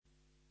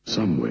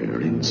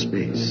Somewhere in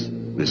space,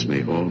 this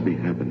may all be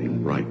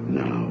happening right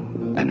now.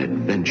 An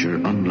adventure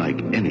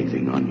unlike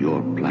anything on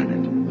your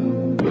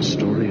planet. The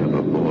story of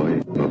a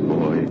boy,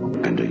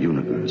 and a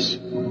universe.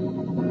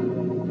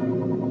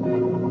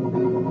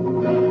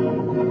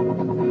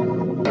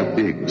 A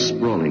big,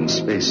 sprawling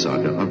space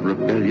saga of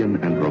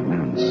rebellion and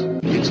romance.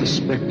 It's a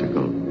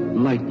spectacle,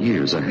 light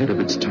years ahead of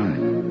its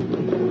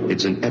time.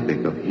 It's an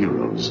epic of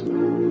heroes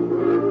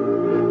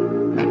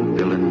and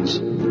villains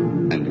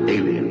and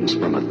aliens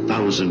from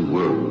 1,000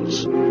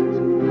 worlds.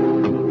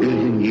 1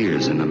 billion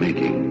years in the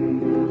making.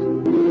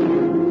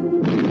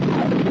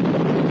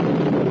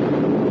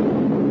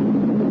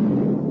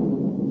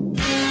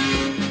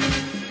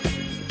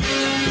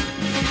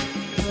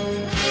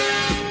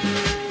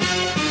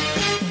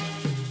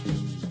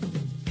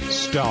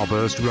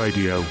 Starburst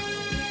Radio,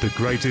 the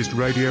greatest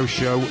radio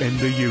show in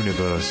the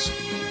universe.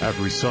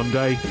 Every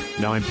Sunday,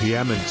 9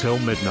 p.m. until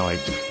midnight.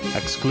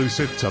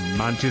 Exclusive to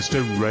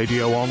Manchester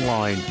Radio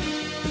Online.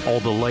 All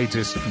the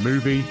latest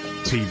movie,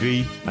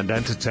 TV, and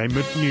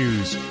entertainment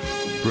news.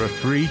 For a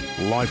free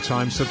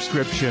lifetime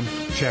subscription,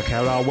 check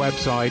out our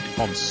website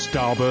on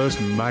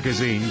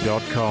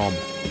starburstmagazine.com.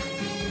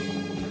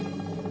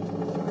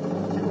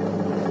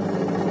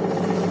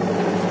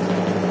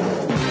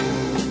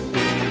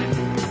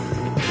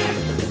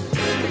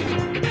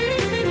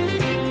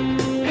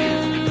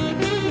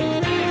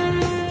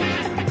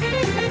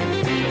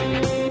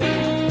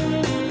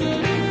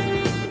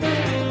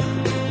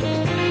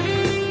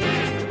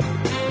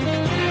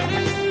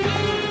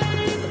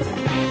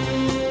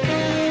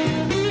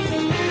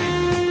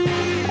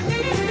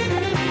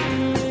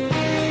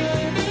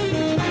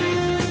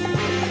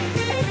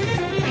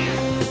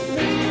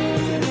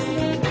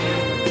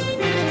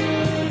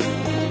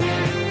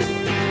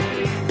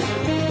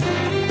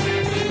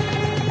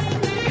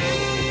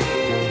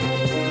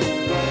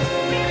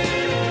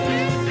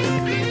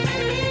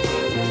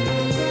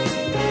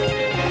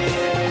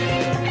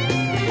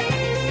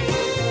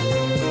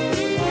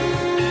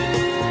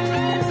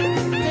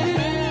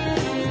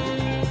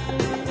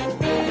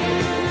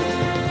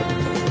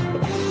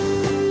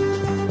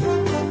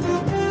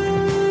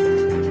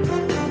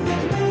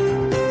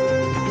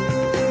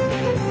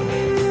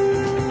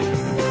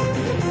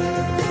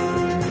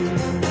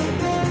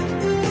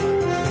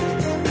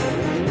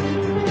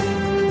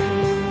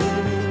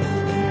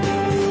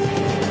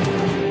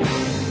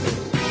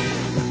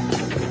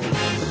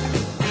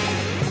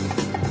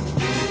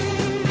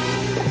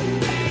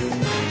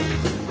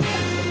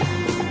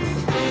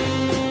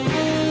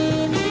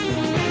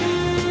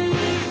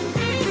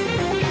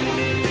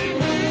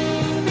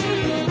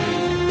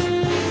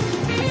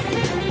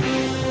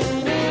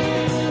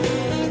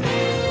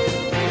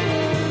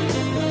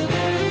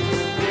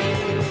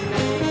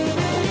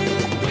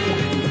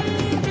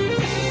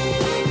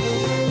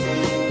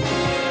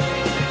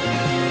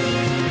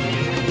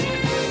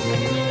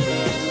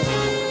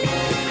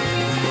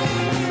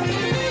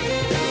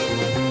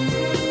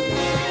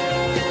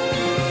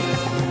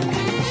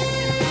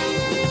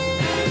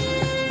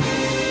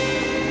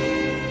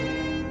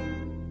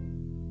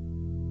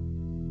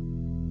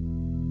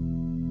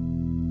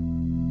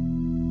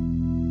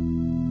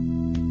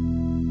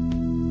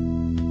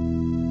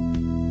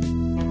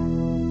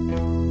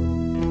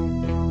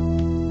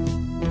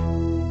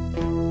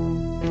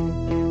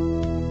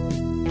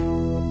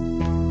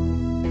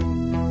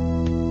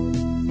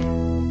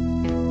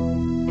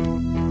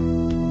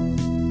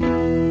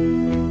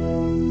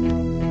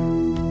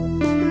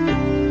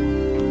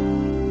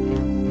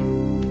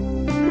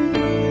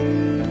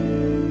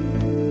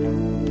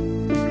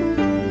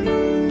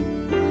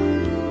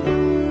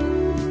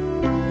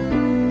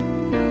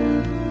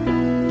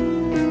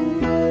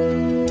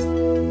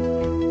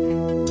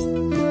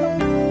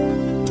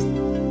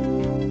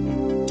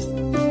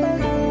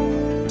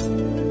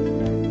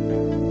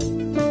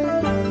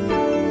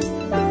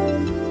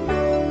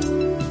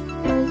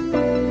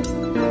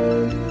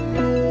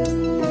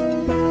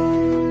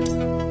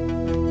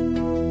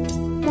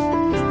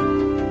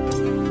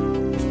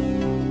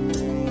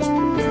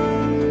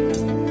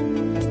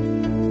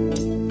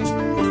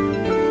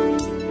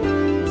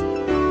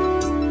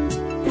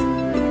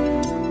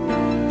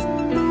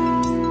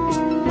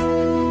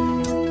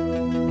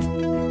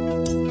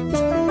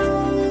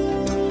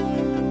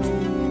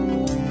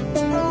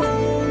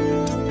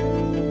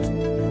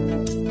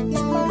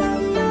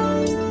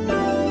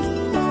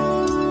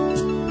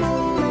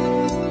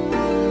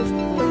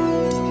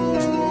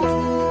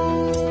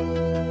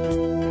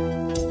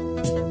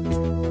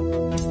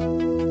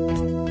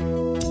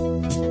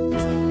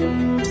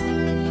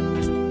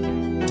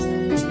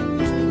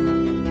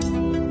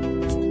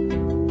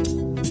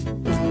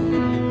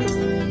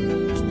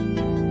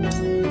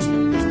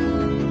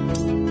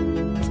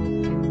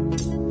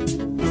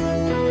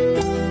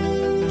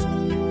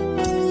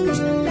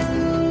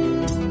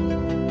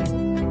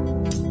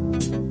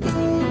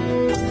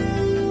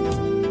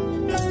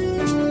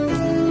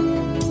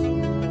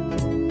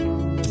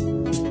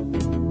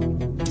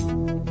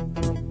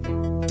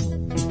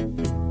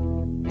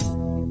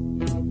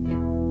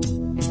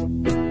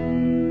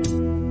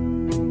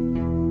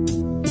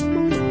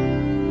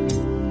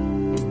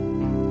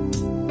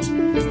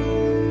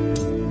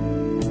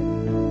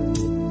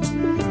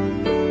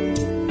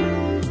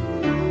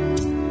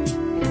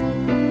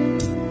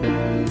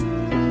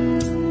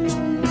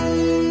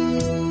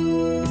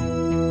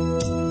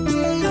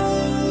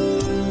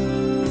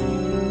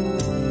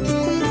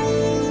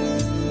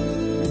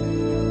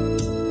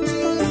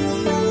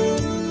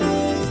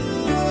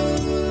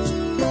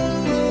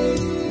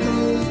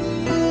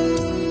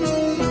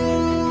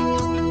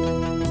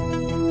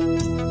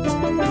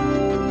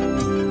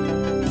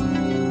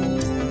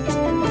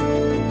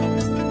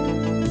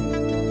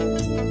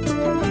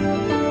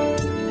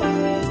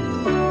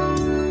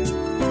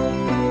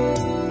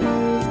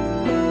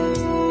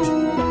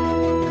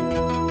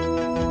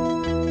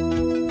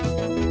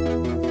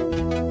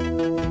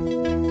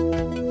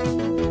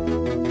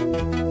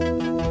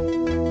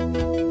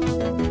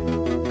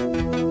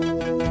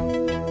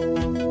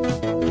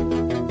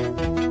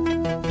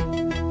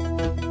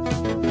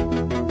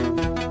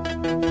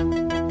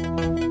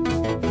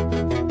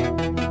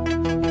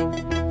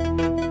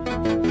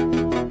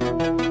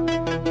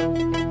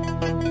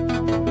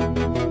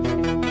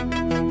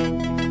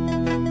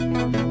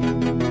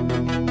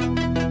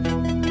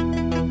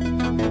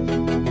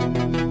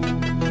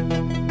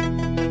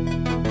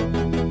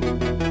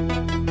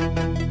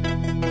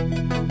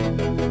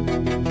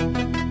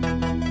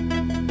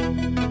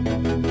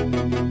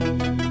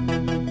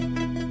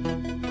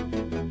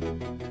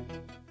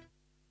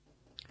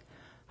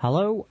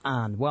 Hello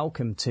and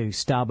welcome to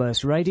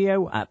Starburst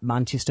Radio at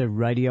Manchester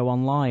Radio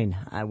Online.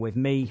 With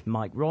me,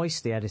 Mike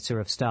Royce, the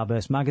editor of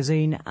Starburst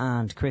Magazine,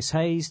 and Chris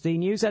Hayes, the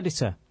news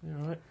editor. You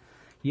all right?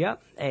 Yeah,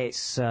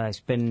 it's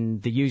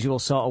been the usual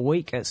sort of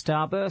week at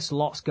Starburst.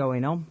 Lots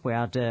going on. We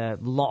had a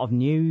lot of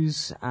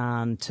news,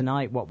 and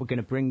tonight what we're going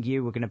to bring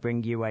you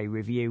a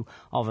review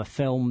of a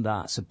film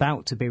that's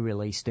about to be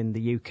released in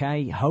the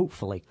UK.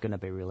 Hopefully, going to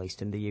be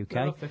released in the UK.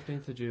 No,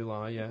 15th of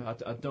July. Yeah,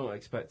 I don't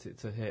expect it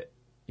to hit,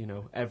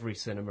 every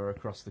cinema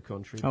across the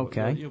country. But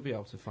Okay. you'll be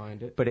able to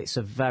find it. But it's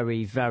a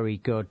very, very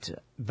good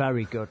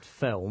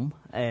film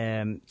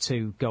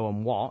to go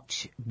and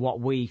watch.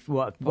 Possibly.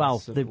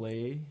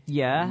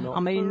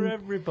 Not for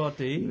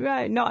everybody.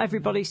 Right, not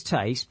everybody's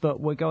taste,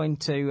 but we're going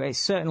to. It's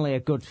certainly a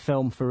good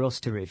film for us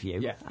to review.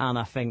 Yeah. And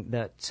I think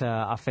that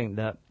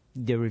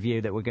the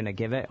review that we're going to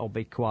give it will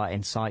be quite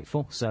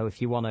insightful. So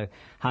if you want to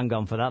hang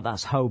on for that,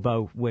 that's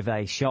Hobo with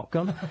a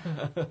Shotgun.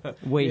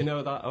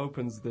 That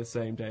opens the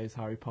same day as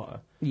Harry Potter.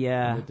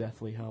 Yeah. And the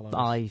Deathly Hallows.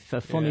 I've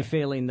a funny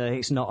feeling that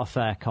it's not a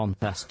fair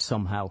contest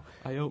somehow.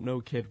 I hope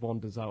no kid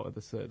wanders out of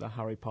the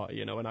Harry Potter,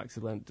 and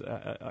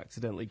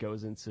accidentally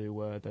goes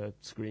into the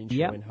screen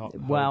showing Hobo.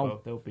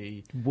 Well, There'll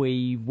be...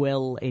 we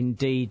will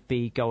indeed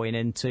be going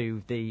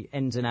into the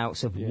ins and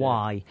outs of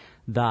why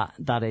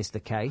that is the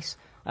case.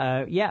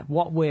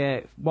 What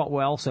we're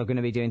also going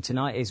to be doing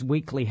tonight is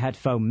Weekly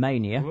Headphone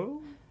Mania. Whoa.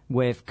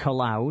 With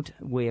Cloud.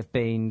 We have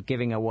been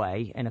giving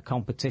away in a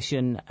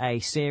competition a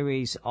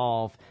series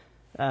of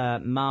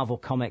Marvel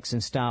Comics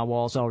and Star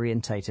Wars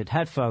orientated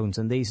headphones,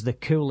 and these are the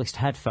coolest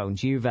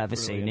headphones you've ever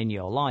seen in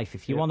your life.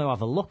 If you want to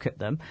have a look at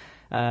them,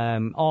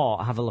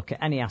 or have a look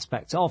at any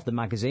aspect of the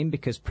magazine,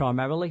 because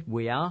primarily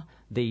we are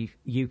the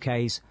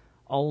UK's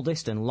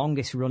oldest and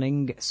longest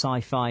running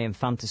sci-fi and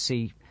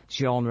fantasy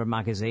genre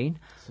magazine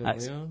at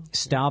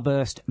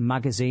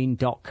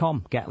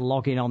starburstmagazine.com. Get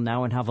logging on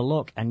now and have a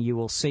look, and you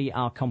will see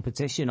our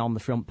competition on the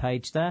front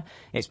page there.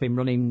 It's been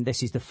running,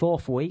 this is the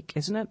 4th week,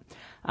 isn't it?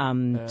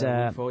 And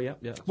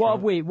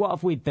what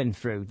have we been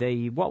through?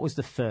 What was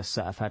the first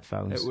set of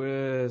headphones? It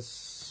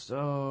was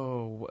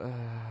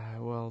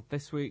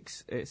this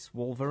week's it's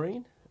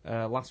Wolverine.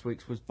 Last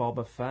week's was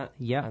Boba Fett.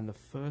 Yeah. And the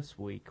first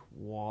week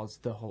was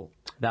the Hulk.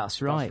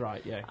 That's right. That's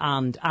right, yeah.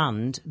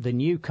 And the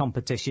new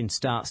competition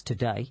starts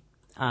today.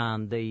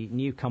 And the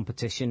new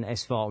competition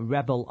is for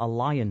Rebel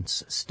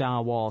Alliance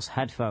Star Wars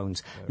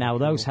headphones.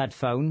 Those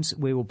headphones,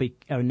 we will be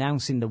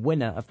announcing the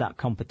winner of that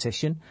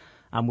competition,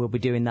 and we'll be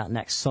doing that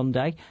next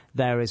Sunday.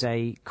 There is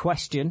a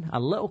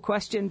little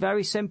question,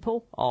 very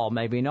simple, or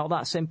maybe not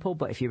that simple,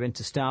 but if you're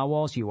into Star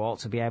Wars, you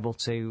ought to be able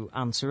to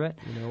answer it.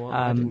 You know what?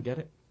 I didn't get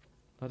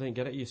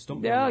it. You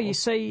stumped me. Yeah, you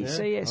see,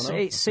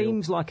 it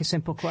seems like a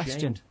simple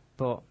question,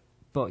 but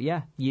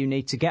yeah, you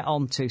need to get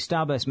on to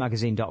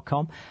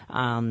starburstmagazine.com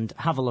and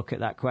have a look at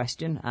that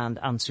question and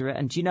answer it.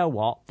 And do you know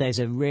what? There's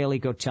a really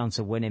good chance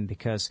of winning,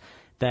 because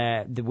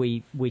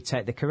we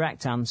take the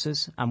correct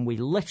answers, and we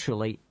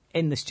literally,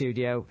 in the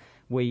studio,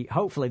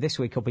 hopefully this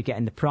week will be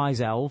getting the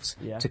prize elves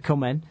to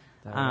come in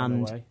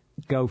and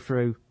go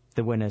through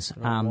the winners,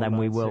 and then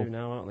we will.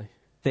 Now, aren't they?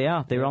 They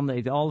are. They're on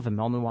all of them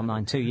on the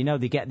 192.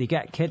 They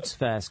get kids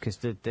first because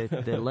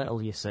they're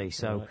little, you see.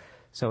 So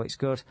it's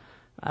good.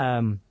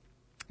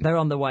 They're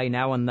on the way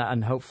now,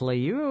 and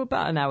hopefully,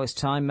 about an hour's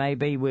time,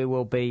 maybe we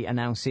will be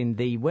announcing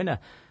the winner.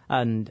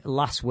 And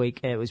last week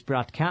it was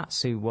Brad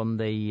Katz who won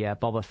the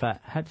Boba Fett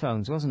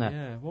headphones, wasn't it?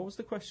 Yeah. What was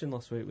the question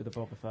last week with the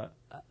Boba Fett?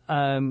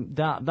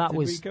 Did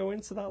we go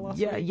into that last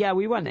week? Yeah,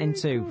 we went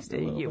into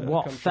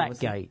what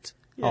Fettgate.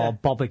 Or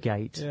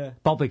Bobbergate. Yeah.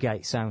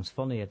 Bobbergate sounds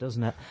funnier,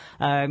 doesn't it?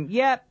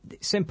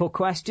 Simple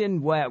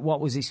question. What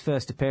was his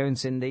first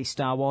appearance in the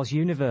Star Wars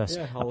universe?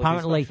 Yeah,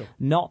 apparently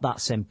not that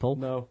simple.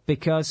 No.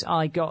 Because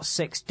I got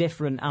 6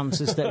 different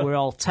answers that were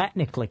all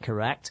technically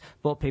correct,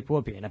 but people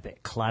were being a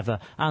bit clever,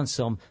 and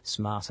some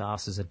smart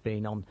asses had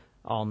been on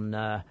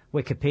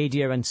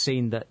Wikipedia and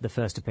seen that the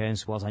first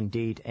appearance was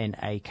indeed in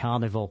a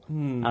carnival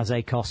as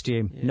a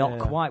costume. Yeah. Not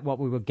quite what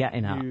we were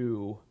getting at.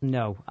 No,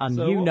 and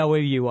so you know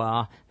who you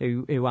are,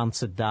 who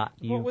answered that.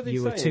 You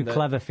were too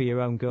clever for your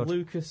own good.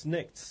 Lucas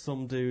nicked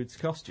some dude's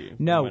costume.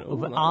 No,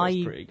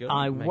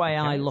 way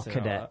I look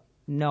at it.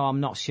 No,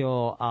 I'm not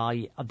sure.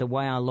 The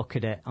way I look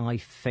at it, I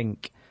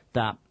think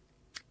that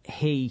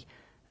he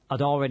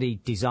I'd already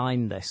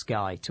designed this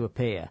guy to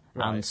appear,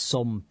 and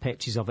some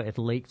pictures of it had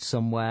leaked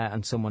somewhere,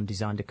 and someone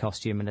designed a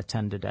costume and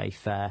attended a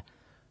fair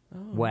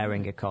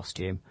wearing a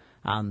costume,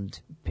 and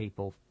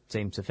people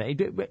seem to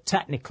fit. But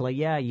technically,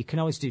 yeah, you can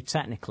always do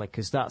technically,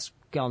 because that's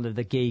kind of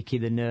the geeky,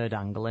 the nerd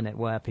angle in it,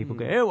 where people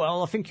go, oh,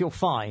 well, I think you'll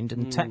find,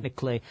 and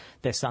technically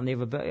this, that, and the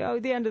other. But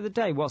at the end of the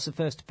day, what's the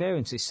first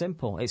appearance? It's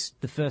simple. It's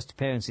the first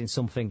appearance in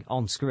something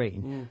on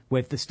screen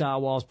with the Star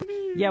Wars.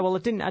 Yeah, well, I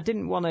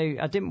didn't want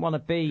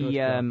to be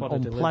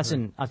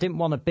unpleasant. I didn't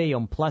want to be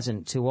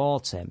unpleasant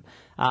towards him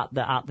at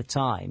the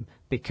time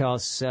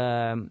because.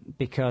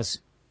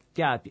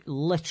 Yeah,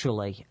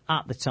 literally,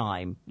 at the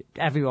time,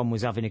 everyone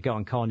was having a go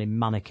and calling him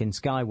Mannequin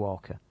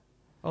Skywalker.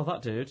 Oh,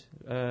 that dude.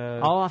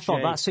 I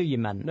thought that's who you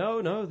meant.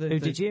 No. Who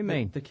did you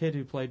mean? The kid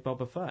who played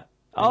Boba Fett.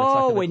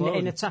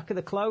 In Attack of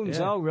the Clones.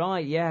 Yeah. Oh,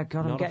 right, yeah.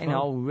 God, I'm getting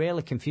all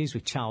really confused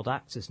with child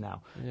actors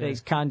now. Yeah.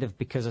 It's kind of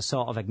because I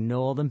sort of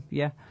ignore them,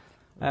 yeah.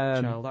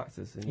 Child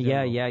actors in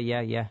Yeah.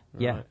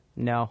 Right.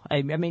 No,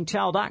 I mean,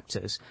 child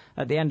actors,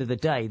 at the end of the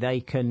day,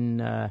 they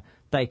can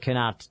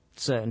add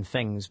certain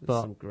things, There's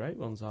but some great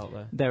ones out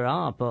there. there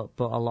are, but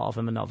a lot of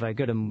them are not very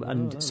good.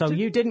 And so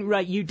you didn't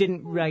rate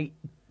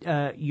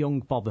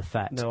young Boba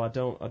Fett. No, I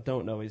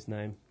don't know his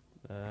name.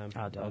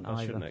 I don't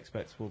I shouldn't either.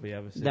 expect we'll be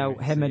ever. No,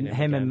 him and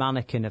again.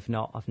 Mannequin have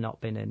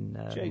not been in.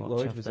 Jake much,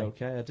 Lloyd have was they?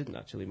 okay. I didn't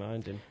actually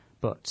mind him.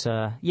 But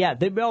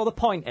the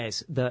point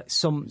is that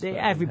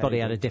everybody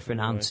had a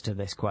different anyway. answer to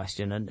this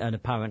question, and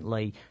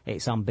apparently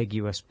it's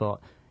ambiguous. But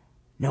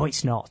no,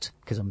 it's not,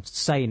 because I'm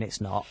saying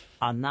it's not,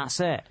 and that's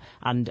it.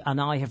 And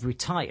I have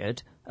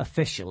retired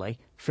officially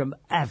from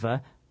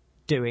ever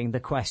doing the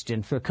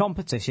question for a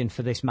competition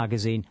for this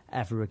magazine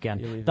ever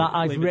again.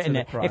 I've written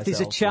it. If there's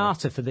a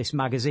charter for this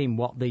magazine,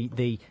 what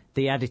the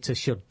editor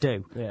should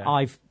do,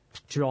 I've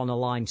drawn a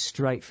line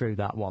straight through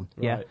that one.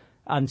 Right. Yeah.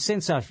 And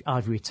since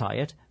I've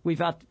retired, we've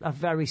had a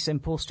very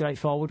simple,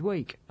 straightforward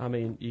week. I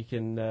mean, we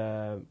can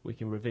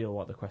reveal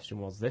what the question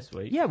was this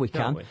week. Yeah, we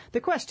can. We? The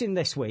question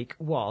this week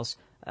was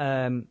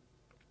the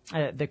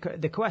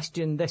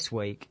question this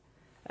week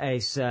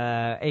is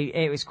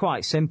it was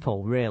quite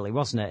simple, really,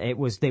 wasn't it?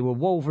 They were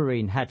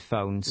Wolverine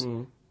headphones,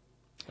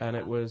 and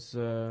it was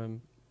where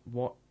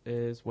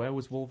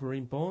was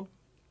Wolverine born?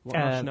 What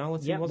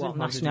nationality was it? What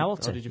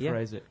nationality? How did you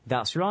phrase it?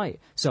 That's right.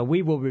 So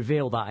we will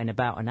reveal that in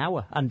about an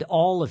hour. And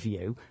all of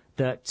you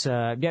that,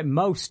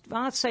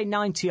 I'd say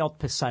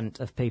 90%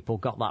 of people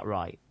got that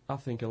right. I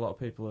think a lot of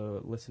people who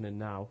are listening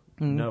now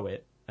know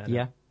it.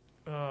 Yeah.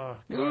 Oh,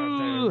 God,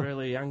 they're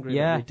really angry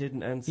that we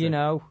didn't answer. You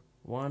know,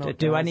 why not?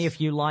 Do guys? any of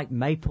you like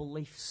maple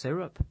leaf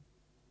syrup?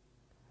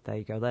 There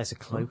you go. There's a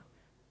clue.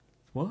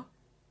 What?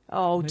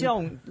 Oh,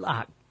 don't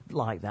act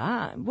like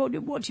that. What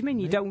do you mean?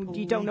 You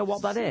don't know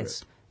what that syrup?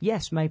 is?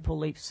 Yes, maple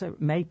leaf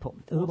syrup. Maple.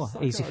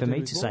 Easy for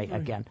me to say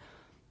again.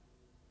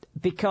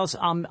 Because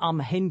I'm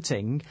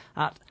hinting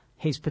at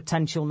his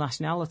potential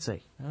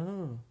nationality.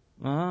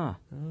 Oh.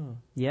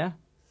 Yeah.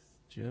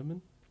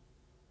 German.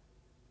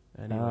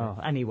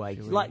 Anyway,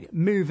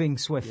 moving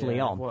swiftly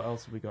on. What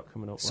else have we got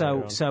coming up?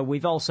 So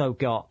we've also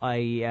got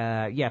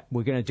we're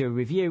going to do a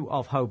review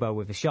of Hobo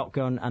with a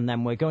Shotgun, and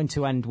then we're going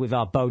to end with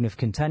our bone of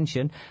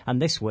contention.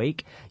 And this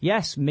week,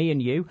 yes, me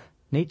and you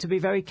need to be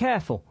very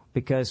careful,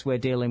 because we're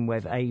dealing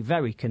with a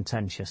very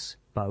contentious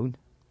bone.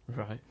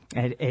 Right.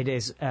 It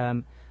is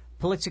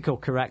political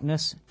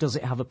correctness. Does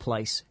it have a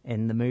place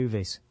in the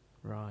movies?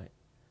 Right.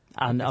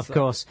 And of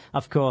course,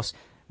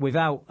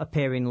 without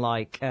appearing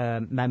like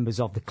members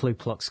of the Ku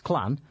Klux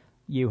Klan,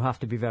 you have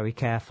to be very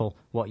careful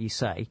what you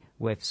say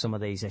with some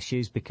of these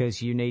issues,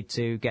 because you need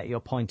to get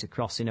your point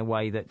across in a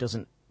way that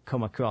doesn't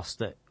come across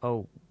that,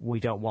 we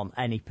don't want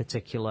any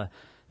particular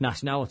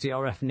nationality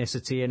or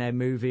ethnicity in a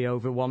movie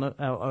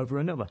over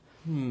another.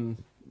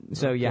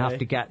 So you have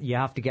to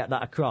get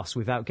that across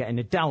without getting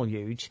a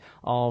deluge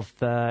of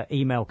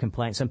email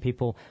complaints and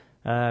people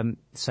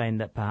saying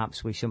that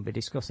perhaps we shouldn't be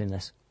discussing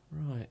this.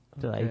 Right.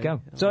 So there you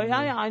go. So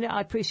I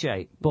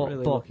appreciate, but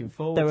looking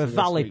forward there to are this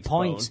valid week's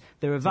points. bone,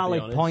 There are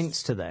valid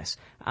points to this,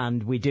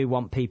 and we do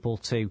want people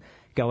to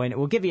go in.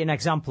 We'll give you an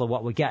example of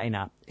what we're getting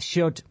at.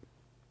 Should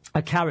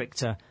a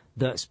character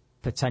that's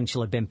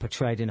potentially been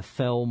portrayed in a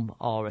film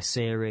or a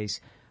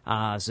series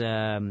as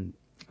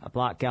a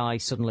black guy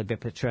suddenly be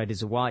portrayed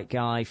as a white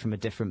guy from a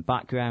different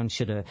background?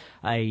 Should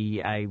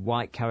a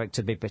white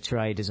character be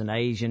portrayed as an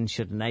Asian?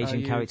 Should an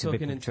Asian character be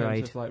portrayed? In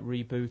terms of like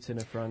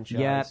rebooting a franchise?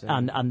 Yeah,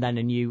 and then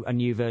a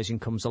new version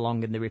comes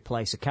along and they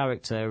replace a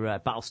character.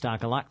 Battlestar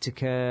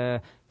Galactica,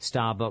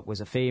 Starbuck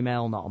was a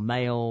female, not a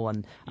male,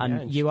 and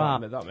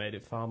that made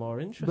it far more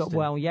interesting.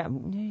 Well,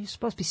 you're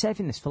supposed to be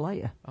saving this for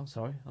later. I'm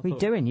sorry. What are you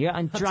doing? You're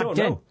getting dragged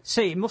in.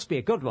 See, it must be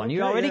a good one. Okay,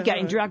 you're already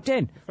getting dragged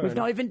in. We've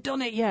not even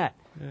done it yet.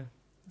 Yeah.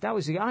 That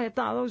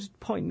was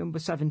point number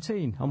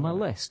 17 on my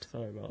list.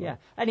 Sorry about that. Yeah.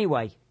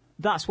 Anyway,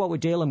 that's what we're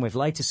dealing with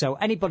later. So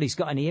anybody's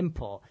got any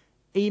input,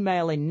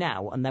 email in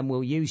now, and then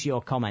we'll use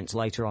your comments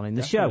later on in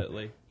the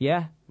show.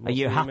 Yeah? Are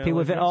you happy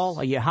with it all?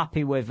 Are you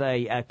happy with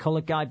a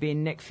coloured guy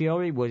being Nick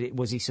Fury?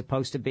 Was he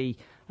supposed to be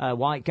a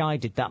white guy?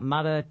 Did that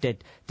matter?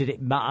 Did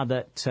it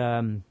matter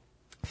that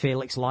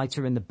Felix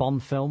Leiter in the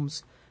Bond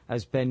films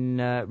has been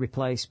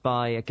replaced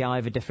by a guy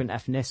of a different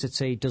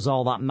ethnicity? Does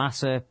all that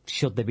matter?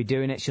 Should they be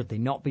doing it? Should they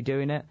not be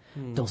doing it?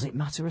 Does it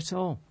matter at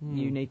all?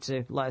 You need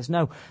to let us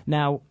know.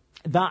 Now,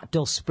 that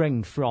does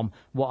spring from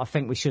what I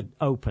think we should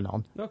open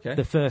on,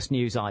 the first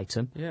news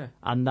item,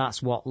 and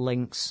that's what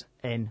links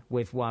in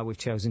with why we've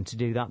chosen to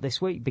do that this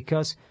week,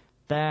 because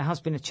there has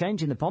been a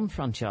change in the Bond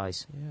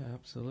franchise. Yeah,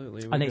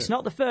 absolutely. And it's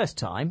not the first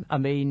time. I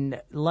mean,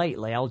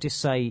 lately, I'll just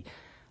say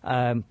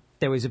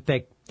there was a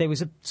big there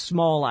was a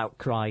small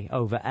outcry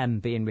over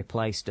M being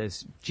replaced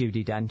as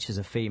Judi Dench as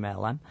a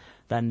female M.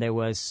 Then there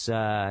was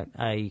coloured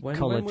Felix Leiter.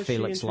 When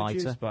was she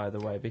introduced, by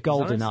the way?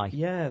 GoldenEye.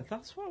 Yeah,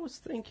 that's what I was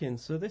thinking.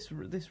 So this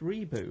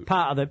reboot,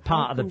 part of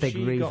the big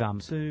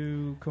revamp, got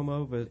to come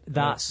over.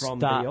 That's from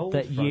that the old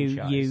that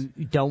franchise. you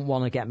don't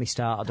want to get me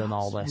started on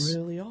all this. That's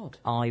really odd.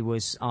 I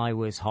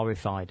was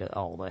horrified at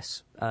all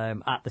this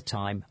at the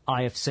time.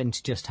 I have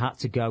since just had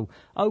to go.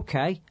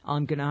 Okay,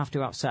 I'm going to have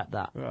to accept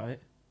that. Right.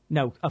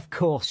 No, of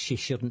course she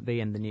shouldn't be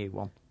in the new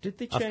one. Did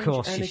they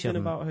change anything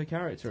about her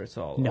character at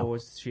all? No. Or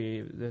was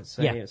she the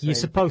same? You're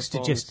supposed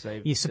to just.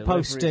 You're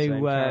supposed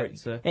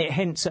to. It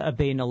hints at her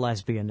being a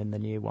lesbian in the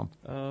new one.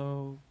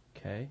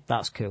 Okay.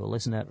 That's cool,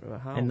 isn't it?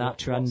 How? Isn't that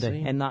trendy?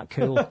 scene? Isn't that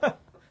cool?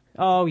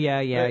 Oh,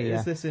 yeah.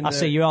 Is this in I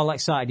see you're all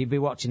excited. You'll be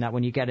watching that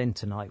when you get in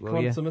tonight,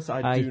 will you?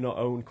 I do not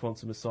own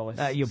Quantum of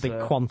Solace. You'll be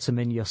quantum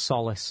in your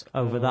solace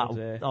over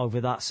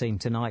that scene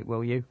tonight,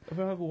 will you?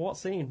 What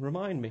scene?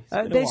 Remind me.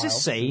 There's a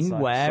scene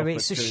where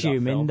it's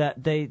assuming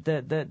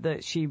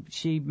that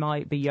she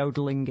might be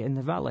yodeling in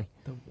the valley.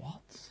 The what?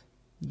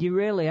 You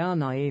really are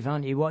naive,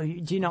 aren't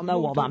you? Do you not know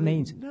what that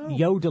means? No.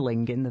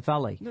 Yodeling in the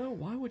valley. No,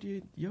 why would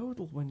you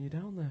yodel when you're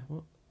down there?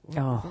 Is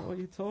that what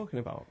you're talking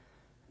about?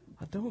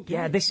 I don't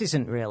get it. This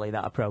isn't really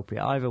that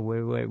appropriate either.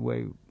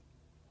 We're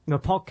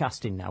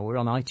podcasting now. We're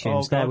on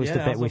iTunes. There was the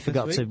bit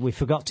we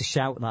forgot to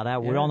shout that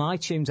out. Yeah. We're on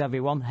iTunes,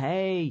 everyone.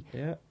 Hey,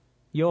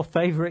 your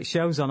favourite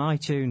shows on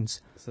iTunes.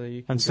 So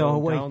you can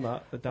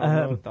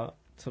download that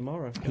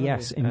tomorrow.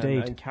 Yes,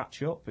 indeed, and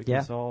catch up.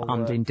 Because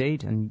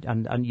indeed,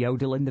 and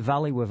yodel in the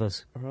valley with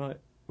us. Right,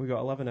 we got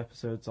 11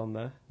 episodes on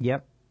there.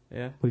 Yep.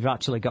 Yeah. We've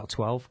actually got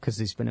 12 because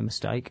there's been a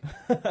mistake.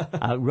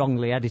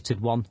 Wrongly edited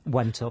one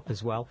went up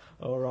as well.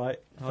 All right.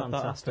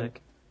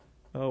 Fantastic.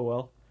 Oh,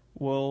 well.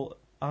 Well,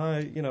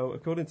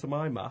 according to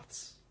my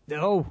maths.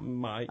 Oh,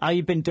 Mike. Have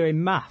you been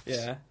doing maths?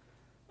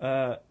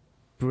 Yeah.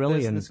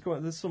 Brilliant.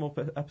 There's some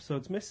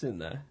episodes missing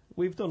there.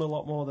 We've done a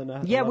lot more than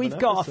that. Yeah, we've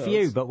got a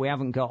few, but we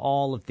haven't got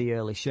all of the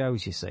early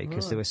shows, you see,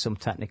 because there were some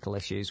technical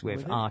issues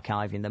with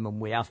archiving them,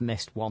 and we have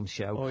missed one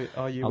show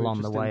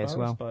along the way as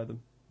well. By them?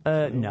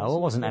 No, I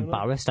wasn't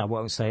embarrassed. I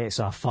won't say it's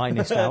our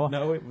finest hour.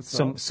 No, it was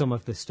not. Some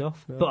of the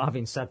stuff. No. But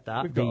having said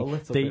that,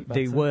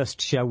 the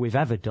worst show we've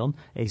ever done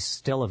is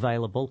still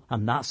available,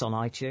 and that's on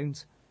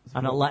iTunes.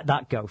 And I'll let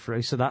that go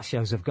through, so that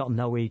shows I've got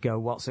no ego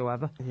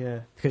whatsoever.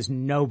 Yeah. Because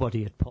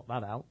nobody had put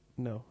that out.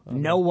 No.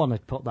 No one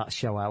had put that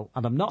show out.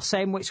 And I'm not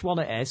saying which one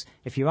it is.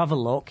 If you have a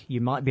look,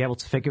 you might be able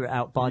to figure it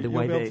out by the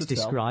way that it's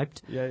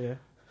described. Yeah.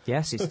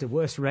 Yes, it's the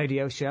worst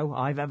radio show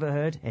I've ever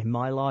heard in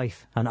my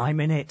life, and I'm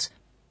in it.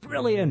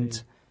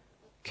 Brilliant.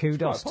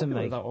 Kudos to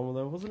me. That one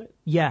though, wasn't it?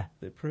 Yeah.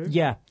 It proved?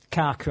 Yeah.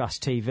 Car crash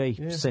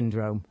TV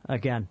syndrome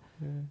again.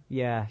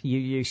 Yeah.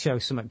 You show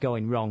something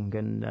going wrong,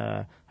 and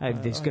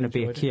there's going to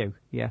be a queue.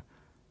 Yeah.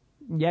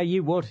 Yeah,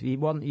 you would.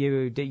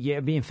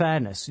 In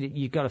fairness,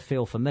 you've got to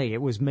feel for me.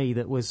 It was me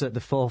that was at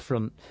the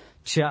forefront,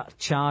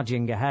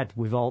 charging ahead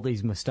with all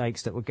these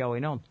mistakes that were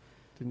going on.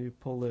 Didn't you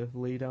pull the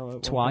lead out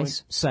at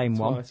twice? Same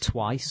one,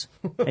 twice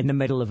in the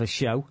middle of a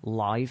show,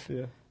 live.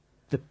 Yeah.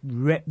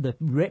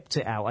 Ripped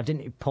it out. I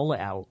didn't pull it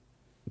out.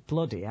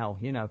 Bloody hell,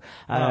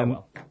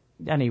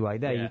 Anyway,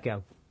 there you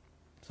go.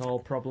 It's all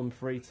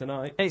problem-free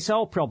tonight. It's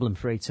all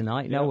problem-free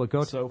tonight. No, we're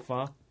good. So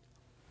far.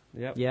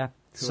 Yep. Yeah.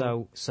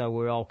 Cool. So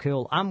we're all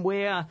cool. And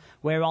we're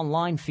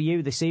online for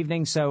you this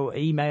evening, so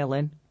email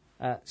in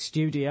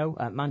studio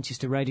at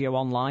Manchester Radio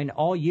Online,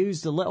 or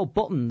use the little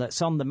button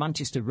that's on the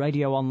Manchester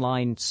Radio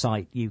Online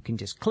site. You can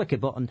just click a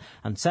button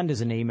and send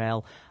us an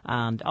email,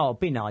 and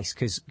be nice,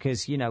 because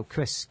Chris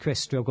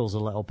struggles a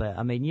little bit.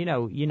 I mean, you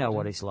know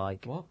what it's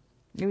like. What?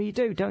 You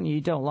do, don't you?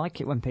 You don't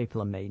like it when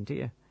people are mean, do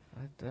you?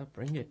 I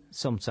bring it.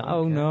 Sometimes. Okay.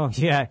 Oh, no.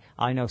 Yeah,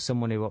 I know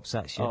someone who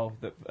upsets you.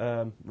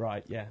 Oh,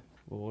 right, yeah.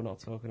 Well, we're not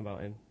talking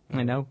about him.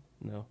 I know.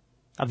 No.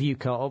 Have you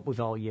caught up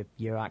with all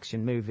your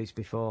action movies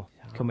before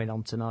coming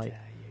on tonight? Yeah,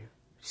 you.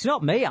 It's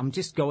not me. I'm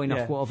just going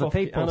off what other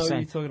people say.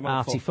 You're talking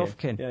about Artie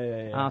Fufkin.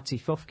 Yeah. Artie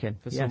Fufkin.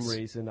 For some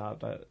reason,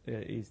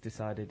 he's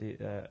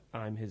decided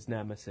I'm his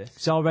nemesis.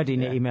 It's already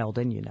emailed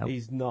in, you know.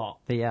 He's not.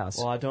 He has.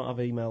 Well, I don't have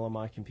email on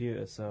my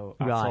computer, so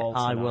right.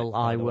 I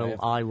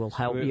will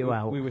help you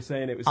out. We were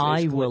saying it was.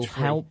 I will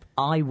help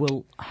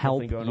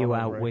you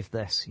out with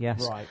this.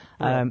 Yes.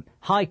 Right.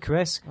 Hi,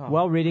 Chris.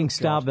 Reading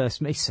Starburst.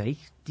 Me see.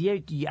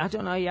 I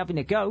don't know. You're having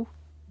a go.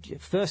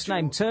 First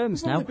name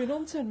terms now. We've only been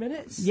on 10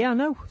 minutes. Yeah,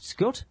 no, it's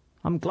good.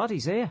 I'm glad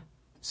he's here.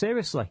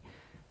 Seriously.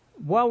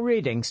 While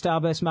reading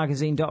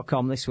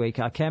StarburstMagazine.com this week,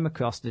 I came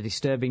across the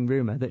disturbing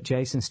rumour that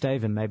Jason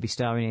Statham may be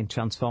starring in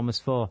Transformers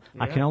 4.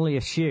 Yeah. I can only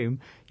assume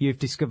you've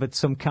discovered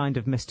some kind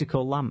of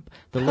mystical lamp.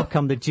 The look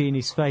on the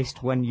genie's face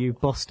when you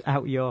bust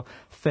out your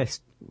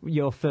fist,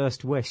 your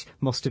first wish,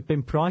 must have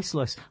been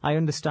priceless. I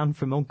understand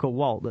from Uncle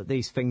Walt that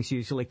these things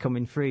usually come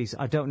in threes.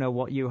 I don't know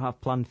what you have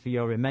planned for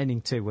your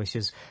remaining 2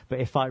 wishes,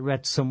 but if I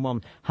read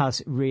someone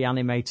has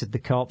reanimated the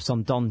corpse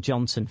on Don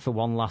Johnson for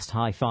one last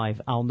high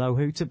five, I'll know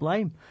who to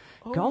blame.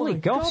 Oh golly my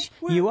gosh,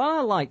 God, you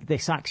are like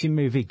this action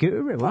movie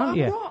guru, aren't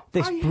you?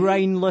 This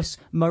brainless,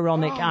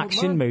 moronic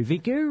action movie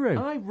guru.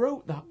 I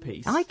wrote that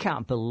piece. I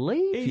can't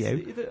believe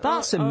you.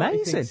 That's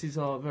amazing. He thinks he's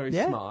all very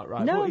smart,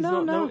 right? No, but he's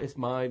not no. noticed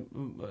my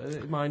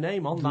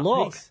name on that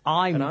Look, piece.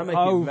 I'm and I make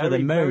over it very, the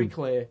moon. very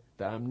clear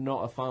that I'm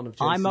not a fan of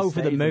Jason I'm over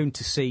Statham. the moon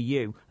to see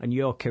you and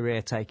your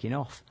career taking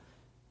off.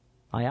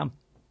 I am.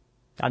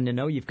 And I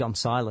know you've gone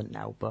silent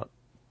now, but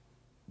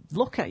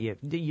look at you.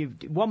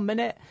 1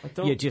 minute,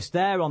 you're just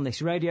there on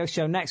this radio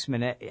show. Next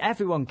minute,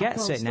 everyone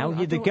gets it now.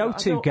 You're the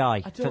go-to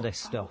guy for this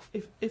stuff.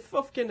 If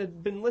Fufkin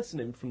had been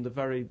listening from the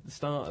very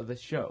start of this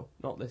show,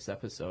 not this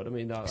episode, I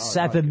mean...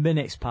 7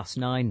 minutes past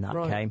 9 that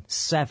Right. came.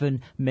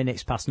 7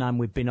 minutes past 9.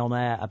 We've been on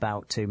air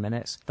about 2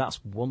 minutes.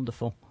 That's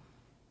wonderful.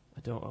 I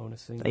don't own a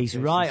single He's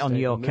Jason right on Statham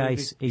your movie.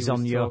 case. He's he was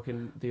on your...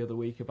 talking the other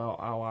week about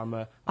how I'm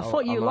a... I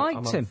thought you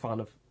liked him. I'm a fan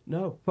of...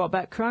 No. What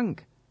about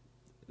Crank?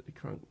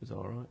 Crank was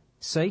all right.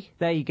 See?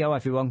 There you go,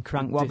 everyone.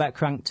 Crank. What about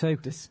Crank 2?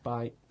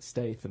 Despite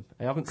Statham.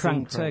 I haven't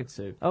Crank seen Crank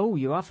 2. Oh,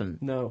 you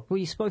haven't? No. Well,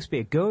 you're supposed to be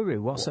a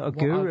guru. What sort of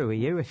guru are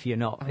you if you're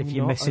not? If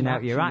you're not missing an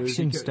out your action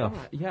action movie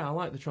stuff? Yeah, I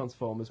like the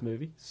Transformers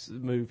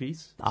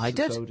movies. I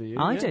did. So do you.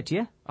 I did,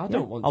 yeah. I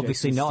don't want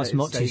obviously Jason not as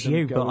much as Statham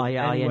you, but going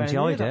I anywhere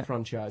enjoyed near it. That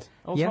franchise.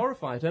 I was Yeah.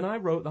 horrified, and I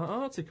wrote that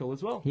article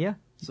as well. Yeah.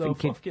 So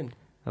Thinking- Fufkin.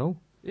 Oh,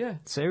 Yeah.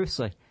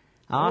 seriously.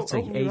 Artie,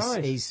 open your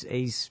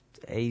eyes.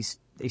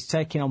 he's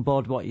taking on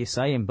board what you're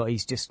saying, but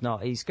he's just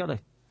not. He's got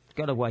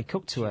to wake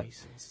up to it.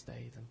 Jason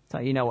Statham. So,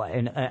 you know what?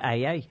 In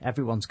AA,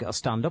 everyone's got to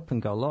stand up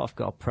and go, "Look, I've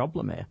got a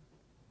problem here,"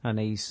 and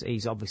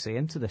he's obviously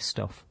into this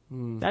stuff.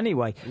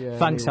 Anyway, Yeah,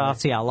 thanks, anyway.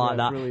 Artie. I like Yeah,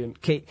 that.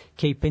 brilliant.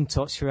 Keep in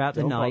touch throughout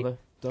the Don't night bother.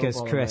 Don't because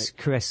bother,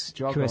 Chris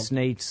Jog on.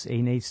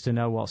 needs to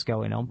know what's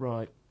going on.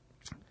 Right.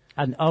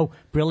 And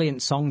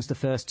brilliant songs, the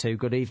first two.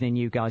 Good evening,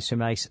 you guys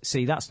from Ace.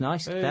 See, that's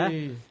nice there.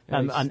 Ace,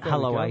 And there we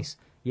hello, go. Ace.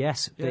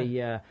 Yes,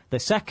 Yeah. the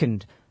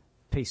second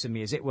piece of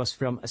music was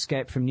from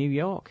Escape from New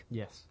York.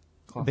 Yes.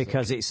 Classic.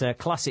 Because it's a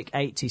classic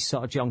 80s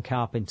sort of John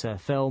Carpenter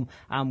film,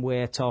 and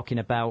we're talking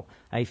about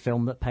a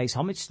film that pays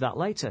homage to that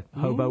later,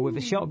 Hobo with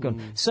a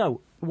Shotgun.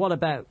 So, what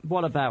about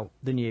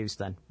the news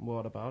then?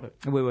 What about it?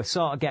 We were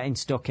sort of getting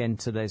stuck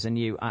into there's a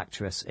new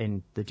actress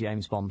in the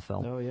James Bond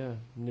film. Oh, yeah.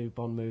 New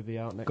Bond movie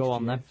out next Go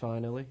on, year, then.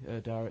 finally.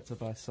 Directed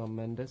by Sam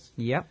Mendes.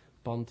 Yep,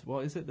 Bond,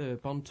 what is it? The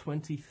Bond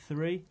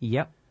 23?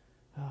 yep,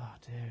 Oh,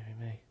 dearie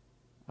me.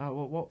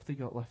 What have they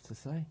got left to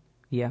say?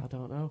 yeah. I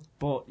don't know.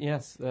 But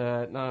yes,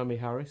 Naomi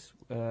Harris,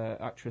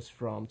 actress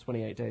from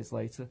 28 Days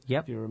Later,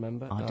 Yep. if you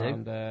remember. I do.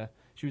 And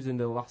she was in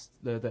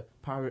the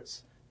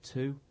Pirates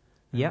 2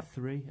 and Yep.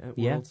 3 at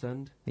Yeah. World's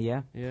End.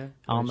 Yeah. Yeah.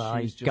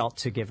 I She's just- got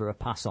to give her a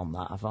pass on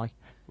that, have I?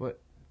 What do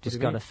Just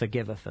you got mean? to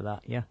forgive her for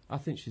that, yeah. I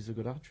think she's a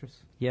good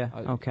actress. Yeah,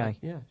 I- okay.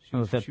 yeah.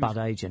 With a she bad was-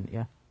 agent,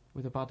 yeah.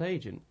 With a bad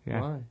agent?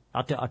 Yeah. Why?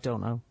 I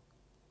don't know.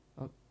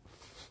 Oh.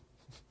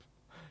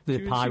 The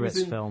She was Pirates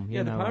in- film, you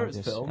yeah, know. the I Pirates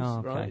just- films, oh,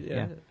 okay, right?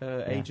 Yeah.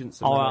 Yeah.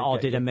 Agents. Or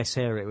did I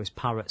mishear it? It was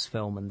Parrots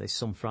film, and there's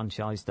some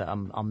franchise that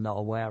I'm not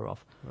aware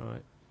of.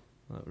 Right.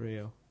 Like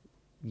Rio.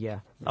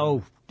 Yeah.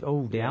 Oh,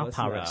 they Yeah, are let's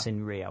parrots not.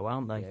 in Rio,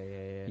 aren't they?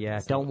 Yeah. Yeah,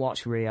 Let's don't not-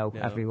 watch Rio,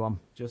 No. everyone.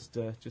 Just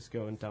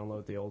go and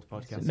download the old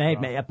podcast.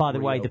 Maybe, by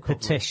the way, Rio the coverage.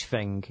 Petish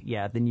thing,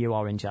 yeah, the new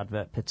orange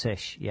advert,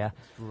 Petish, yeah.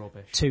 It's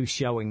rubbish. 2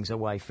 showings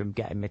away from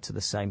getting me to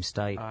the same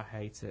state. I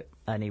hate it.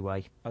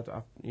 Anyway,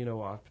 You know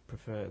what? I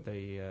prefer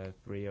the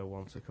Rio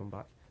one to come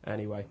back.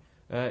 Anyway,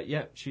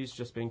 yeah, she's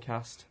just been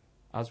cast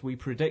as we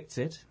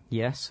predicted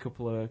yes. a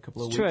couple of It's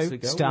weeks true.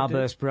 ago.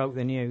 Starburst broke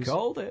the news.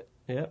 Called it.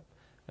 Yep.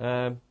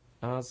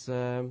 As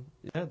the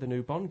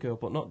new Bond girl,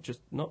 but not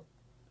just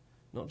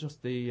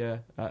the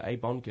a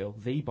Bond girl,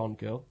 the Bond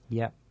girl,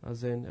 Yep.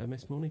 as in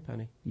Miss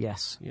Moneypenny.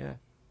 Yes. Yeah.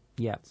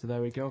 Yep. So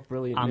there we go.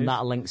 Brilliant And news.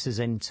 that links us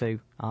into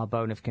our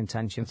bone of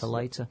contention for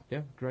later.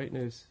 Yeah, great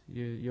news.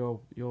 You're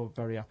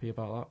very happy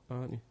about that,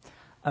 aren't you?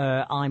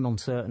 I'm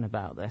uncertain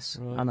about this,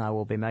 Right. and I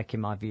will be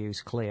making my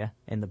views clear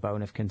in the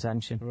bone of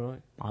contention.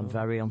 Right. I'm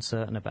very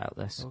uncertain about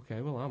this.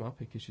 Okay. Well, I'm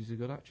happy because she's a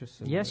good actress.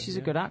 and, Yes, she's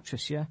a good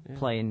actress, yeah. Yeah.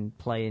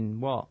 Playing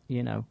what?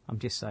 You know, I'm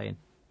just saying.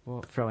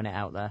 What? Throwing it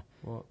out there.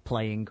 What?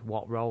 Playing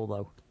what role,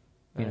 though?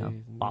 You know,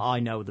 but I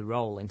know the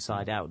role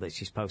inside out that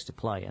she's supposed to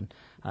play,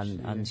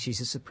 and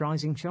she's a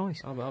surprising choice.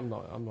 I'm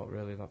not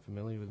really that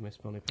familiar with Miss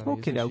Moneypenny.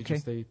 Okay, Isn't she okay.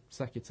 just the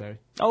secretary?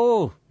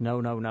 Oh,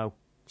 no.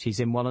 She's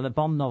in one of the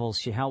Bond novels.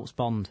 She helps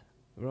Bond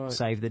Right.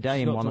 save the day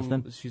She's in not one of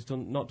done- them. She's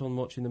not done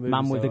much in the movies.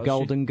 Man with though, the has she?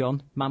 golden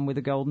gun. Man with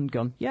the golden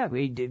gun. Yeah,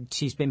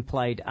 she's been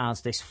played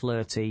as this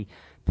flirty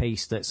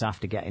piece that's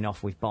after getting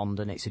off with Bond,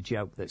 and it's a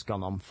joke that's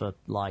gone on for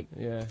like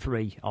Yeah.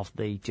 3 of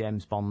the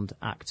James Bond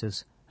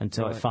actors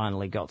until it Right.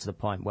 finally got to the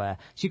point where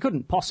she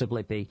couldn't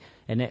possibly be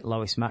in it,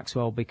 Lois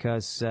Maxwell,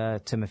 because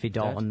Timothy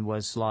Dalton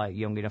was like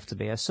young enough to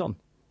be her son.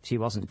 She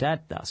wasn't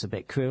dead. That's a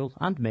bit cruel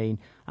and mean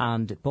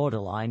and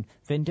borderline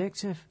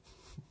vindictive.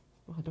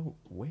 Well, I don't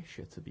wish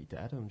her to be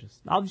dead. I'm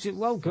just.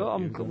 Well, good. Thought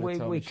you were gonna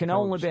tell We me she can can't-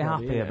 only she's be not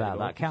happy here about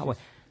anymore, that, can't we?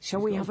 she's- Shall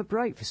she's we not- have a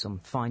break for some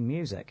fine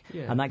music?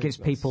 Yeah, and I that think gives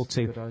that's people a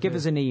to good idea. give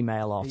us an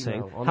email or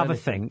Email two, on have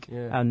anything, a think,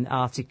 yeah. and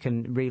Artie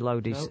can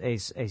reload No.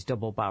 his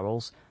double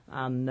barrels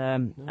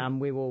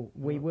and we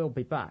will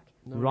be back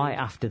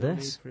after this.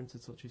 No need for him to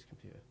touch his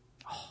computer.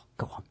 Oh,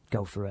 go on,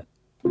 go for it.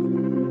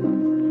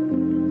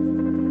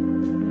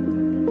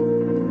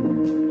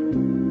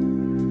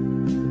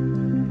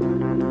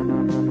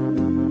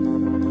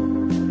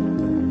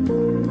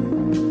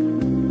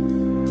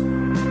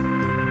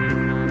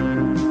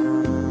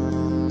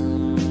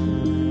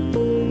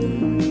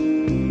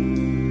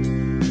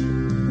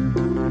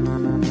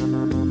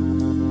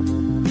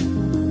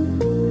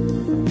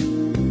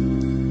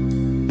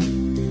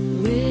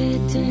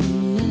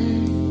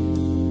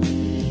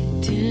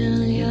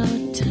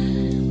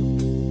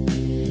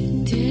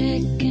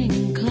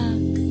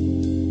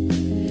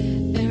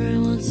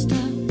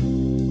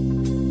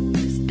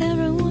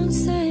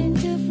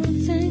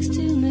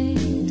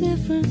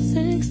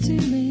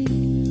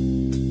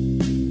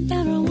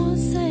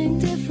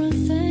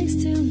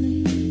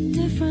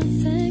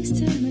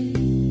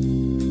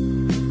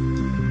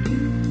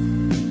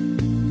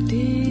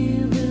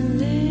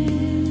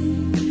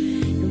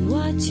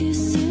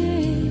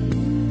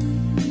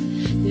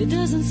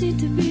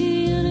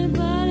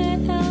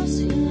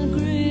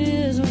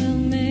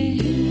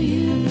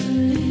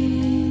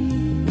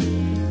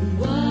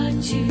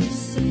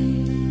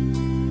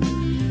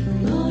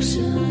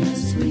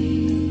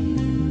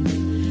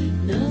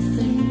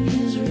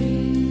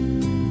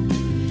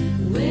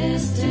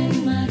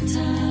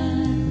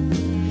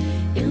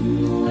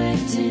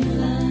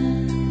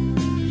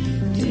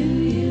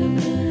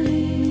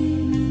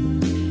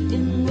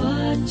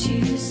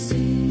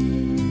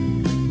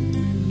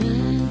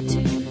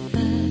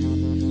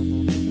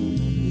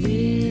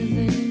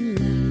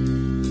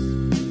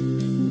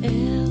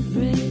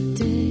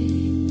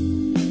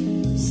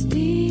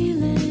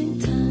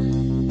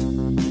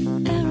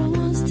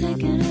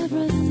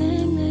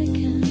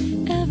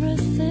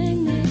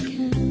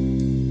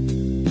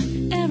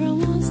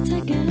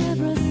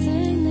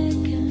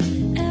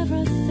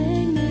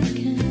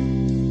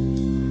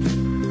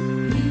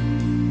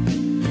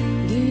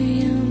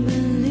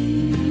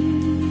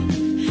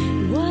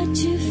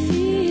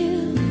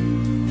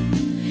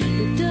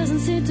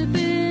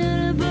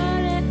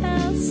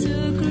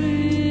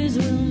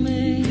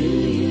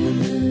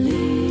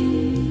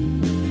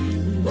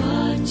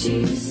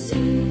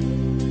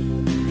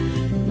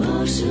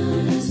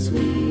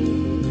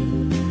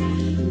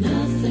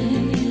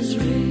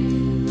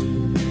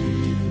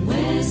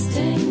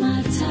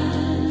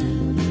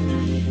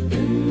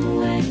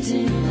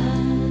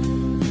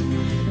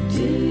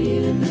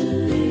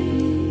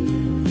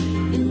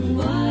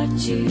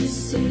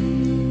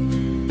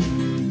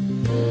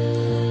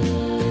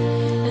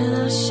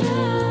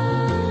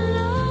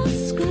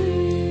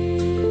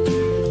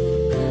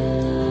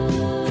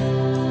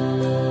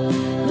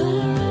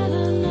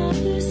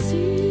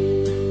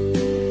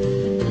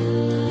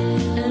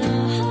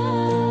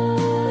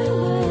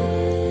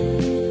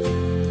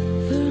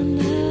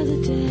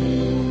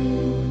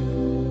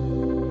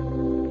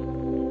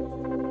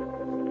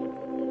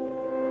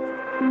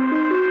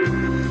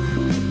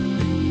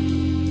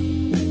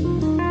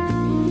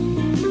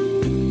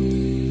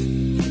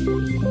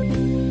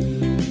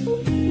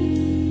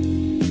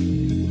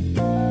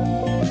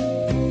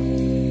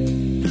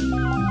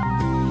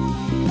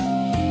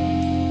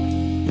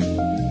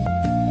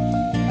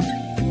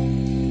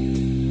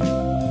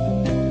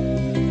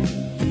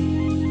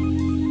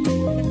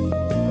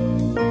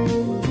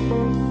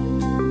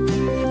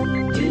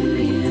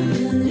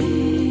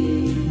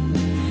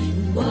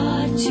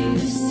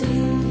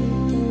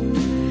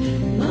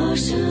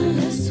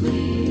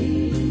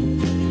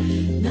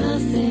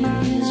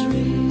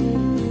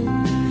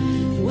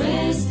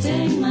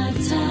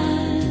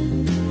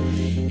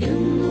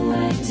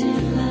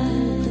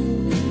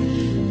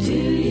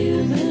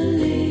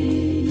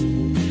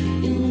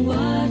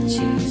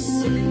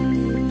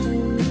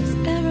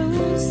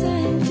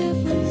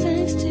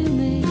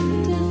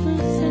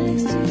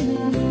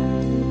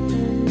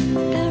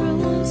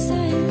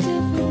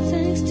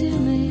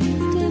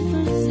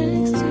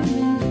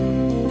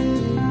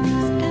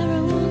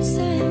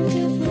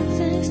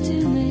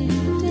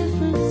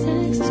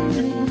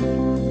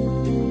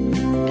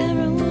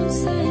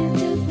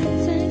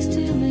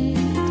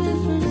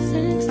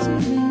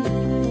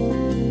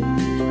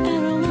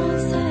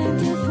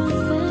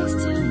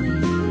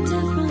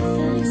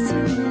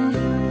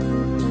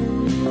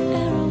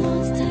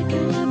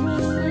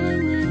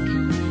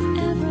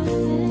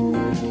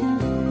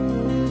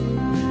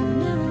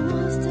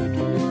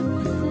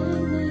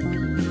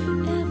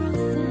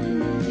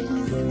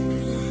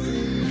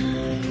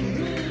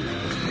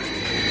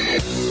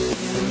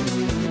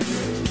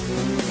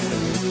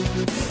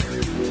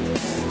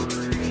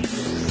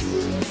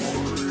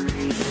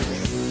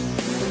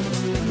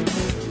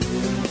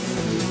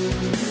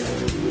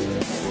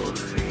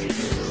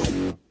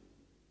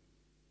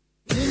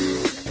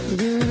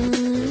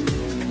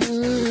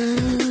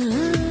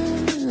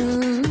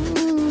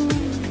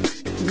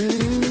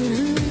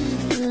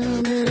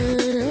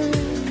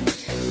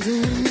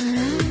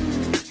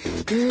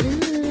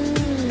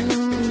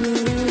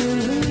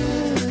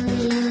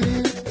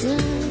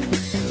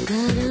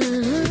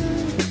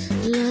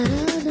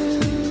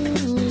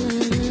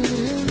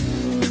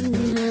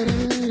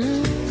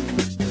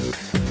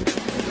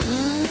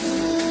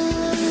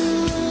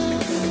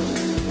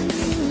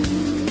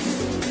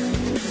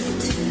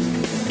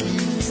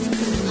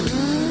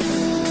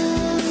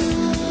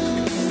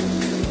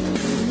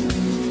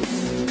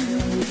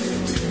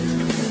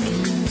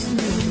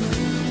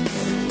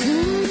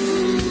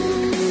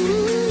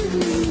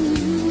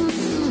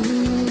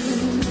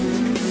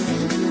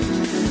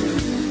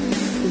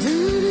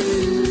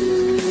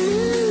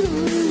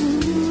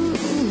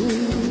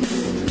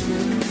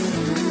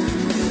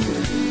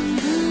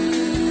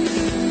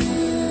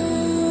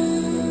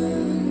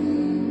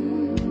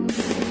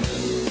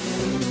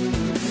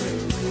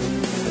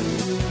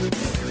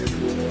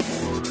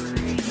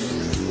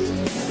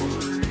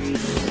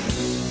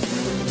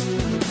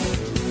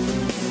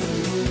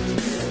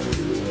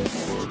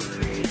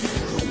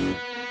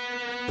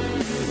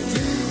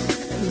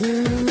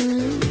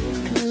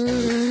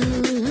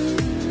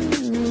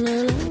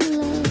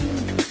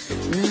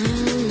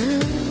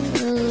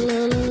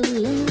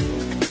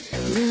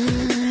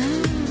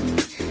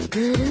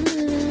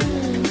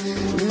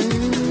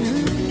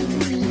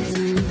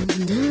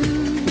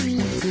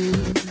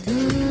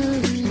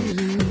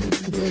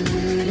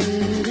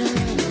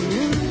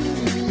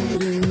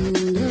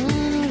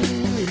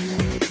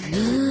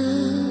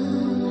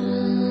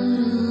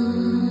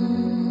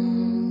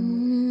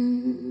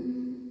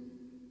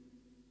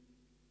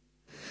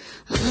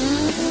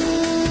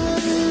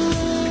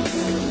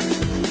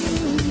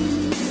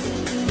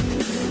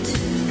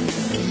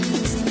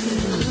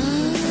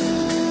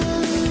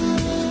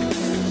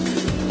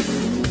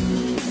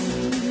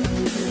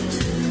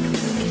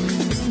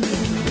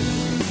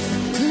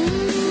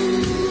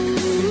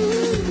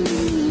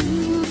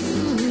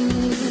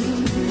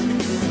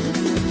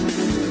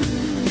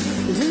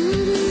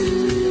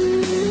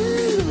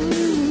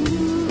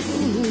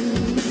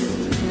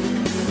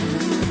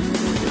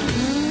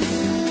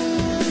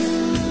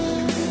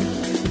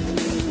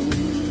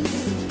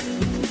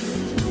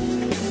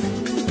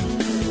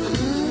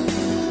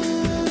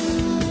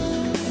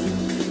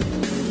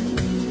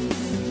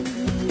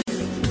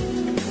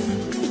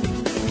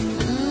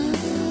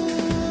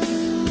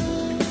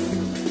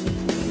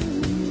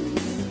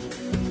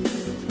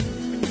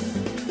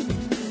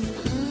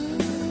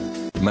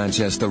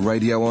 Manchester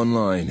Radio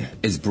Online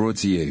is brought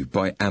to you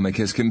by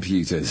Amicus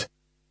Computers.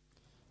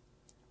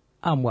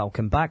 And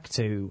welcome back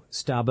to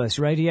Starburst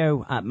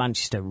Radio at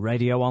Manchester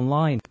Radio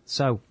Online.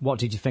 So, what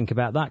did you think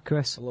about that,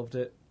 Chris? I loved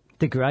it.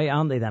 They're great,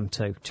 aren't they, them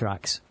two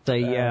tracks?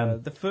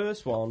 The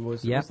first one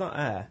was that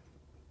Air?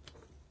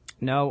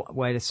 No,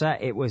 wait a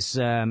sec. It was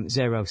 07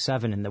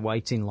 in the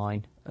waiting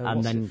line. And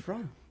what's then it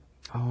from?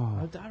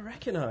 Oh, I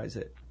recognise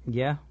it.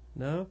 Yeah.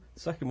 No? The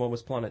second one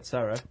was Planet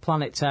Terror.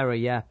 Planet Terror,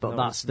 yeah, but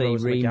that's the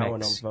Rose remix. McGowan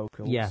on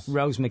vocals. Yeah,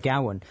 Rose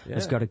McGowan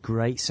has got a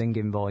great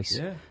singing voice.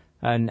 Yeah.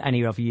 And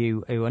any of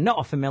you who are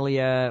not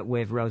familiar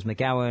with Rose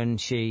McGowan,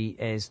 she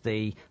is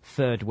the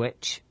third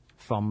witch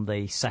from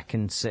the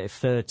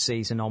third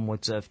season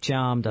onwards of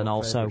Charmed, and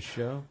also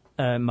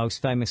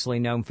most famously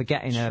known for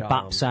getting her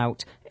baps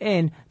out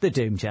in the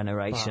Doom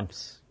Generation.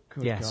 Baps.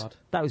 Good God.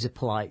 That was a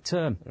polite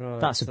term. Right,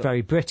 that's a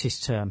very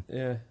British term.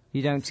 Yeah.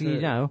 You don't,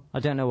 I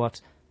don't know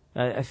what.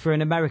 For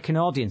an American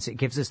audience, it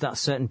gives us that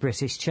certain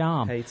British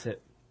charm. Hate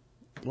it.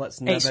 Let's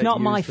never it's not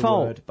use my the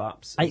fault. Word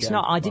baps it's again.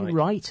 not. I didn't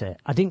write it.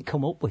 I didn't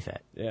come up with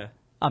it. Yeah.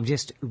 I'm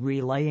just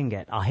relaying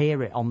it. I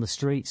hear it on the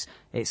streets.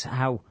 It's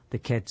how the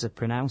kids are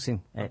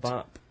pronouncing it. A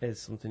bap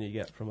is something you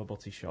get from a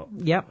butty shop.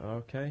 Yep.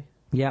 Okay.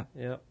 Yep.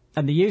 Yep.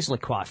 And they're usually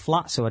quite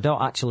flat, so I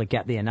don't actually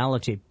get the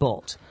analogy,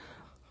 but...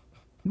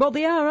 Well,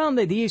 they are, aren't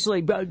they?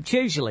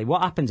 Usually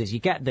what happens is you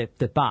get the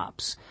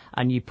baps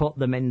and you put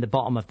them in the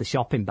bottom of the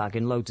shopping bag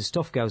and loads of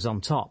stuff goes on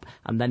top.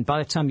 And then by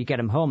the time you get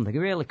them home, they're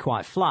really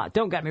quite flat.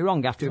 Don't get me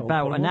wrong, after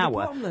about an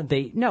hour...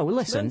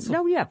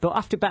 but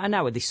after about an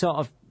hour, they sort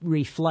of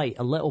reflate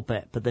a little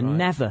bit, but they're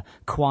never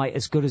quite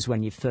as good as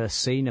when you've first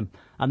seen them.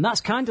 And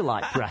that's kind of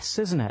like breasts,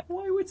 isn't it?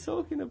 Why are we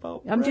talking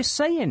about I'm just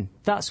saying,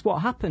 that's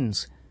what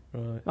happens.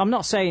 Right. I'm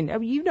not saying,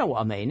 you know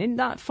what I mean. Isn't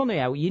that funny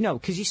how,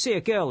 because you see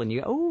a girl and you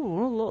go,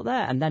 oh, look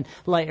there. And then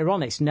later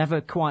on, it's never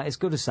quite as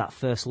good as that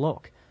first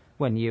look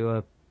when you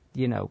are,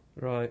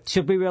 Right.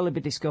 Should we really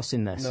be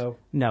discussing this?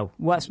 No.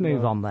 Let's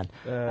move on then.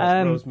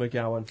 Rose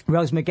McGowan.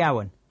 Rose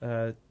McGowan.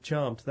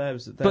 Charmed.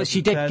 But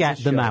she did get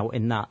them out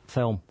in that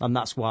film, and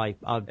that's why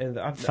I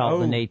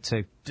felt the need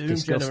to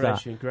discuss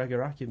Generation, that. Greg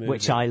Araki movie.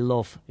 Which I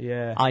love.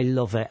 Yeah. I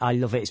love it.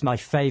 It's my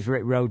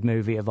favourite road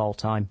movie of all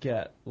time.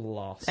 Get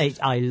lost.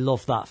 I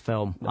love that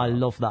film. I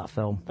love that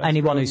film.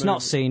 Anyone who's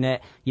not seen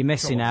it, you're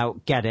missing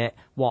out. Get it,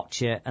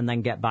 watch it, and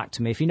then get back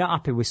to me. If you're not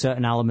happy with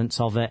certain elements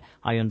of it,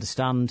 I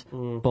understand,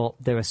 but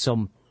there are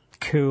some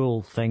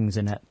cool things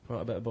in it.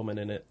 Quite a bit of bumming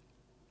in it.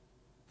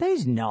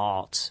 There's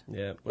not.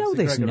 Yeah. No,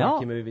 there's Greg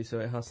not. Araki movie, so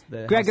it has.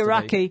 Greg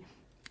Araki,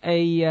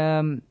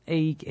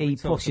 he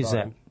pushes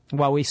it.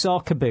 Well, we saw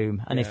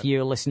Kaboom, and if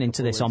you're listening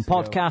to this on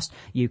podcast,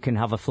 you can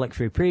have a flick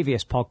through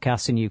previous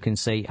podcasts and you can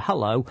see,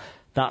 hello,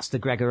 that's the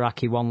Greg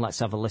Araki one. Let's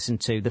have a listen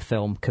to the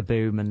film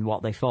Kaboom and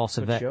what they thought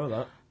of it. Good show,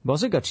 that.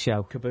 Was a good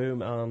show.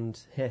 Kaboom and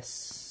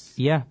Hiss.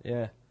 Yeah.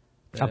 Yeah.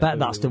 I bet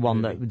that's the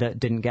one that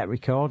didn't get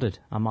recorded.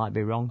 I might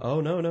be wrong. Oh,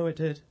 no, it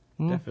did.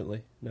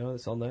 Definitely. No,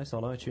 it's on there. It's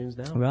on iTunes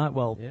now. Right,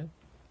 well,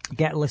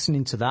 get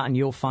listening to that and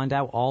you'll find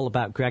out all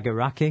about Greg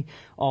Araki,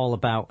 all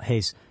about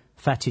his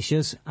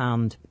fetishes,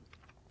 and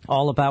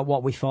all about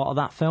what we thought of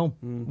that film,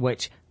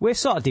 which we're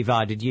sort of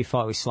divided. You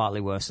thought it was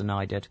slightly worse than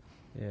I did.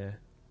 Yeah.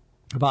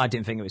 But I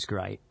didn't think it was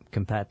great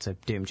compared to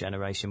Doom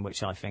Generation,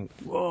 which I think,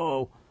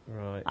 whoa.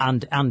 Right.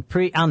 And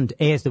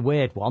here's the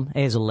weird one.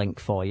 Here's a link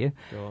for you.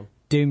 Go on.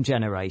 Doom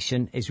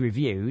Generation is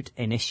reviewed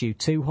in issue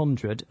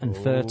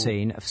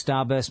 213 of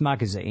Starburst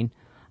magazine,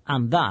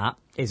 and that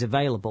is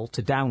available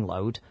to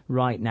download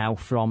right now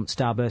from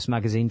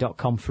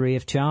starburstmagazine.com free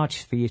of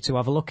charge for you to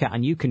have a look at,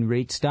 and you can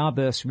read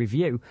Starburst's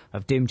review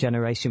of Doom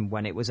Generation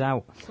when it was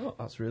out. Oh,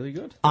 that's really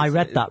good. I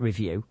read that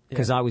review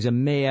because I was a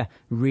mere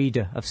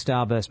reader of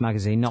Starburst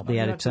magazine, not the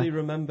editor. I actually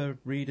remember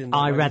reading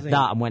I read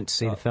that and went to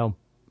see the film.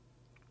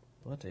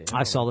 Bloody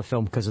I saw the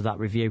film because of that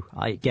review.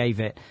 I gave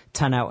it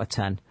 10 out of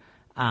 10.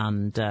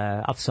 And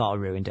I've sort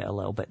of ruined it a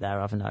little bit there,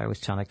 haven't I? I was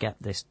trying to get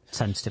this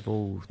sensitive,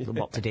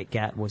 what did it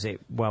get? Was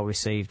it well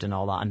received and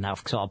all that? And now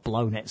I've sort of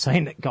blown it,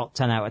 saying it got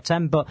 10 out of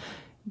 10. But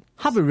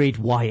have a read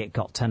why it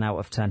got 10 out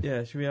of 10.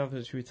 Yeah,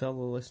 should we tell the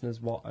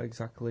listeners what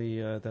exactly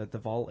the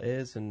vault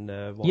is and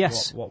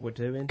what we're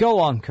doing? Go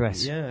on,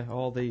 Chris. Yeah,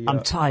 all the...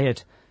 I'm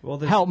tired. Well,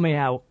 help me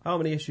out. How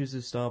many issues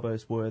of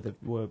Starburst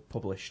were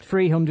published?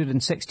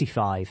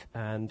 365.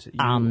 And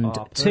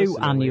 2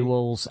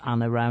 annuals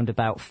and around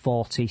about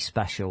 40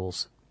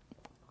 specials.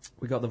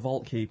 We got the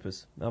Vault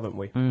Keepers, haven't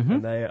we? Mm-hmm.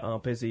 And they are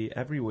busy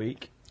every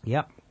week.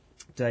 Yep.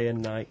 Day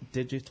and night,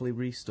 digitally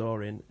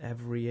restoring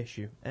every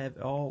issue.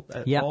 All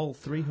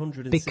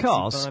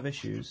 365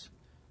 issues.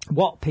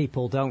 What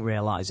people don't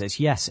realise is,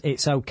 yes,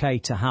 it's okay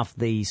to have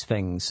these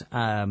things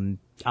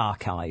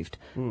archived,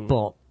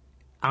 but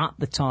at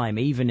the time,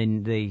 even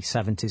in the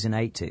 70s and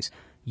 80s,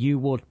 you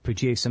would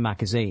produce a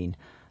magazine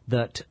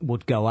that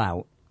would go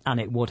out and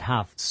it would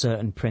have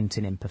certain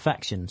printing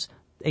imperfections.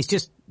 It's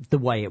just the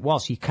way it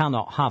was. You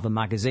cannot have a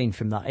magazine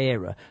from that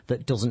era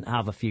that doesn't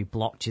have a few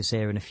blotches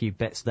here and a few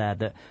bits there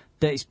that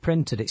that it's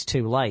printed, it's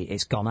too late,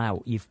 it's gone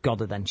out. You've got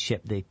to then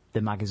ship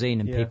the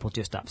magazine, and people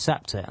just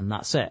accept it, and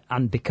that's it.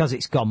 And because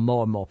it's gone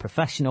more and more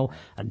professional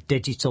and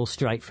digital,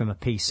 straight from a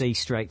PC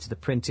straight to the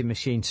printing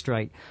machine,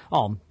 straight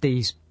on,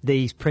 these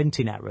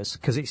printing errors,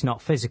 because it's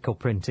not physical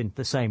printing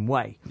the same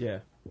way,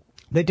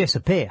 they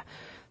disappear.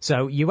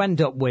 So you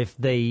end up with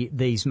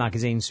these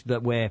magazines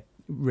that we're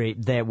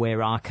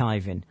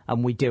archiving,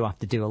 and we do have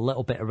to do a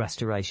little bit of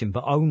restoration,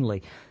 but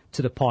only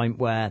to the point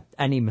where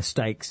any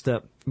mistakes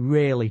that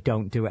really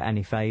don't do it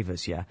any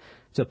favours, to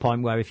the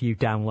point where if you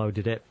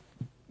downloaded it,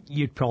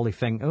 you'd probably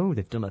think, oh,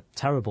 they've done a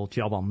terrible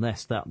job on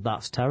this,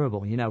 that's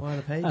terrible, you know. Why are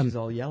the pages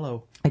all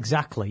yellow?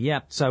 Exactly,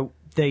 yeah. So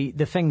the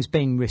thing's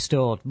being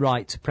restored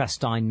right to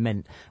pristine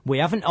mint. We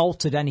haven't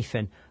altered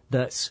anything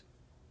that's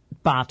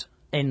bad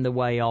in the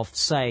way of,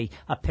 say,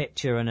 a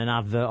picture and an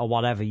advert or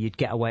whatever. You'd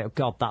get away with,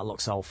 God, that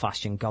looks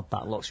old-fashioned, God,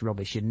 that looks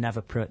rubbish. You'd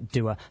never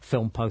do a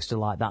film poster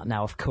like that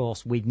now. Of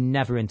course, we'd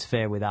never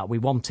interfere with that. We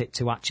want it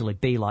to actually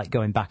be like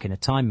going back in a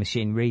time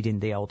machine, reading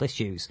the old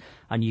issues,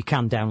 and you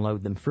can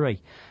download them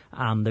free.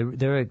 And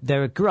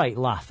they're a great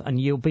laugh,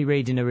 and you'll be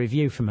reading a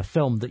review from a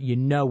film that you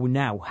know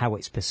now how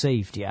it's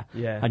perceived,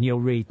 and you'll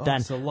read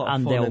then, it's a lot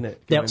and of fun,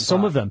 they'll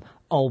some of them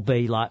all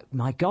be like,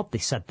 my God, they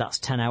said that's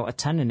 10 out of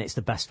 10 and it's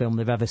the best film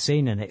they've ever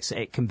seen, and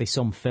it can be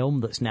some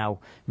film that's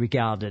now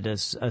regarded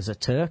as a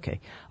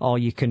turkey. Or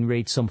you can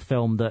read some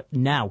film that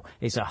now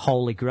is a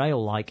holy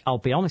grail. Like, I'll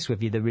be honest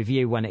with you, the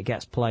review when it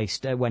gets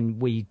placed, when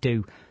we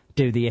do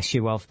the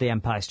issue of The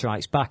Empire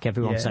Strikes Back,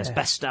 everyone says,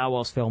 best Star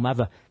Wars film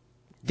ever.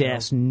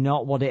 That's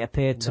not what it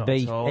appeared to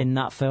be in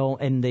that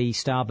film, in the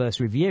Starburst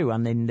review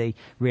and in the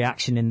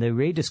reaction in the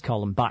readers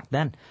column back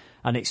then.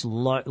 And it's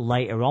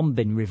later on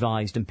been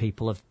revised, and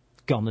people have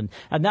gone,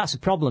 and that's a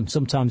problem.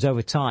 Sometimes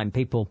over time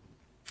people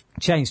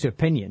change their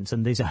opinions,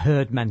 and there's a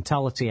herd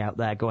mentality out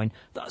there going,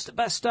 that's the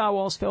best Star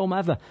Wars film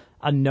ever,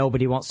 and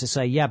nobody wants to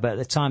say but at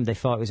the time they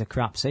thought it was a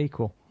crap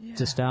sequel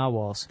to Star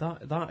Wars. That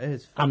is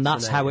fascinating. And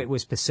that's how it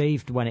was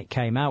perceived when it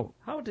came out.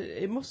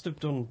 It must have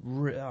done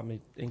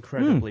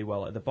incredibly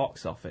well at the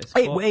box office.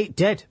 It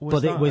did,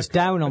 but it was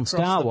down on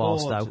Star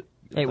Wars though.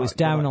 It was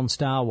down on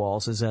Star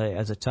Wars as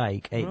a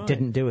take. It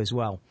didn't do as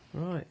well.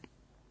 Right.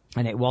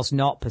 And it was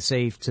not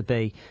perceived to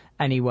be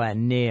anywhere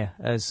near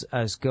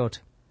as good.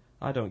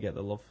 I don't get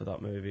the love for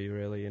that movie,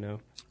 really, you know.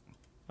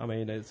 I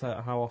mean, it's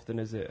how often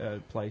is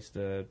it placed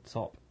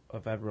top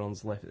of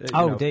everyone's list?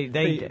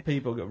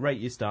 People rate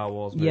your Star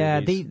Wars movies. Yeah,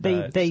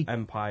 they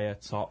Empire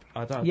top.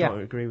 I don't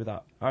agree with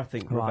that. I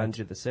think Revenge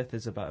of the Sith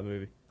is a better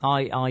movie.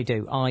 I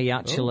do. I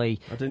actually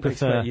I didn't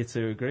prefer... expect you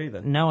to agree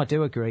then. No, I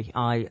do agree.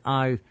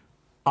 I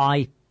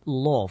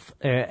love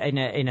in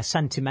a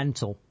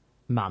sentimental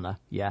manner,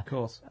 of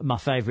course. My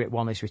favourite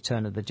one is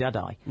Return of the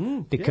Jedi,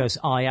 because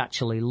I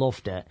actually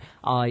loved it.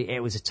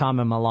 It was a time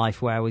in my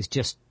life where I was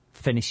just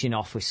finishing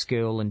off with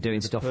school and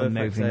doing stuff and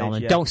moving on.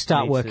 And don't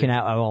start working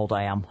out how old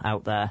I am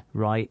out there,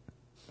 right?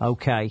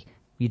 Okay,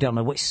 you don't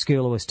know which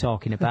school I was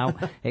talking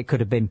about. It could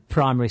have been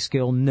primary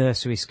school,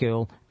 nursery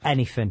school,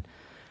 anything.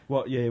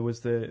 What year was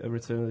the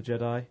Return of the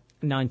Jedi?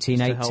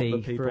 1983. Just to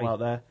help the people out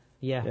there.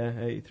 Yeah,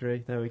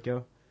 83. There we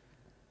go.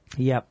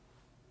 Yep.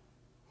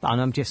 And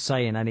I'm just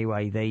saying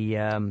anyway,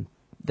 that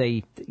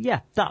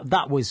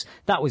was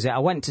it. I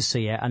went to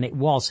see it, and it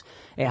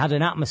had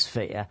an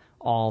atmosphere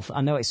of,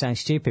 I know it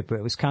sounds stupid, but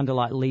it was kind of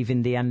like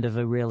leaving the end of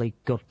a really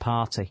good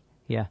party.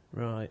 Yeah.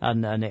 Right.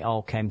 And it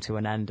all came to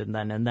an end, and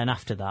then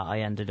after that I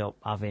ended up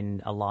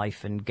having a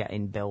life and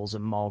getting bills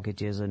and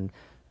mortgages and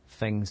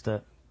things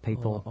that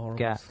people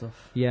get.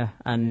 Stuff. Yeah.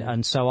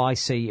 And so I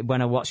see,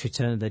 when I watch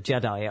Return of the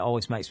Jedi, it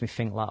always makes me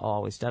think like, I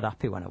was dead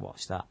happy when I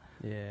watched that.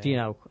 Yeah. You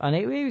know, and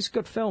it was a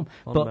good film.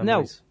 But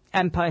memories. No,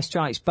 Empire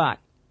Strikes Back.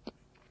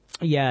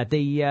 Yeah,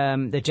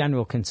 the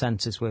general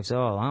consensus was,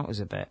 that was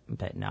a bit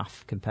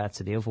naff compared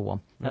to the other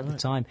one at the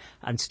time.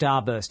 And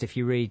Starburst, if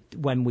you read,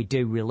 when we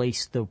do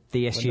release the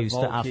issues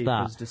that have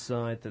that,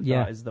 decide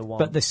that is the one.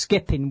 But they're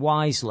skipping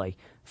wisely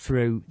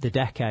through the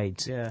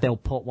decades. Yeah. They'll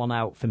put one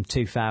out from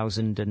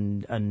 2000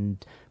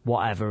 and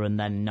whatever, and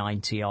then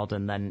 90 odd,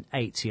 and then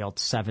 80 odd,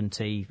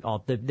 70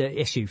 odd. The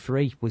issue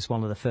 3 was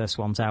one of the first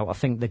ones out. I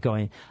think they're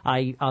going.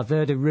 I've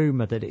heard a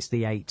rumour that it's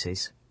the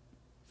 80s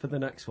for the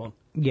next one.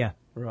 Yeah.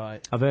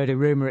 Right. I've heard a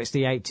rumour it's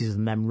the 80s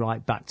and then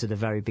right back to the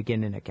very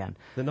beginning again.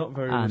 They're not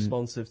very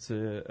responsive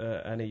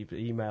to any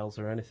emails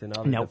or anything,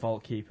 are they? No. The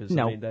Vault Keepers.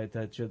 No. I mean,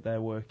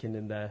 they're working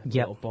in their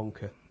little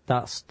bunker.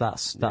 That's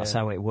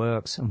how it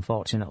works,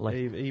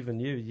 unfortunately. Even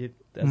you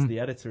as the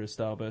editor of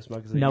Starburst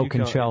magazine, no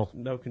control.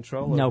 No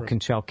control. No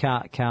control.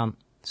 Can't.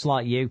 It's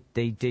like you.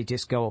 They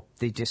just go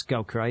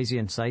crazy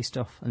and say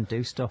stuff and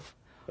do stuff.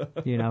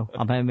 You know,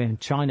 I mean, I'm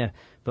trying to,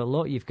 but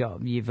look,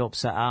 you've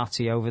upset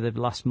Artie over the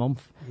last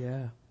month.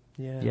 Yeah,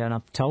 and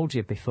I've told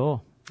you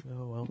before.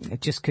 Oh well.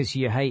 Just because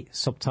you hate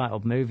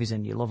subtitled movies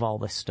and you love all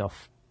this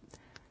stuff.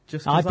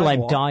 I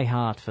blame Die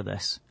Hard for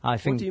this. I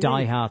think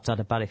Die Hard had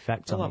a bad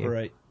effect on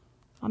you.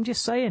 I'm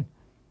just saying.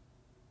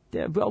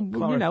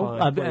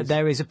 Clarify,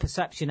 there is a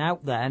perception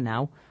out there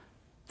now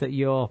that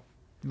you're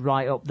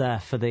right up there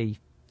for the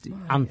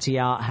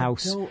anti-art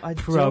house,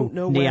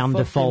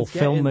 pro-Neanderthal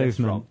film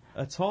movement.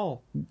 At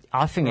all.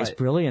 I think it's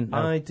brilliant, though.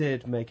 I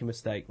did make a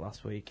mistake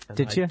last week. And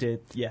did you?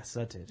 Yes,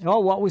 I did. Oh,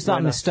 what was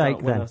that mistake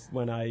then?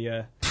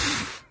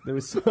 There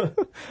was.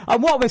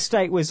 And what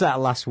mistake was that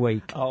last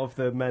week? Out of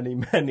the many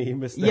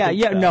mistakes.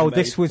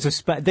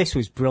 This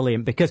was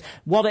brilliant, because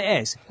what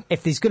it is,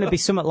 if there's going to be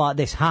something like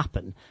this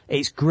happen,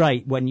 it's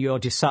great when you're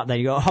just sat there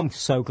and you go, I'm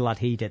so glad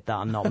he did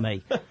that and not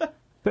me.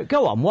 But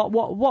go on,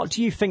 what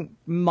do you think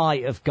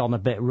might have gone a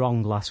bit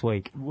wrong last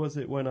week? Was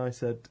it when I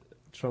said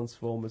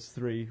Transformers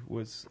 3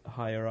 was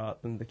higher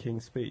art than The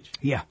King's Speech?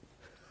 Yeah.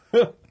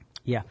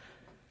 Yeah.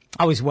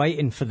 I was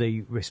waiting for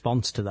the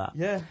response to that.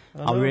 Yeah,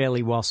 I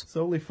really was. It's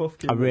only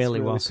Fufkin that's really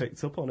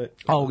picked up on it.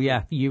 Oh,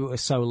 yeah, you were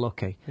so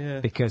lucky. Yeah.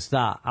 Because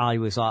I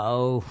was like,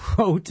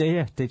 oh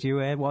dear, did you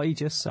hear what he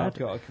just said? I've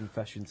got a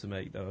confession to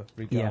make, though,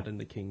 regarding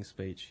The King's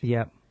Speech.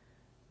 Yeah.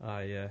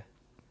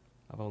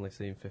 I've only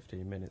seen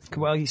 15 minutes.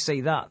 Well, you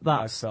see,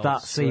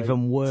 that's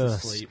even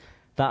worse.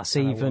 That's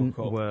even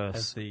worse.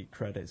 As the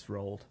credits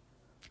rolled.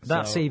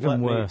 That's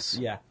even worse.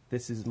 Yeah,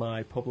 this is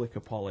my public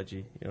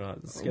apology.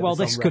 Well,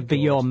 this could be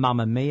your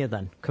Mamma Mia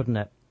then, couldn't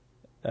it?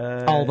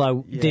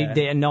 Although it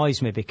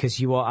annoys me because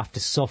you won't have to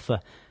suffer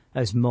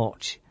as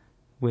much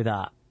with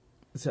that.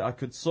 So I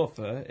could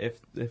suffer if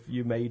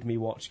you made me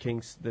watch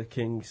the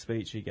King's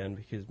Speech again,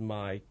 because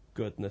my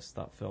goodness,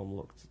 that film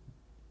looked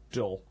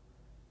dull.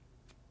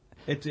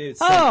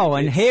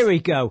 And here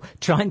we go,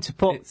 trying to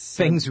put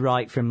things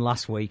right from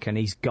last week, and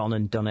he's gone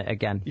and done it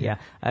again. Yeah.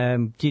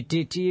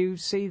 Did you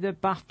see the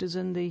BAFTAs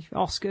and the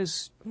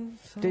Oscars?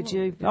 Did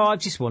you? Yeah. Oh, I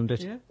just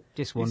wondered. Yeah.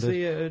 Just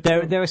wondered.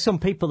 There are some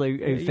people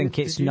who think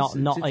it's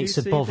it's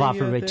above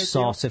average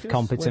sort of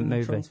competent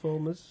movie.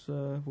 Transformers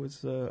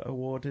was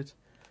awarded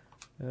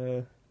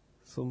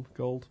some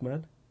gold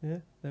men.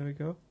 Yeah, there we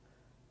go.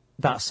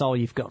 That's all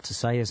you've got to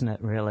say, isn't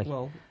it, really?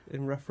 Well,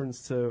 in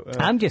reference to...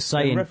 I'm just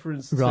saying... In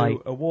reference to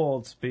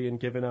awards being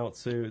given out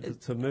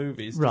to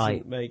movies,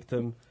 doesn't make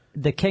them...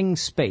 The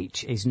King's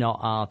Speech is not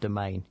our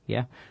domain,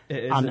 yeah?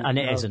 It isn't. And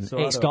it isn't. So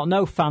it's got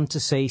no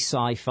fantasy,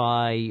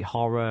 sci-fi,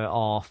 horror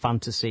or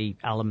fantasy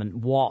element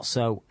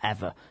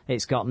whatsoever.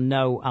 It's got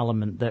no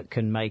element that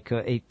can make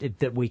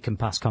that we can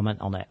pass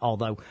comment on it.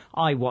 Although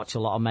I watch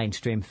a lot of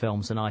mainstream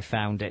films and I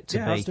found it to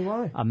be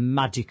a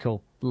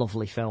magical,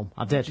 lovely film.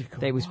 I did.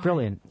 It was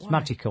brilliant. It's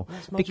magical.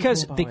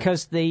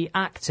 Because the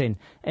acting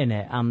in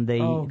it and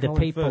the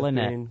people in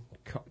it.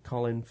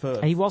 Colin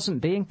Firth. He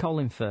wasn't being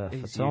Colin Firth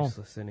at all. He's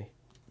useless, isn't he?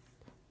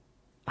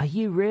 Are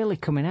you really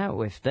coming out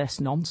with this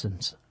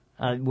nonsense?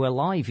 We're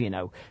live, you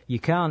know. You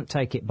can't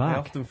take it back. I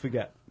often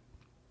forget.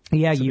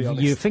 Yeah,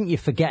 you think you're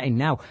forgetting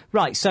now.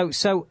 Right, so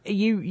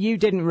you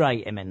didn't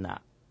rate him in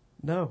that?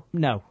 No.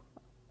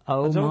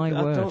 Oh, my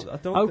word.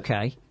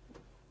 Okay.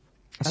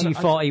 So you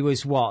thought he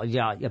was what?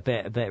 Yeah, a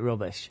bit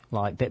rubbish,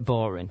 like a bit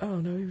boring. Oh,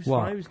 no, he was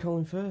fine. He was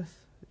Colin Firth.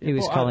 He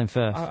was Colin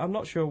Firth. I'm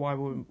not sure why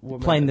we're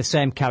playing the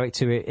same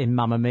character in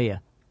Mamma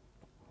Mia.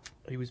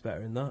 He was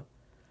better in that.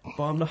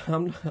 But I'm not.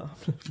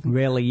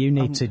 Really, you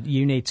need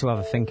to have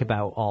a think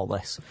about all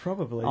this.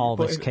 Probably all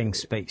this King's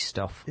Speech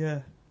stuff.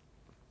 Yeah.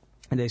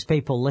 And there's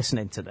people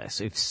listening to this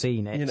who've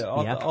seen it.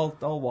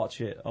 I'll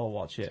watch it.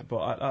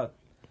 But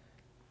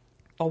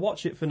I'll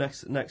watch it for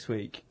next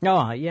week.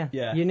 Oh,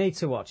 yeah. You need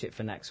to watch it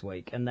for next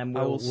week, and then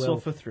we'll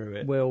suffer through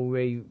it. We'll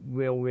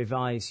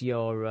revise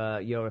your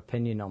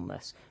opinion on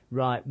this.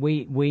 Right,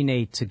 we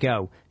need to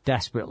go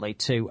desperately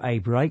to a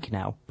break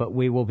now, but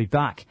we will be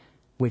back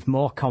with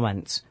more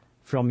comments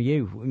from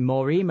you,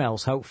 more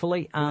emails,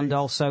 hopefully, and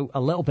also a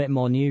little bit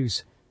more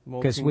news.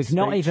 Because we've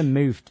not even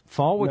moved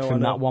forward from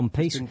that one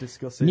piece.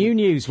 New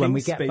news when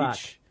we get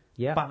back.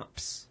 Yeah.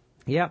 BAPS.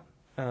 Yep.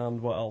 And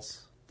what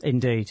else?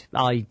 Indeed.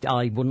 I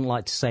wouldn't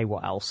like to say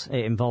what else.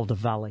 It involved a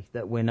valley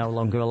that we're no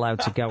longer allowed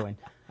to go in.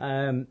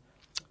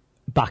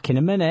 Back in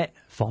a minute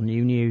for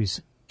new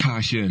news.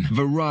 Passion,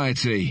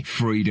 variety,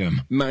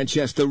 freedom.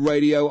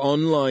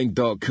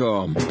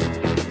 ManchesterRadioOnline.com.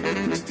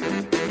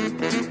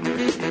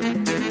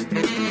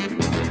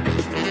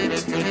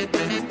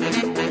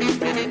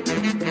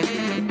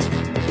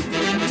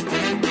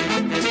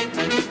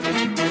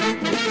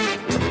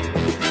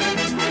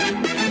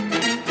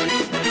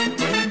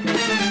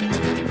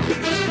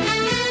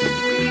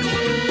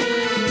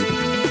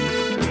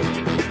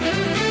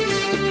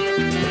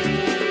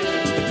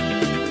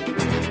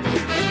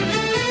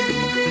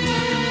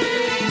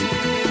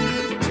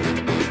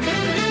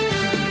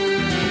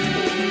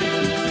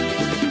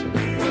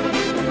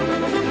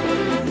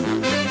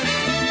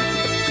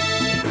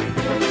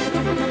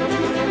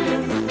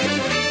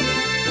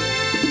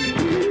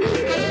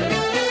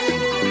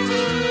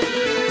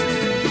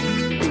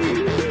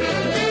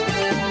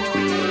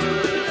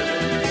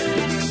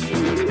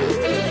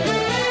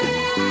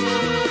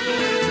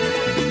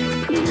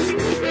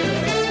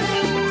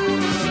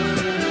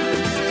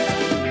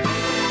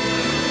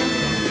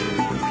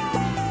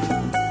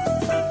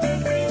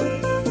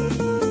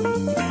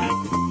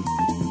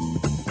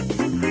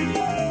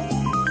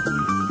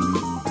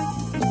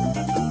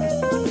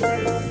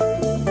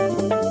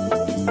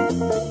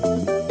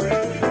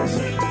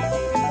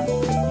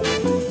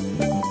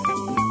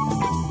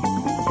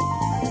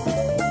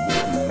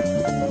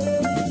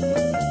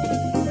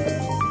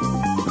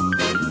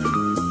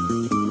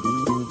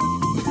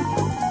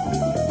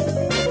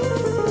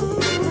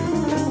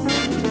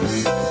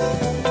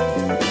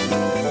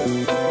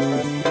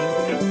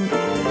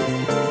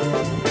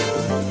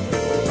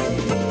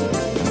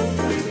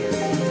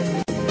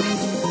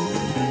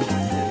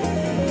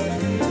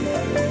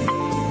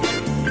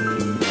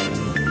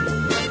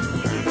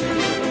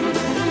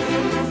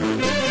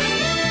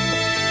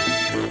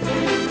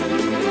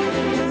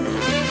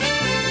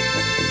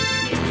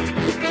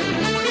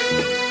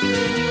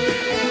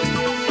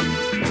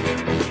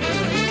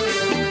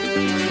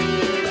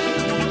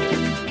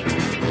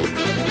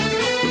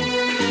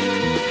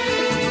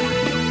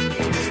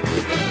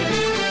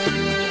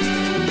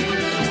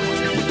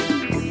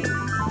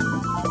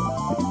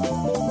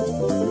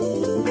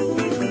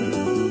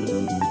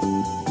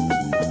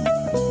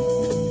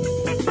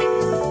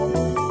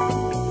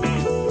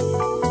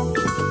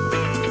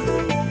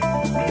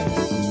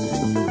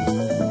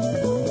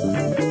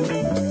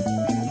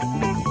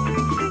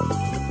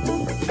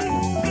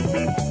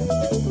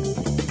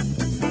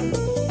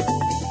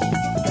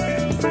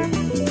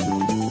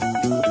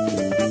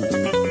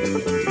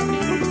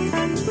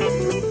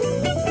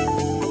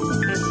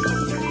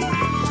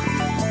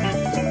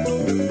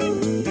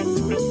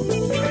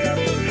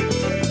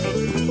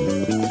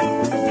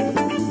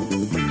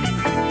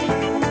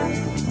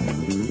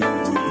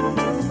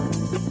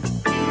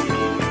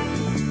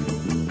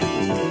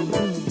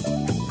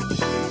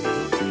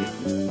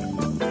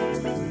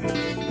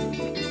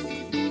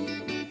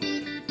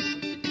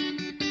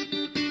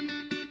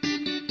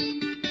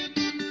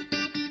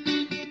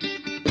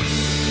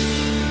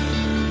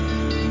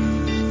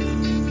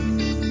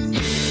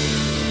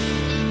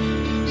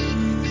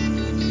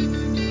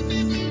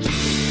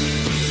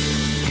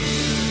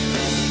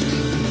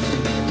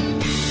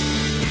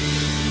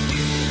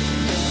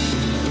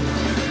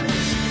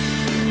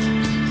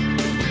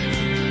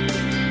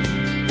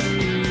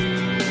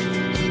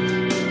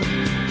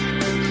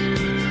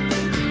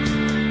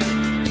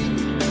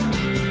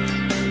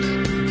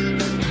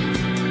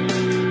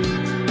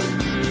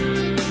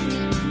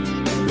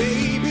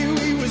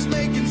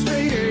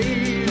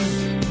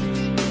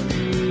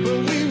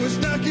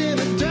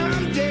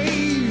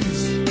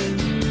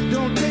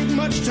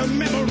 to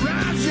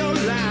memorize your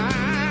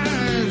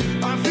lies.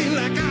 I feel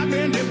like I've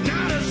been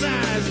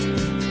hypnotized.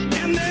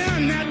 And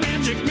then that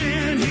magic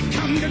man, he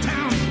come to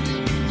town.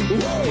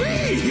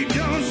 Woo-wee, he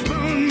done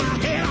spun my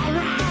head all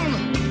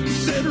around. He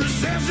said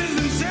recess is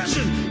in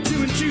session,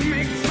 2 and 2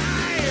 make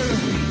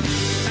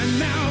 5. And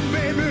now,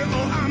 baby,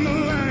 oh, I'm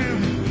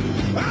alive.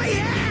 Oh,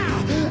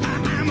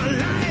 yeah, I'm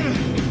alive.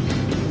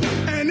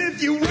 And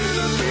if you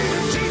wanna be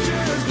the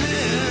teacher's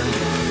man,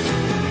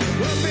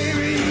 well,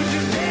 baby, you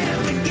just better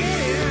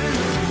forget it.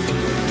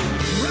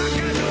 Rock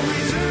out no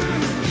reason,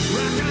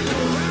 rock out no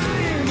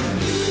rhyme.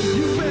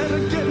 You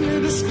better get me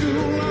to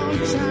school on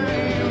time.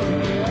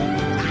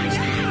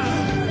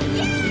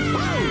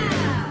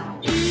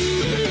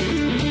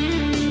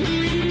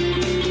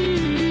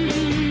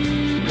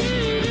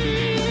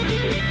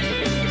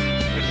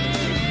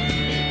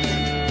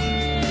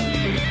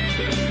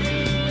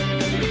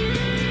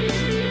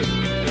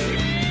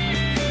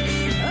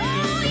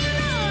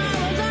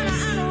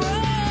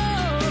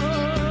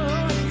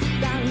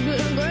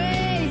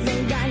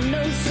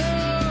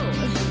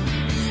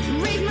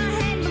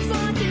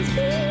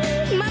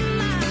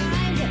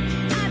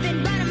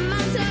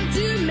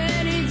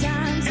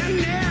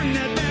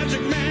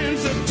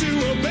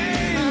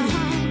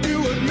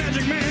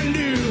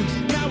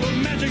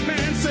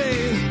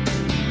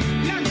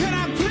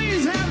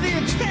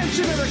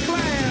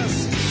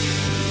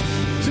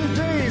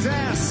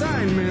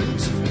 Assignment.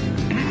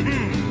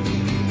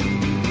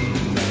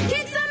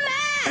 Kick some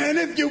ass. And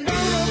if you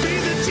wanna be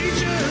the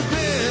teacher's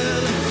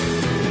pet,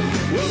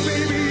 well,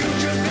 baby, you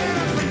just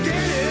better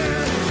forget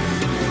it.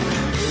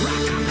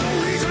 Rock out no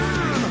reason,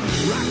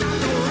 rock out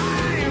no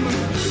rhyme.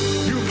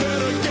 You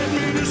better get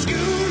me to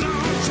school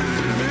on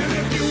time. And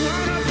if you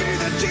wanna be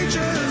the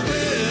teacher's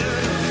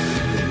pet,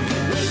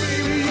 well,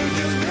 baby, you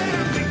just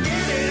better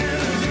forget it.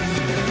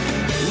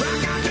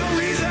 Rock out no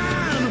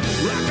reason,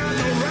 rock out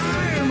no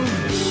rhyme.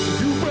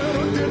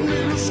 Get me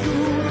to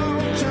school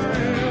on time.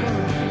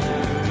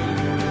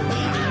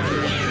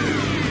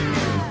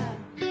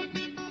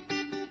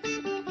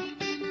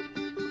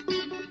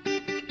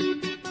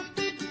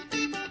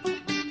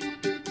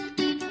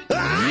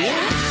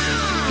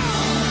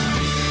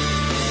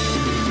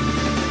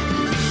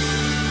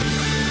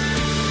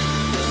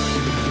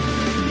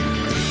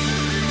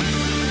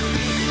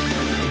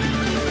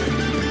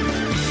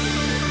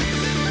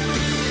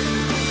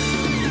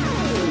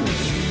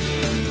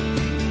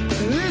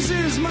 This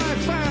is my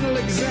final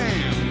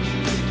exam.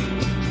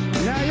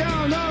 Now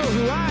y'all know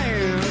who I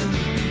am.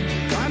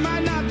 I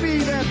might not be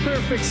that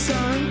perfect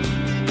son,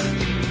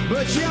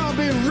 but y'all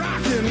be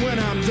rocking when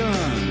I'm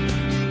done.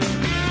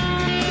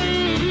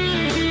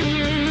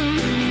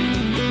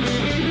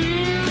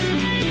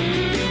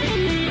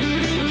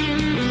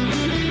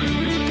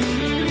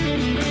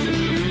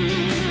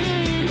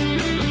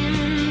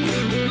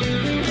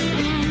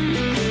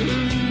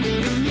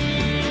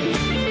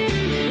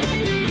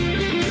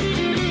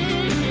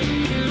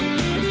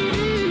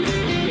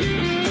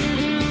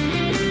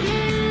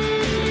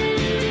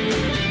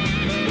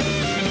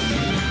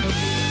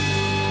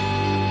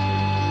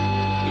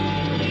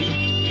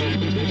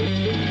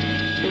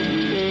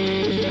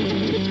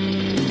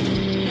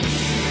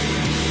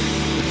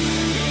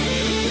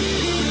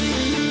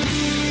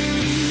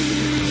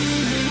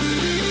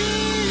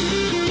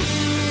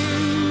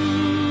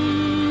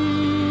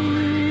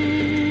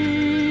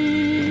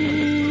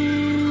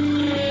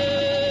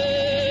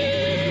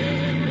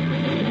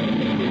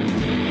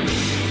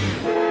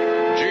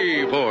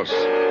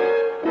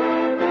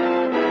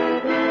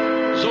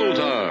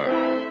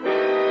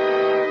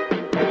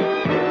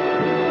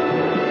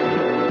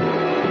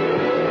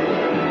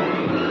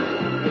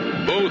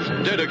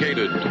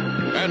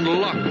 And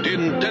locked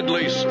in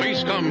deadly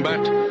space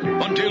combat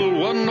until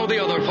one or the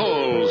other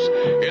falls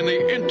in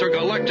the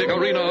intergalactic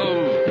arena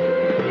of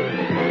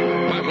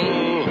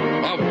Battle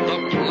of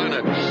the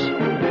Planets.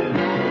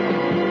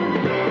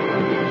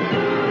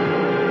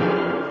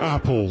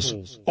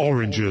 Apples,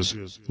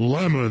 oranges,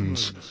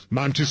 lemons.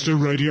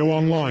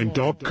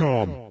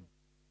 ManchesterRadioOnline.com.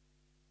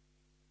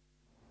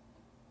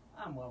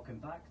 And welcome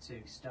back to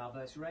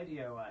Starburst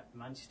Radio at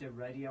Manchester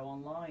Radio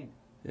Online.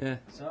 Yeah.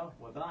 So,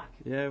 we're back.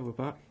 Yeah, we're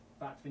back.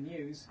 Back for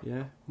news.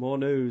 Yeah, more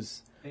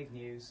news. Big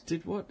news.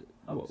 What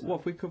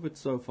have we covered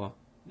so far?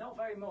 Not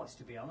very much,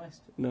 to be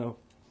honest. No.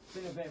 It's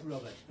been a bit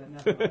rubbish, but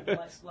never mind.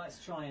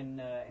 let's try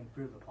and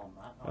improve upon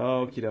that.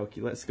 Okie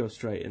dokie, let's go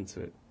straight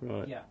into it.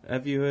 Right. Yeah.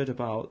 Have you heard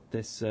about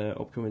this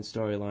upcoming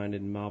storyline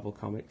in Marvel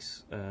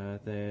Comics?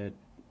 The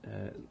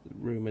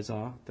rumours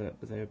are that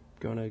they're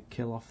going to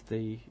kill off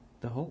the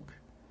Hulk.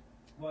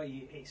 Well,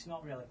 it's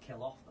not really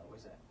kill off, though,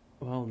 is it?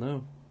 Well,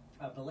 no.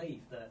 I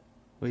believe that.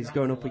 Well, he's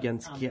going up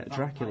against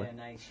Dracula.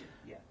 Nation,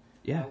 yeah.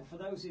 Yeah. Now, for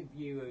those of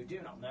you who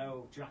do not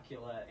know,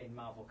 Dracula in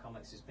Marvel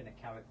Comics has been a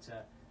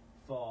character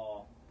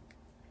for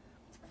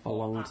a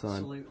long time.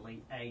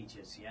 Absolutely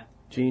ages, yeah.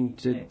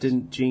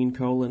 Didn't Gene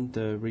Colan,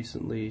 the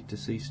recently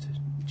deceased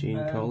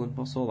Gene Colan,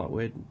 what's all that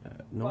weird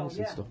noise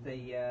and stuff?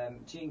 The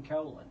Gene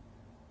Colan,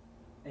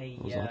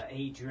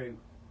 he drew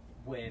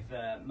with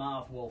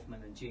Marv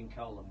Wolfman and Gene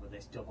Colan with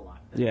this double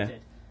act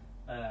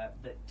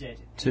that did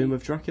Tomb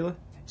of Dracula.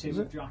 Tomb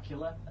of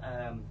Dracula.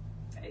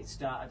 It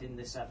started in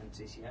the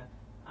 70s,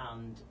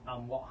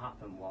 and what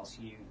happened was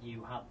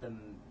you had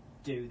them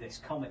do this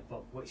comic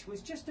book, which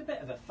was just a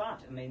bit of a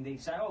fad. I mean, they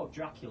say, "Oh,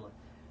 Dracula,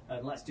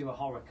 let's do a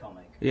horror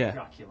comic,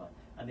 Dracula,"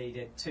 and they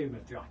did Tomb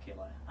of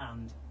Dracula,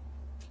 and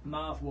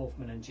Marv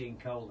Wolfman and Gene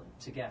Colan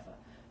together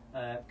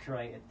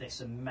created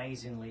this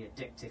amazingly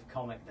addictive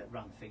comic that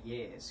ran for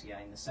years,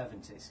 in the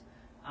 70s.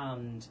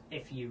 And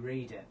if you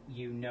read it,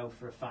 you know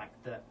for a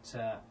fact that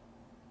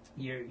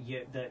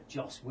that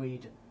Joss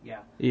Whedon,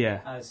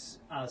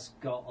 has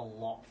got a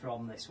lot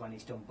from this when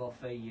he's done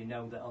Buffy. You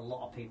know that a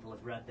lot of people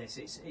have read this.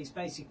 It's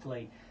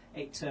basically,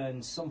 it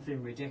turns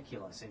something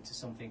ridiculous into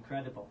something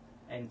credible.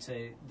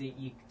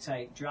 You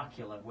take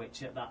Dracula,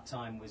 which at that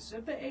time was a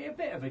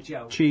bit of a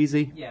joke,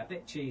 cheesy, a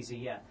bit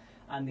cheesy,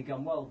 and they've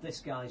gone, well, this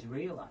guy's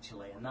real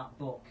actually, and that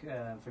book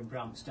from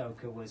Bram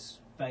Stoker was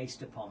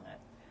based upon it,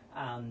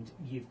 and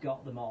you've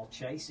got them all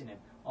chasing him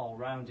all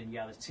round, and you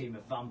had a team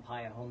of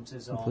vampire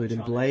hunters, including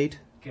Blade.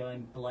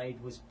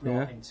 Blade was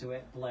brought into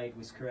it. Blade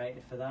was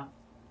created for that,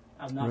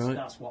 and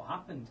that's what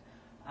happened.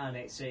 And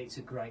it's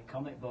a great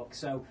comic book.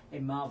 So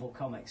in Marvel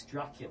Comics,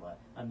 Dracula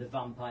and the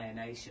Vampire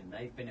Nation,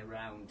 they've been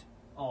around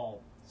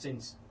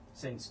since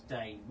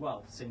the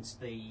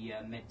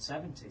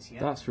mid-70s.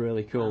 That's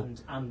really cool.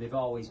 And they've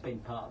always been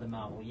part of the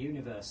Marvel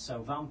Universe.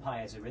 So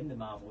vampires are in the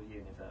Marvel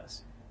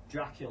Universe.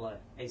 Dracula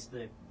is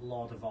the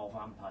Lord of all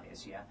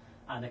vampires,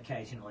 and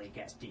occasionally he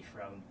gets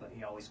dethroned, but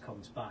he always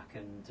comes back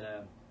and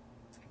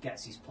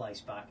gets his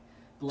place back.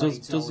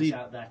 Does he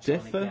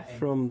differ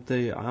from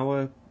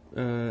our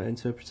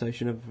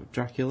interpretation of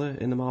Dracula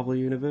in the Marvel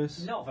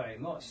Universe? Not very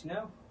much,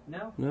 no.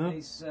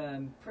 He's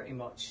pretty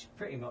much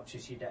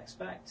as you'd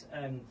expect.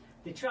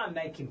 They try and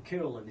make him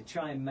cool, and they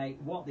try and make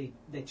what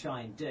they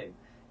try and do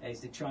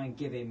is they try and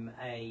give him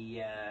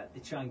a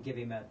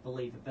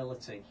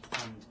believability,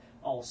 and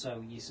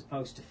also you're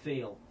supposed to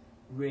feel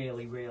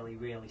really, really,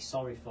 really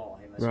sorry for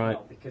him as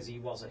well, because he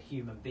was a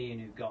human being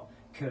who got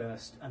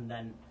cursed and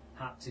then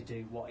had to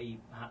do what he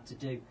had to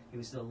do. He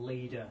was the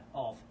leader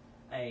of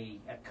a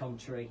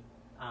country,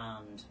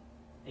 and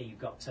he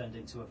got turned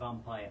into a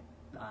vampire,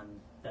 and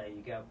there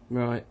you go.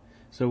 Right.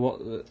 So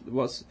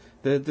what's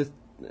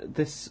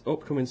this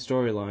upcoming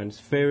storyline?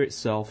 Fear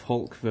Itself,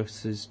 Hulk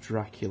versus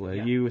Dracula.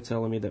 Yeah. You were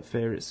telling me that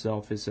Fear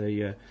Itself is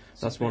a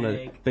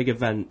big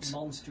event,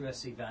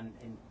 monstrous event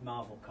in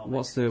Marvel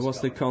Comics. What's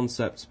the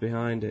concept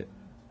behind it?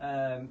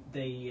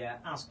 The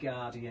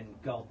Asgardian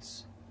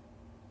gods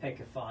pick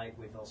a fight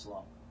with us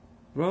lot.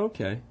 Right.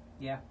 Okay.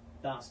 Yeah,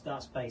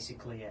 that's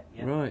basically it.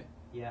 Yeah. Right.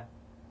 Yeah.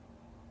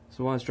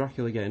 So why is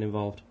Dracula getting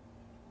involved?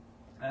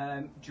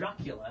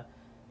 Dracula,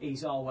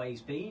 he's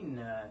always been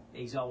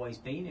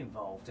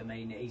involved. I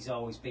mean, he's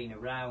always been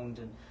around,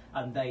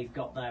 and they've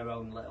got their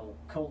own little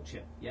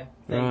culture. Yeah,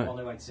 they want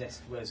to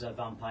exist as a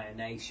vampire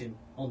nation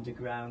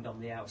underground on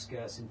the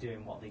outskirts and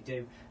doing what they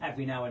do.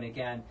 Every now and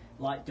again,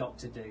 like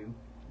Doctor Doom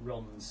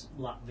runs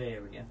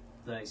Latveria.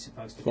 They're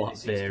supposed to be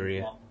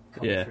Latveria.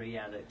 Country,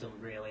 that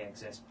doesn't really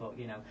exist, but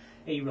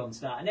he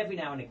runs that, and every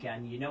now and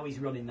again, he's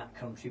running that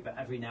country, but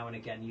every now and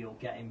again you'll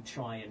get him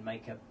try and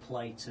make a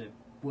play to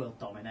world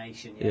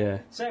domination.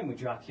 Same with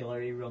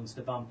Dracula, he runs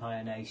the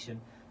Vampire Nation,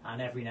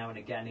 and every now and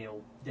again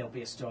there'll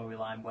be a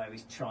storyline where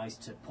he tries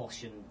to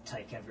push and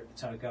take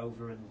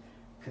over and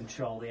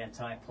control the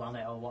entire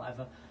planet or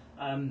whatever,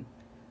 and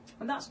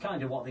that's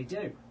kind of what they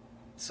do.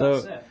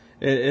 So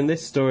in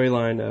this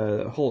storyline,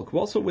 Hulk,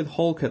 what's up with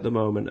Hulk at the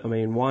moment? I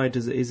mean,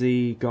 is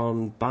he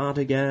gone bad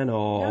again,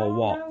 or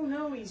what?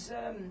 No, he's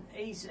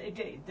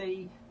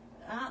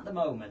at the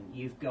moment,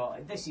 you've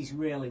got... This is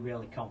really,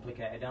 really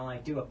complicated, and I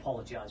do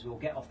apologise. We'll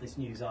get off this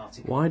news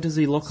article. Why does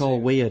he look all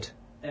weird?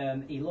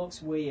 He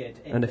looks weird.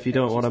 And if you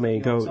don't know what I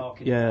mean, let's go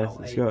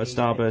to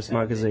Starburst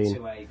magazine.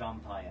 Into a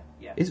vampire.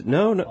 Yeah.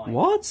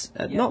 What?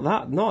 Not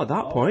at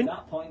that point. At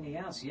that point, he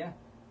has. Yeah.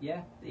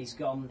 He's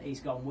gone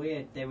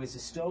weird. There was a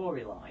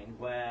storyline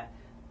where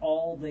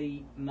all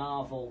the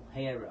Marvel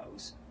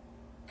heroes,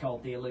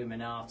 called the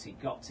Illuminati,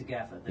 got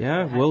together.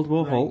 World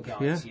War Hulk.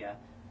 Guys,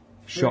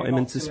 shot him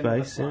into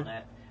space.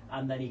 Planet,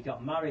 and then he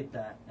got married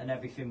there, and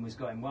everything was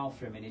going well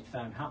for him, and he'd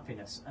found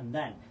happiness. And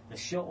then the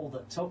shuttle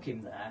that took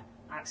him there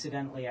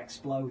accidentally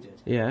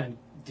exploded and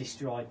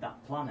destroyed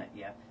that planet.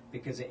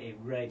 Because it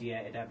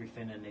irradiated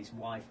everything, and his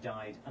wife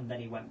died, and then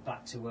he went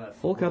back to Earth.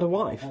 Hulk had a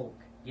wife.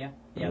 He had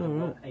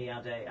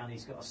and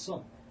he's got a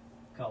son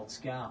called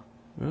Scar.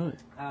 Right.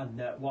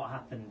 And what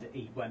happened?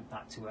 He went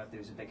back to Earth. There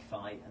was a big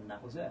fight, and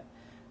that was it.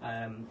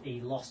 He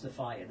lost the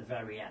fight at the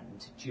very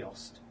end,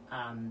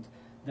 and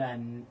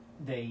then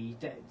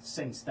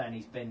since then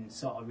he's been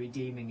sort of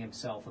redeeming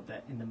himself a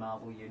bit in the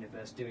Marvel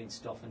Universe, doing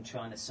stuff and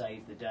trying to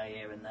save the day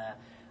here and there.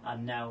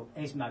 And now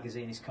his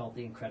magazine is called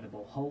The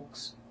Incredible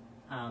Hulks,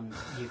 and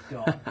you've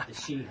got the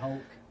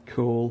She-Hulk.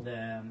 Cool.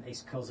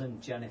 His cousin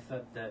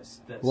Jennifer,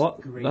 that's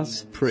what? Green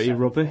that's and pretty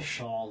rubbish.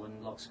 Tall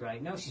and looks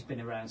great. No, she's been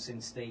around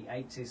since the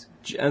 80s.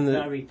 And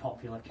very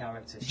popular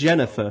character.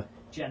 Jennifer.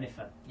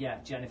 Jennifer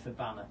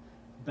Banner,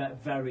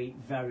 but very,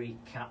 very,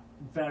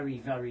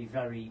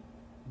 very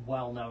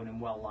well known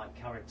and well liked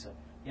character.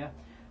 Yeah,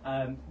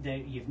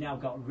 you've now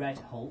got Red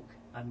Hulk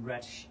and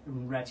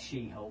Red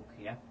She-Hulk.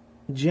 Yeah,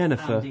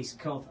 Jennifer. And his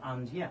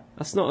yeah.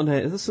 That's not a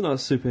name. That's not a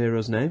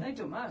superhero's name. It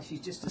don't matter. She's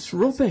just. That's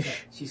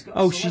rubbish. She's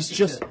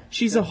got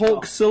she's a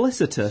Hulk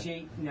solicitor.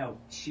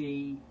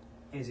 She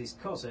is his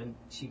cousin.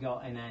 She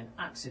got in an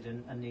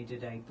accident and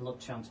needed a blood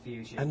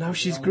transfusion. And now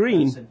she's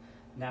green.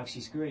 Now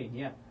she's green,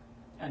 yeah.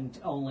 And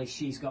only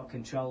she's got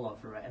control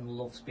over it and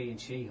loves being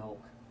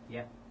She-Hulk,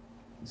 yeah.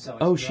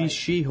 So she's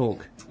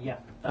She-Hulk. Yeah.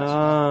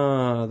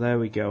 There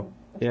we go.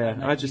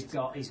 Yeah, you've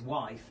got his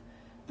wife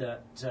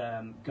that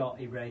got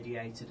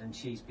irradiated and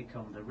she's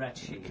become the Red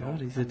She-Hulk.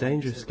 God, he's a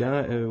dangerous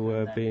guy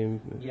to being.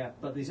 Yeah,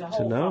 but there's a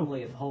whole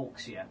family of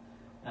Hulks, yeah.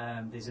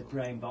 There's a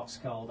brain box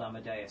called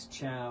Amadeus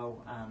Chow,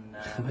 and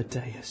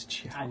Amadeus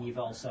Chow. And you've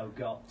also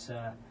got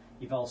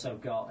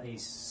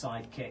his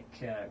sidekick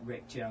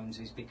Rick Jones,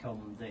 who's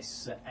become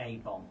this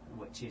Abon,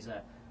 which is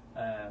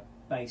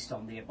based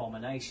on the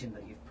Abomination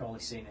that you've probably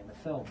seen in the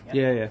film.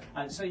 Yeah.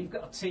 And so you've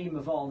got a team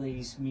of all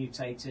these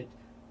mutated,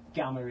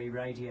 gamma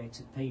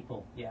irradiated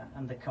people, yeah,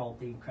 and they're called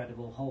the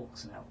Incredible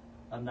Hulks now.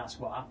 And that's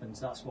what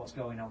happens. That's what's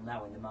going on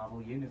now in the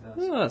Marvel Universe.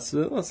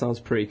 Oh, that sounds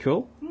pretty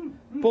cool.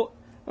 But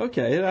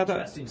okay,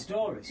 interesting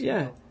stories.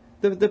 Yeah,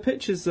 the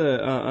pictures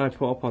I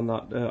put up on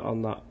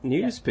that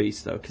news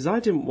piece though, because I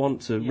didn't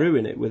want to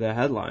ruin it with a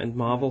headline.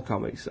 Marvel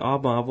Comics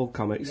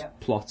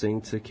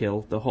plotting to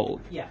kill the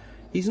Hulk. Yeah,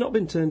 he's not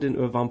been turned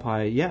into a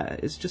vampire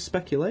yet. It's just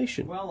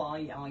speculation. Well,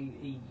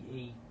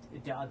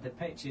 the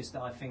pictures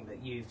that I think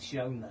that you've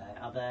shown there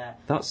are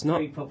That's not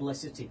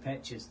pre-publicity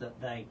pictures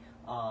that they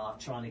are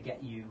trying to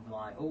get you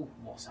like, oh,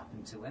 what's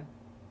happened to him?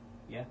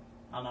 Yeah.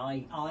 And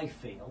I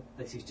feel,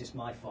 this is just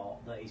my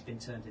thought, that he's been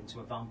turned into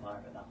a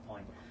vampire at that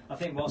point. I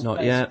think what's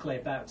basically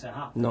about to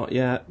happen... Not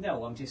yet.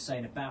 No, I'm just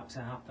saying about to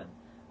happen.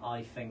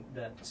 I think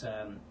that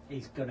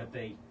he's going to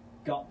be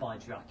got by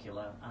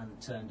Dracula and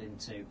turned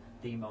into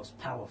the most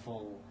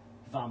powerful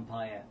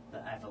vampire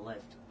that ever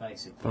lived,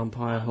 basically.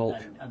 Vampire Hulk.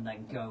 And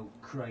then go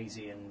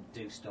crazy and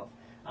do stuff.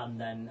 And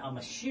then I'm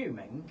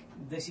assuming,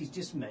 this is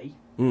just me,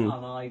 and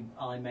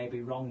I may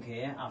be wrong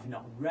here, I've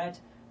not read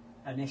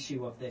an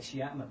issue of this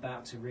yet. I'm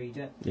about to read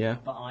it. Yeah.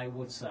 But I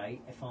would say,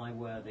 if I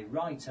were the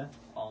writer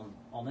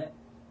on it,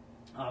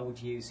 I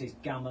would use his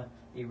gamma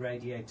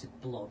irradiated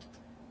blood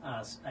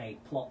as a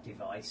plot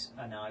device,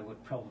 and I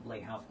would probably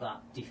have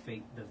that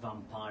defeat the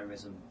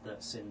vampirism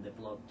that's in the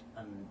blood,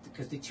 and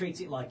because they treat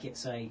it like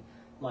it's an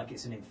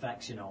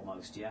infection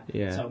almost, yeah.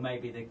 Yeah. So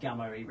maybe the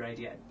gamma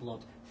irradiated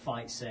blood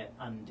fights it,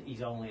 and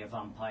he's only a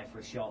vampire for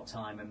a short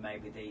time, and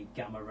maybe the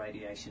gamma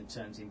radiation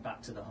turns him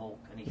back to the Hulk,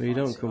 and he.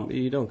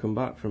 You don't come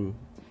back from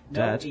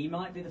dead. No, he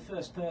might be the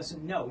first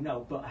person.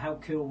 No, but how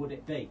cool would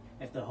it be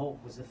if the Hulk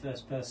was the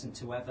first person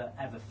to ever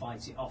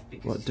fight it off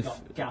because he's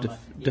got gamma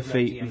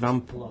defeat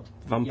blood.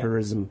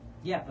 Vampirism.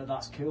 Yeah, but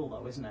that's cool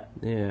though, isn't it?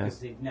 Yeah.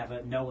 Because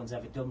no one's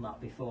ever done that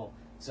before.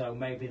 So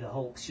maybe the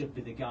Hulk should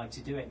be the guy to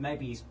do it.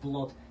 Maybe his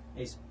blood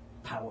is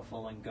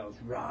powerful and goes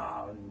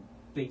rah and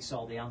beats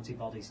all the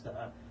antibodies that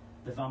are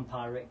the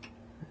vampiric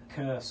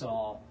curse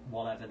or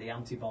whatever, the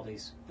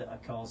antibodies that are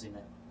causing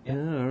it. Yeah,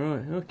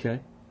 right, okay.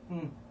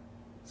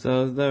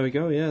 So there we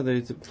go, yeah,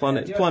 the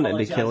planet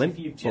they kill him. If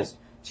you've just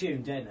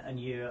tuned in and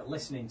you're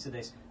listening to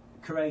this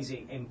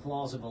crazy,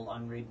 implausible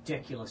and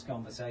ridiculous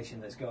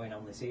conversation that's going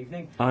on this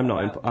evening. I'm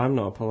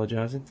not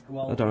apologising.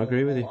 I don't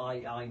agree with you.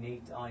 I'm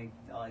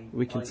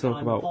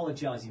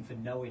apologising for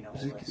knowing all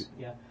this.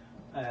 Yeah.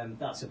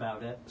 That's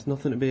about it. There's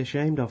nothing to be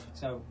ashamed of.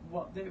 So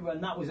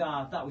and that was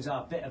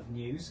our bit of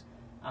news,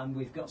 and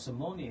we've got some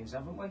more news,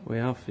 haven't we? We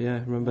have,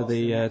 yeah. Remember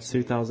the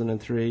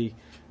 2003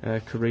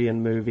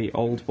 Korean movie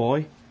Old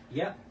Boy?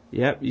 Yeah.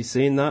 Yep, you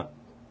seen that?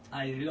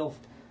 I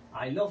loved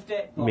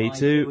it. But Me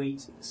too. I do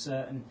eat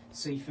certain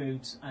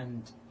seafoods,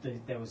 and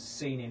there was a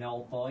scene in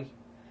Old Boy.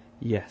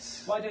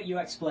 Yes. Why don't you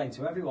explain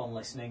to everyone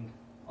listening?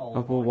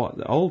 What,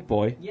 the Old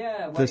Boy?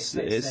 Yeah, it's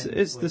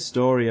the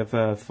story of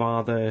a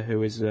father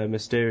who is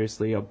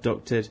mysteriously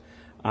abducted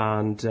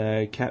and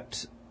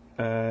kept.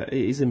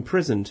 He's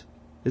imprisoned,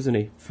 isn't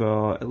he,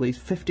 for at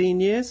least 15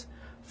 years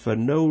for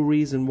no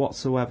reason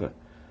whatsoever.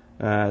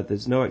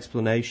 There's no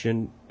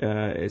explanation.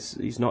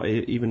 He's not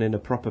even in a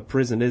proper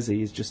prison, is he?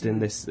 He's just in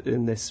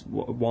this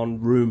one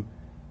room.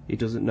 He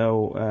doesn't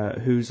know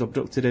who's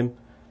abducted him.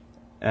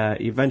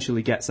 He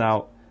eventually gets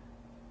out.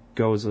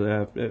 Goes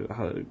a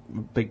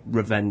big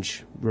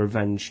revenge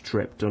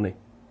trip, doesn't he?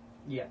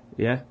 Yeah.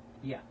 Yeah?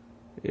 Yeah.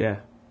 Yeah.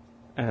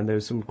 And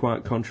there's some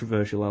quite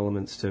controversial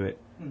elements to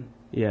it.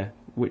 Yeah.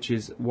 Which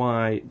is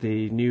why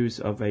the news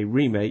of a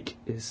remake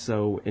is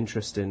so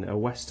interesting, a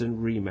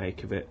Western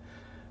remake of it.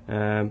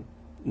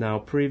 Now,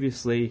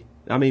 previously,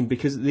 I mean,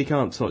 because they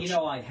can't touch... You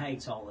know I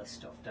hate all this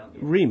stuff, don't you?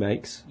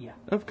 Remakes? Yeah.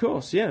 Of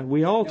course, yeah,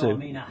 we all do. I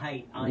mean,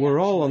 We're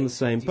all on the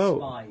same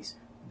boat. I despise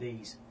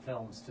these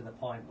films to the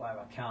point where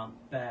I can't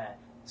bear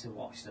to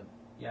watch them.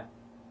 Yeah,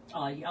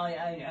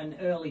 in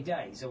early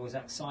days I was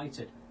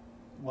excited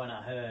when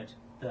I heard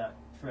that,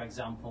 for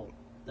example,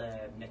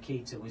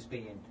 Nikita was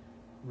being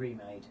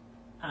remade,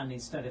 and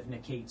instead of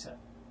Nikita,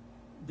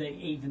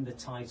 even the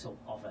title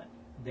of it,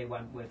 they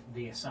went with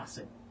The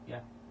Assassin, yeah?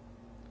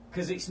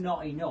 Because it's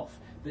not enough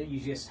that you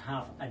just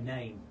have a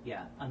name,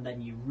 yeah, and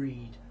then you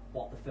read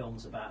what the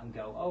film's about and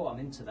go, oh, I'm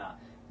into that.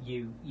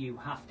 You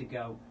have to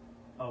go,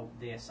 oh,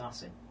 The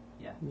Assassin,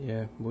 yeah.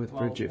 Yeah, with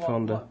Bridget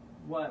Fonda.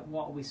 What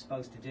are we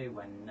supposed to do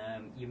when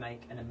you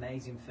make an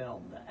amazing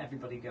film that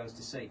everybody goes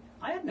to see?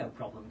 I had no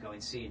problem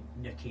going seeing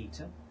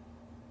Nikita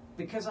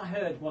because I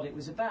heard what it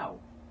was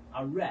about.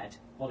 I read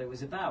what it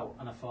was about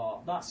and I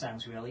thought, that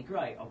sounds really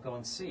great, I'll go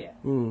and see it.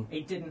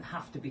 It didn't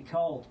have to be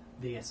called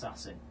The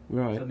Assassin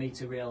for me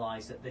to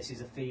realise that this is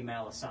a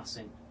female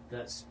assassin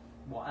that's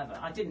whatever.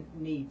 I didn't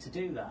need to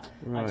do that.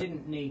 I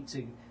didn't need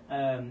to...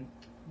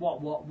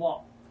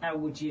 how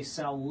would you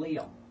sell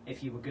Leon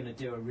if you were going to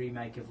do a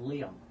remake of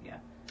Leon, yeah?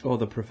 Or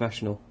The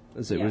Professional,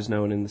 as it was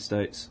known in the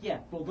States. Yeah,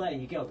 well, there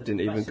you go. Didn't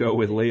even go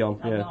with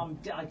Leon,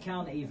 I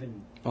can't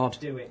even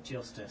do it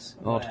justice.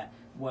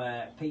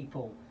 Where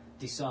people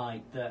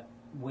decide that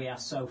we are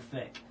so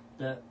thick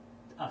that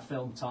a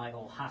film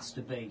title has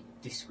to be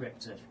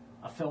descriptive.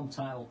 A film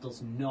title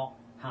does not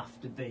have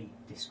to be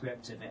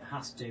descriptive. It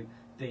has to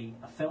be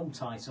a film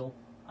title,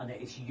 and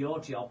it is your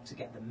job to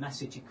get the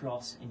message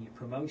across in your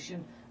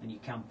promotion and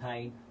your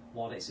campaign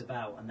what it's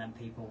about, and then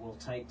people will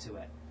take to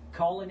it.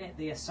 Calling it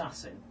The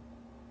Assassin,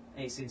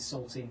 it's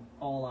insulting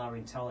all our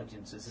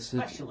intelligences,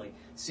 especially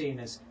seeing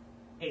as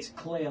it's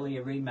clearly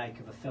a remake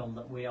of a film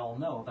that we all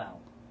know about,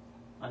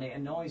 and it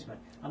annoys me.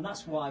 And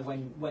that's why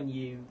when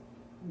you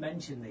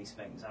mention these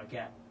things, I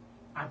get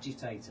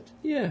agitated.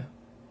 Yeah.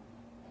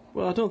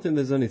 Well, I don't think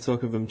there's any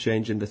talk of them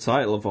changing the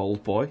title of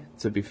Old Boy,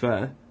 to be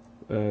fair.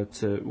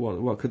 To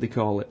what could they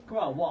call it?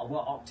 Well,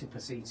 what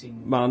octopus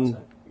eating man?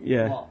 Monster?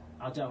 Yeah. What?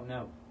 I don't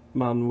know.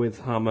 Man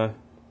with hammer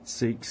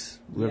seeks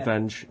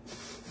revenge.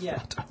 Yeah.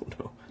 I don't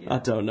know. Yeah. I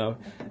don't know.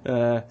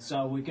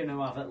 So we're going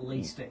to have at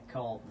least it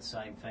called the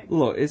same thing.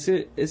 Look,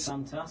 it's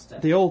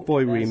fantastic. The Old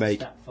Boy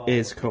remake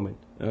is coming,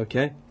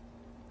 okay?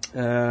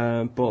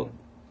 But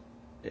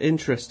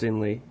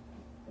interestingly,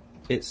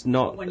 it's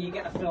not. But when you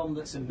get a film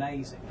that's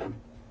amazing,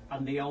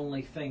 and the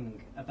only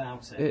thing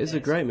about it is a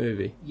great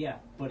movie. Yeah,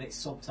 but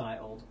it's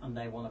subtitled, and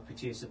they want to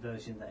produce a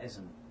version that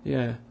isn't.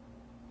 Yeah.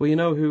 Well, you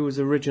know who was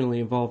originally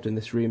involved in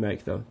this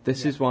remake, though?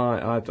 This is why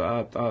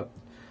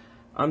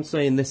I'm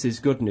saying this is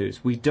good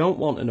news. We don't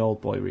want an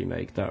Old Boy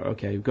remake.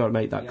 We've got to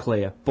make that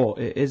clear. But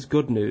it is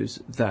good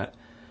news that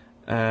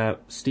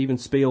Steven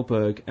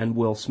Spielberg and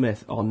Will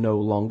Smith are no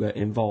longer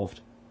involved.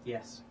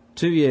 Yes.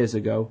 2 years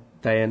ago,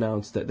 they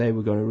announced that they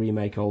were going to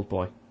remake Old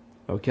Boy.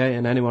 Okay,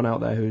 and anyone out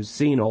there who's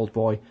seen Old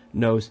Boy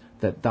knows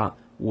that that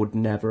would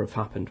never have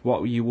happened.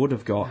 What you would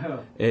have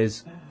got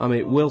is,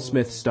 Will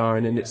Smith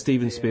starring in it,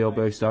 Steven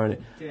Spielberg starring in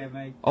it. Dear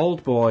me.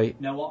 Old Boy.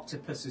 No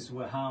octopuses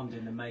were harmed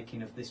in the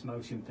making of this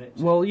motion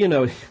picture. Well,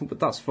 but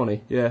that's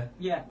funny, yeah.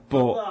 Yeah,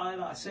 but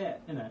that's it,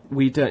 isn't it?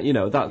 We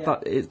don't,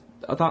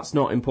 that's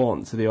not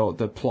important to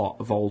the plot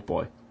of Old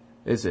Boy,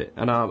 is it?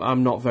 And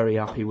I'm not very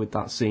happy with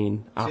that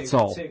scene at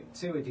all.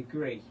 To a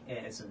degree,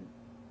 it isn't.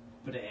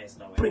 But it is,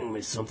 though. Bring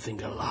me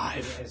something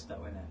alive. It is,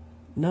 though, isn't it?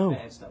 No.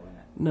 It is, though, isn't it?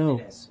 No.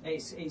 It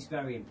is. It's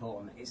very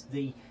important. It's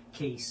the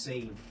key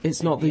scene.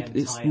 It's not the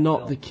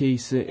key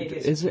scene.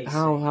 Is it?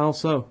 How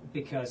so?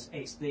 Because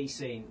it's the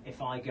scene. If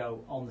I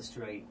go on the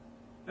street,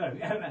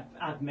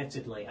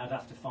 admittedly, I'd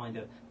have to find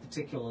a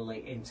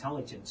particularly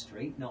intelligent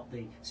street, not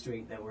the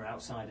street that we're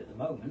outside at the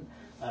moment,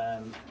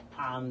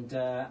 and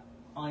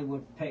I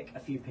would pick a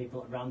few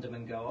people at random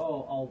and go,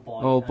 "Oh, Old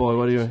Boy." Old Boy,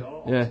 what are you?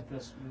 Yeah.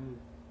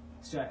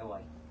 Straight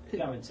away,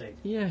 guaranteed.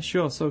 Yeah,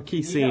 sure. So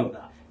key scene. You know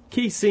that.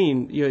 Key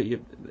scene,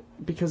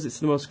 because it's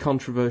the most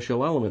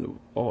controversial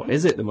element, or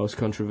is it the most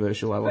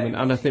controversial element?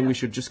 And I think we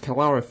should just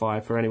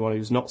clarify for anyone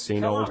who's not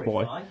seen Old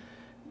Boy.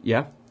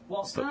 Yeah.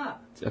 What's that?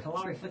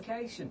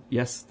 Clarification.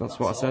 Yes, that's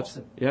what I said.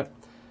 Awesome. Yep.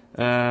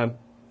 I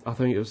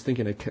think it was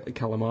thinking of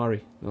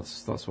calamari.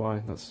 That's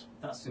why. That's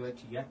the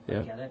edge. Yeah, yeah.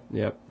 I get it.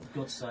 Yep.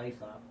 Good save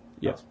that.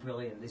 Yep. That's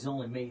brilliant. There's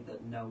only me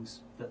that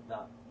knows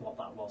what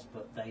that was,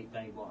 but they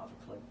won't have a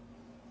clue.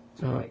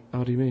 It's great.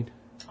 How do you mean?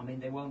 I mean,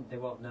 they won't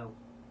know.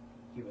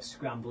 You were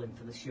scrambling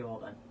for the show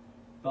then.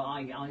 But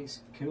it's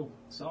cool.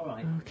 It's all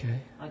right.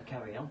 Okay. I'd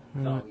carry on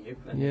if I were you,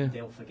 and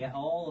they'll forget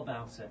all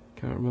about it.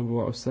 Can't remember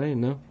what I was saying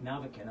now.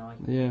 Neither can I.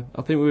 Yeah,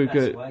 I think we were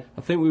good. I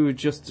think we were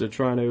just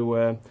trying to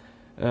what?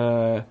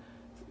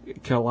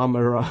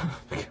 Clarify.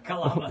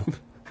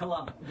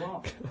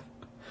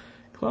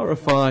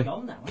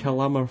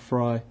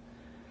 Calamify.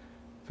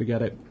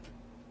 Forget it.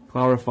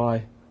 Clarify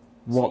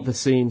what the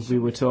scene we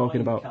were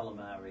talking about.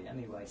 Calamari,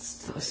 anyway.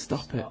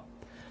 Stop it.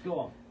 Go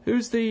on.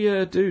 Who's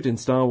the dude in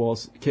Star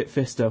Wars? Kit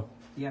Fisto.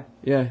 Yeah.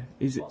 Yeah.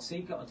 What's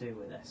he got to do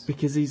with this?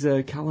 Because he's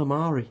a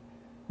calamari.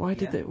 Why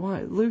did they?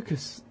 Why,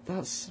 Lucas?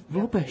 That's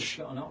rubbish.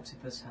 He's got an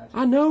octopus head.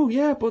 I know.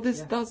 Yeah, but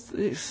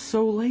it's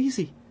so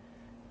lazy.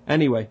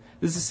 Anyway,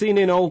 there's a scene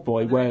in Old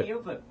Boy where. Are there any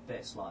other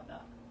bits like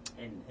that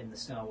in the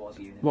Star Wars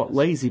universe? What,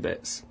 lazy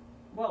bits?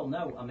 Well,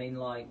 no. I mean,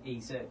 like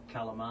he's a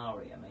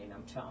calamari. I mean,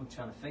 I'm trying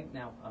to think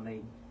now. I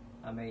mean,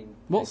 I mean,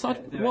 what's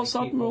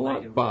Admiral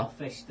Akbar?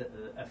 Fish that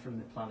are from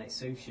the planet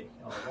Sushi,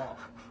 or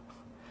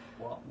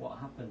what? What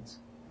happens?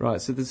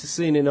 Right, so there's a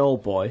scene in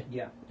Oldboy.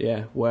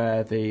 Yeah,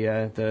 where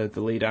the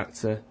lead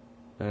actor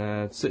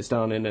sits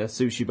down in a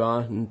sushi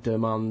bar and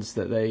demands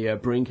that they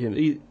bring him.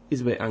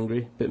 He's a bit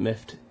angry, a bit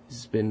miffed.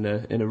 He's been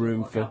in a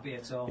room for. Happy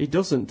at all. He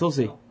doesn't, does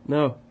he?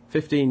 No.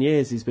 15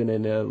 years he's been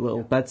in a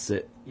little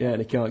bedsit. Yeah, and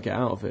he can't get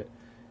out of it.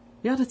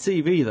 He had a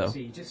TV though. So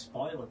you just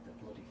spoiled the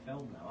bloody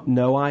film now.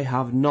 No, I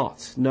have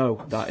not.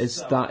 No,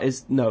 that's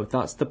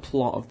the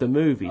plot of the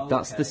movie. Okay.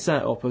 That's the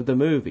setup of the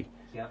movie.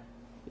 Yeah.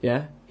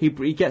 Yeah. He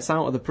gets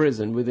out of the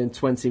prison within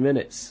 20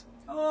 minutes.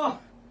 Oh,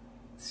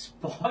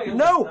 spoiler!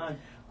 No, time.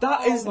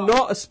 that is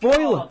not a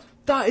spoiler. God.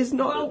 That is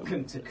not.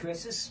 Welcome to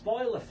Chris's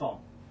spoiler fun.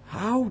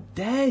 How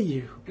dare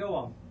you? Go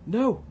on.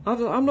 No,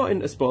 I'm not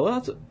into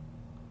spoilers.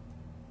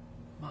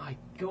 My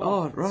God.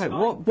 Oh right,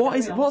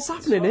 It's fine. what's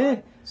happening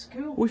here? It's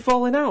cool. We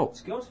falling out?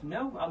 It's good.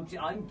 No, I'm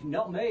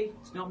not me.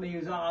 It's not me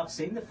who's. I've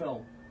seen the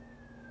film.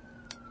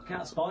 You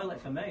can't spoil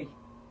it for me.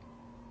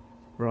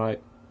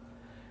 Right.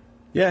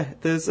 Yeah,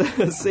 there's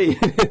a scene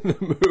in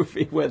the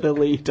movie where the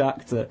lead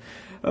actor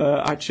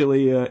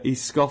actually he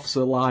scoffs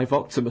a live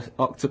Optimus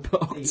Prime.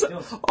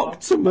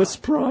 Optimus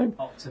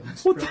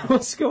What Prime.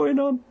 what's going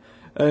on?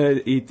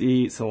 He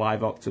eats a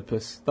live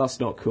octopus. That's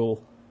not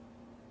cool.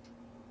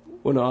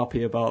 We're not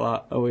happy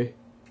about that, are we?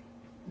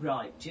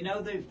 Right. Do you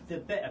know the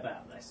bit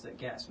about this that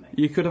gets me?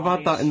 You could have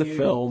had that in the assumed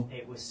film.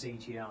 It was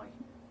CGI.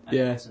 And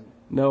Yeah. It isn't.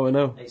 No, I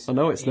know. I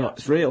know it's he not.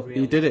 It's actually real.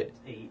 really He did it.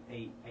 He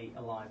ate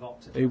a live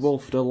octopus. He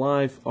wolfed a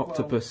live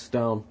octopus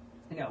down.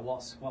 You know,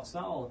 what's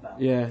that all about?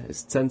 Yeah,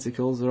 its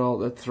tentacles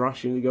they're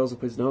thrashing. He goes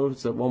up his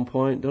nose at one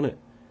point, doesn't it?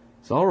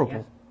 It's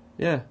horrible.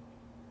 Yeah.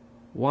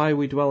 Why are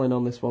we dwelling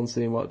on this one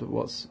scene?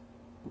 What's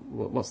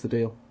the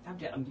deal?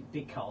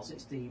 Because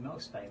it's the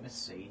most famous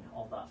scene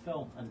of that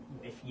film, and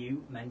if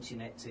you mention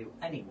it to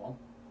anyone,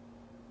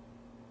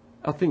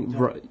 I think,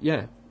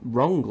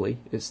 wrongly,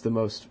 it's the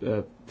most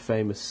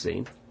famous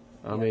scene.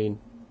 I mean,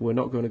 we're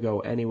not going to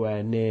go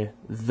anywhere near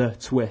the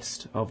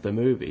twist of the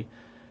movie,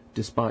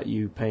 despite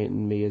you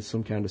painting me as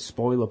some kind of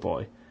spoiler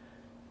boy,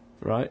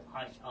 right?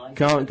 I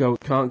Can't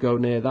go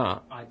near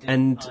that. I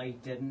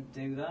didn't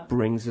do that.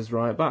 Brings us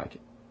right back.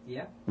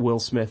 Yeah. Will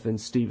Smith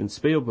and Steven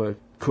Spielberg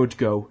could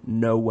go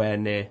nowhere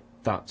near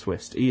that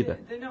twist either.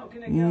 They're not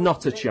going to go.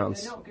 Not a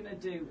chance. They're not going to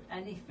do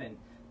anything.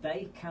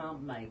 They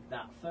can't make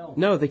that film.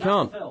 No, they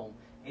can't. That film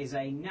is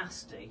a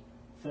nasty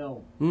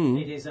film.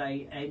 Mm. It is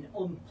an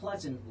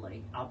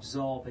unpleasantly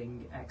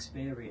absorbing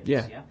experience.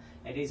 Yeah.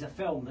 It is a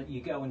film that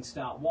you go and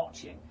start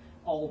watching,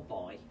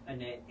 Oldboy,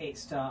 and it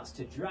starts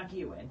to drag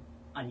you in,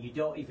 and you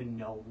don't even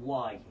know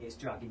why it's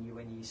dragging you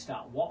in. You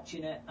start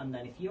watching it, and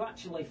then if you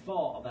actually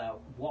thought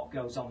about what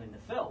goes on in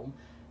the film,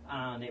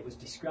 and it was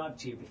described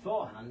to you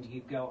beforehand,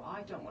 you'd go,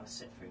 I don't want to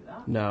sit through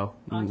that. No.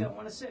 I don't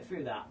want to sit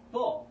through that.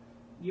 But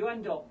you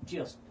end up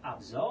just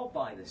absorbed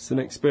by this. It's an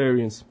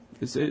experience.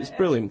 It's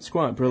brilliant. It's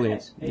quite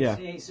brilliant. It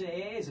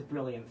is a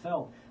brilliant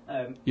film.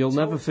 You'll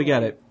never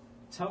forget it.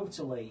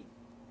 Totally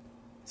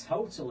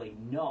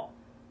not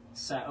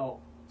set up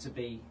to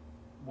be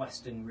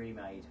Western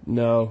remade.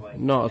 No, anyway.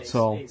 not at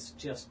all. It's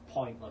just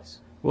pointless.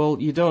 Well,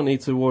 you don't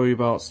need to worry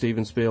about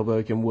Steven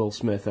Spielberg and Will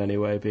Smith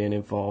anyway being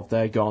involved.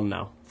 They're gone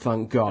now.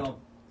 Thank God.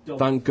 Done.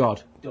 Thank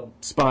God. Done.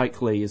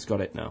 Spike Lee has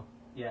got it now.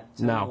 Yeah,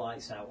 turn Now. the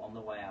lights out on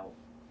the way out.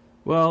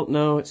 Well,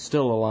 no, it's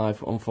still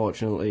alive,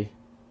 unfortunately.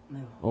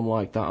 No.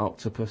 Unlike that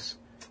octopus.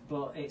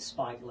 But it's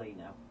Spike Lee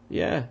now.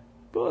 Yeah,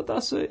 but I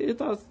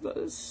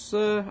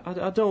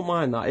don't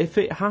mind that. If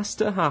it has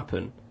to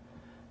happen,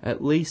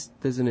 at least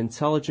there's an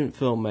intelligent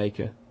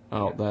filmmaker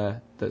out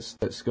there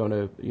that's going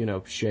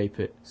to, shape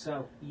it.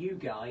 So, you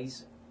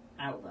guys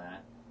out there,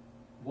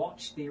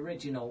 watch the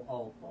original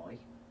Oldboy.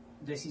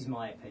 This is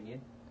my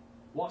opinion.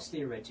 Watch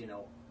the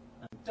original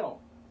and don't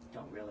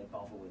really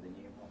bother with the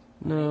new one.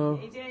 No. I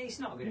mean, it's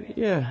not going to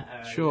be Yeah,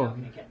 better. sure. You're not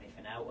going to get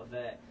anything out of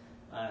it.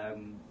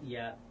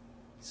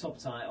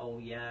 Subtitle,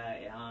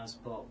 it has,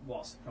 but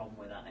what's the problem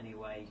with that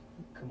anyway?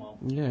 Come on.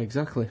 Yeah,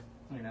 exactly.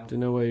 Didn't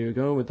know where you were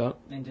going with that.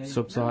 Indeed.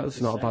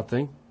 Subtitles, No, not a bad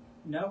thing.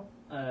 No,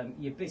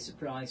 you'd be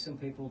surprised. Some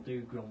people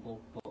do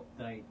grumble, but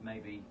they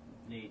maybe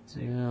need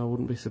to. Yeah, I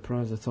wouldn't be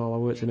surprised at all. I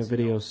worked in a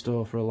video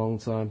store for a long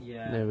time.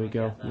 Yeah, there we I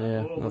go. get that. Yeah,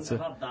 I that's wouldn't it.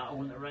 have had that. I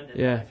wouldn't have rented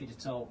Yeah. that if you'd have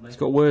told me. It's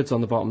got words on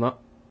the bottom. That.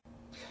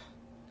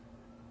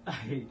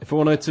 If I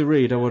wanted to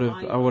read, I would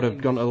have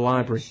gone to the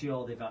library. I'm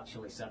sure they've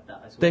actually said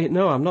that as well.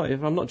 No, I'm not.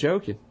 I'm not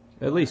joking.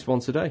 At least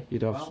once a day,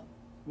 you'd have. Well,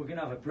 we're going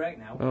to have a break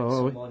now. Oh, Some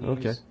are we? more news,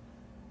 Okay.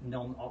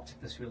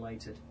 Non-octopus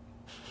related.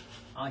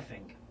 I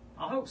think.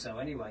 I hope so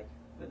anyway.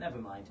 But never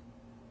mind.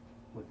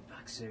 We'll be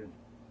back soon.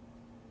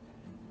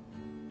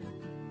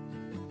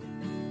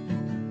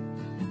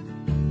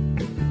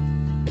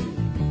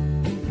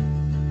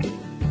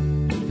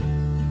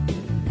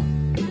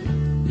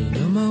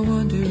 My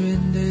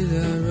wandering days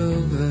are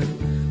over.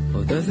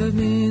 Or does it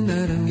mean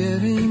that I'm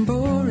getting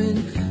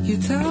boring? You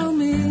tell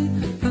me.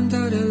 I'm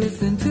tired of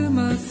listening to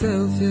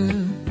myself,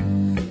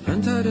 yeah.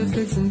 I'm tired of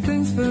fixing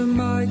things for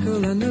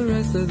Michael and the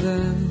rest of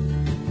them.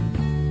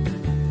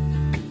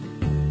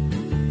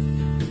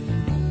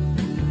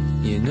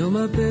 You know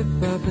my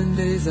bip-bopping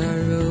days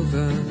are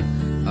over.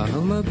 I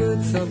hung my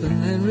boots up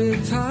and then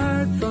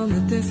retired from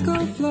the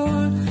disco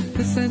floor.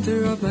 The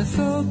center of my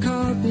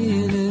so-called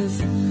being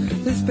is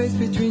the space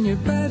between your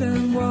bed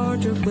and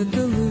wardrobe with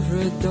the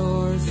Louvre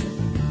doors.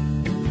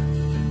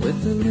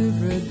 With the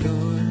Louvre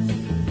doors.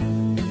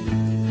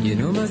 You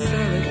know my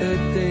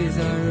celibate days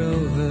are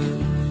over.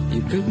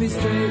 You put me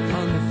straight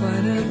on the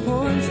final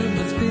points of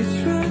my speech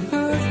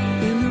rehearsed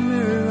in the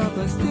mirror of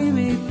a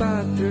steamy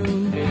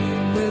bathroom,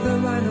 where the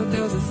rhino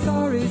tells a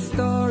sorry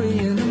story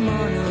in a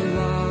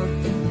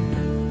monologue.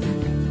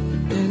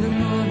 In a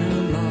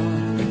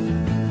monologue.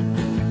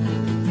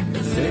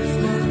 6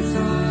 months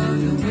on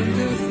the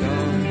winter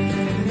storm,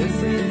 this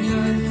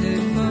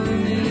enchanted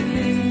money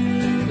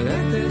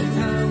left the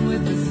town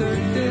with the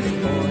circus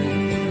boy.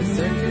 The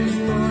circus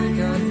boy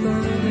got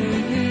lonely.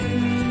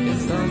 In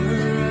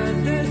summer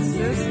and its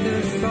sister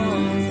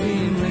songs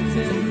being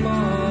written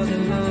for the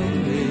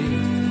lonely.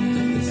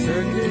 The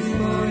circus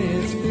boy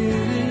is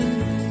feeling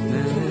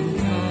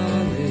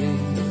melancholy.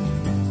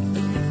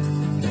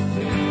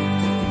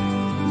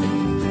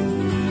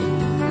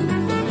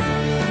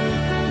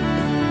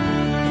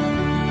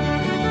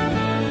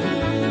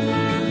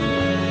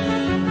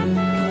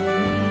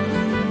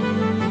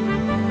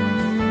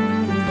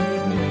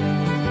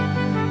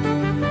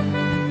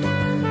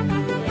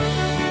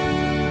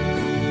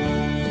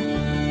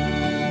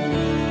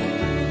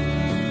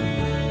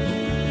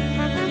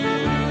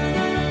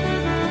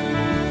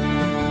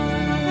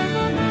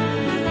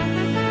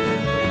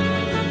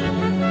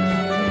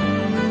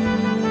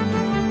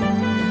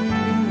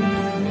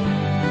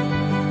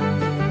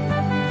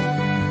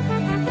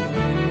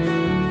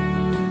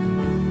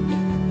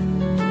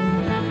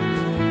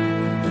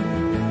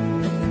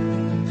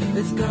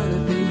 It's gotta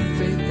be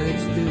fate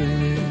that's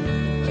doing it.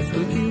 A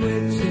spooky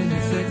witch in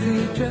a sexy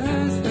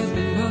dress has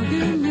been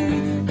bugging me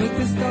with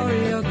the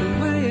story of the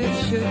way it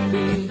should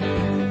be.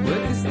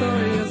 With the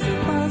story of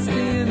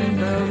Sebastian and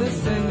Belle the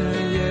singer,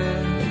 yeah.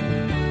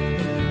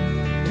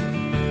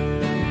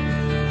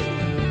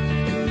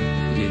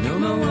 You know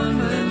my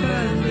one-man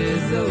band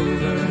is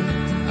over.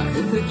 I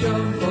hit the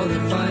job for the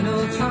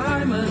final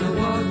time and I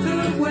walked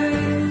away.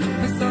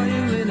 I saw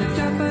you in a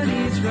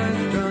Japanese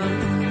restaurant.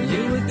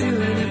 You were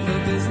doing it for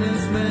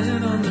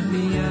businessmen on the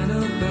piano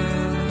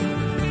bell.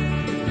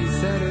 You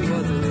said it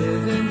was a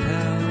living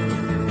hell.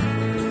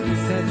 You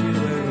said you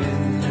were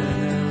in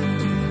hell.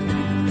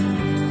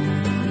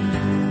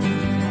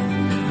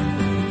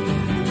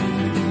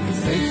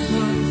 6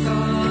 months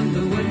on,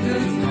 the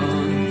winter's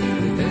gone.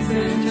 With this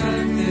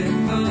enchanted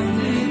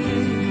pony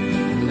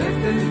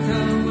left in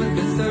town with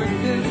the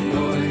circus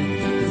boy.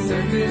 The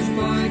circus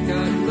boy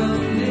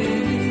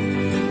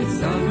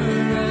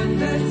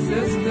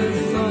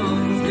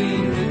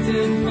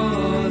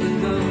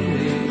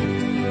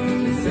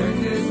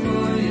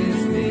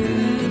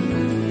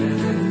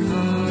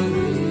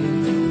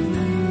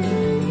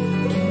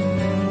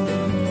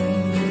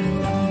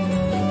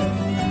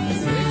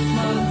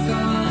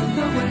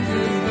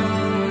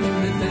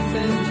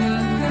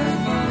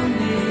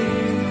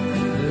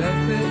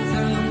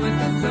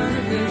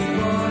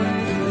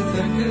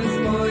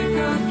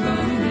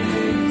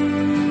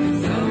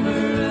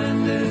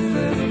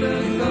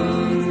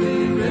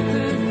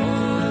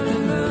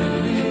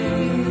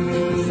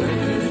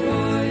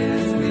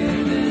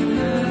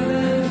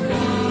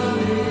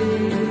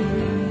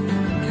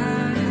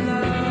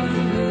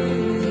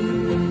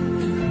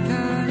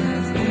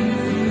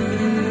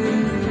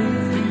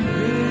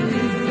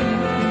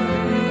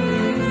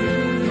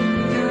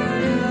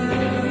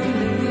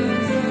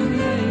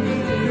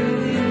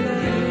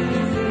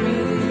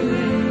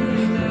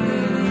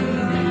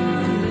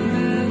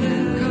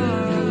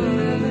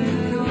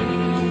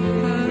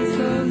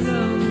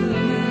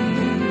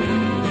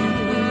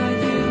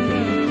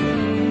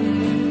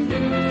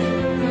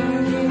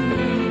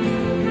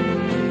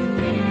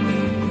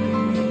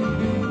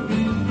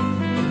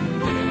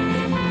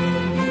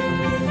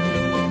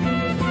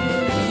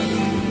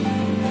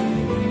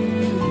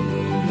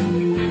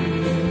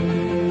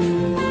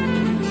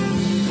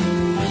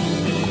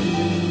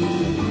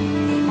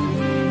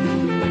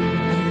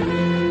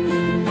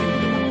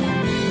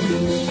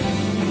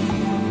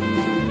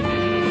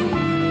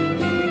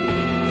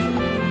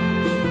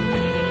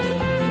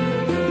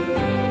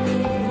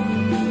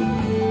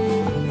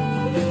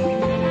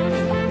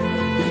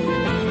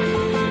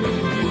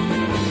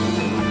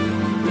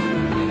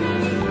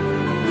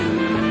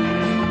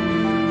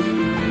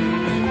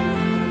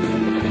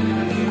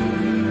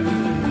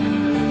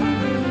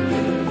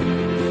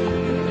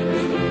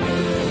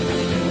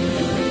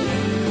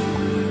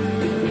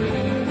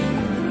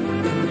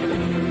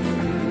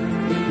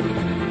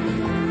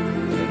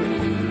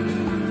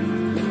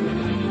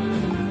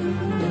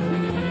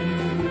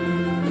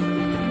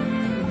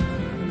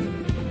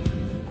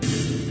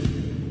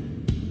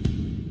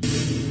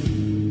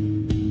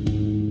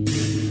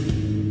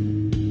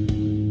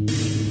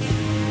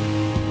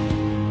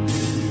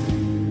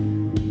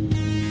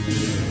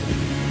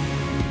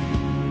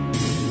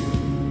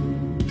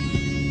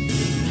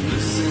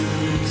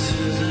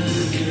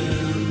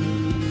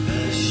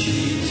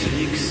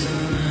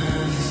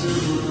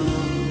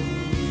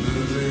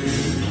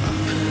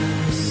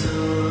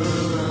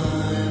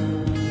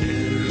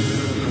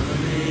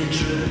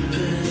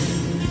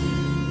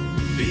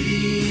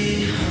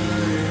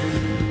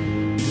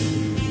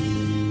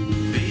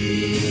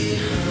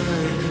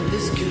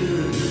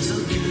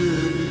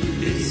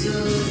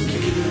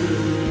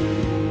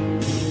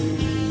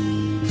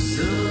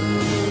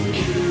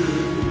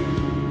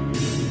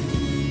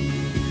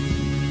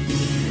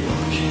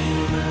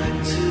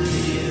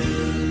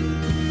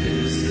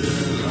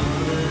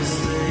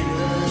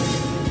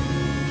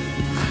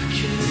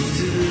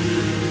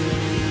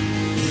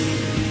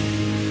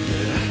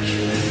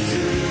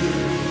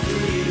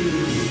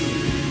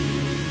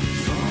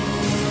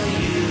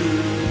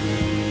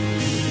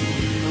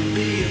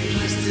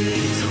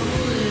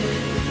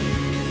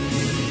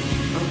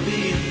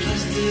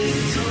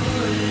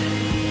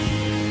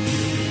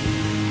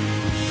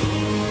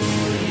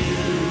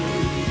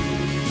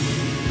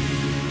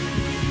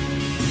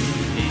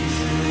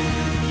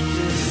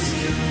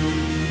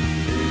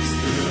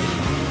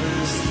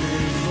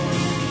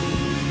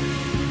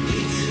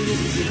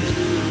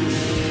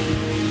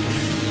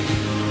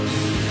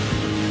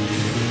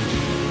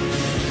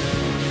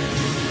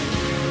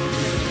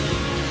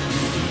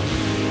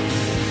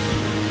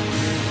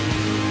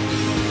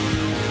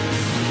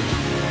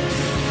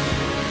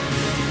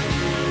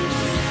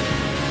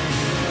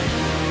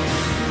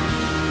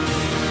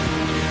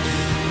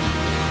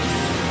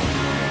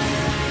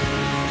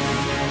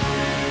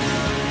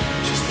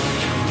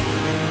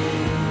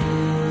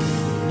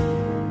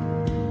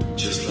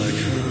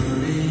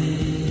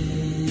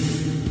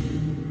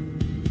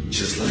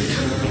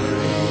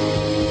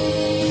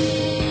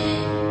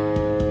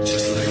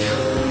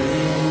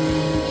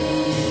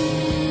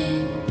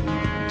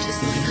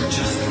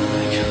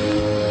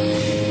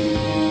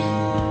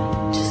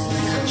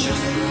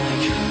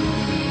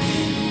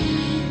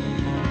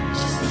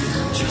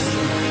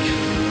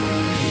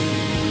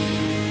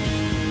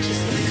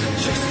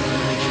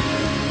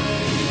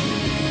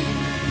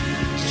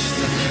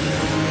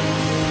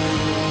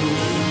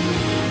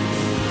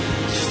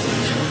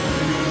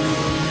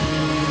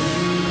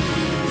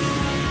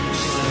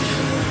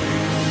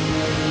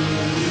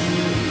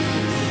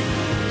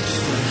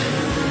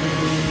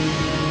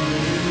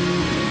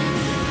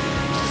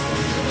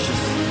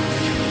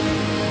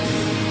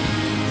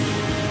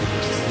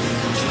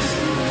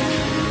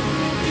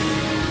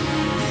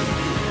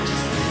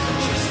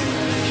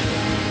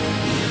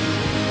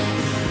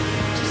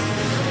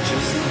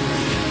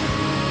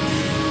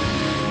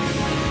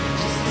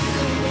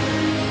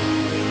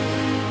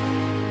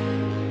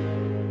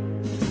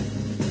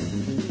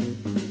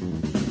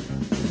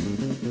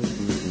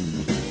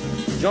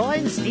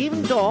Join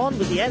Stephen Dawn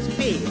with the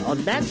SP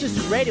on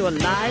Manchester Radio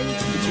Online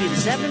between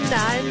 7 and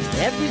 9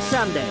 every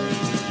Sunday.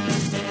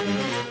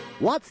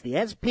 What's the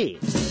SP?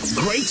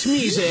 Great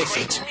music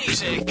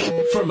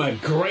from a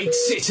great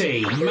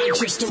city.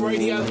 Manchester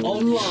Radio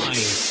Online.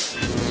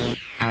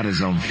 Add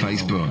us on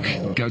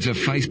Facebook. Go to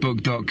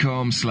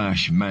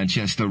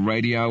facebook.com/Manchester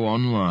Radio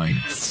Online.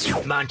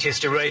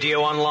 Manchester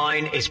Radio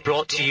Online is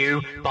brought to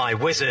you by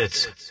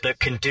wizards that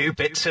can do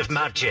bits of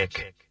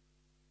magic.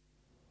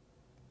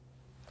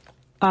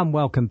 And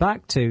welcome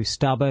back to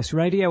Starburst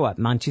Radio at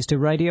Manchester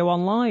Radio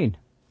Online.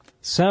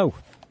 So,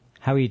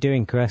 how are you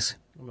doing, Chris?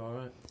 I'm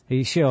alright. Are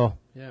you sure?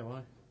 Yeah,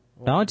 why?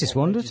 No, I just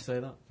wondered. Why did you say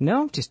that?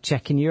 No, just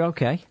checking you're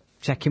okay.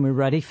 Checking we're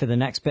ready for the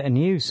next bit of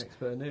news.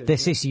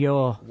 This is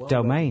your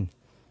domain.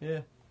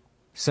 Yeah.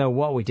 So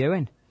what are we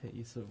doing? Hit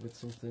you with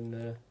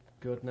something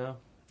good now.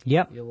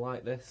 Yep. You'll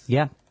like this.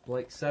 Yeah.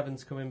 Blake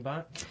Seven's coming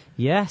back.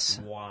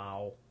 Yes.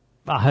 Wow.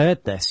 I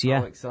heard this, yeah.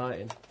 How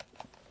exciting.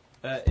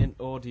 In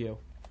audio.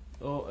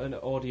 An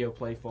audio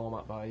play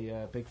format by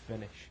Big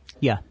Finish.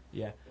 Yeah.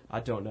 Yeah. I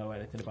don't know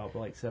anything about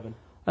Blake Seven.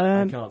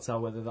 I can't tell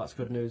whether that's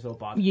good news or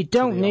bad. You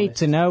don't need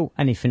to know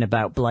anything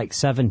about Blake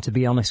Seven, to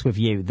be honest with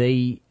you.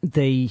 The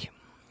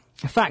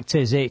fact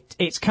is,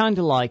 it's kind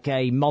of like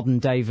a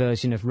modern-day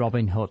version of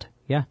Robin Hood,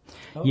 yeah?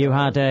 You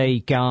had a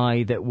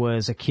guy that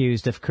was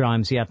accused of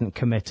crimes he hadn't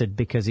committed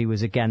because he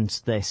was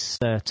against this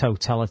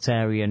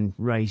totalitarian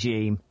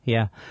regime,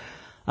 yeah?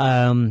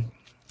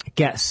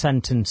 Gets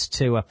sentenced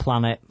to a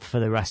planet for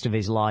the rest of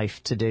his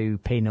life to do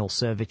penal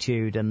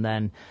servitude, and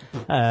then,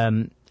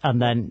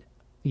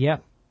 yeah.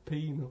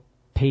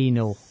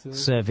 Penal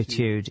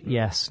servitude,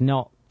 yes,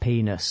 not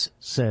penis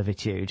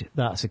servitude.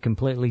 That's a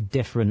completely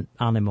different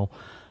animal.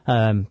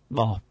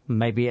 Or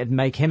maybe it'd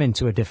make him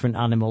into a different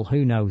animal,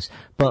 who knows.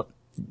 But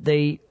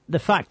the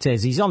fact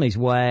is, he's on his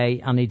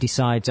way, and he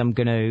decides, I'm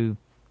going to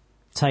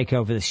take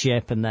over the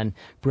ship and then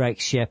break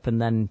ship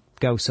and then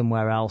go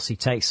somewhere else. He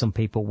takes some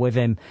people with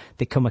him.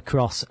 They come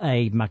across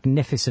a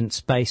magnificent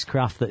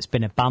spacecraft that's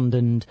been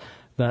abandoned,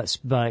 that's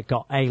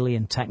got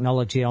alien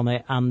technology on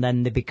it, and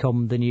then they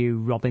become the new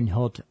Robin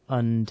Hood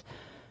and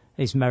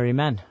his merry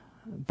men,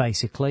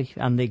 basically.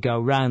 And they go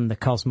round the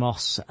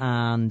cosmos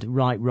and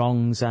right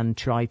wrongs and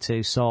try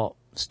to sort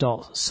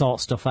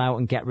stuff out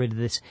and get rid of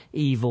this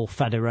evil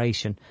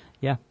federation,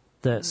 yeah,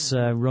 that's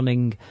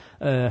running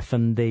Earth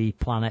and the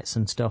planets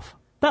and stuff.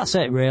 That's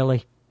it,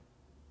 really.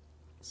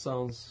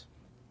 Sounds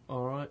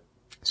alright.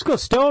 It's a good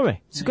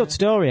story. It's a good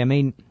story. I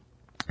mean,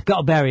 got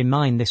to bear in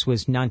mind this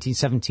was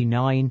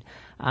 1979,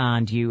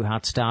 and you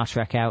had Star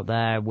Trek out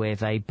there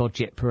with a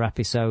budget per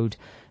episode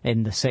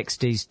in the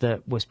 60s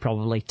that was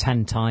probably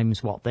 10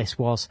 times what this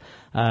was.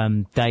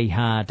 They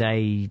had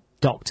a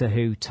Doctor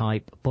Who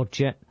type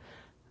budget.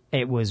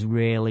 It was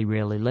really,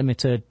 really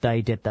limited.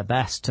 They did their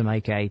best to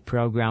make a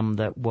program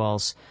that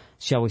was,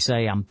 shall we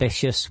say,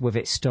 ambitious with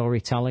its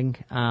storytelling,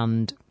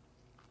 and,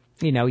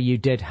 you know, you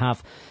did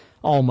have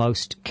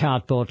almost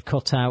cardboard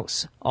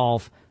cutouts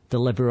of the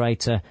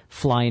Liberator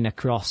flying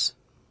across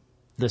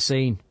the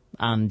scene,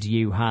 and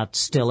you had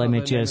still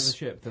images.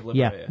 The name of the ship, the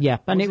yeah,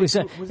 and it was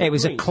a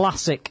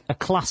classic.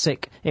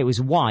 It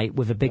was white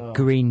with a big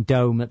green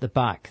dome at the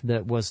back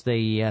that was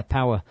the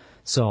power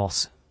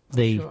source,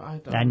 the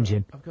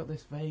engine. I've got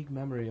this vague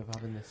memory of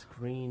having this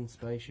green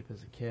spaceship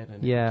as a kid,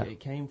 and it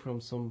came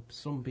from some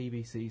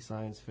BBC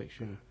science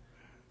fiction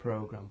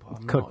program. But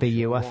I'm Could not be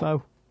sure UFO.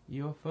 What.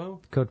 UFO?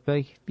 Could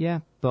be, yeah,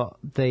 but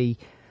the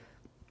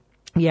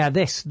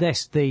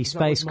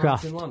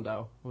spacecraft. Was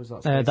Landau? Or was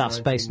that that's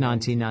Space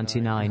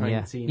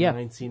 1999, yeah.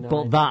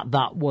 But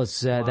that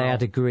was they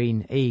had a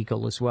green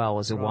eagle as well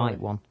as a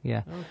white one,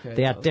 yeah. Okay,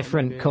 they had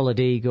different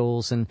coloured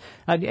eagles, and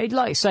like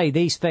I say,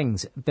 these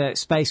things, the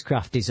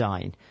spacecraft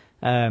design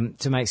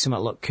to make something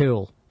look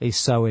cool is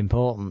so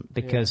important,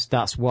 because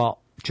that's what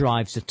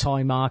drives the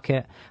toy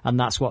market, and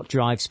that's what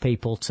drives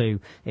people to,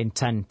 in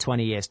 10,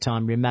 20 years'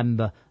 time,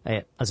 remember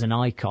it as an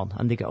icon,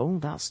 and they go, oh,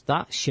 that's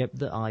that ship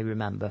that I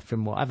remember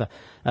from whatever.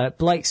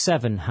 Blake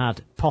 7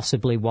 had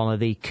possibly one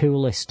of the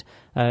coolest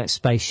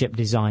spaceship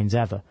designs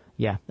ever.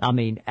 Yeah, I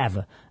mean,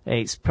 ever.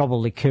 It's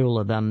probably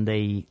cooler than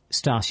the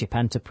Starship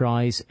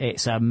Enterprise.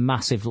 It's a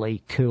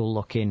massively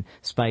cool-looking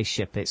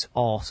spaceship. It's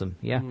awesome,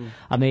 yeah?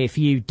 I mean, if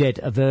you did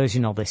a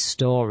version of this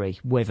story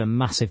with a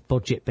massive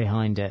budget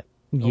behind it,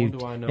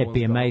 it'd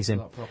be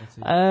amazing.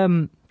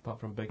 Apart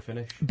from Big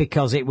Finish,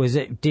 because it was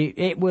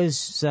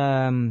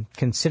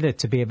considered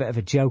to be a bit of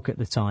a joke at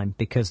the time,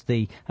 because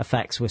the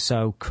effects were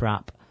so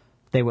crap.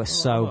 They were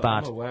so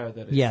bad. I'm aware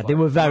that they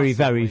were very,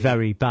 very,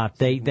 very bad.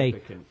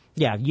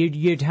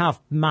 You'd have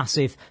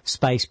massive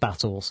space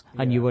battles,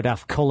 and you would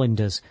have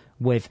colanders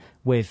with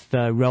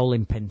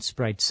rolling pins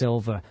sprayed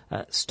silver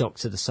stuck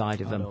to the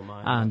side of them,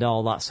 and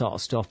all that sort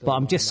of stuff. But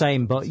I'm just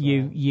saying, but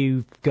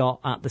you got,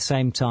 at the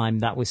same time,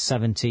 that was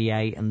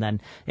 78, and then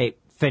it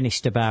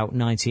finished about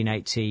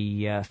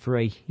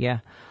 1983, yeah?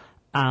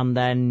 And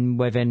then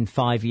within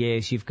 5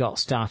 years, you've got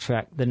Star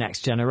Trek The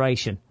Next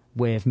Generation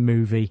with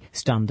movie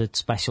standard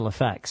special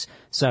effects.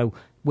 So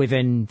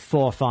within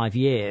 4 or 5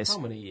 years. How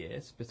many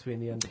years between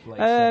the end of Blade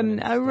 7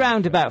 and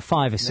around about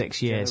 5 or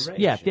 6 years.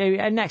 Yeah,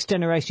 Next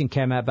Generation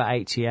came out about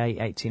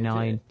 88,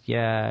 89.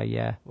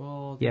 Yeah.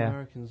 Well, the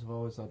Americans have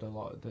always had a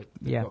lot.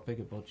 They've got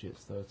bigger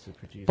budgets though to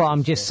produce. But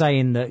I'm just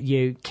saying that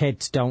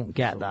kids don't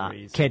get that.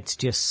 Kids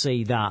just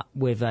see that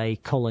with a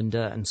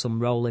colander and some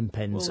rolling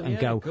pins and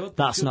go,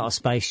 "That's not a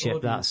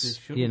spaceship. That's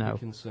Be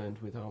concerned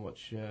with how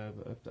much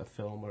a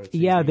film or a TV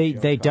yeah,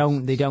 they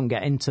show don't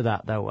get into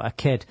that though. A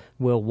kid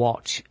will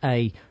watch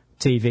a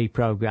TV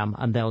program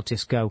and they'll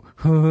just go,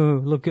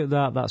 look at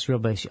that, that's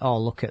rubbish. Oh,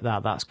 look at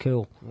that, that's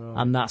cool.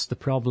 Right. And that's the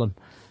problem.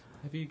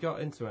 Have you got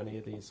into any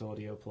of these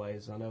audio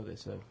plays? I know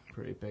this are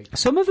pretty big.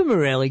 Some of them are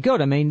really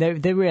good. I mean,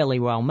 they're really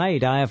well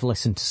made. I have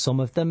listened to some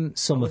of them.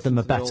 Some of them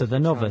are better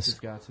than others.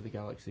 Guide to the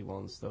Galaxy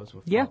ones, those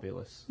were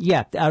fabulous.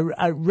 Yeah,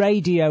 a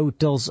radio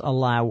does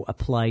allow a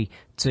play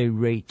to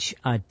reach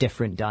a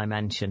different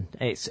dimension.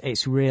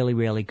 It's really,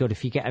 really good.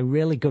 If you get a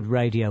really good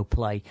radio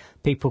play,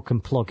 people can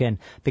plug in,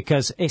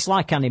 because it's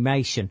like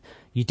animation.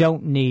 You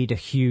don't need a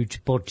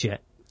huge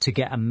budget to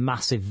get a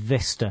massive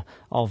vista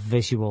of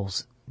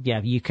visuals.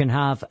 Yeah, you can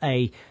have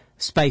a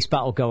space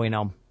battle going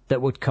on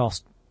that would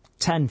cost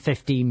 10,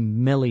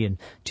 15 million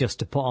just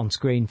to put on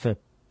screen for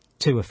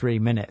 2 or 3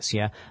 minutes,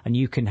 yeah? And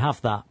you can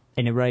have that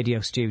in a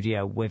radio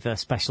studio with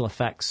special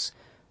effects,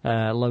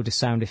 a load of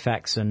sound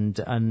effects and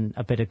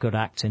a bit of good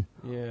acting.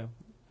 Yeah,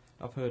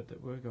 I've heard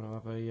that we're going to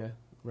have a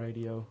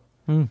radio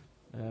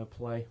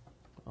play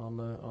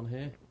on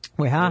here.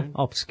 We have,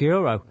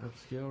 Obscuro.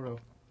 Obscuro.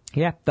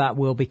 Yeah, that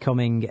will be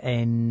coming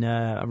in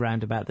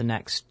around about the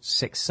next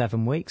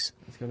 6-7 weeks.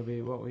 It's going to be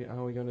how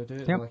are we going to do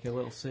it? Yep. Like a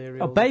little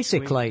serial? Oh,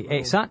 basically,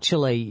 it's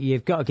actually,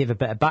 you've got to give a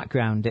bit of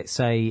background. It's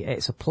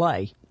a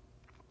play,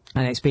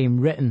 and it's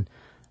being written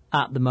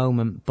at the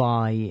moment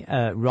by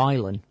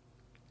Rylan,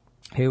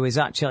 who is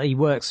actually, he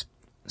works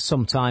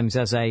sometimes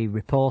as a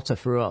reporter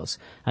for us,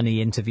 and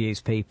he interviews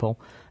people,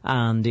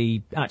 and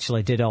he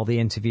actually did all the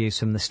interviews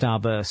from the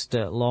Starburst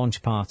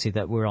launch party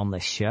that were on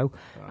this show,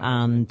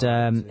 and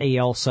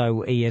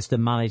he is the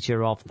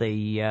manager of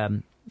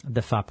the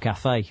Fab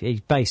Cafe.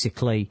 He's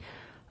basically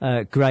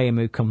Graham,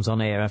 who comes on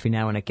here every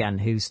now and again,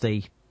 who's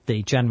the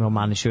general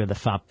manager of the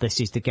Fab.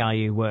 This is the guy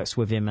who works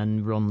with him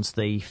and runs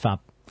the Fab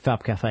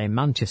Cafe in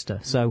Manchester.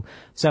 So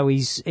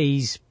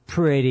he's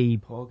pretty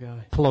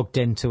plugged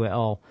into it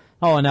all.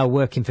 Oh, I know,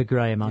 working for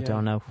Graham, I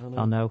don't know.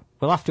 I know.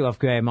 We'll have to have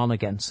Graham on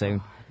again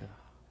soon.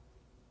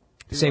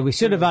 See, we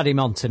should have had him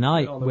on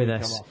tonight with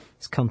us.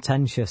 It's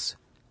contentious.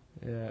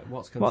 Yeah,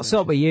 what's contentious? What's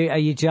up with you? Are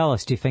you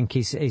jealous? Do you think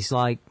he's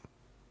like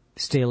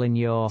stealing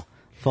your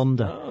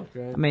thunder? Oh,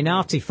 great. I mean,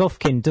 Artie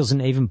Fufkin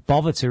doesn't even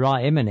bother to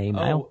write him an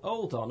email.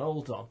 Oh,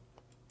 hold on.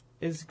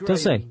 Is Graham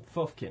Does he?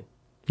 Fufkin?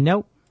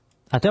 No,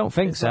 I don't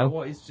think so. Like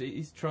what,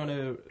 he's trying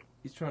to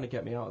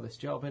get me out of this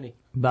job, isn't he?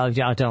 But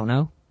I don't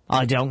know.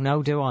 I don't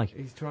know, do I?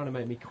 He's trying to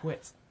make me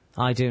quit.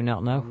 I do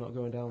not know. I'm not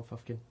going down,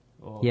 Fufkin.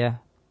 Or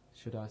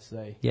should I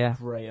say,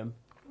 Graham?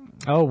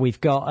 Oh, we've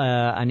got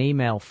an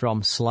email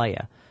from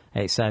Slayer.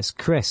 It says,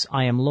 Chris,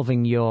 I am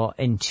loving your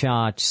in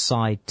charge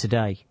side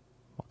today.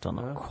 I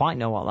don't quite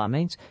know what that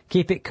means.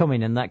 Keep it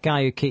coming, and that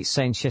guy who keeps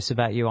saying shit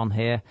about you on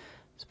here,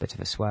 it's a bit of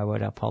a swear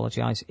word, I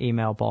apologise.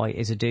 Email boy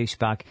is a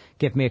douchebag.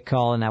 Give me a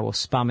call and I will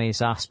spam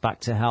his ass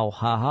back to hell.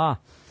 Ha ha.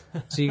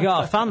 So you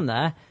got a fan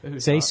there.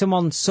 See,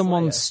 someone's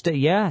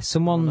fighting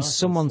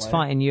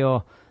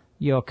your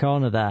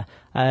corner there.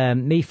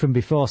 Me from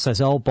Before says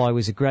Old Boy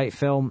was a great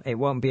film. It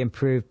won't be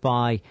improved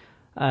by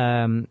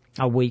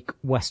a weak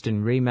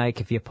Western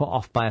remake. If you're put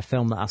off by a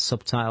film that has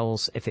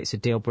subtitles, if it's a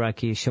deal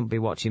breaker, you shouldn't be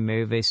watching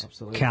movies.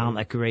 Absolutely. Can't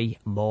agree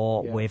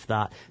more with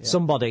that. Yeah.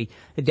 Somebody,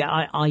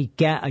 I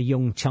get a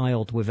young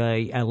child with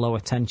a low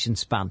attention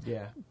span.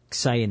 Yeah.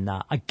 Saying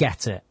that, I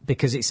get it,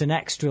 because it's an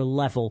extra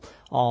level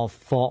of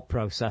thought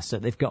process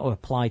that they've got to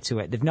apply to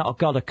it. They've not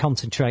got to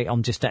concentrate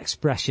on just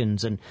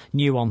expressions and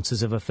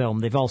nuances of a film.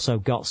 They've also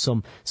got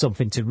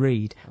something to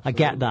read.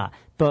 Absolutely. I get that.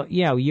 But,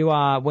 you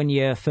are, when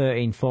you're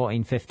 13,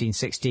 14, 15,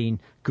 16,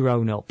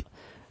 grown up,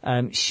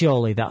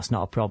 surely that's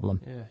not a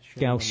problem.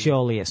 Yeah,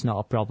 surely it's not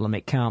a problem.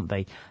 It can't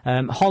be.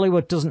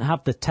 Hollywood doesn't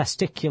have the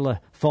testicular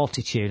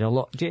fortitude.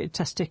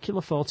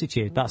 Testicular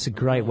fortitude. That's a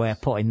great way of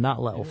putting that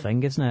little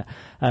thing, isn't it?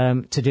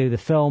 To do the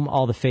film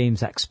or the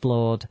themes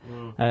explored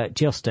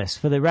justice.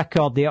 For the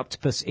record, the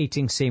octopus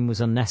eating scene was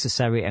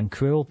unnecessary and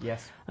cruel.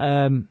 Yes.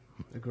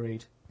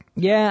 Agreed.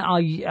 Yeah,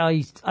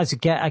 I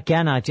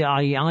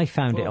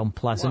found it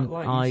unpleasant.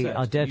 Like you said,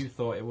 I did. You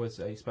thought it was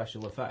a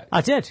special effect.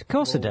 I did, of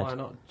course I did.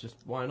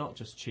 Why not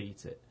just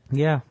cheat it?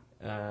 Yeah.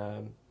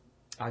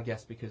 I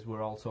guess because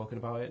we're all talking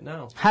about it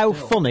now. How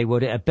funny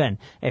would it have been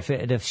if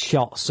it had have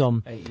shot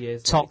some 8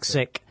 years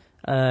toxic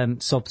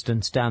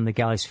substance down the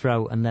guy's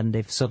throat, and then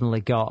they've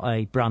suddenly got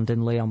a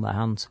Brandon Lee on their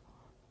hands?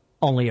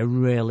 Only a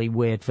really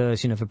weird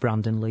version of a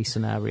Brandon Lee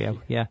scenario.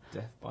 Yeah.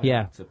 Death by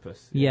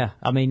octopus. Yeah.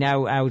 I mean,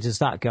 how does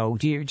that go?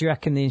 Do you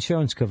reckon the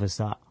insurance covers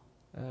that?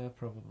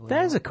 Probably.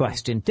 There's a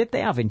question. Did they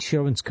have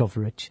insurance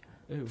coverage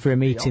for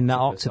him eating that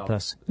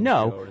octopus?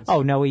 No.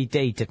 Oh, no, he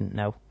didn't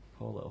know.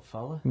 Poor little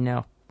fella.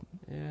 No.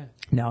 Yeah.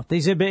 No,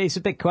 it's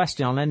a big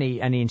question on any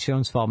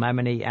insurance form. How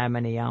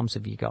many arms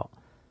have you got?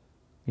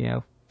 You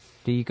know,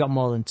 do you got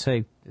more than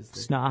two?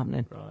 It's not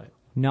happening. Right.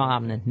 Not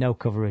happening. No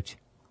coverage.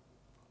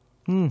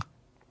 I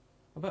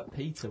bet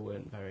Peter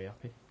weren't very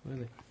happy, were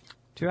they?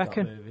 Do you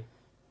reckon? Movie?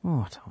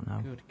 Oh, I don't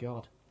know. Good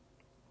God.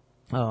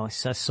 Oh, it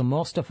says some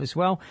more stuff as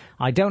well.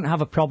 I don't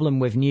have a problem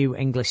with new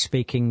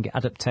English-speaking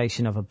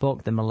adaptation of a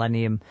book, the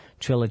Millennium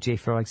Trilogy,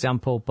 for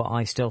example, but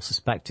I still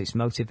suspect it's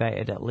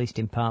motivated, at least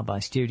in part, by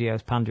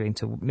studios pandering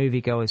to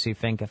moviegoers who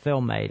think a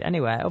film made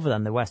anywhere other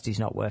than the West is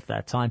not worth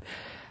their time.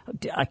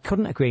 I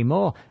couldn't agree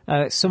more.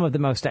 Some of the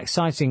most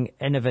exciting,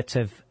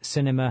 innovative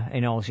cinema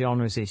in all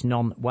genres is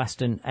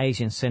non-Western.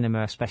 Asian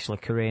cinema, especially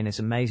Korean, is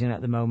amazing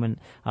at the moment.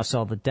 I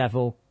saw The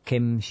Devil.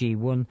 Kim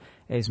Ji-woon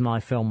is my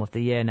film of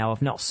the year. Now,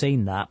 I've not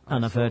seen that,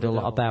 and I've heard a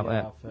lot about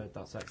it. I've heard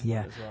that's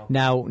excellent as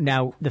well.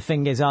 Now, the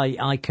thing is,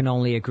 I can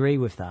only agree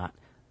with that.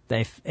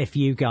 If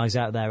you guys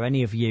out there,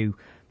 any of you,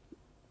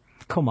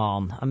 come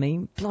on. I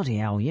mean, bloody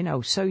hell, you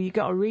know, so you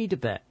got to read a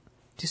bit.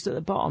 Just at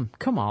the bottom.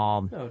 Come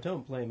on. No,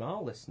 don't blame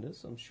our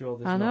listeners. I'm sure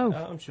there's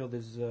I'm sure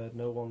there's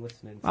no one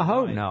listening I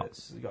hope not.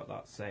 That's got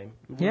that same.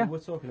 Yeah. We're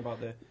talking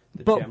about the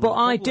But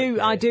I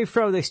do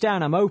throw this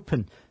down. I'm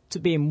open to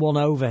being won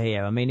over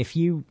here. I mean, if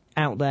you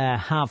out there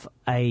have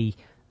an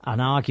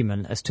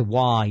argument as to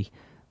why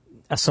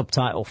a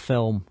subtitle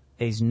film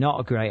is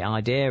not a great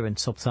idea and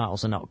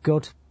subtitles are not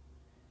good,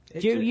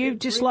 you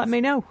just let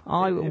me know.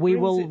 We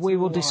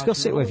will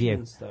discuss it with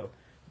you. Though.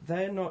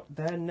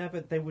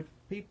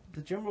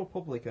 The general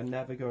public are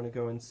never going to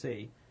go and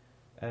see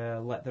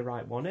Let the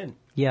Right One In.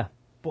 Yeah.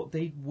 But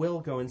they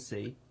will go and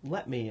see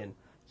Let Me In.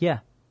 Yeah.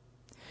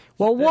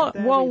 Well,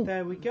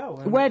 there we go.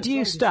 And where do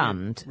you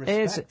stand?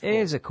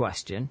 Here's a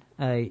question,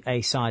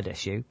 a side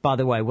issue. By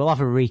the way, we'll have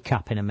a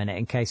recap in a minute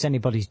in case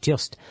anybody's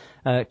just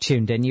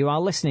tuned in. You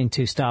are listening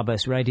to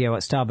Starburst Radio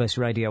at Starburst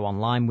Radio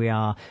Online. We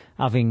are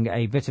having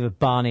a bit of a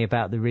barney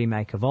about the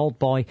remake of Old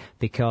Boy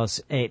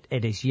because it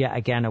is yet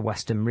again a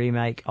Western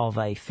remake of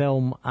a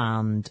film,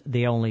 and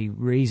the only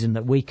reason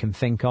that we can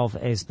think of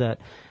is that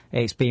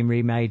it's been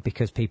remade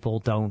because people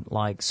don't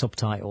like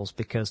subtitles,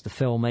 because the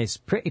film is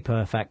pretty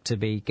perfect to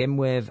begin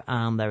with,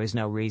 and there is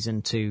no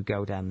reason to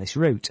go down this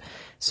route.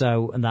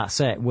 So, and that's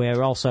it.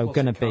 We're also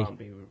going to be... It can't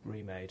be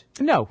remade.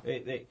 No.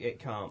 It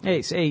can't be.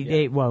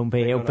 It won't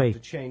be. It'll be... have to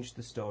change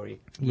the story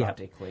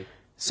radically.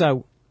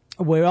 So,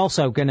 we're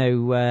also going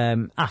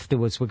to,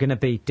 afterwards, we're going to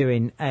be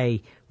doing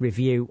a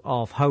review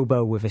of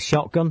Hobo with a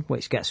Shotgun,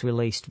 which gets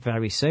released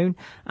very soon.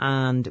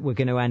 And we're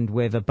going to end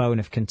with a bone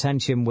of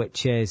contention,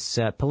 which is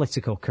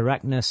political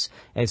correctness.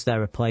 Is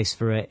there a place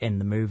for it in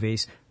the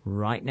movies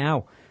right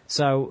now?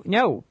 So,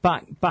 no,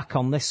 back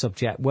on this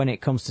subject, when it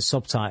comes to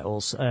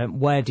subtitles,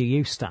 where do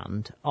you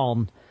stand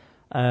on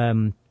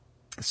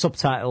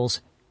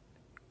subtitles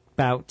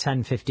about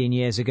 10, 15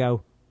 years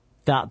ago?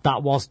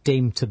 That was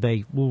deemed to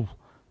be...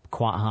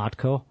 quite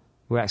hardcore.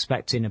 We're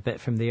expecting a bit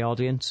from the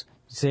audience,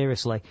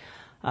 seriously.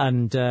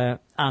 And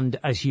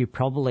as you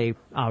probably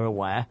are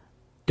aware,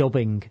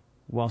 dubbing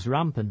was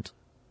rampant.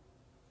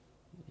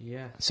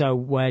 Yeah. So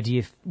where do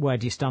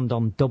you stand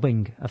on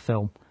dubbing a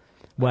film?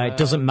 Where it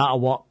doesn't matter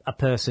what a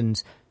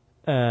person's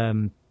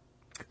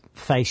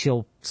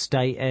facial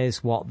state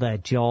is, what their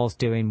jaw's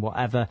doing,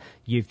 whatever,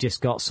 you've just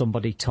got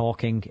somebody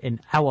talking in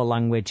our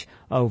language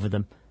over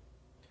them.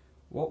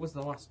 What was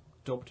the last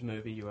dubbed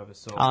movie you ever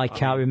saw? I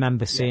can't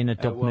remember seeing a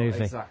dubbed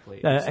movie.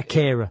 Exactly.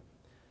 Akira.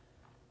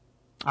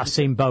 I've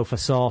seen both. I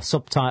saw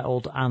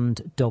subtitled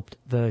and dubbed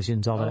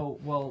versions of it. Oh,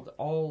 well,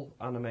 all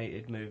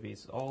animated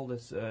movies, all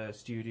this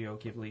Studio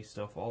Ghibli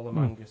stuff, all the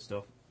manga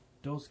stuff,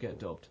 does get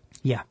dubbed.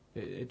 Yeah.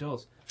 It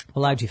does.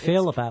 Well, how do you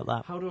feel about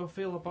that? How do I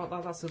feel about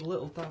that? That's a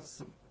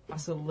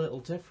little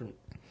different,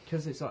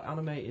 because it's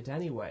animated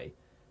anyway.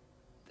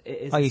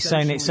 Are you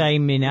saying it's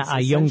aiming at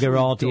a younger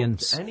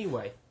audience?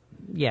 Anyway.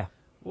 Yeah.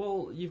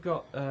 Well, you've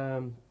got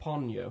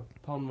Ponyo.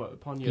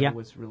 Ponyo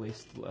was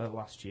released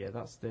last year.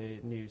 That's the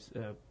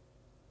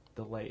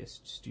the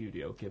latest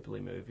Studio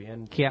Ghibli movie,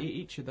 and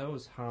each of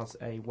those has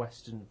a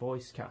Western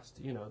voice cast.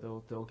 You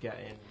know, they'll get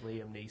in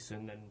Liam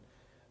Neeson and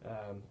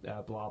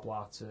blah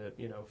blah to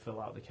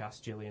fill out the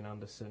cast. Gillian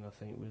Anderson, I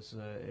think, was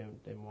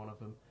in one of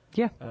them.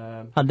 Yeah,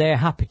 and they're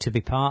happy to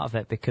be part of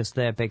it because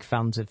they're big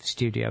fans of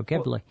Studio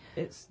Ghibli.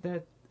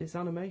 But it's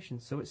animation,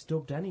 so it's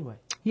dubbed anyway.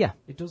 Yeah,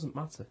 it doesn't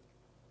matter.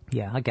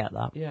 Yeah, I get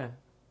that. Yeah,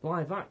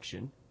 live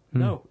action,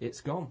 no,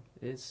 it's gone.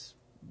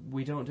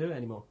 We don't do it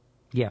anymore.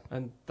 Yeah,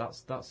 and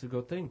that's a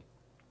good thing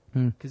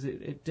because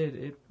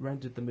it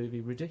rendered the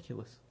movie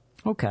ridiculous.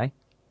 Okay,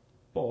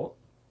 but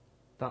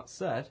that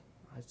said,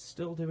 I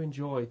still do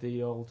enjoy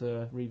the old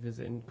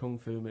revisiting kung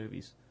fu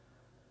movies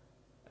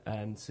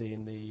and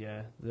seeing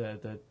the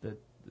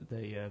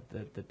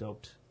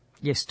dubbed.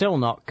 You've still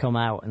not come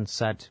out and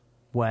said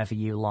whether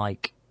you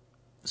like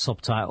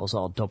subtitles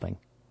or dubbing.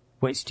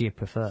 Which do you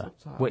prefer?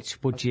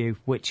 Which would you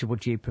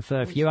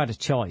prefer if you had a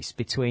choice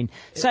between,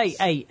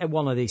 say,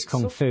 one of these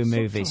kung fu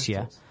movies?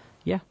 Subtitles.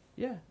 Yeah.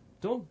 Yeah.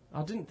 done.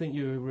 I didn't think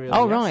you were really.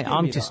 Oh right,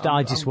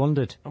 I just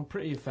wondered. I'm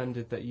pretty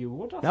offended that you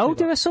would ask. Oh,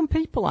 there are some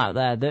people out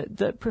there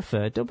that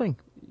prefer dubbing.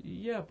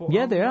 Yeah, but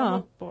there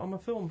are. But I'm a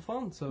film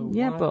fan, so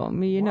yeah, but I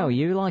mean, you know,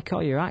 you like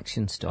all your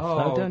action stuff,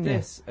 though, don't you?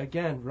 This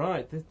again,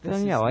 right? This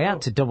I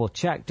had to double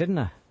check, didn't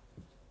I?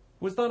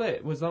 Was that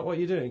it? Was that what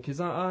you're doing?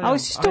 Because I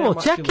was just double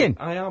checking.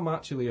 I am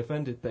actually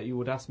offended that you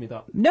would ask me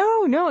that.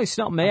 No, it's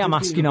not me. I'm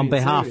asking on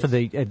behalf of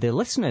the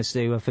listeners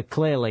who are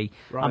clearly.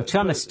 Right, I'm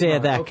trying to steer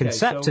their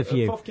concept of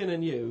you. Fufkin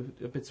and you,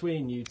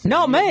 between you two.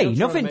 Not me.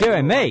 Nothing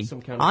doing me.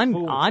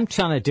 I'm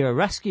trying to do a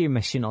rescue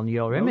mission on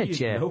your image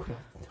here. No,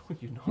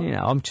 you're not. You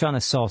know, I'm trying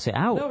to sort it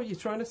out. No, you're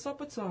trying to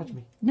sabotage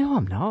me. No,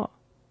 I'm not.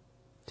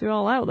 They're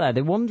all out there.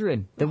 They're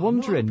wondering.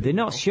 They're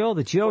not sure.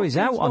 The jury's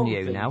out on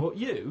you now. But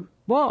you?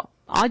 What?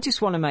 I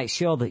just want to make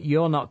sure that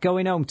you're not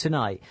going home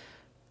tonight,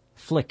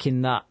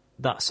 flicking that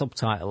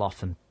subtitle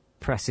off and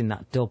pressing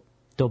that dub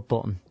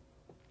button.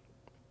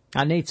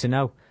 I need to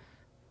know,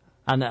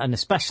 and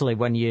especially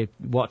when you're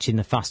watching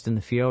the Fast and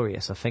the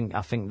Furious. I think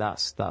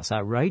that's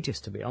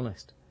outrageous, to be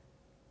honest.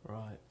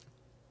 Right.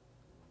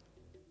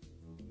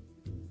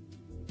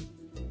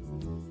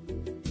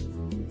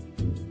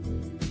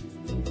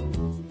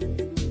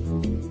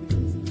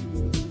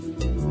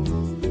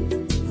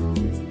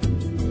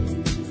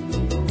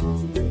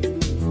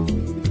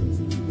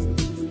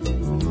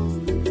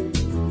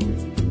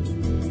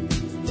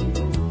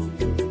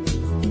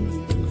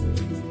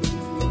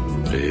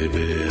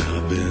 Baby,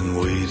 I've been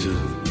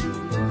waiting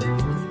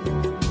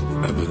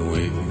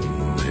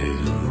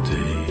night and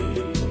day.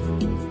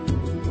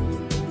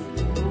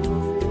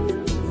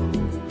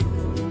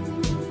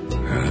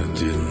 I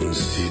didn't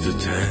see the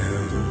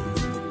time.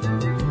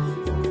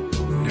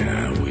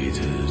 I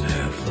waited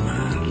half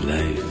my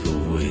life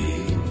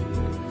away.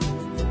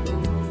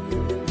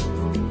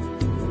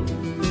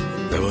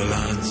 There were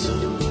lots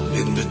of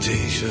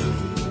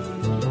invitations.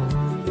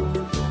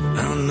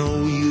 I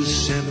know you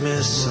sent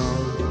me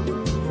some.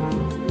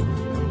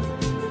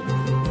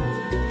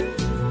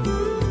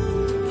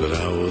 But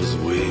I was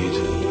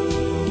waiting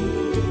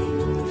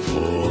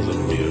for the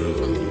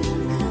miracle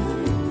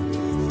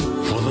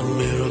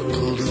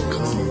to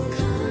come.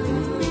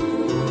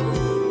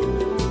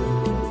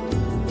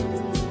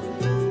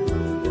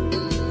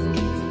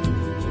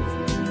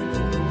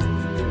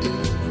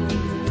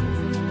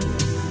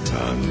 I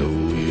know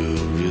you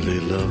really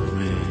love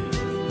me,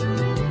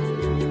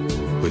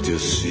 but you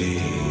see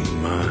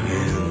my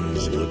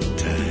hands were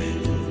tied.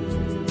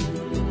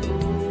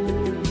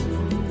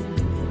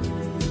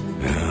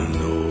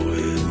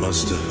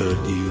 Must have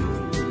hurt you.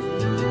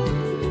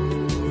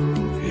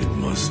 It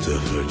must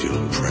have hurt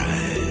your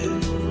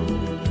pride.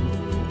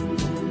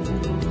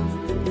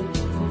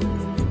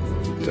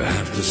 To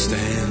have to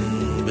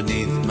stand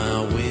beneath my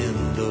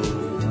window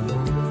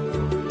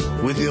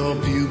with your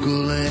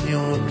bugle and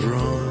your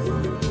drum.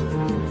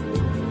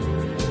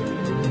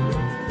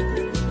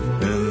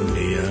 And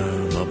me,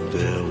 I'm up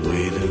there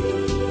waiting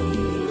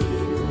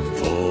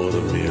for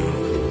the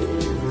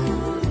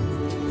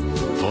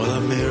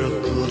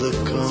miracle to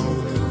come.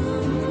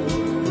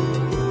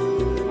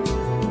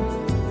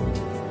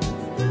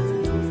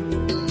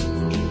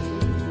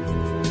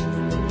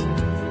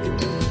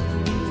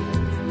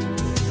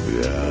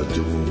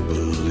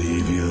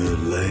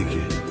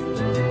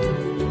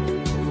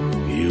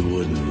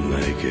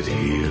 It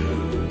here.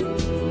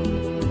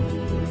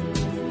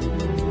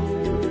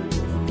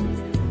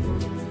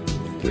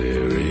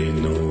 There ain't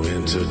no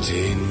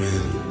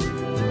entertainment,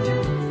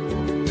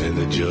 and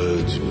the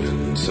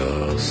judgments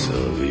are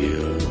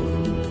severe.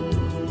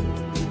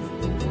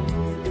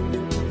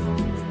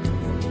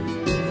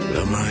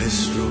 The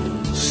maestro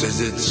says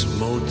it's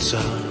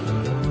Mozart,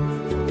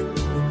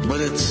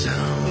 but it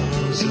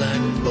sounds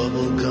like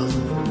bubble gum.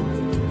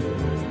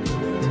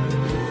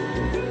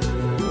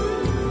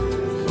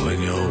 When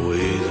you're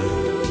waiting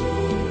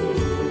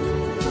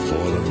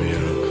for the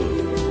miracle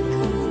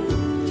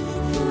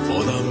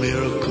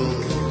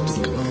to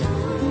come.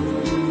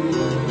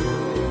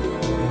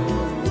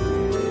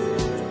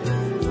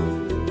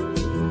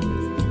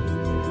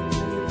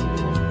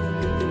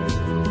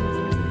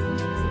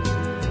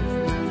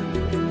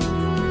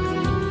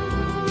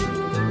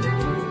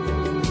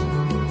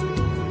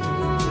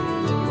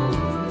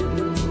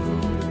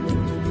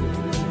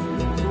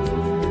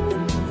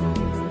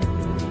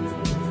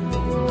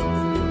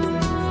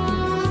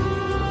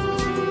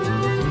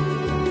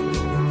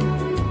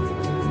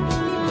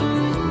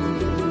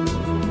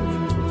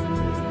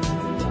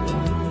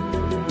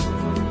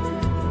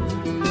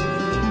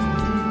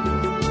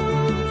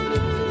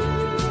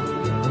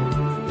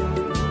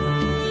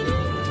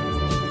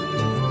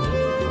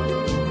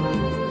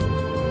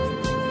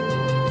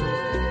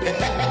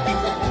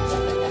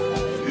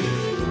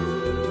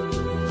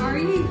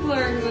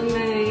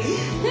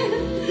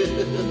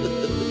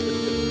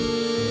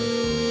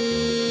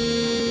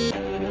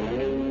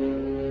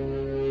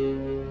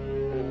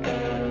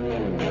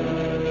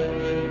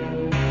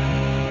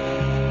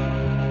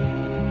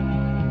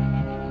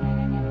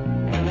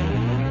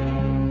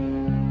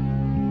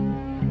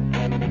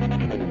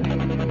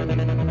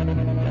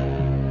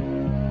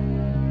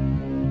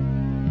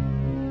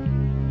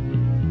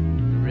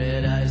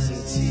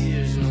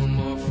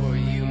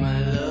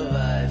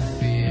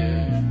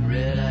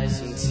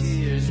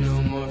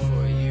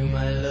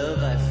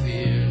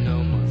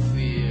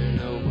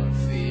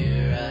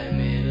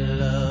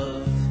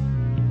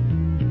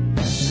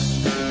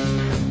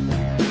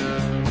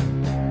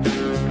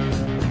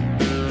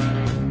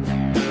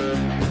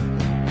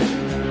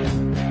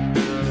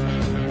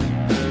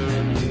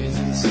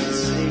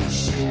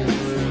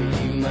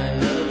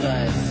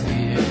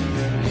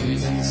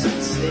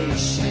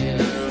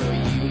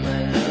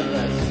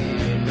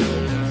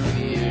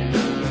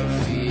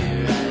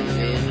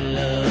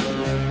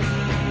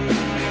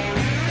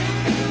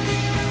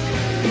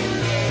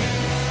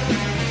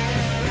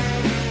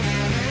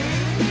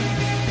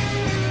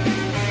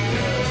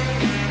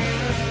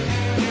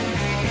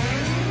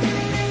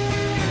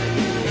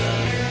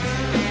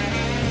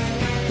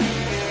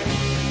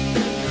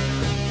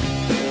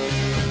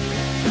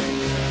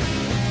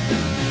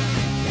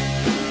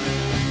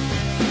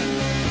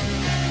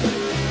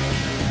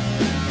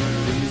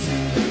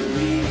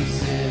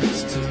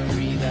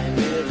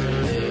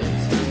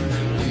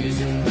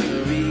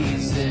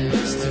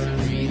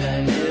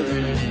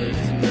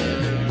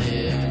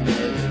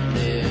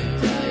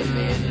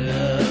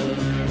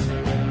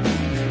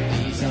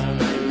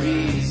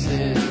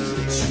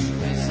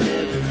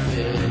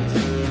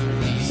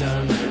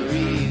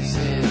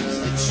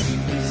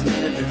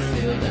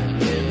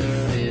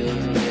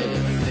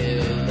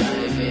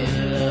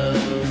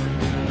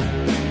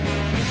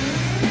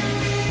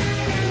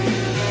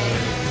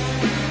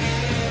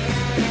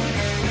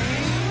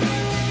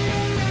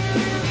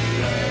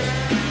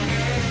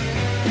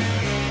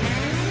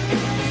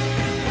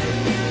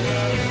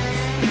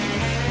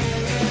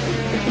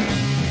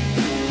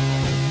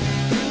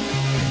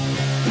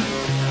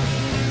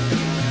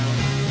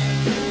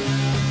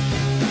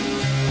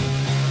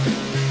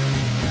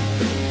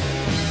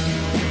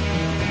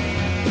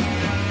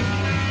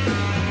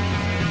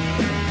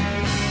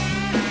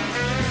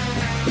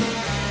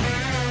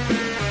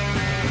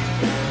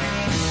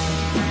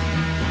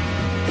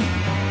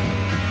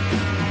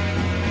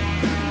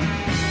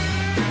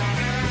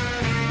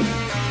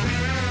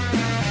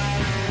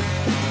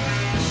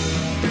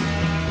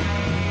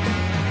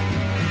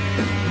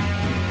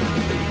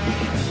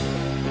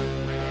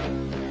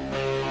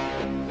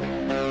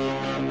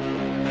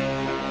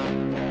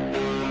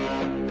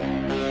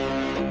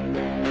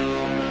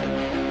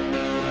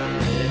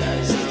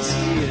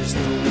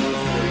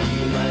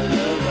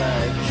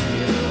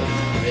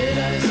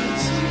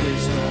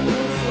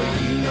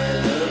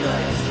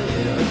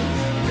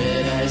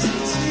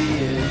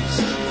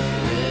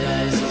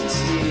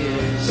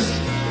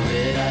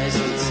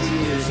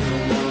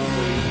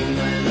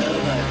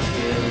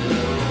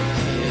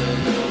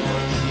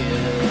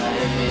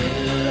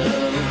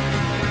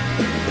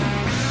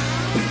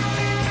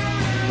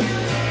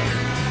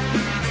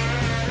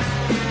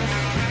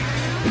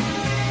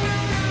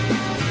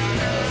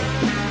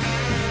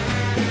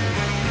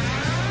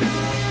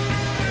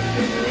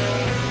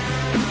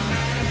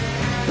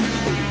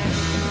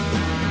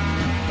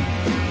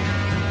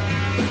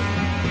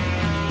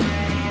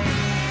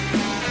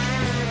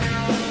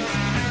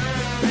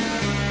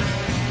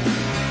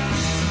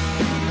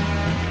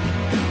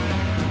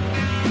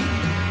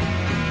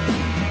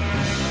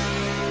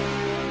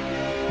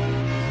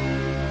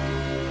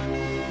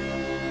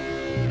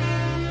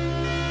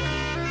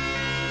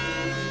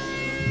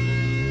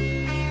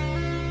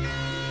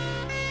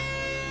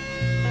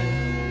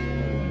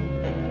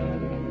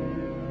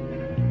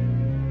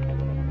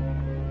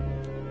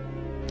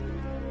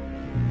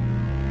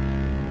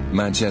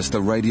 Manchester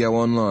Radio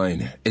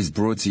Online is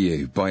brought to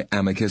you by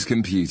Amicus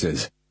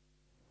Computers.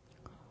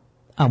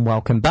 And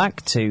welcome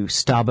back to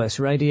Starburst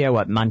Radio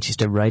at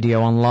Manchester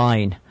Radio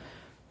Online.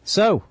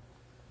 So,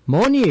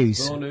 more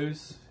news. More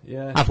news,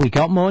 yeah. Have we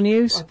got more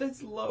news? Oh,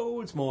 there's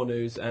loads more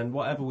news, and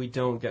whatever we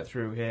don't get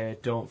through here,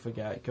 don't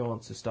forget, go on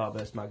to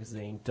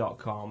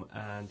starburstmagazine.com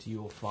and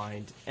you'll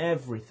find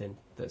everything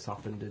that's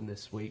happened in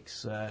this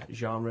week's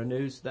genre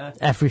news there.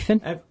 Everything?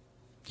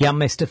 You haven't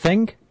missed a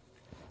thing?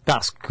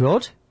 That's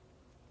good.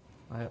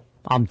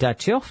 I'm dead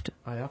chuffed.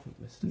 I haven't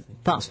missed a thing.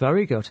 That's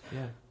very good.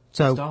 Yeah.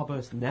 So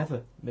Starburst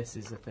never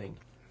misses a thing.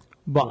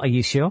 What, are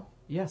you sure?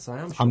 Yes, I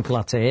am sure. I'm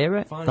glad to hear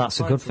it. That's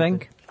a good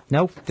thing.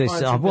 No, this.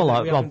 I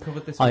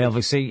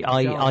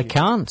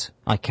can't.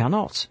 I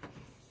cannot.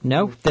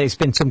 No, there's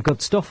been some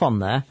good stuff on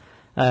there.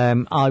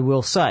 I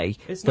will say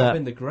it's not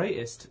been the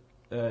greatest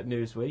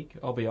news week.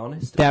 I'll be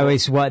honest. There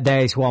is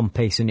one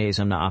piece of news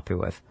I'm not happy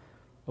with.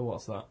 Oh,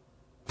 what's that?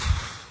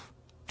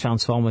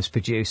 Transformers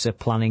producer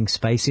planning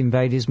Space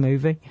Invaders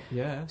movie.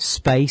 Yeah.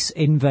 Space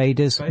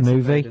Invaders movie.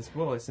 Invaders.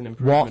 Well, it's an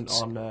improvement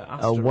on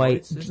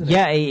Asteroids, isn't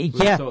it?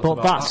 Yeah,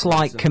 but that's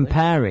like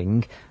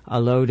comparing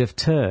a load of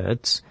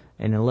turds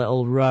in a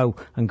little row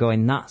and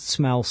going, that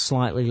smells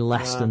slightly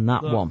less than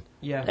that one.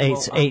 Yeah,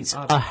 it's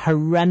a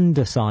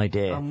horrendous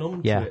idea. I'm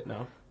numb to it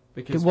now.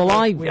 Because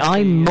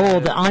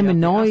I'm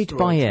annoyed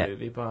by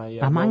it.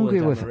 I'm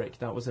angry with it.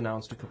 That was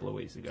announced a couple of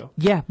weeks ago.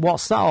 Yeah,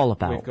 what's that all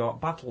about? We've got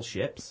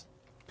battleships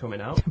coming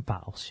out.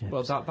 Battleships.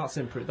 Well, that's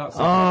improved.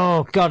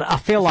 Oh God, I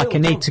feel like I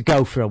need to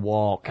go for a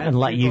walk and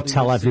let you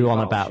tell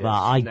everyone about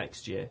that.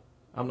 Next year.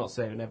 I'm not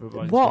saying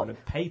everybody's going to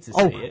pay to see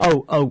it.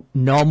 Oh,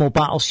 normal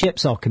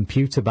battleships or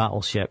computer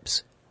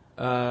battleships?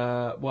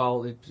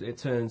 Well, it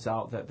turns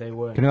out that they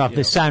weren't. Going to have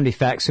the sound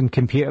effects from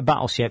computer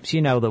battleships.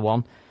 You know the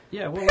one.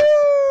 Yeah, well,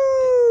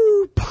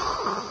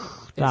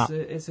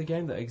 it's a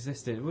game that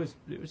existed.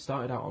 It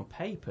started out on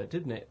paper,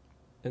 didn't it?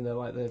 In the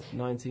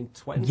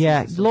 1920s.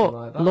 Yeah,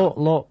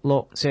 like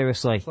look.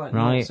 Seriously, like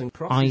right?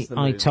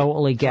 I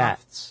totally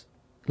get.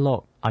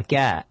 Look, I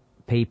get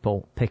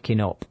people picking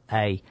up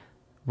a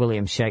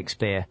William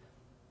Shakespeare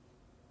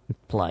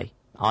play.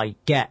 I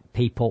get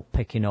people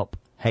picking up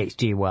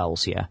H.G.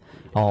 Wells,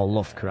 or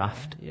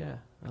Lovecraft. Yeah.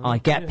 I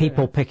get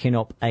people picking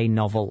up a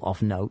novel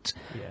of note.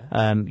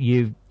 Yeah.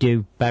 You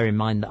do bear in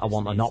mind that I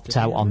want an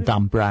opt-out on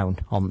Dan Brown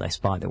on this,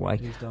 by the way.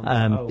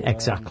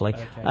 Exactly.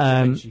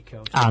 But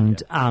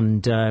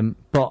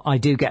I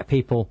do get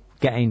people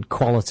getting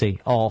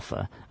quality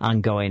author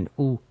and going,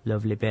 ooh,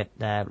 lovely bit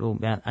there, ooh,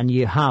 yeah. And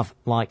you have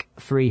like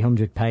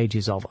 300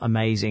 pages of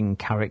amazing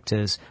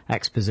characters,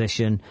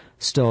 exposition,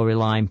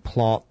 storyline,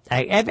 plot,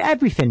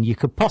 everything you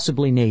could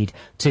possibly need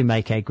to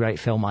make a great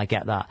film. I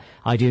get that.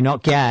 I do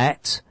not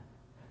get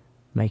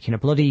making a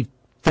bloody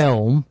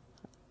film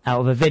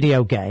out of a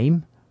video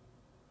game,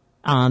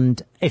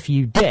 and if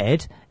you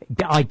did,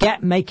 I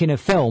get making a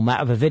film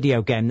out of a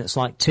video game that's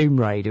like Tomb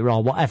Raider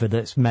or whatever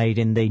that's made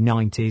in the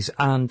 90s,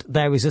 and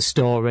there is a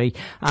story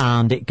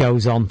and it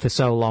goes on for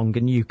so long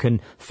and you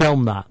can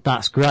film that.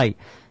 That's great.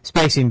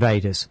 Space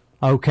Invaders.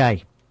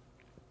 Okay.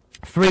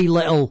 3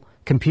 little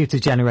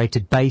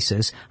computer-generated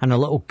bases and a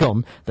little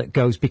gun that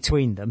goes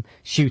between them,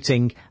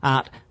 shooting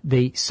at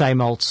the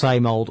same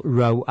old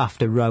row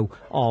after row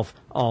of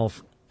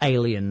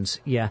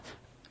aliens. Yeah.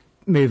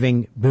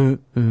 Moving.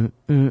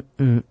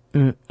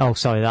 Oh,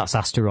 sorry, that's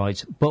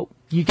asteroids. But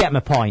you get my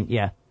point,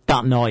 yeah.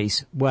 That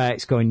noise where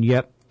it's going,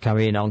 yep,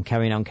 carrying on,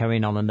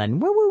 and then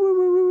woo, woo, woo,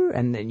 woo, woo,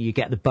 and then you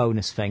get the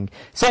bonus thing.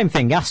 Same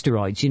thing,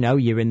 asteroids,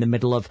 you're in the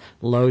middle of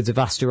loads of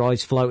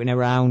asteroids floating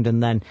around,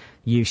 and then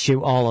you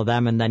shoot all of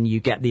them, and then you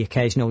get the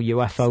occasional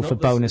UFO for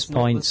bonus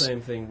points. It's not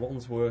the same thing.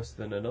 One's worse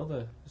than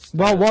another.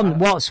 Well,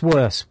 what's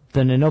worse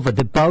than another?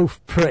 They're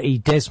both pretty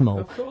dismal.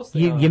 Of course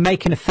they are. You're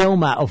making a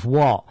film out of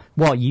what?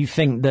 What, you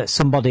think that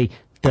somebody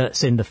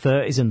that's in the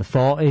 30s and the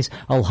 40s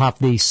will have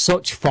these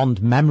such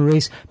fond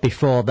memories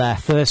before their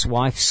first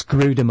wife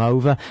screwed them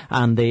over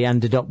and they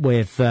ended up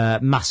with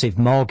massive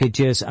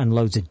mortgages and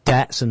loads of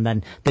debts, and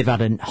then they've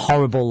had a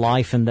horrible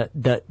life, and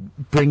that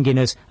bringing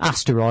us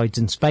asteroids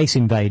and Space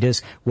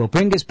Invaders will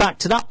bring us back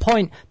to that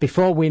point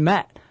before we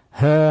met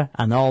her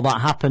and all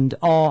that happened,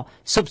 or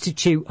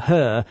substitute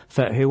her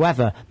for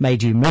whoever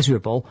made you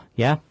miserable,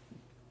 yeah?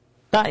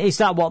 Is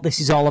that what this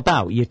is all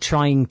about? You're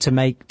trying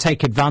to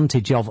take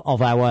advantage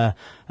of our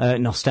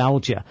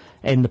nostalgia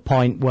in the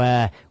point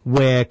where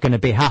we're going to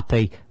be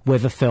happy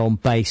with a film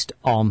based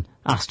on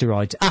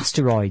asteroids.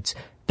 Asteroids.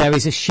 There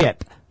is a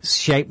ship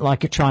shaped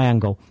like a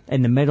triangle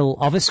in the middle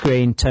of a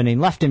screen, turning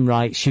left and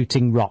right,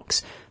 shooting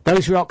rocks.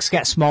 Those rocks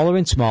get smaller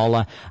and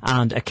smaller,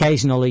 and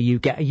occasionally you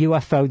get a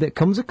UFO that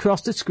comes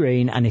across the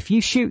screen, and if you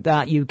shoot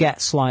that, you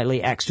get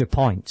slightly extra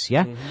points,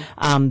 yeah? Mm-hmm.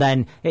 And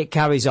then it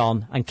carries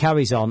on and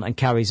carries on and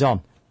carries on.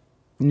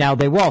 Now,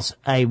 there was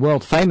a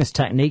world-famous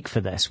technique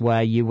for this,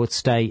 where you would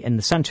stay in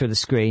the centre of the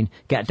screen,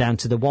 get down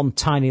to the one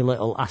tiny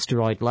little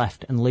asteroid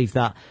left, and leave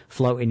that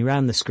floating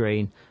around the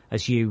screen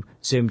as you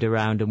zoomed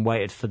around and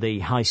waited for the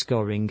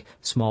high-scoring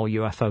small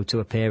UFO to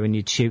appear, and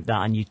you'd shoot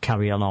that and you'd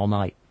carry on all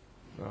night.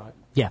 Right.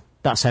 Yeah.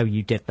 That's how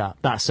you did that.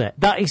 That's it.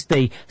 That is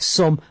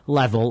some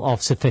level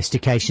of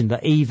sophistication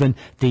that even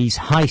these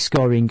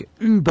high-scoring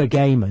uber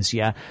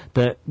gamers,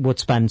 that would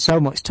spend so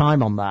much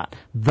time on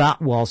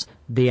that was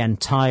the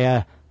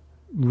entire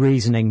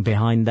reasoning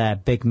behind their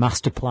big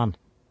master plan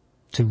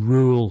to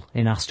rule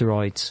in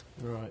asteroids.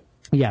 Right.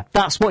 Yeah,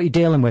 that's what you're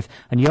dealing with.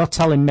 And you're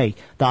telling me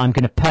that I'm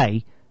going to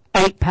pay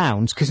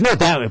 £8, because no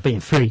doubt it'll be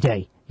in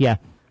 3D. Yeah.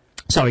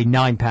 Sorry,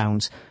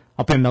 £9.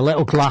 I'll bring my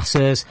little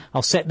glasses.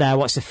 I'll sit there,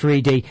 watch the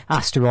 3D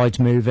asteroids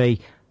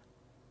movie.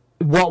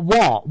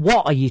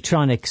 What are you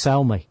trying to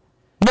sell me?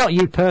 Not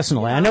you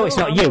personally. I know it's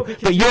not you,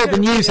 but you're the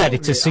news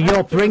editor, so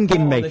you're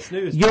bringing me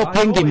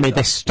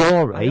this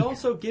story. I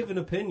also give an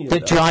opinion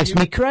that drives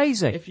me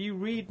crazy. If you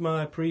read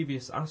my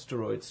previous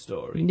asteroid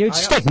story, you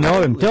just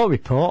ignore him. Don't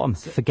report him.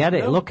 Forget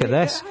it. Look at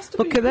this.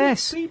 Look at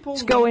this.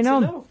 What's going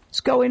on?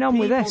 What's going on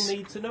with this?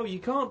 People need to know. You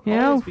can't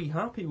always be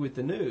happy with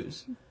the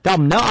news.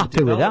 I'm not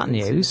happy with that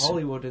news. In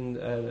Hollywood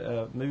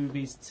and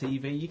movies,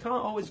 TV, you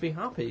can't always be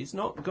happy. It's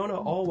not going to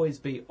always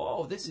be,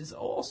 oh, this is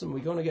awesome.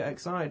 We're going to get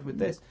excited with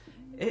this.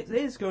 It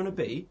is going to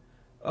be,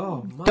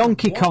 oh, man,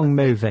 Donkey Kong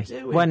movie.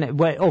 When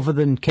other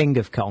than King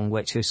of Kong,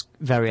 which was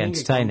very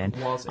entertaining,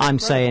 I'm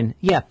saying,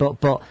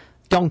 but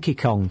Donkey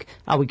Kong,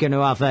 are we going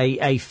to have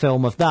a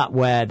film of that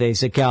where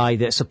there's a guy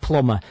that's a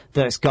plumber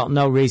that's got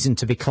no reason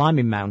to be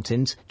climbing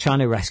mountains, trying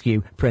to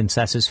rescue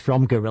princesses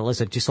from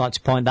gorillas? I'd just like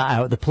to point that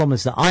out. The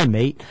plumbers that I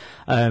meet,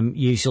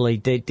 usually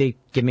they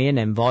give me an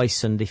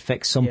invoice and they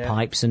fix some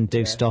pipes and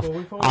do stuff.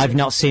 Well, I've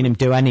not seen him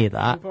do any of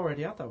that. We've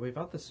already had that. We've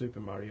had the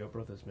Super Mario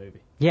Brothers movie.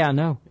 Yeah, I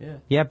know.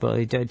 Yeah,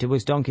 but there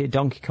was Donkey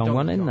Kong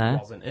one in there.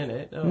 Wasn't in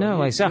it.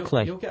 No,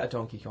 exactly. You'll get a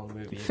Donkey Kong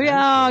movie.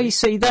 You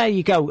see, there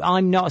you go.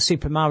 I'm not a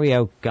Super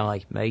Mario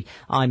guy, me.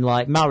 I'm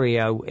like,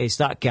 Mario is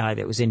that guy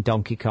that was in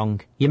Donkey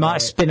Kong. You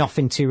might spin off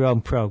into your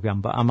own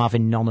programme, but I'm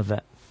having none of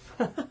it.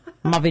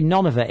 I'm having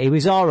none of it. He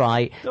was all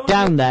right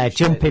down there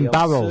jumping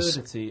barrels.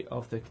 The absurdity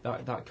of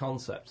that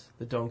concept,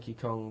 the Donkey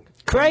Kong.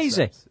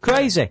 Crazy.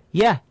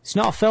 Yeah, it's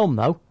not a film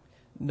though.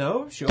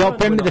 No, sure. Don't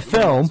bring me the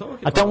film.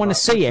 I don't want to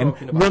see him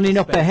running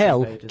up a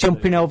hill,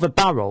 jumping over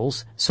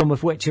barrels, some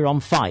of which are on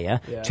fire,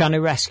 trying to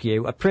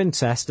rescue a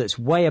princess that's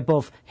way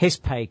above his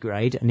pay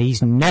grade, and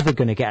he's never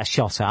going to get a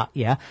shot at.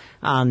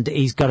 And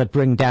he's got to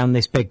bring down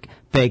this big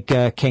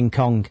King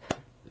Kong.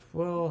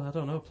 Well, I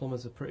don't know.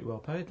 Plumbers are pretty well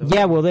paid, though.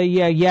 Yeah, well,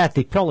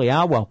 they probably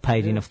are well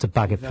paid enough to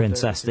bag a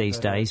princess these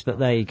days. But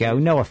there you go.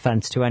 No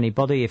offence to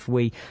anybody. If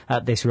we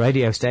at this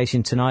radio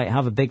station tonight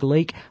have a big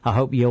leak, I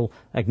hope you'll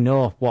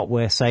ignore what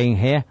we're saying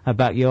here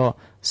about your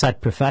said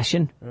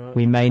profession. Right.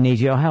 We may need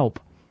your help.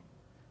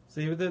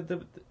 See,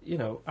 the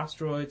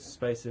asteroids,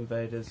 space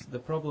invaders. The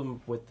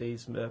problem with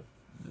these,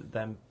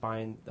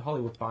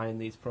 Hollywood buying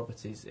these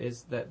properties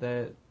is that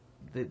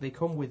they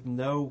come with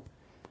no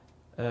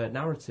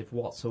narrative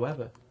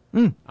whatsoever.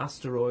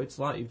 Asteroids,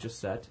 like you've just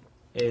said,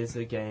 is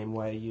a game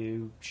where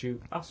you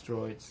shoot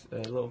asteroids. A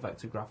little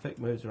vector graphic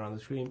moves around the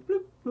screen.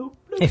 Bloop, bloop,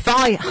 bloop. If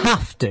I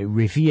have to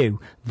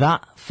review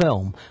that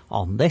film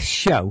on this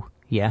show,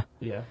 we're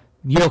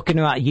going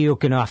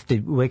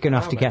to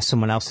have to get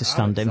someone else to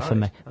stand in for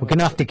me. We're going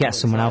to have to get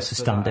someone else to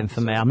stand in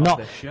for me. I'm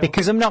not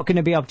going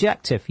to be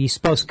objective. You're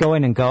supposed to go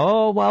in and go,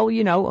 oh, well,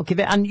 I'll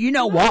give it. And you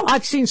know what?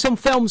 I've seen some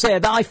films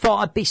here that I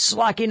thought I'd be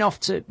slagging off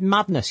to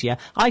madness,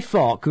 I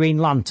thought Green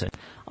Lantern,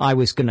 I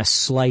was going to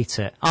slate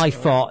it. I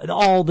thought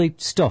all the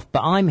stuff,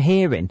 but I'm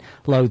hearing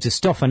loads of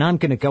stuff, and I'm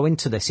going to go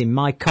into this in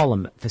my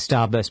column for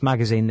Starburst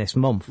magazine this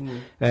month.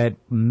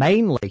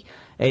 Mainly,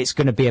 it's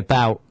going to be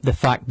about the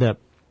fact that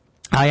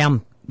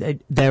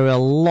there are a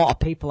lot of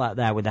people out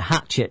there with a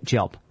hatchet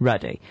job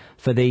ready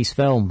for these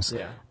films,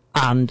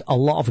 and a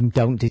lot of them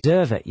don't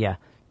deserve it,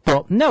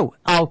 But no,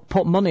 I'll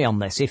put money on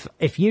this.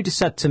 If you'd have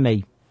said to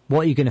me,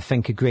 what are you going to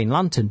think of Green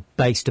Lantern,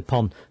 based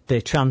upon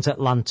the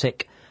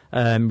transatlantic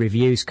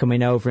reviews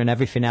coming over and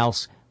everything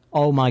else,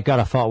 oh my God,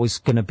 I thought I was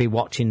going to be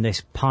watching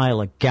this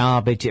pile of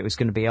garbage. It was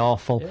going to be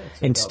awful.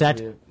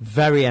 Instead,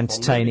 very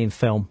entertaining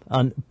film.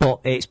 But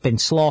it's been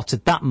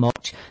slaughtered that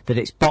much that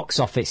its box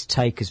office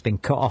take has been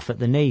cut off at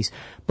the knees.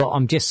 But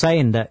I'm just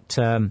saying that,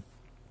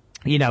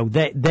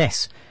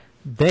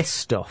 this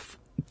stuff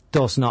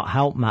does not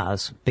help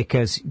matters,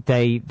 because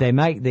they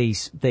make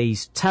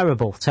these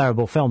terrible,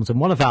 terrible films.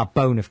 And one of our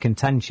bone of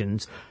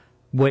contentions,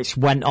 which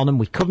went on and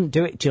we couldn't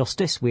do it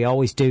justice, we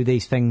always do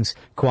these things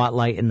quite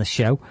late in the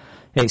show.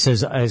 It's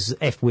as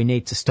if we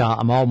need to start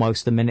them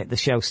almost the minute the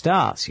show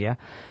starts,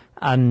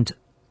 And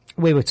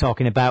we were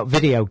talking about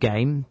video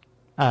game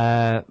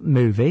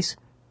movies.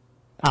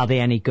 Are they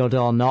any good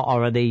or not,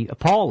 or are they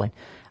appalling?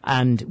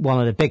 And one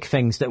of the big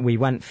things that we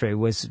went through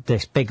was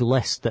this big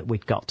list that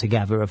we'd got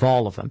together of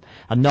all of them.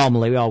 And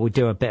normally we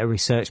do a bit of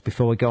research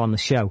before we go on the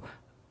show.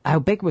 How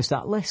big was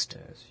that list?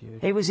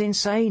 It was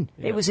insane.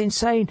 It was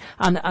insane.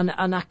 And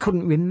I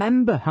couldn't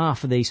remember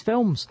half of these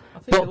films. I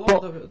think a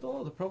lot of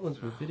the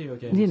problems with video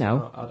games are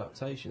not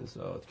adaptations,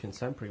 or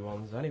contemporary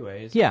ones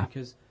anyway, is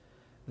because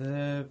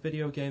the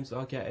video games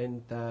are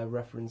getting their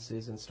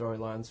references and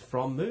storylines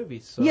from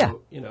movies.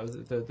 So, you know,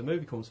 the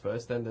movie comes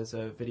first, then there's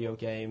a video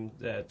game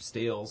that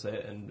steals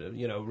it and,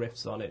 you know,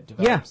 riffs on it,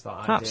 develops that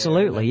idea.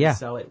 Absolutely, and then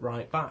sell it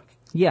right back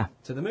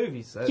to the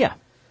movies.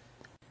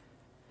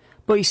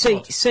 But you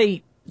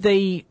see,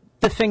 the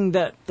thing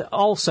that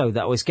also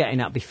that I was getting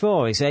at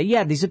before is,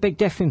 there's a big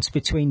difference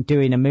between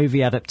doing a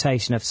movie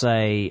adaptation of,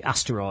 say,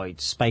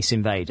 Asteroids, Space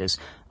Invaders,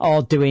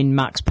 or doing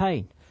Max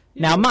Payne.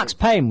 Now, Max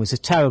Payne was a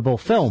terrible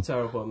film, It's a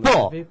terrible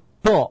movie,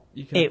 but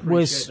you can it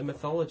was the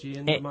mythology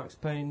in the Max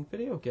Payne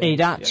video game. It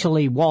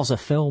actually was a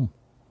film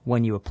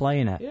when you were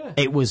playing it. Yeah.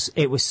 It was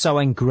so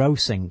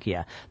engrossing,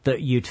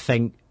 that you'd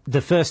think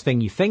the first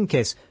thing you think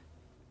is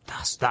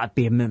that'd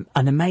be an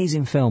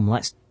amazing film.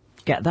 Let's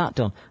get that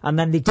done. And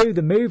then they do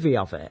the movie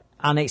of it,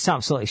 and it's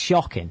absolutely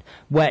shocking.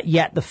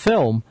 Yet the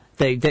film,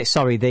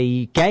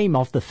 the game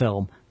of the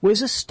film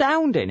was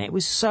astounding. It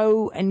was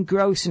so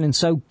engrossing and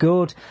so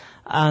good.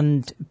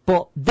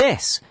 But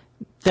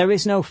there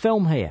is no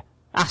film here.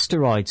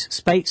 Asteroids,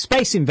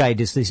 Space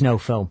Invaders, there's no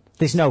film.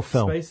 There's no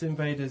film. Space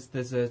Invaders,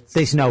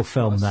 there's no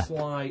film there.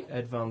 Slight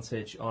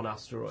advantage on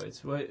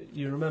Asteroids. Well,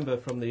 you remember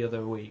from the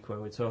other week when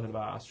we were talking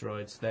about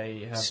Asteroids,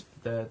 they have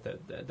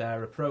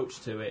their approach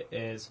to it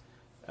is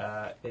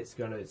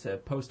it's a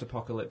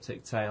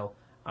post-apocalyptic tale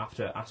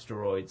after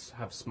asteroids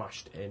have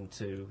smashed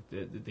into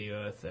the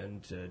Earth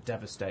and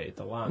devastated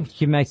the land.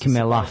 You're making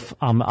me laugh.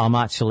 I'm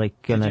actually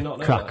going to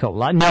crack up.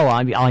 No,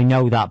 I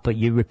know that, but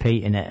you're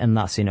repeating it, and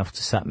that's enough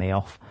to set me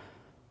off.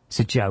 It's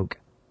a joke.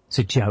 It's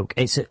a joke.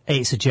 It's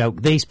a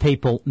joke. These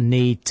people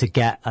need to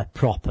get a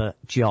proper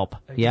job.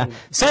 Again,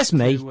 says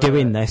me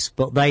doing this,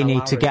 but they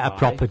need to get a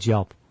proper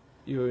job.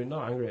 You're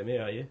not angry at me,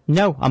 are you?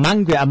 No, I'm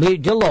angry. I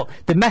mean, look,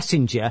 the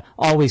messenger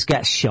always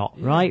gets shot,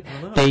 right?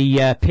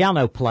 The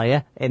piano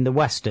player in the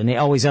Western, it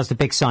always has the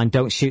big sign,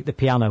 "Don't shoot the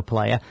piano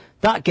player."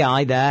 That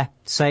guy there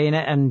saying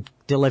it and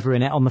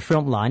delivering it on the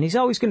front line, he's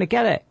always going to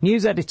get it.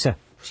 News editor,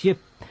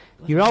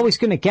 you're always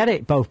going to get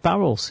it, both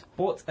barrels.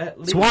 But at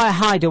least it's why I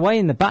hide away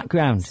in the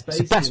background. It's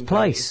the best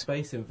place.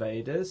 Space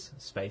Invaders,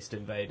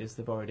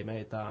 they've already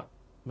made that.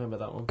 Remember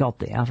that one? God,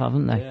 they have,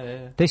 haven't they?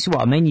 Yeah. This is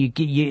what I mean.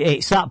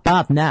 It's that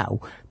bad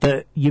now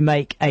that you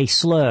make a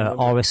slur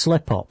or a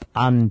slip up,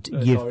 and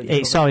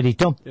it's already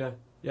done. Yeah.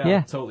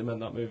 I totally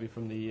meant that movie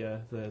from the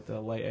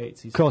late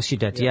 80s. Of course you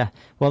did. Yeah.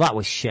 Well, that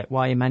was shit.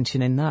 Why are you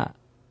mentioning that?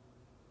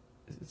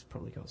 It's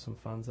probably got some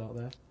fans out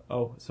there.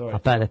 Oh, sorry. I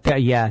bet.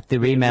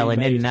 They're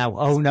emailing in now.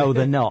 Oh no,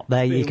 they're not.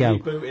 There you go.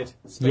 Rebooted.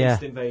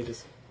 Space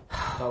Invaders.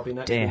 That'll be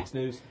next week's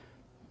news.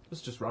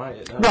 Let's just write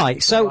it now.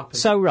 Right, so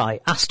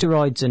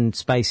Asteroids and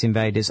Space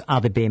Invaders, are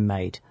they being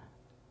made?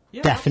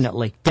 Yeah,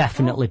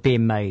 definitely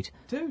being made.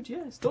 Dude,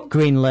 yeah, it's done.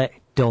 Greenlit,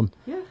 done.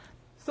 Yeah,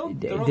 it's done.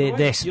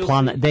 This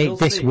planet,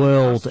 this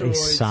world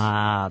is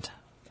sad.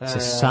 It's a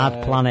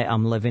sad planet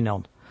I'm living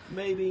on.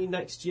 Maybe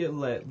next year,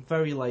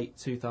 very late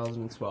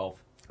 2012.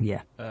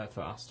 Yeah.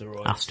 For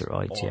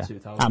Asteroids, yeah.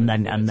 And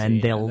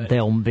then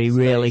they'll be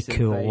really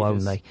cool,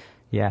 won't they?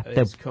 Yeah,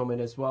 it's coming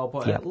as well,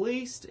 but at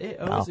least it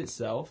owes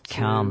itself to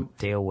can't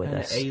deal with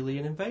an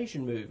alien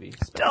invasion movie.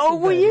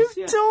 What are you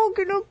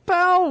talking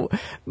about?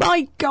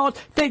 My God,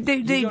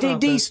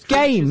 these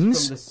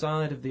games. From the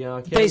side of the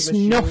arcade there's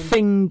machine.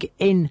 Nothing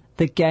in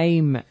the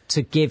game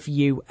to give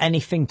you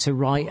anything to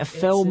write a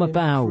film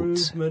about.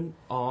 Improvement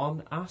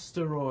on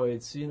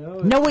Asteroids, you know.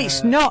 No,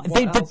 it's not.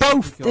 They're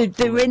both.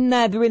 They're in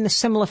there. They're in the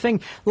similar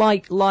thing.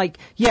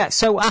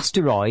 So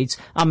Asteroids.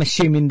 I'm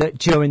assuming that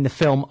during the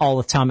film, all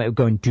the time it was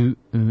going do.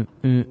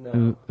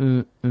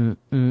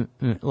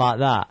 Like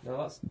that,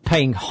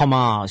 paying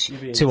homage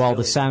to all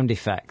the sound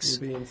effects.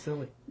 You're being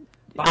silly.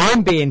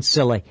 I'm being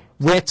silly.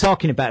 We're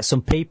talking about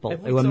some people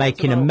who are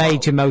making a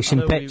major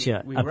motion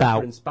picture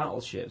about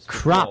battleships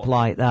crap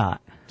like that.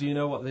 Do you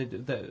know what they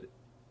did?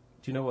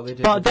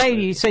 But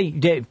you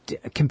see,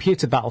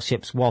 computer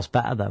battleships was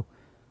better though.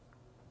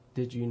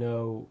 Did you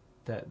know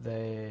that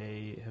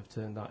they have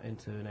turned that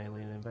into an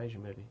alien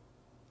invasion movie?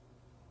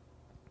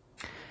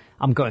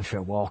 I'm going for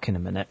a walk in a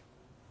minute.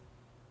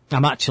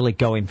 I'm actually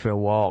going for a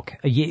walk.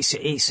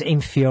 It's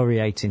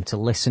infuriating to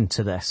listen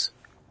to this.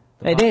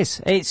 It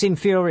is. It's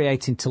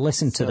infuriating to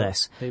listen to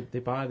this. They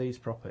buy these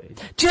properties.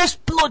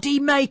 Just bloody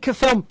make a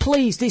film,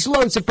 please. There's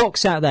loads of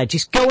books out there.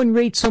 Just go and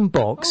read some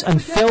books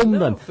and film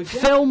them.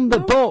 Film the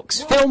books.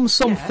 Film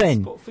something.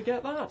 Yes, but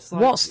forget that.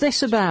 What's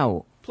this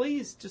about?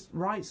 Please, just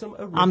write some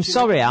original I'm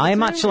sorry, I am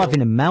material. actually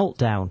having a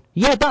meltdown.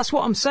 Yeah, that's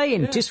what I'm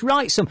saying. Yeah. Just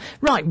write some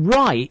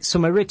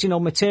original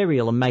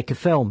material and make a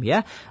film,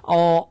 yeah?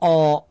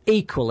 Or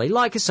equally,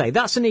 like I say,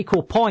 that's an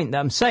equal point that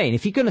I'm saying.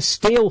 If you're going to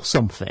steal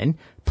something,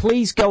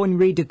 please go and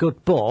read a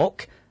good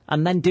book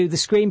and then do the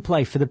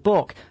screenplay for the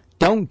book.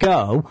 Don't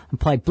go and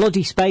play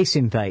bloody Space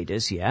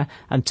Invaders, yeah,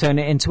 and turn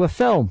it into a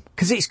film,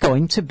 because it's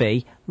going to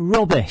be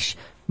rubbish.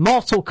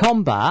 Mortal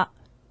Kombat,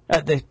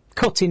 at the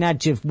cutting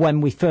edge of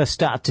when we first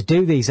started to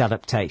do these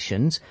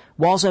adaptations,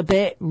 was a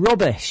bit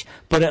rubbish,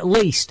 but at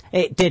least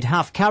it did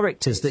have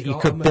characters that you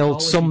could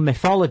build some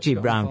mythology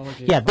around.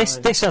 Yeah,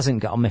 this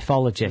hasn't got a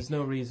mythology. There's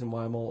no reason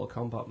why a Mortal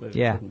Kombat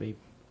movie wouldn't be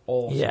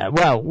awesome. Yeah,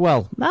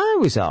 well, no, it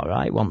was all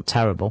right. It wasn't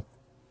terrible.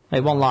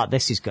 It wasn't like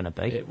this is going to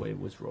be. It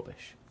was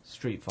rubbish.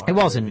 Street Fighter. It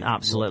wasn't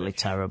absolutely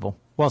rubbish. Terrible.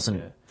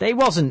 Wasn't. Yeah. It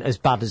wasn't as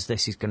bad as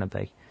this is going to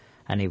be.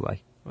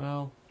 Anyway.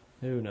 Well,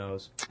 who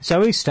knows?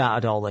 So who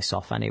started all this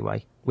off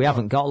anyway? We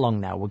haven't got long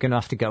now. We're going to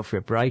have to go for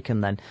a break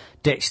and then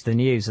ditch the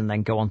news and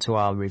then go on to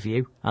our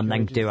review and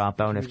then do our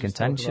bone of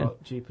contention. Talk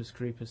about Jeepers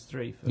Creepers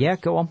 3 first? Yeah,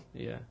 go on.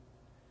 Yeah.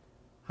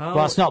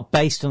 Well, it's not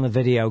based on a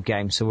video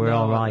game, so we're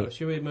all right. No.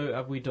 Should we move?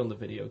 Have we done the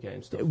video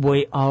game stuff?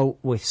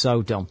 We're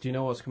so done. Do you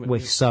know what's coming? We're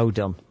so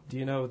done. Do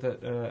you know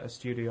that a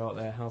studio out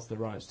there has the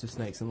rights to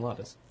Snakes and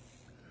Ladders?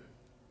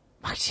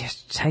 I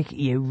just take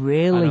you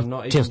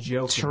really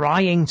just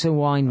trying to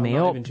wind me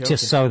up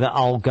just so that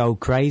I'll go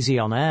crazy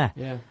on air.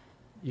 Yeah,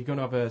 you're going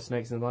to have a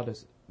Snakes and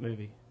Ladders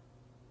movie.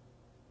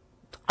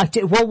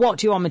 Well, what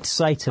do you want me to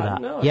say to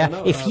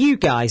that? If you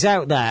guys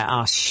out there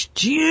are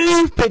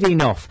stupid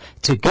enough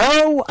to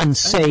go and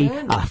see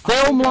a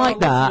film like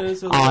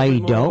that, I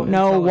don't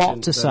know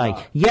what to say.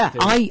 Yeah,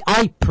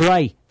 I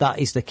pray that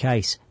is the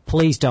case.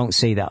 Please don't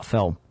see that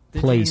film.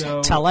 Please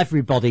tell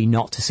everybody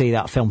not to see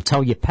that film.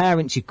 Tell your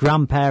parents, your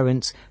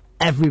grandparents,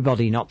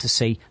 everybody not to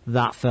see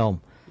that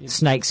film.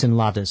 Snakes and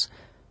Ladders.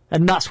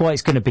 And that's what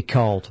it's going to be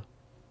called.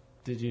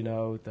 Did you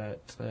know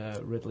that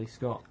Ridley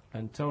Scott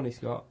and Tony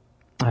Scott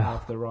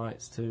have the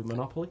rights to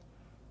Monopoly?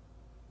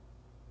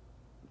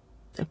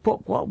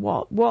 But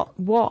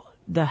what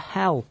the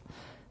hell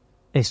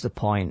is the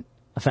point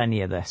of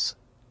any of this?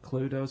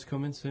 Cluedo's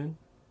coming soon.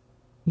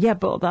 Yeah,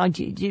 but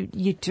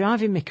you're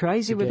driving me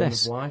crazy with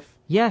this. Game of Life.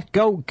 Yeah,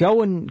 go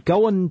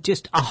and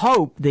just. I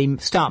hope they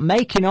start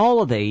making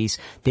all of these.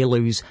 They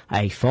lose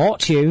a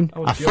fortune.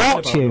 I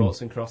fortune. About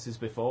Noughts and Crosses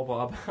before,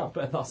 but I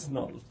bet that's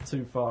not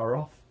too far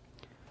off.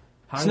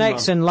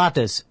 Snakes and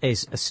Ladders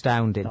is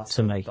astounding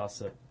to me.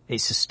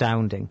 It's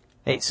astounding.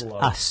 It's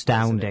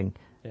astounding.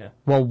 Yeah.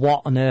 Well,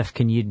 what on earth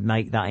can you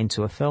make that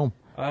into a film?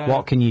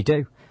 What can you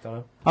do? Don't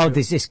know. Oh,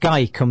 there's this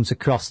guy who comes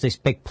across this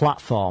big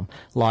platform,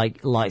 like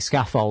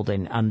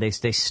scaffolding, and there's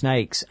these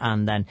snakes,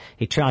 and then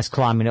he tries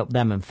climbing up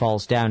them and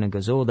falls down and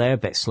goes, oh, they're a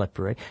bit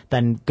slippery.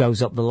 Then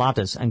goes up the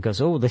ladders and goes,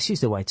 oh, this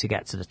is the way to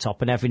get to the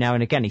top. And every now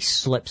and again he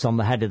slips on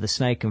the head of the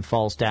snake and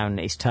falls down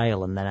his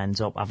tail and then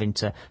ends up having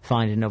to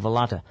find another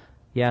ladder.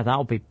 Yeah,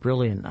 that'll be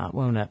brilliant, that,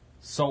 won't it?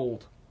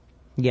 Sold.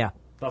 Yeah.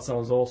 That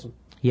sounds awesome.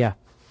 Yeah.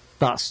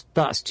 That's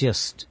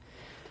just...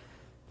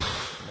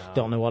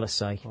 Don't know what to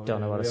say.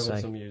 Don't know what to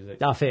say. Some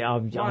music. I think I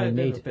need. I'm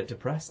a bit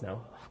depressed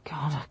now. Oh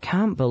God, I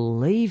can't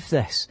believe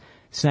this.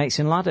 Snakes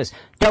and Ladders.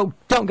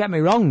 Don't get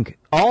me wrong.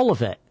 All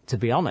of it, to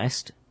be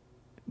honest.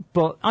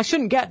 But I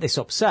shouldn't get this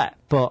upset.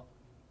 But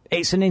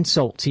it's an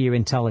insult to your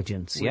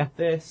intelligence.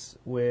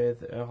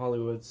 With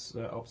Hollywood's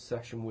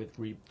obsession with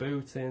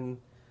rebooting,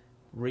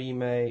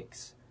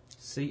 remakes.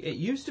 See, it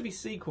used to be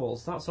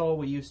sequels. That's all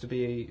we used to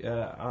be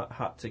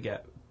had to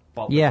get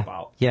bothered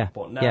about. Yeah.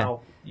 But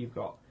now you've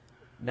got.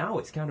 Now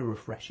it's kind of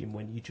refreshing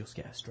when you just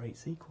get a straight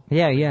sequel.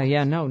 Yeah.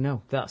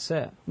 No, that's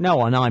it.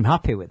 No, and I'm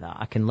happy with that.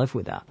 I can live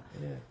with that.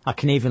 Yeah. I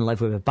can even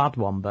live with a bad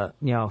one, but,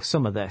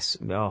 some of this,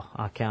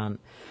 I can't.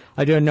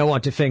 I don't know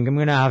what to think. I'm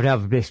going to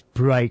have this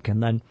break,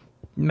 and then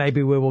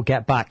maybe we will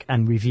get back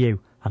and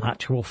review an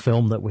actual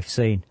film that we've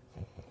seen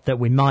that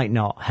we might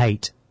not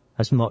hate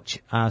as much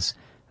as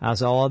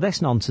all of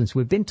this nonsense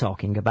we've been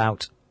talking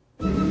about.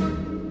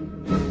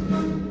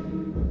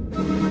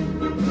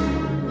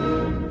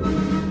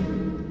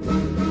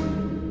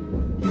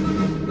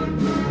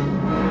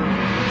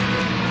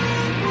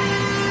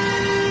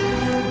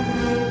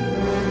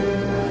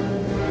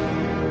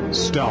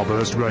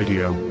 Starburst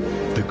Radio,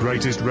 the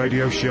greatest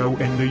radio show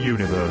in the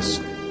universe.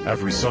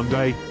 Every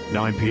Sunday,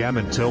 9 p.m.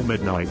 until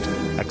midnight.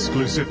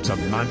 Exclusive to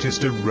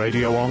Manchester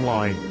Radio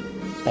Online.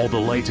 All the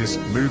latest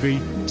movie,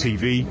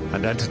 TV,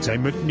 and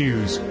entertainment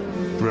news.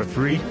 For a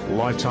free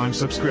lifetime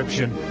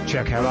subscription,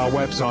 check out our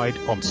website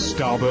on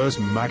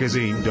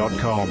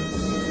starburstmagazine.com.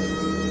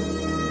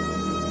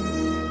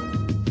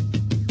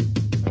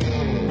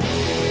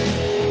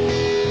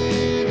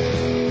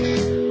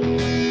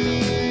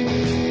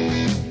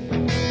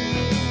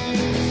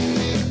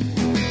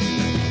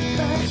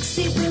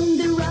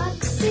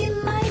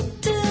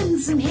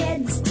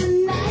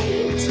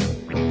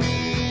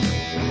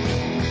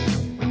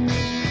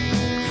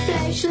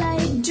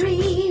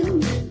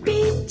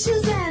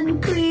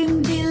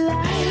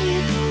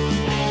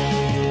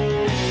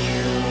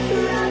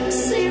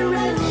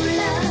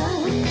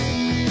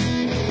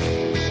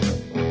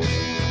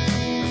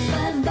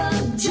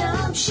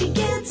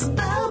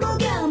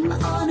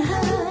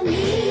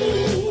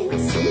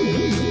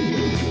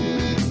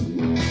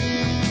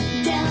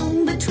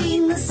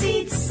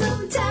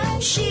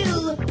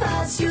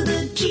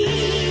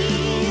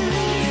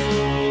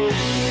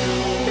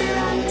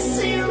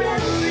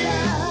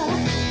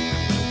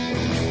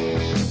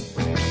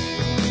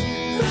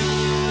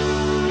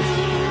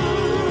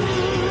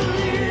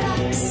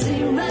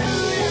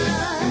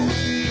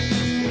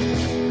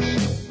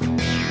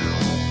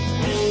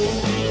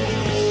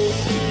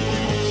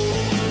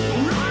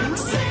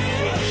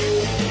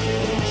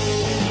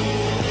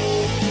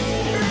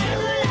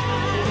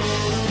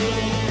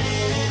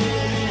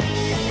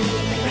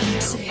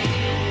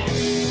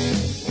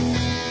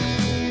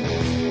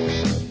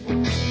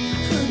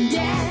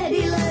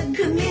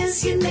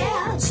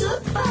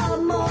 far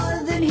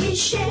more than he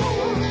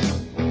shared.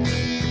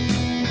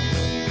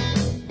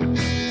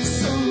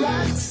 So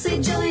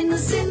Roxy joined the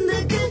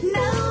syndicate,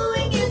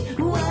 knowing it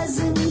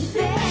wasn't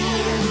fair.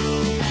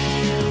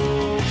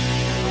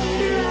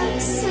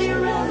 Roxy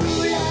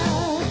Rolla,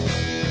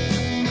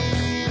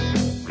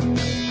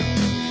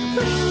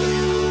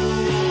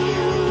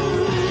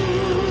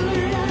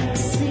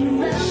 Roxy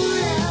Rolla.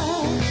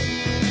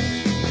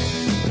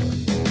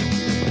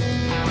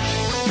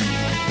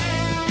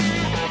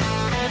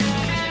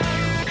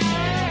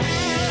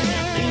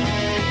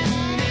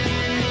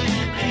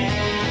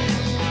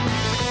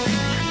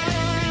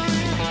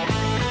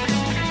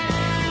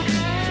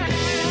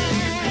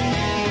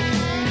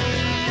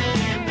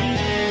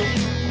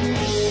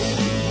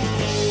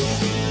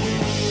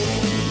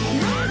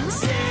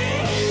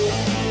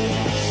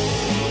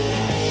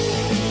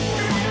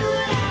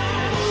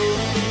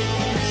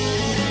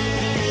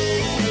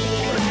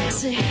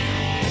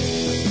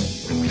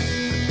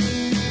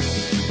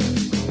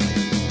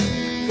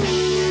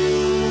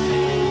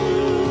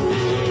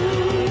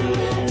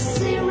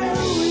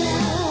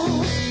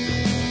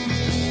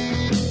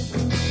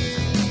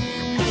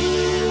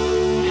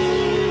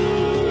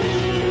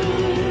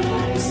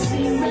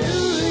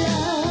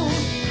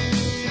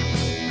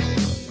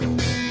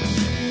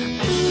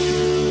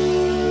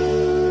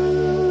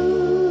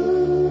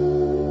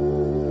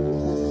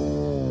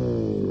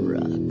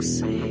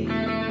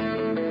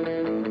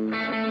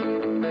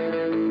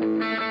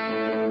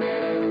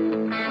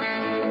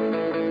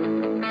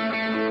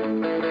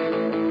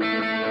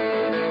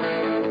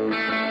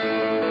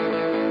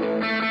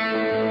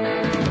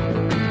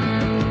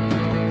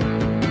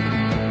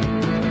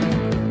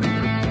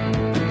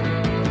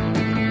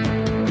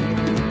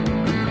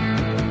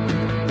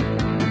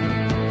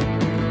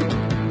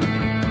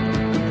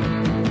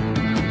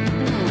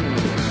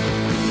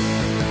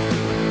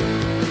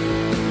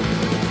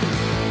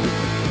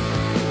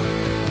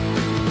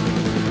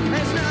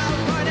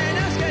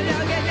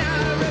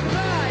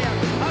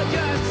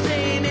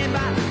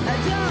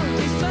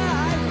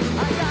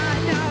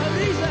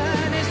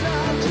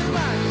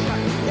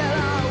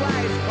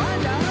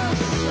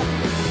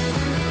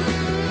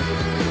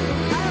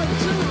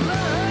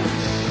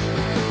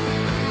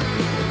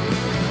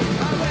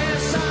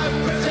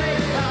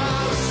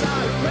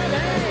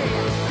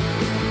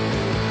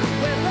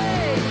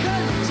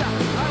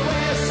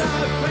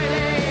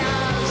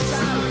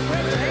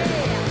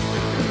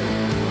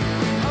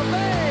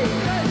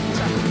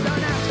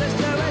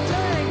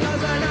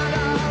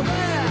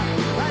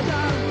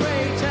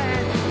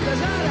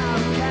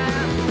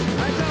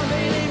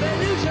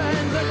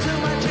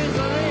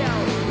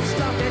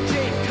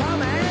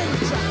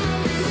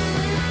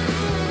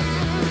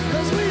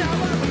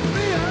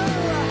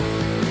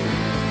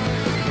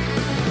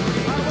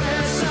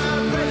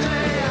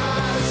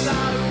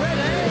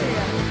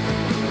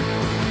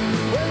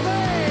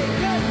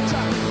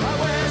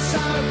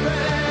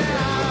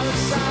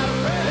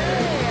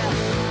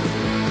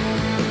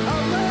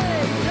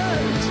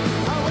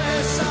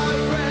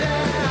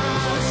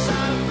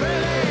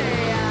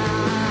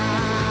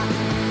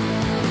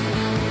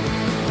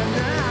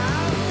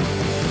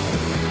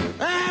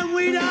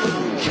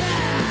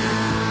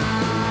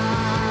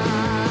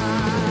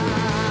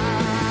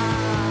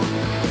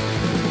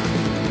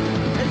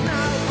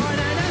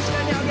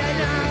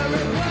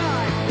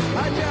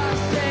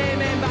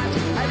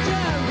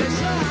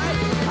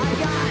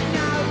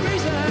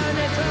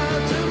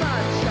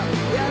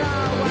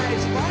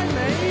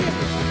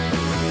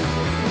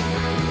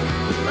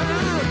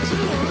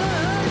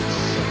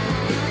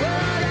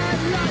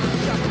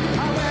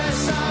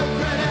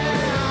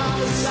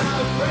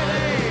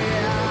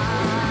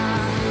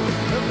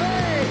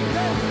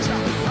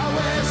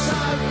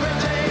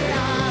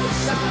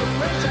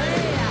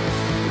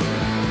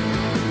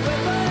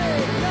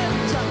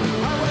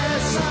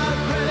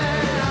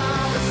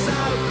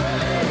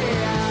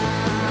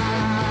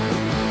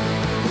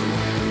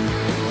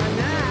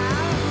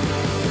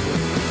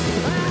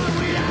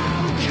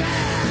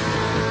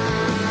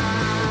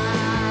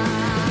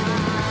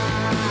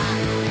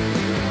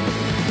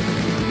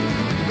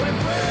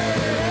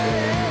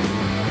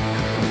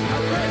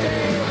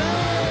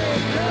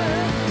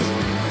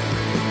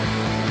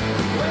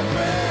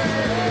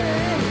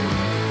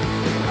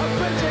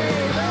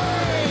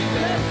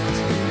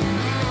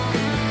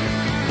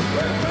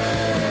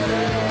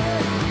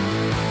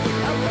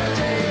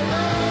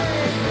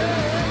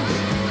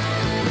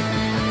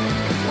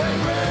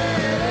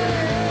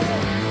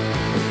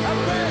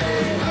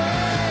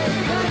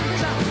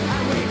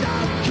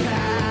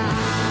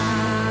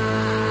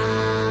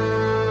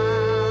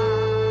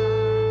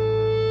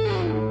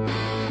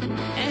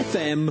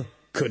 FM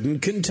couldn't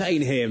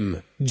contain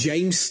him.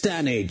 James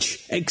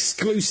Stanage,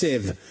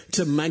 exclusive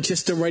to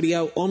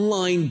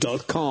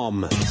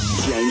ManchesterRadioOnline.com.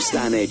 James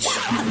Stanage.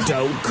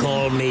 Don't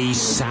call me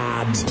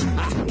sad.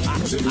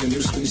 Possibly a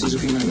new species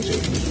of humanity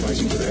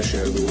fighting for their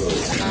share of the world.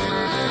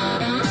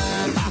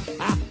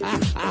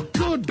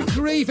 Good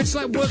grief, it's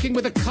like working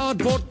with a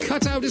cardboard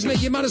cutout, isn't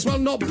it? You might as well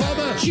not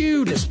bother.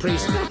 Judas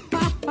Priest.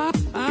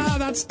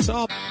 That's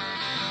top.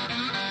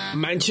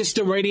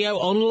 Manchester Radio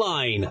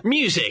Online.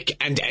 Music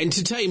and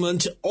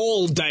entertainment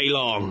all day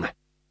long.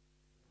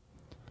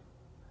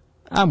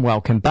 And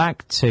welcome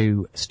back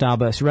to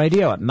Starburst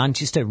Radio at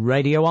Manchester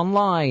Radio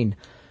Online.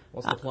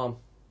 What's the plan?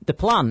 The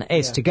plan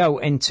is to go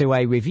into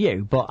a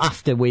review, but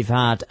after we've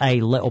had a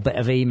little bit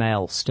of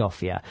email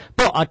stuff, yeah.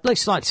 But I'd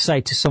just like to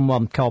say to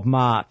someone called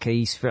Mark,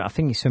 I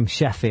think he's from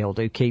Sheffield,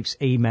 who keeps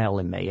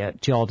emailing me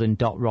at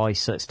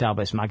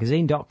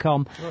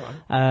jordan.royce@starburstmagazine.com.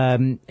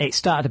 Right. It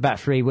started about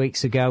 3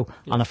 weeks ago,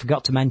 and I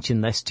forgot to mention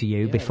this to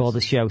you before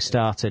the show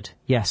started.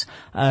 Yes.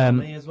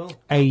 Me as well.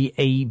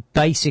 He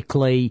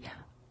basically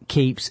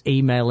keeps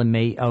emailing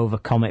me over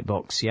comic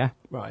books, yeah?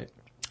 Right.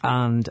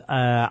 And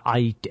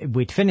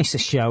we'd finished the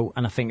show,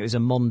 and I think it was a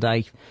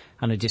Monday,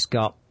 and I just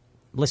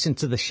listened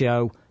to the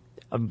show.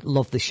 I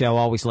love the show,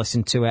 always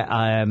listen to it.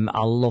 I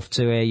love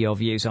to hear your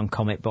views on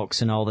comic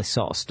books and all this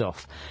sort of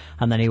stuff.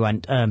 And then he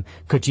went,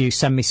 could you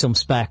send me some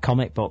spare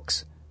comic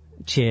books?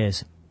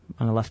 Cheers.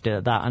 And I left it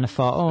at that, and I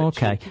thought, oh,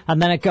 okay.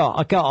 And then I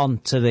got on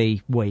to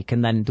the week,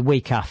 and then the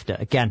week after,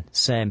 again,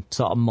 same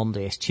sort of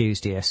Monday-ish,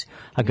 Tuesday-ish.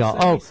 I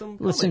got,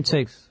 listen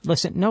to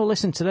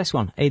this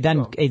one. He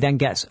then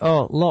gets,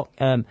 look,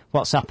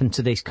 what's happened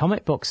to these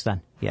comic books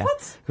then? Yeah.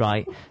 What?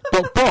 Right.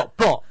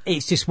 But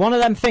it's just one of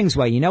them things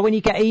where, you know, when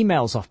you get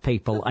emails off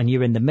people and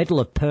you're in the middle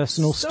of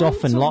personal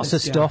stuff and lots of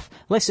stuff.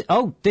 Listen,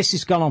 this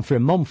has gone on for a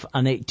month,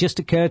 and it just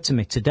occurred to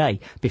me today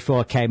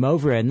before I came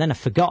over here, and then I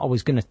forgot I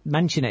was going to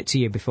mention it to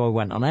you before we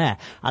went on air.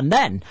 And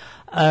then,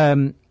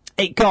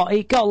 it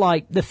got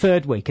like the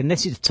third week, and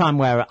this is the time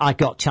where I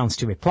got a chance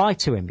to reply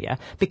to him, yeah?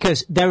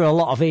 Because there are a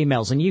lot of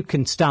emails, and you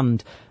can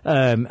stand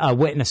a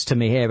witness to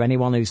me here,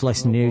 anyone who's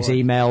listening who's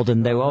emailed,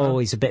 and they're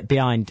always a bit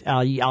behind.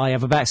 I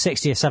have about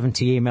 60 or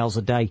 70 emails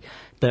a day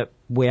that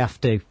we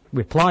have to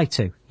reply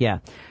to, yeah.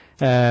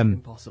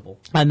 Impossible.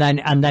 And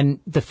then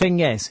the thing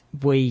is,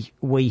 we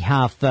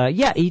have,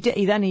 he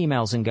then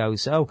emails and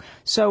goes,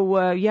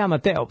 I'm a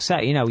bit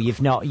upset, you know,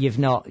 you've not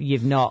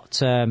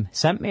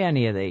sent me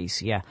any of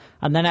these, yeah.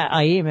 And then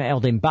I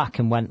emailed him back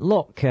and went,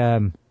 look,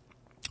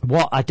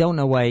 what, I don't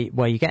know where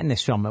you're getting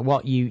this from.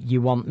 What,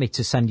 you want me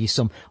to send you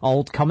some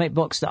old comic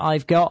books that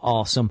I've got,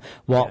 or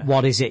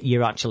what is it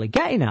you're actually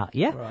getting at,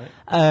 yeah?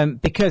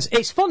 Right. Because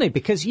it's funny,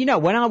 because, you know,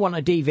 when I want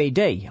a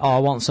DVD or I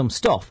want some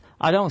stuff,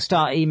 I don't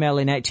start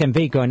emailing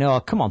HMV going, oh,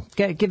 come on,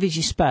 give us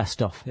your spare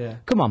stuff. Yeah.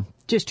 Come on,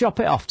 just drop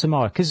it off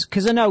tomorrow.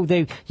 Because I know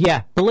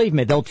believe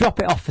me, they'll drop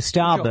it off for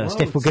Starburst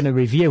if we're going to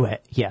review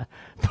it, yeah.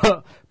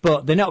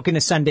 But they're not going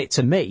to send it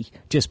to me,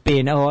 just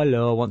being, oh,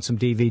 hello, I want some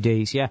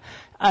DVDs, yeah.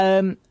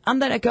 And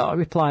then I got a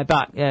reply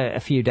back a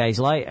few days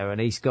later, and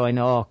he's going,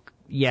 oh,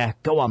 yeah,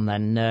 go on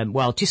then.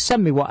 Well, just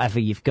send me whatever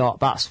you've got.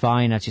 That's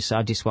fine. I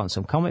just want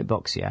some comic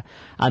books, yeah.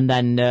 And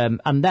then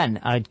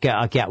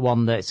I get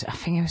one that's, I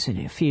think it was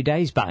a few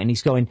days back, and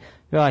he's going,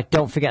 right,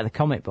 don't forget the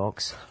comic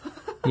books,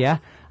 yeah.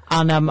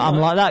 And I'm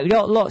like that.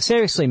 Look,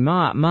 seriously,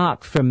 Mark,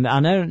 I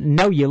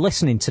know you're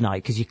listening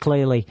tonight, because you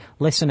clearly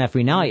listen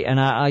every night, and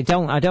I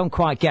don't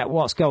quite get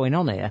what's going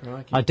on here.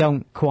 Right. I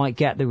don't quite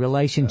get the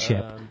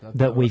relationship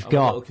that we've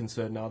got. I'm a little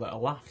concerned now that I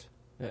laughed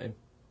at him.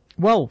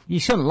 Well, you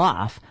shouldn't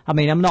laugh. I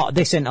mean,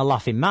 this isn't a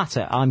laughing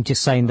matter. I'm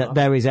just saying that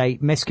there is a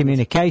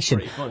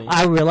miscommunication.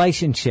 Our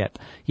relationship,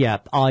 yeah,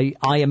 I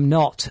am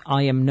not,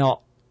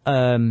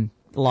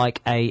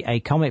 like a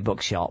comic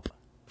book shop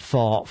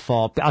for,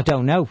 I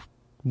don't know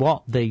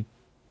what, the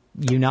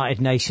United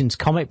Nations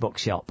comic book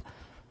shop,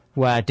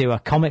 where I do a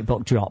comic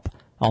book drop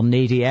on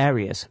needy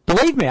areas.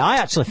 Believe me, I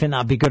actually think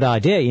that'd be a good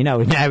idea, you know,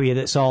 an area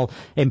that's all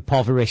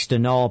impoverished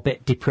and all a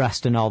bit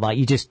depressed and all that.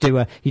 You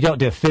don't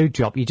do a food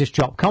drop, you just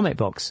drop comic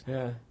books.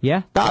 Yeah.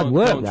 Yeah? That'd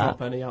work, don't that.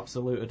 drop any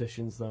absolute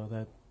editions,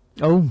 though.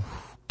 Oh,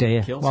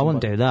 dear. Well, I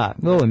wouldn't do that.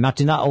 Oh,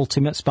 imagine that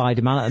Ultimate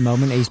Spider-Man at the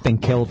moment. He's been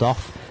killed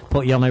off.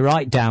 Put you on the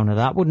right down of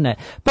that, wouldn't it?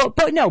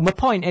 But no, my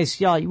point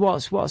is, yeah,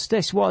 what's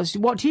this?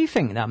 What do you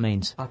think that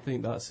means? I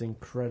think that's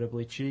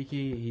incredibly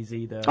cheeky. He's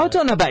either... I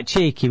don't know about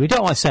cheeky. We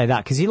don't want to say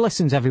that, because he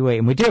listens every week,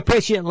 and we do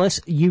appreciate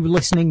you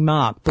listening,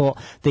 Mark, but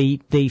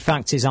the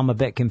fact is I'm a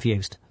bit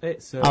confused.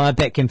 I'm a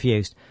bit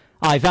confused.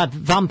 I've had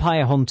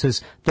vampire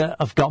hunters that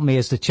have got me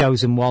as the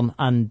chosen one,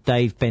 and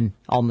they've been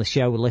on the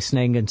show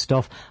listening and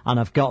stuff, and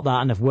I've got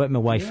that, and I've worked my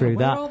way through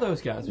that. Where are those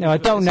guys? No, I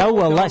don't know.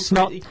 Well, let's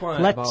not. Don't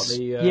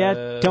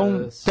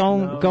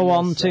go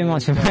on too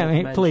much about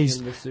it,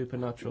 please. The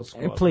Supernatural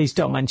Squad. Please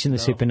don't mention the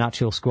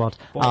Supernatural Squad.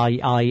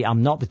 I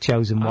am not the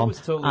chosen one. I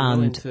was totally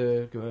willing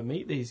to go and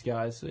meet these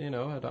guys. You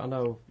know, I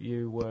know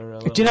you were.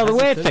 Do you know the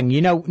weird thing? You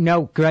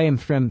know Graham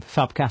from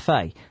Fab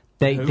Cafe.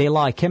 They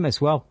like him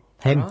as well.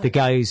 Him, right. The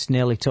guy who's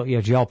nearly took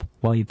your job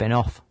while you've been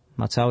off,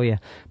 I tell you.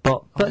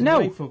 But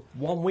no. For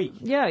 1 week.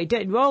 Yeah, he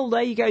did. Well,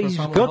 there you go. He's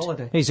good.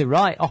 Holiday. He's a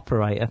right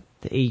operator.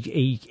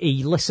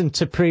 He listened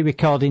to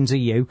pre-recordings of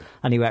you,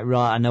 and he went,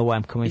 right, I know where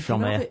I'm coming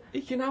from here.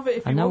 He can have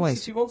it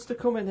if he wants to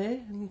come in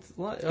here. And,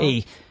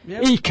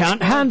 he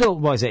can't handle,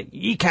 what is it?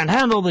 He can't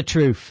handle the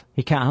truth.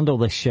 He can't handle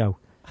this show.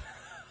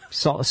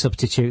 Sort of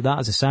substitute that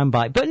as a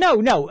soundbite. But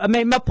no, I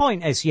mean, my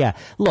point is, yeah,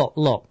 look,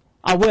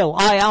 I will.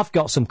 I have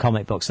got some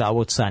comic books that I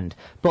would send.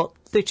 But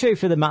the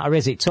truth of the matter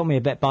is, it took me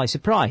a bit by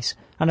surprise.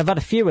 And I've had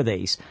a few of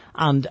these.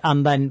 And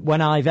then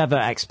when I've ever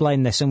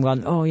explained this and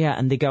gone, oh yeah,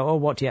 and they go, oh,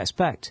 what do you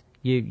expect?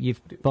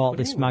 You've bought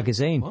this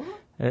magazine. What?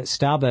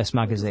 Starburst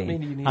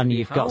magazine, and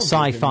you've got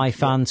sci-fi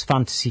fans,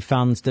 fantasy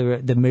fans,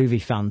 the movie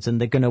fans, and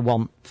they're going to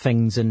want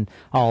things and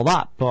all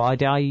that.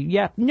 But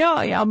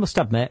I must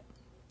admit,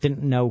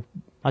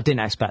 I didn't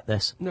expect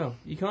this. No,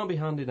 you can't be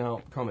handing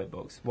out comic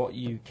books. What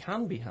you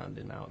can be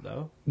handing out,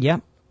 though... Yeah.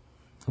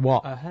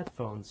 What?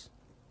 Headphones.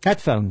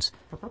 Headphones.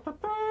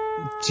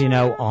 Do you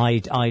know,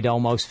 I'd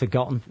almost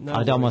forgotten.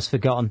 Almost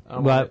forgotten.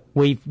 Well,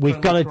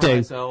 we've got to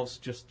do... Elves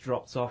just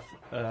dropped off...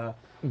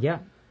 yeah.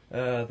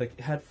 The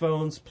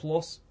headphones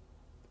plus...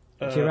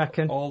 do you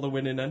reckon? All the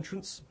winning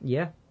entrants.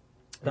 Yeah.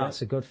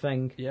 That's a good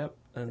thing. Yep.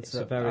 And it's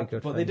a very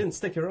good thing. But they didn't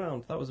stick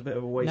around. That was a bit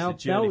of a wasted No,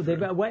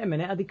 journey. wait a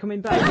minute. Are they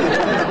coming back?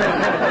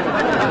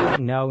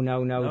 No,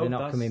 they're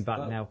not coming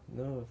back now.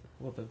 No,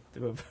 well, they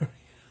were very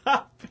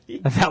happy.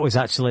 That was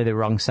actually the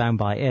wrong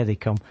soundbite. Here they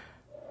come.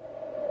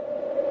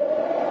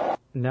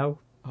 No.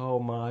 Oh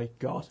my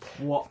God!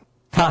 What?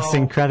 That's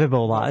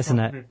incredible, that, isn't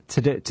it?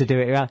 To do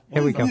it right.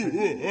 Here we go.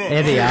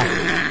 Here they are.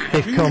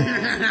 They've come.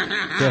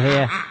 They're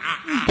here.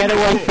 Get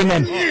away from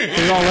him.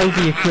 They're all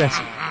over you, Chris.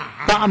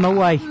 Bat them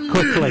away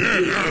quickly.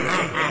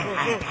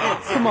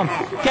 Come on,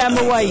 get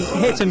them away.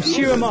 Hit them.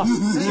 Shoo them off.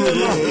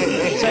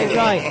 Say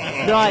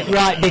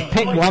right. They've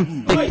picked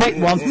one. They've got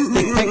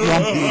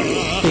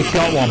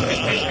one.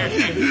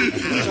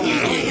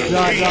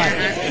 Right.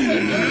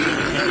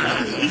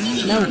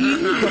 No,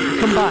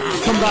 come back.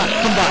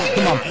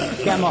 Come on,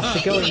 get them off.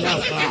 They're going now.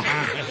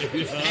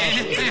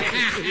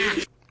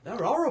 They're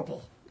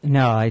horrible.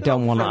 No, I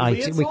don't want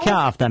to. We can't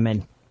have them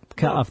in.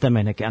 Can't have them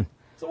in again.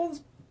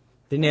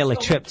 They nearly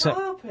tripped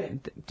up.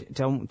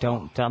 Don't.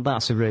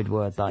 That's a rude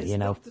word, that, you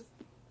know.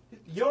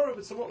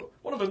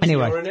 One of them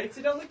anyway,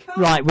 urinated on the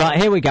car.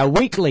 Right, here we go.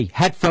 Weekly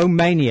Headphone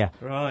Mania.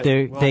 Right.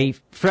 The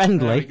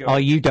friendly, or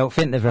you don't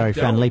think they're very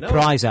friendly,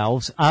 prize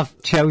elves have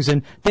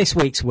chosen this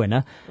week's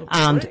winner.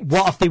 And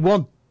what have they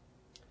won?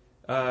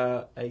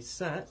 A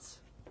set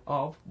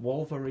of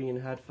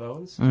Wolverine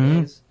headphones.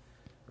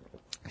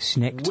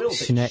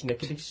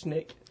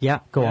 Snickety-snick. Yeah,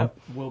 go on.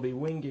 Will be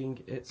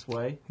winging its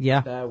way.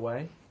 Yeah. Their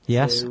way.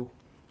 Yes. To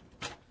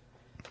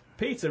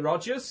Peter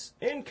Rogers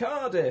in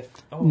Cardiff.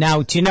 Oh.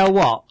 Now, do you know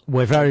what?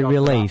 We're very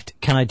relieved.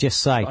 Can I just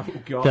say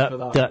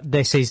that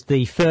this is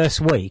the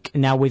first week.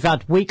 Now, we've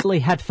had weekly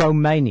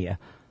Headphone Mania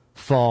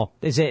for,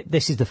 this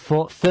is the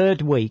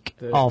third week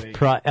of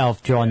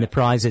drawing the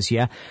prizes,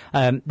 yeah?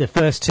 The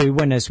first two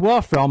winners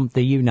were from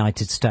the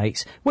United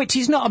States, which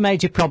is not a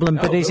major problem,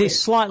 but it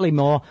is slightly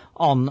more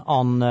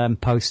on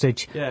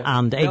postage,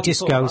 and it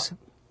just goes...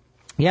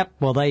 Yep,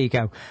 well, there you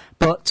go.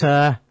 But,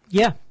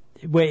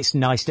 it's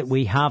nice that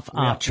we have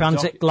our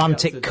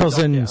transatlantic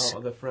cousins. Out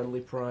of the friendly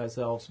prize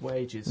elves'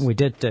 wages. We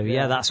did do,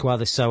 that's why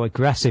they're so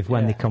aggressive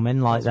when they come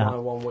in like that. That's why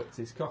one whipped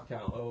his cock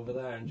out over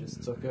there and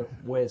just took a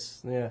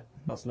whiz. Yeah,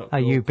 that's not cool.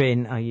 Is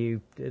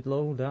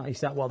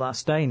that what that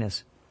stain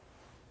is?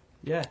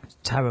 Yeah. It's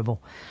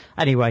terrible.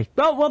 Anyway,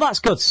 well,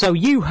 that's good. So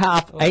you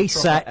have a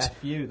set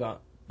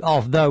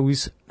of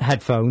those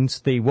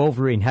headphones. The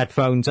Wolverine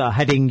headphones are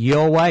heading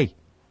your way.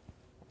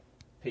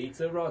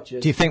 Peter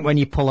Rogers. Do you think when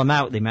you pull them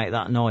out they make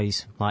that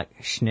noise? Like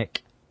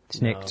snicked?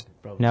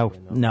 No,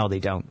 they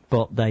don't.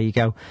 But there you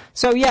go.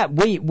 So yeah,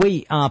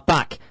 we are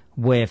back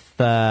with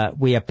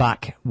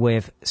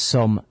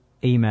some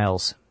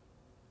emails.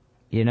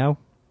 You know?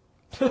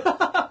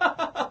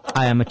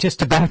 I am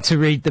just about to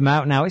read them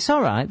out now. It's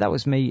alright, that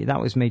was me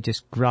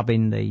just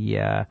grabbing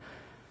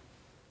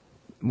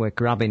we're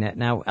grabbing it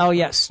now. Oh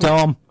yeah,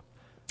 Storm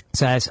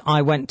says,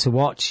 I went to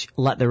watch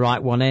Let the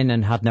Right One In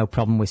and had no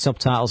problem with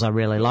subtitles. I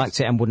really liked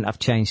it and wouldn't have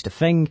changed a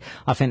thing.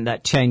 I think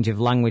that change of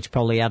language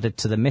probably added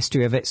to the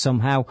mystery of it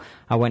somehow.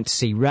 I went to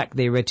see Wreck,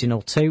 the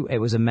original too. It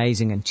was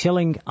amazing and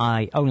chilling.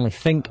 I only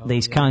think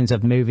these kinds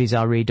of movies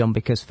are redone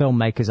because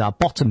filmmakers are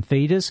bottom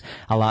feeders.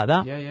 I like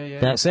that. Yeah.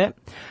 That's it.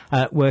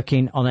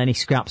 Working on any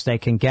scraps they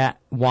can get.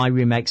 Why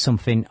remake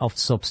something of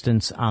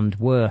substance and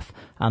worth?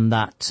 And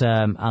that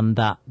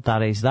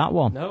is that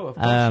one. No, of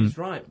course she's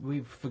right.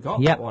 We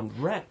forgot that one.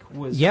 Wreck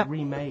was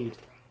remade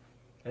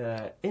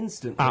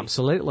instantly.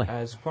 Absolutely.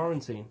 As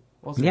Quarantine,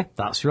 wasn't it? Yeah,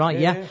 that's right,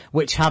 yeah.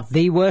 Which had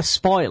the worst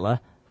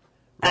spoiler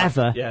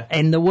ever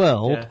in the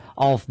world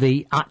of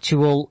the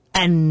actual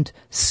end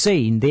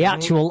scene. The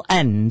actual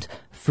end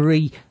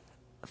 3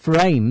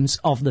 frames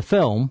of the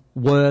film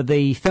were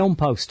the film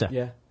poster.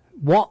 Yeah.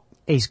 What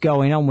is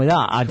going on with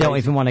that? I don't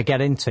even want to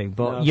get into,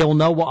 but you'll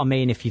know what I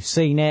mean if you've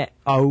seen it.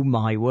 Oh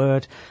my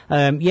word.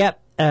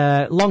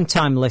 Long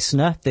time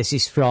listener. This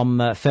is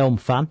from Film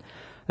Fan.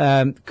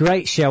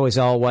 Great show as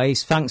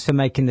always. Thanks for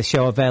making the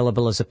show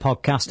available as a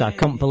podcast. I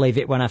couldn't believe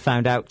it when I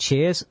found out.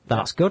 Cheers.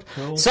 That's good.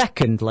 Cool.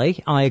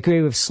 Secondly, I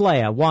agree with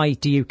Slayer. Why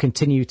do you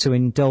continue to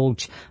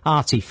indulge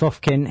Artie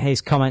Fufkin?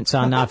 His comments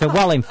are neither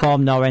well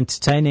informed nor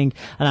entertaining,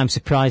 and I'm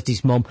surprised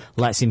his mum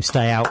lets him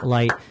stay out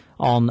late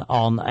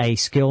on a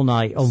school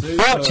night.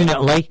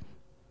 Unfortunately,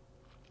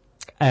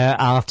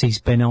 Artie's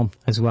been on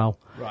as well.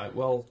 Right,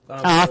 well...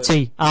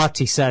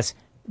 Artie says...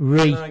 Can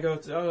I go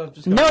to... I've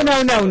just got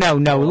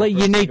No.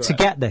 You need to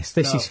get this.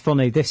 This is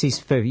funny. This is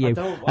for you.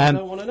 I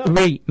don't want to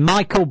know.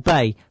 Michael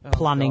Bay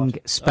planning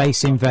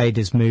Space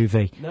Invaders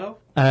movie. No.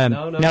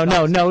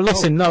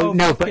 Listen,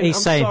 but he's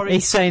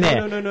saying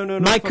it. No,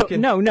 Michael,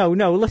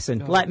 no,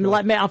 listen. Let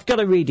me. I've got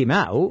to read him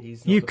out.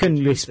 You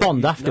can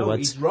respond afterwards. No,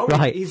 he's wrong.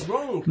 Right. He's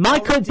wrong.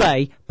 Michael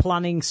Bay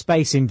planning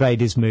Space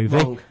Invaders movie.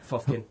 Wrong.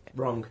 Fucking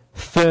wrong.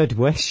 Third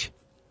Wish.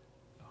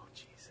 Oh,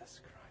 Jesus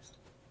Christ.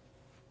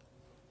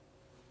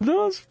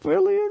 That's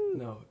brilliant.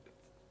 No.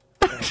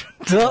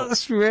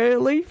 That's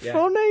really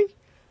funny.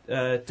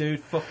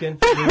 Dude, fucking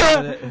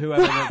whoever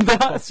the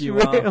fuck you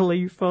are. That's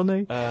really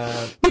funny.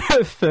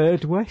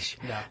 Third Wish.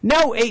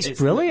 No, it's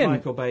brilliant.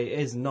 Michael Bay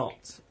is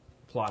not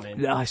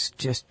planning. That's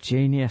just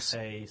genius.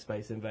 A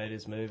Space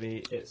Invaders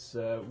movie. It's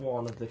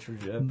one of the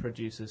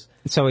producers.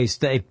 So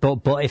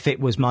but if it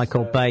was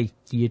Michael Bay,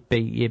 you'd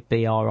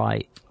be all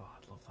right. Oh,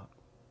 I'd love that.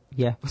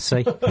 Yeah.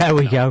 See, there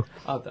we go.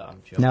 I'm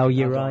joking. No,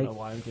 you're right. I don't know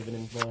why I'm giving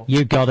him more.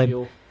 You got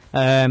fuel.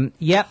 him.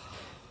 Yep.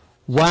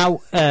 Wow,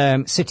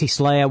 City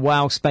Slayer,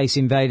 wow, Space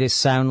Invaders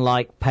sound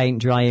like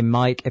paint drying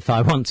Mike. If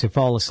I want to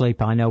fall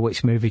asleep, I know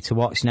which movie to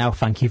watch now.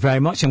 Thank you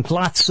very much. I'm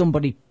glad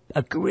somebody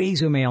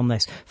agrees with me on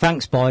this.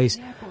 Thanks, boys.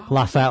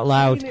 Laugh out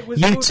loud.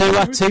 You two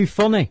are too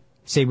funny.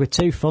 See, we're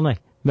too funny.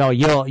 No,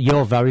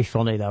 you're very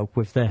funny, though,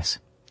 with this.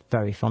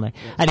 Very funny.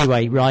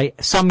 Anyway, right,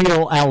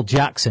 Samuel L.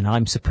 Jackson,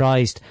 I'm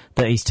surprised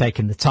that he's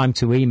taken the time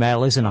to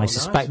email us, and I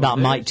suspect that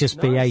might just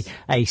be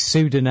a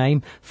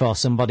pseudonym for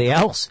somebody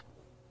else.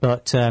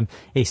 But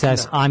he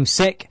says, I'm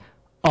sick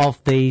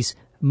of these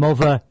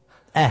mother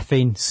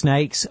effing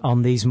snakes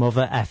on these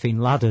mother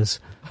effing ladders.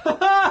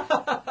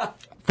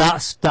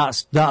 That's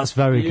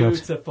very good.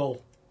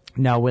 Beautiful.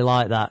 No, we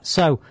like that.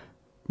 So,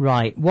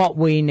 right, what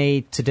we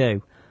need to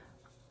do,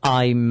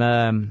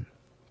 Graham's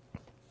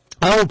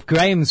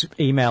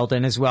emailed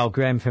in as well.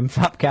 Graham from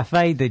Fab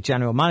Cafe, the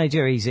general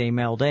manager, he's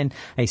emailed in.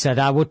 He said,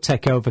 I would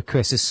take over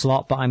Chris's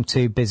slot, but I'm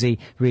too busy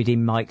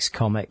reading Mike's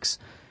comics.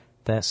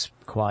 That's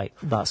quite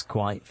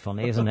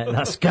funny, isn't it?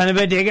 That's kind of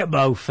a dig at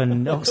both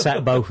and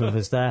upset both of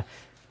us there.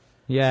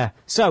 Yeah.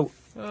 So,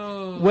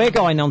 we're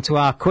going on to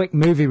our quick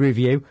movie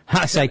review.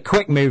 I say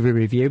quick movie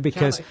review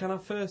because... Can I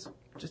first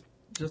just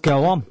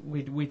go on.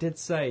 We did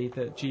say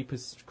that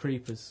Jeepers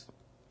Creepers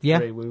 3, yeah,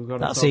 we were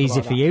going to that's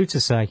easy for you to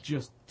say.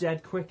 Just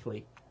dead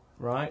quickly,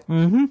 right?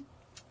 Mm-hmm.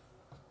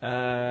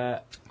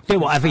 Do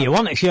whatever you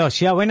want, it's your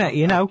show, innit,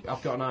 you know?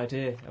 I've got an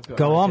idea.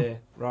 Go on.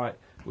 Right,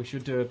 we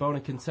should do a bone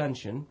of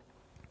contention.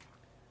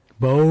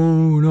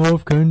 Bone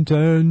of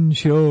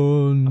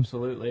contention.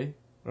 Absolutely.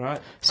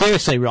 Right.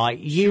 Seriously, right.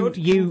 Should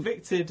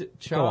convicted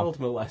child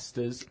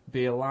molesters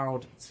be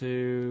allowed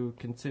to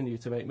continue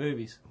to make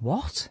movies?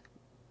 What?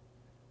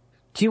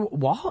 Do you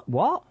what?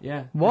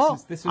 Yeah.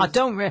 What? This I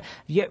don't.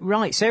 Yeah,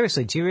 right.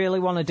 Seriously, do you really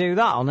want to do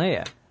that on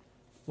here?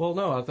 Well,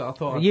 no. I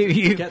thought.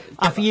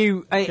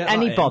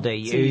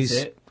 Anybody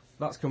who's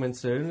that's coming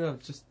soon.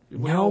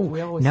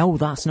 No,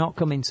 that's not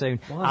coming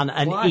soon. Why?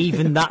 And Why?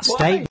 even that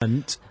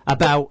statement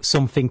about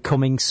something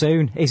coming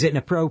soon, is it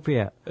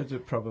inappropriate?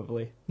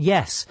 Probably.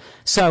 Yes.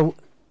 So,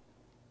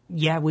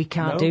 yeah, we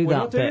can't do we're that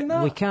not doing bit.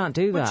 that. We can't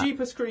do that. But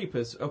Jeepers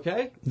Creepers,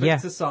 okay? Yeah.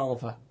 Victor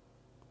Salva.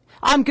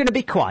 I'm going to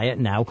be quiet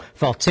now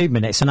for 2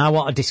 minutes, and I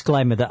want a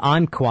disclaimer that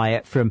I'm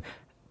quiet from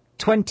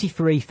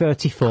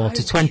 23:34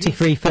 to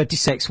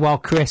 23:36 while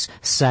Chris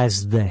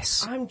says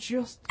this.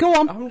 Go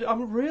on.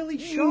 I'm really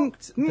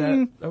shocked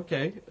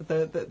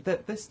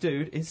that this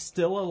dude is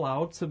still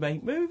allowed to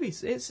make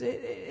movies.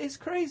 It's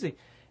crazy.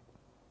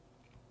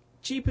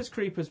 Jeepers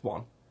Creepers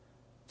 1,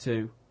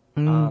 2,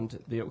 and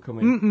the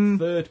upcoming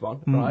third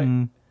one,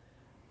 right?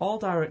 All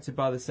directed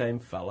by the same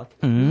fella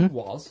who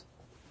was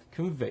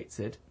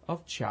convicted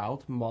of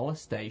child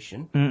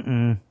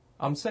molestation.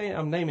 I'm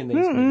naming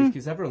these movies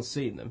because everyone's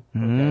seen them.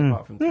 Okay,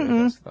 apart from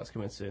 3, that's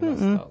coming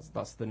soon.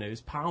 That's the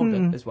news.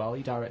 Powder as well.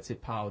 He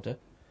directed Powder.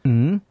 He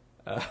made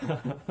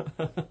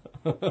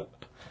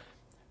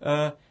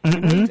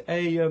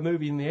a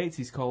movie in the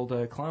 80s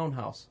called Clown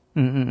House.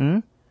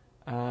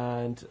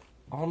 And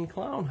on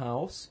Clown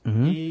House,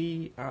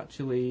 he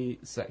actually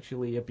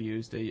sexually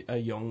abused a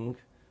young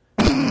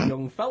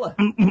fella.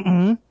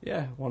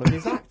 Yeah, one of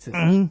his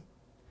actors.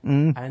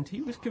 And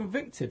he was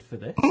convicted for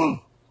this.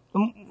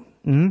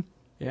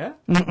 Yeah?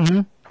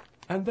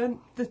 And then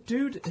the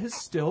dude has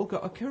still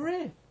got a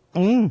career.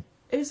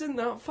 Isn't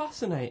that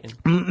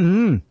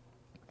fascinating?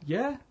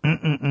 Yeah?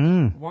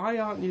 Why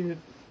aren't you...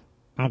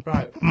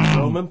 Right,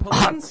 Roman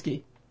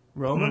Polanski.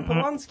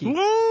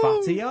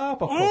 Fatty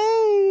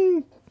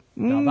Arbuckle.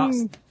 Now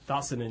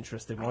that's an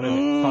interesting one, isn't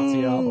it?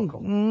 Fatty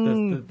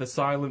Arbuckle. The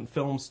silent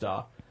film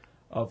star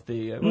of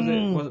the... was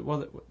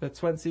it the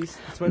 20s?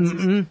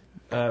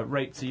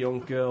 Raped a young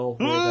girl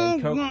with a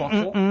Coke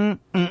bottle.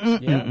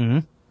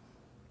 Yeah.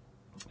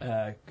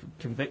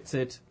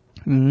 Convicted.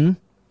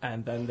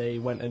 And then they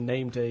went and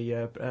named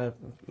a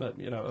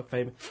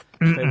famous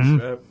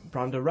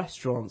brand of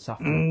restaurants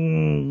after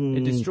him.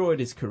 It destroyed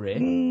his career.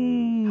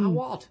 How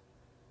odd.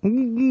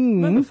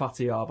 Remember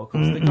Fatty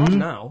Arbuckles? They're gone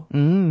now.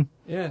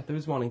 Yeah, there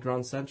was one in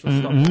Grand Central,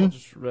 Stockport,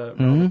 just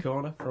round the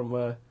corner from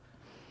where...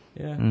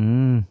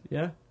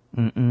 Yeah.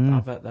 I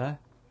bet there.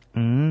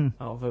 Out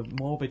of a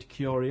morbid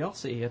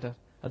curiosity,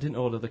 I didn't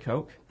order the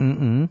Coke.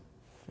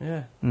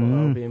 Yeah, but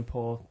that would be in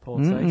poor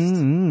taste.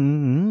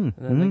 And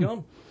then they're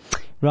gone.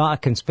 Right, I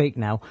can speak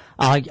now.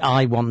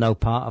 I want no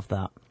part of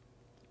that.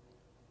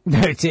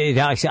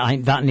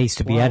 That needs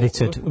to be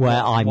edited,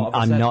 where I'm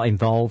not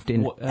involved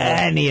in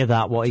any of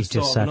that, what he's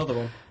just said. Another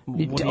one.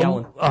 Woody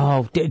Allen.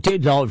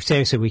 No,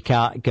 seriously, we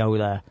can't go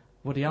there.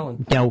 Woody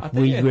Allen. No,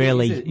 we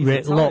really...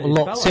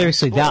 Look,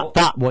 seriously,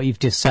 that, what you've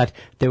just said,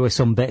 there were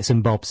some bits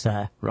and bobs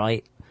there,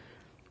 right?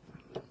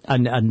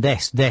 And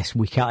this,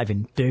 we can't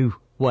even do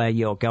where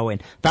you're going.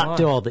 That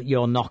door that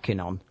you're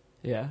knocking on.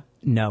 Yeah.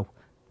 No.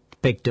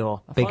 Big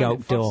door. Big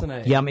oak door.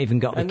 You haven't even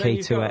got the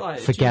key to it.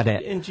 Forget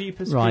it. In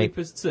Jeepers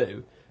Creepers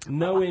 2,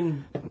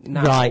 knowing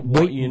now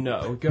what you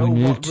know, we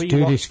need to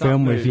do this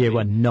film review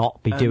and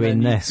not be doing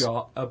this. You've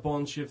got a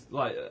bunch of,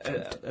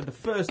 the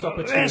first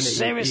opportunity.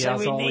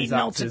 Seriously, we need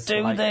not to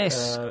do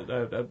this.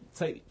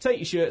 Take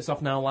your shirts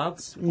off now,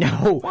 lads.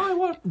 No. Why?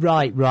 What?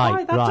 Right.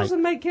 That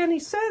doesn't make any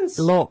sense.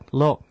 Look.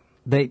 We're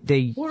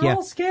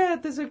all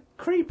scared. There's a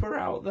creeper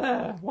out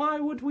there. Why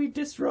would we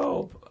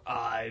disrobe?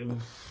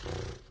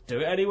 Do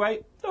it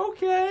anyway.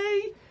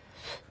 Okay.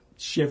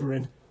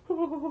 Shivering.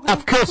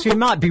 Of course, we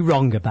might be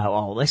wrong about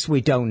all this. We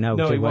don't know.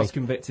 No, he was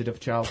convicted of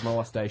child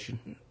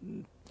molestation.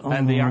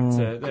 And the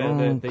actor,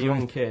 the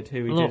young kid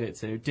who he did it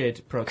to,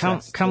 did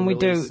protest. Can we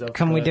do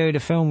the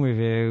film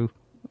review?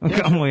 Yeah.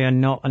 Can we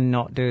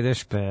not do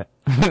this bit?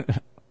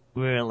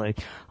 Really?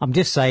 I'm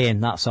just saying,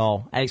 that's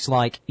all. It's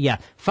like,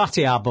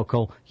 Fatty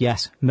Arbuckle,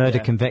 yes. Murder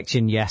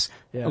conviction, yes.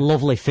 Yeah. A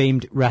lovely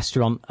themed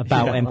restaurant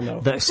about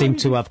him that seemed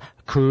to have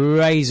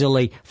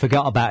crazily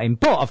forgot about him.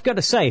 But I've got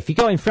to say, if you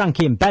go in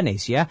Frankie and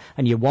Benny's,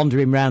 and you're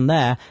wandering around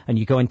there, and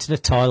you go into the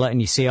toilet and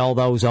you see all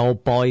those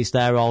old boys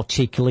there all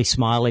cheekily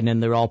smiling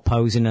and they're all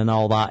posing and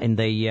all that in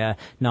the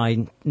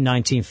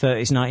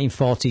 1930s,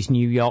 1940s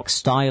New York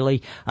style,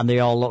 and they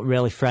all look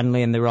really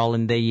friendly and they're all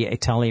in the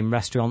Italian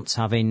restaurants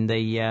having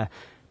the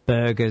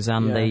burgers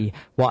and the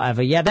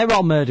whatever. Yeah, they're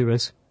all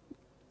murderers.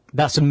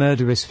 That's a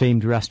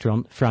murderous-themed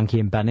restaurant, Frankie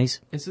and Benny's.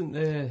 Isn't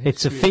there...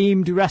 It's a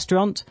themed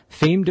restaurant,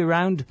 themed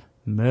around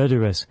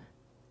murderers.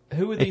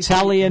 Who are these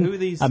Italian, who are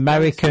these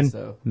American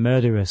gangsters,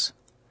 murderers.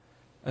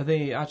 Are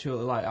they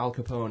actually like Al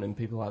Capone and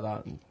people like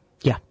that?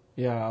 Yeah.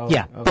 Yeah,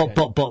 yeah. Okay.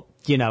 But,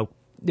 you know,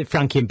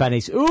 Frankie and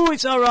Benny's,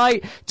 it's all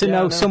right to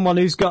know someone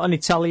who's got an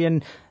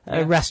Italian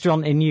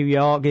restaurant in New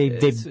York.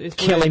 They're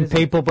killing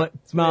people, but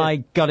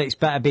my God, it's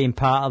better being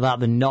part of that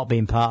than not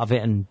being part of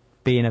it and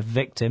being a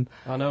victim.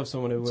 I know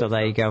someone who works so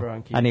there you go.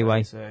 Frankie,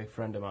 anyway, he's a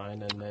friend of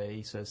mine, and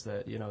he says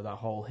that, you know, that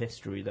whole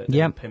history that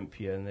they pimp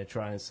you and they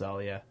try and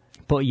sell you.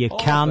 But you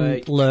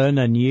can learn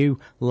a new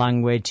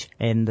language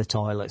in the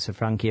toilets of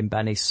Frankie and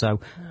Benny's.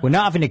 So we're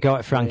not having a go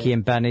at Frankie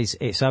and Benny's.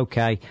 It's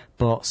okay.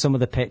 But some of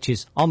the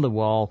pictures on the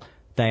wall,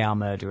 they are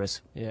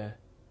murderers. Yeah.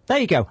 There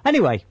you go.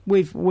 Anyway,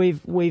 we've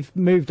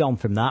moved on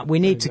from that. We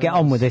need to get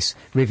on with this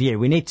review.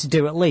 We need to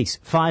do at least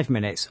 5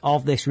 minutes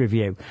of this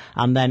review.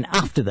 And then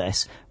after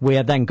this, we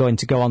are then going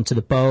to go on to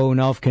the bone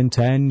of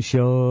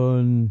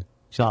contention.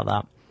 Just like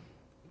that.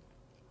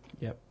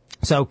 Yep.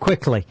 So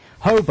quickly,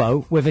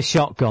 hobo with a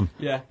shotgun.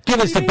 Yeah. Give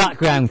us the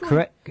background.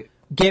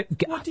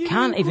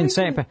 Can't even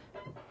say it.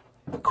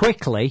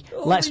 Quickly,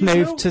 let's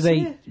move to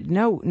the...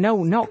 No,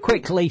 not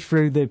quickly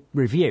through the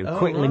review.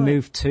 Quickly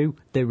move to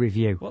the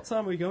review. What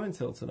time are we going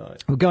till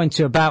tonight? We're going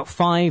to about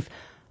 5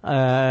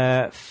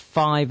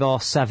 or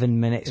 7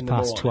 minutes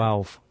past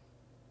 12.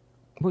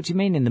 What do you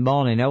mean in the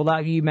morning? Oh,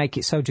 that you make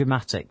it so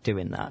dramatic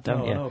doing that,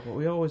 don't you? No, but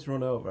we always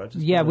run over.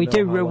 We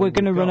do. We're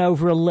going to run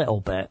over a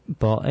little bit,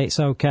 but it's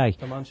okay.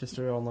 The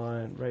Manchester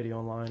Online, Radio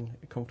Online,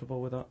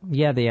 comfortable with that?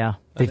 Yeah, they are.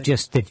 They've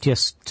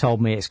just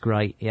told me it's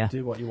great. Yeah.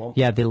 Do what you want.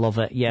 Yeah, they love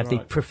it. Yeah, right. They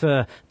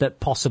prefer that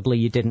possibly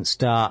you didn't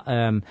start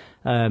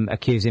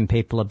accusing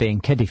people of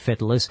being kiddie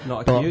fiddlers.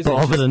 Not accusing, but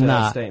other than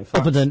that,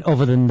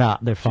 other than that,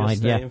 they're fine.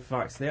 Just yeah. In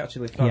fact, they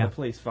actually found the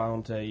police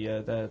found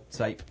their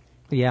tape.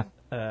 Yeah.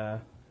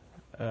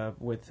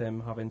 With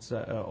him having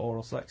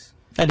oral sex.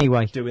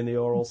 Anyway, doing the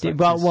oral sex.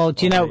 Well,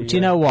 do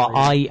you know what?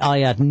 I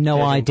had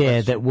no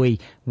idea that we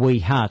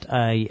had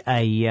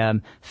a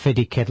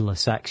Fiddy Kiddler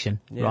section,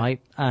 right?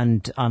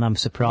 And I'm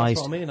surprised.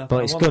 That's what I mean.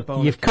 But it's good.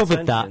 You've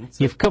covered that.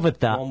 You've covered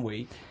that. 1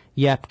 week.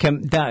 Yeah.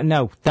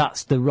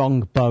 That's the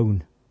wrong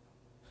bone.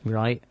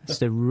 Right, it's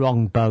the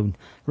wrong bone.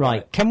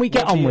 Right, can we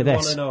get on with this?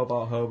 Want to know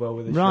about Hobo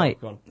with his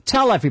shotgun?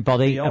 Tell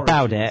everybody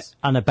about it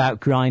and about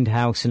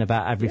Grindhouse and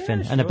about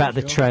everything and about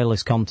the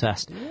trailers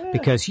contest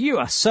because you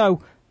are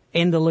so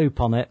in the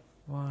loop on it.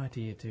 Why do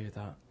you do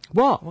that?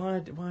 What? Why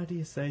do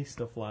you say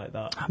stuff like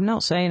that? I'm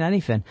not saying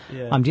anything.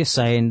 Yeah. I'm just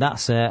saying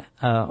that's it.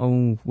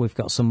 We've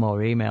got some more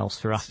emails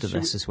for after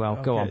this as well.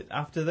 Okay, go on.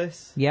 After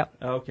this? Yep.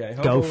 Okay.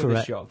 Hobo Go for with it.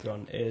 the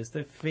Shotgun is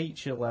the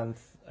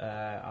feature-length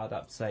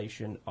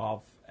adaptation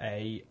of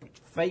a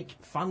fake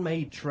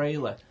fan-made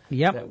trailer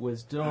that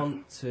was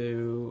done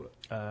to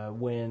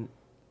win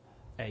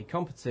a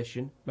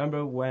competition.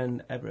 Remember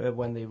when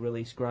they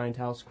released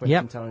Grindhouse,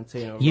 Quentin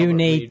Tarantino? You Robert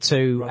need Reed,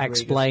 to Rodriguez.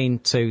 explain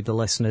to the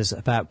listeners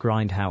about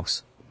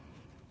Grindhouse.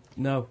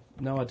 No,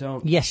 I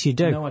don't. Yes, you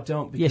do. No, I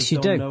don't. Because Yes, you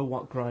I don't do. know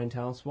what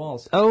Grindhouse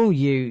was. Oh,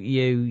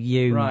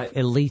 you Right.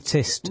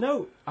 elitist.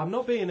 No, I'm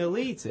not being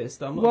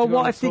elitist. I'm not Well, trying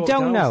what to if they talk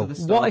don't down know? to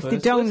the What if they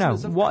Starburst don't know?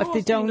 listeners. Of What if they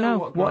course don't they know?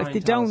 what What if they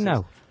Grindhouse don't is.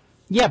 know?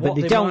 Yeah, but What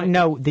they they don't might-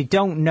 know. They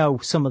don't know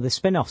some of the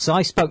spin-offs.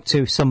 I spoke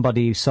to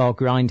somebody who saw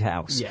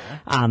Grindhouse, Yeah.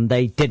 and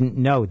they didn't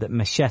know that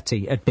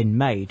Machete had been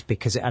made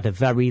because it had a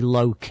very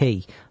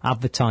low-key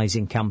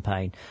advertising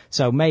campaign.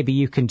 So maybe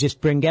you can just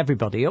bring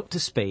everybody up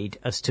to speed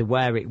as to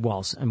where it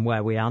was and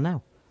where we are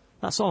now.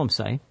 That's all I'm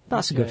saying.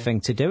 That's a good Okay.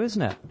 thing to do,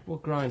 isn't it? Well,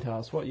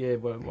 Grindhouse. What year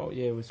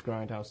was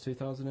Grindhouse?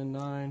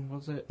 2009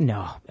 was it?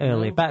 No,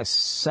 early, No? about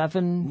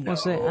 7,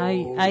 was it?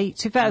 No. 8,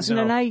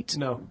 2008?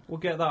 No, we'll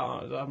get that.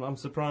 I'm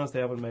surprised they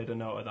haven't made a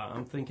note of that.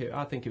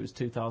 I think it was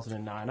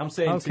 2009. I'm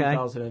saying Okay.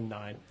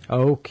 2009.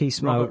 Okie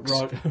smokes.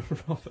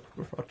 Robert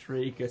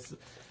Rodriguez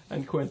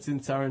and Quentin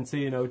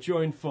Tarantino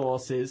joined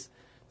forces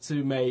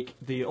to make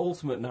the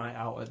ultimate night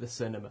out at the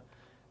cinema.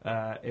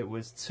 It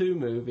was 2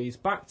 movies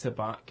back to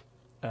back,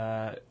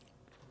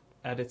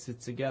 edited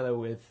together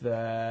with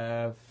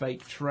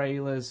fake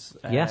trailers.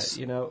 Yes.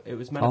 You know, it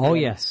was meant Oh, to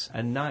be yes.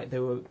 a night. They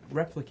were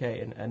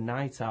replicating a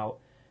night out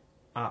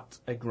at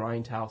a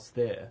Grindhouse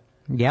theatre.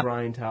 Yep.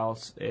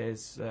 Grindhouse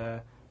is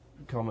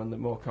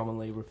more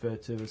commonly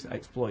referred to as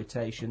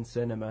exploitation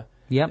cinema.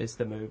 Yep. It's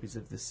the movies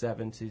of the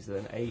 70s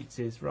and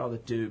 80s, rather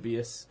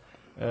dubious,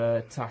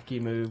 tacky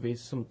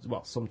movies.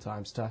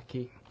 Sometimes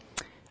tacky.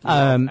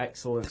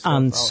 Excellent stuff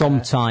and out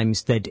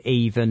sometimes they'd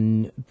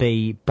even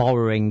be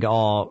borrowing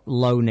or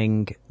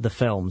loaning the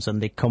films,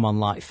 and they'd come on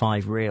like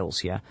 5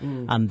 reels,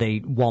 and the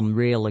one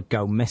reel would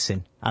go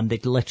missing, and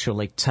they'd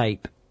literally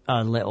tape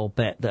a little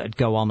bit that'd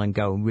go on and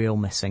go reel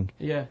missing.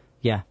 Yeah.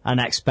 Yeah, and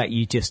expect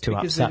you just to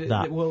Because accept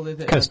that. they-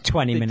 Because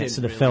 20 they minutes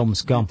of the didn't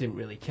film's gone. They didn't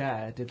really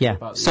care, did Yeah, they?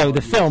 About so the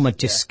audience? film had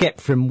just Yeah.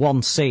 skipped from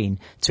one scene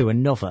to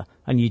another,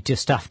 and you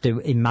just have to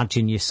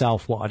imagine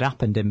yourself what had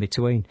happened in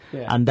between.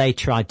 Yeah. And they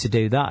tried to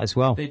do that as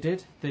well. They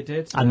did.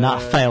 And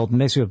that failed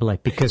miserably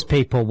because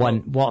people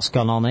went, what's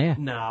gone on here?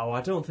 No,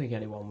 I don't think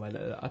anyone went.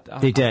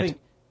 They did. I think,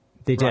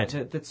 They right,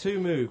 did. The 2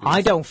 movies.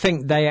 I don't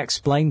think they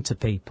explained to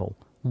people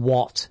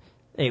what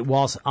it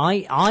was.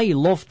 I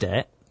loved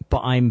it,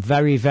 but I'm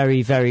very,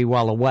 very, very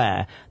well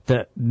aware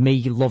that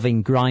me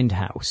loving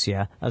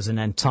Grindhouse, as an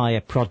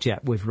entire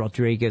project with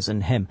Rodriguez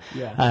and him,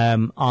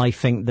 I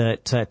think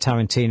that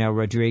Tarantino,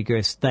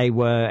 Rodriguez, they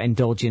were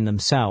indulging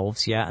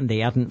themselves, and they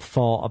hadn't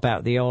thought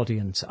about the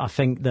audience. I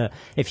think that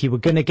if you were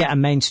going to get a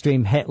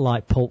mainstream hit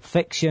like Pulp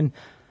Fiction,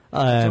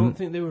 I don't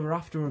think they were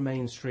after a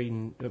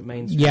mainstream.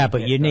 yeah,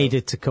 but hit, you though.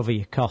 needed to cover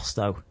your costs,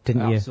 though,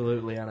 didn't you?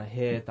 Absolutely, and I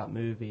heard that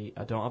movie.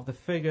 I don't have the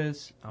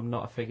figures. I'm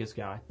not a figures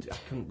guy. I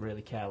couldn't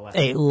really care less.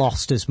 It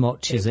lost as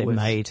much as it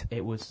made.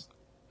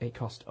 It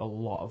cost a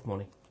lot of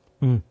money.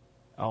 Mm.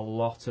 A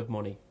lot of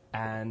money,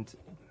 and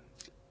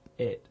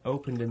it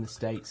opened in the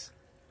States.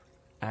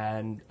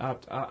 And I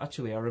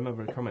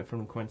remember a comment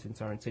from Quentin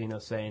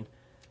Tarantino saying,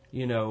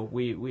 you know,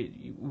 we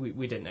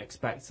didn't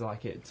expect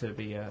like it to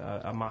be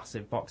a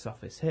massive box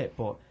office hit,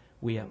 but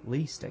we at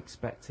least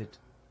expected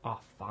our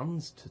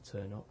fans to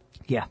turn up.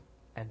 Yeah.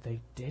 And they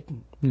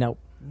didn't. No.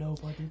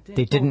 Nobody did.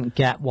 They didn't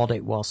get what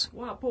it was.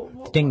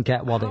 Didn't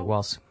get what it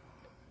was.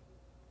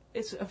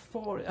 It's a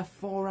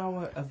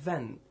 4-hour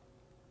event.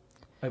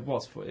 It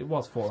was 4 hours.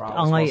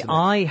 wasn't it?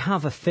 I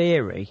have a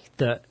theory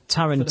that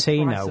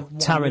Tarantino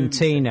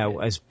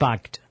has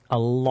bagged a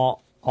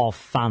lot of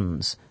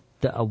fans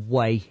that are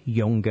way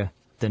younger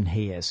than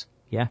he is,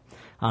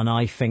 and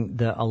I think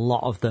that a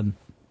lot of them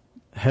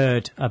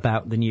heard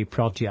about the new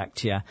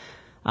project,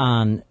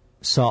 and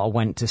sort of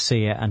went to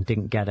see it and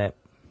didn't get it.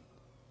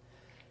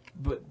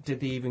 But did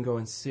they even go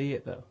and see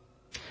it though?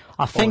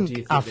 I think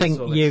you've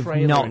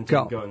not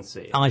got. Go and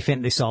see it? I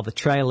think they saw the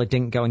trailer,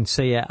 didn't go and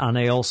see it, and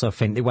I also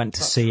think they went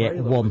to see it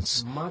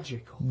once.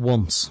 Magical.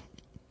 Once.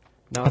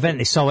 Now, I think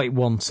they saw it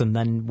once and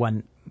then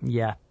went,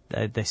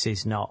 this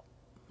is not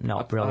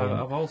brilliant.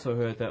 I've also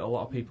heard that a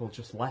lot of people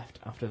just left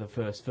after the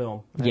first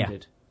film Yeah.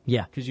 ended.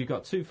 Yeah. Because you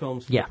got 2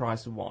 films for Yeah. the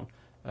price of 1.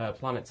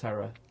 Planet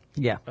Terror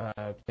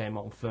came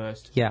on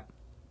first. Yeah.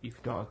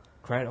 You've got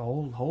a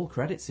whole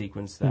credit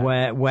sequence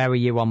there. Where are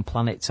you on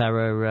Planet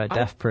Terror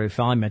Death Proof?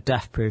 I'm a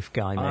Death Proof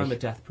guy, mate. I'm a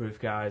Death Proof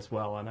guy as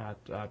well, and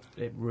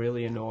it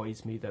really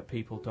annoys me that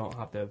people don't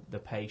have the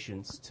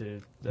patience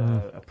to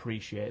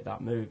appreciate that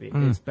movie.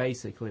 It's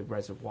basically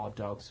Reservoir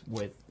Dogs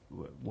with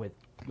women.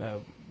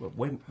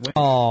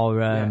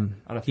 And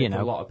I think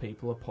a lot of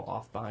people are put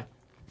off by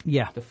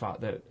the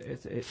fact that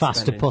it's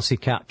Faster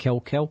Pussycat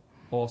Kill.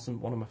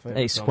 Awesome, one of my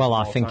favourites.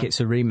 I think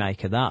it's a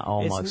remake of that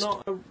almost.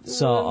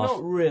 It's not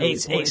not really.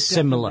 It's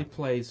similar.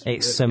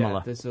 It's similar.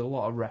 Yeah, there's a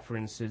lot of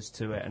references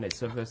to it, and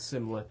it's of a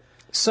similar.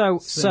 So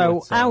tone.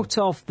 out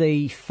of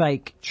the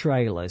fake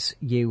trailers,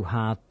 you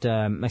had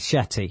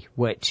Machete,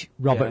 which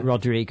Robert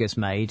Rodriguez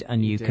made,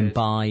 and you can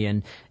buy,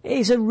 and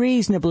it's a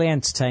reasonably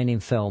entertaining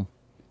film.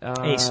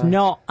 It's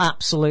not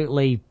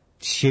absolutely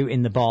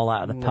shooting the ball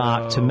out of the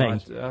park to me.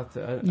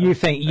 You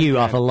think you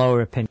have a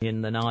lower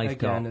opinion than I've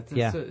got.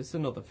 It's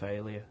another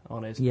failure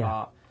on his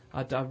part.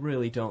 I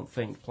really don't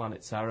think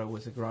Planet Terror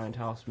was a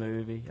grindhouse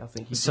movie. I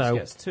think he just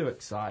gets too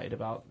excited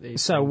about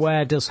these things.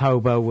 Where does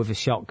Hobo with a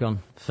Shotgun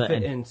fit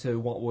in? Into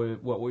what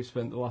we've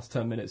spent the last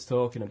 10 minutes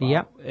talking about?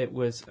 Yep. It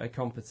was a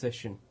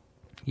competition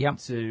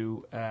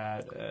to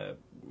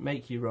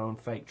make your own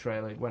fake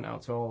trailer. It went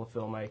out to all the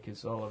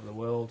filmmakers all over the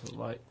world.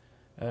 Like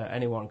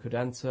anyone could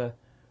enter.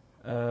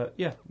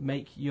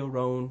 Make your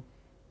own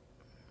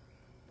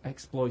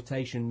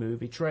exploitation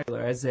movie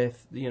trailer, as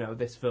if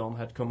this film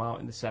had come out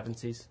in the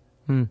 70s.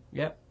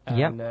 Yep.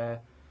 And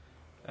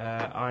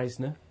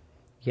Eisner.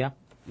 Yeah.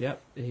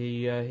 Yep.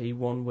 He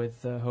won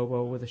with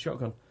Hobo with a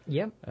Shotgun.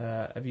 Yep.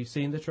 Have you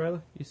seen the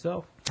trailer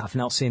yourself? I've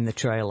not seen the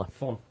trailer.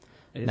 Fun.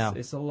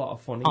 It's a lot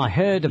of fun. I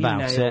heard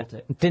about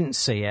it, didn't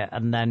see it,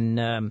 and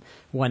then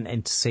went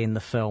into seeing the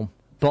film.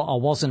 But I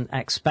wasn't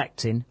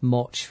expecting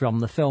much from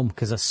the film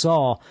because I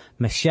saw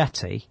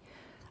Machete,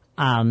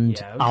 and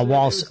it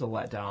was a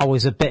letdown. I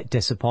was a bit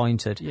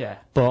disappointed. Yeah.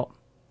 But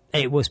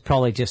it was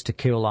probably just a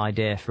cool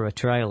idea for a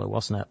trailer,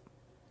 wasn't it?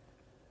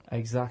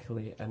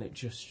 Exactly, and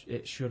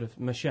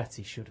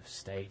Machete should have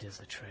stayed as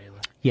a trailer.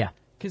 Yeah.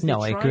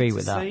 No, I agree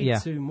with that. Yeah.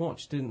 Too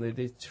much, didn't they?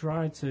 They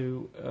tried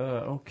to.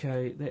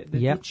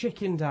 They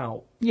chickened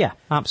out. Yeah,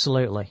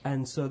 absolutely.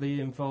 And so they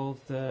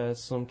involved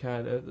some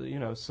kind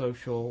of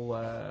social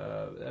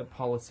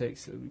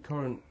politics.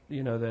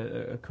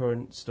 The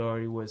current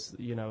story was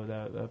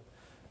the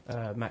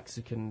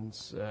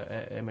Mexicans,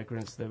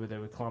 immigrants. They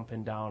were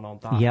clamping down on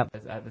that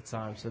at the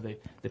time. So they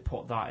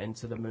put that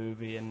into the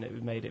movie, and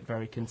it made it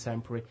very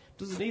contemporary.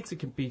 Doesn't need to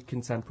be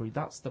contemporary.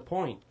 That's the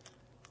point.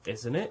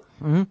 Isn't it?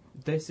 Mm-hmm.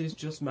 This is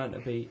just meant to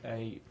be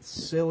a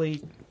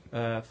silly,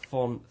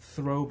 fun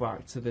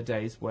throwback to the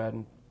days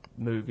when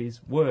movies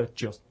were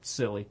just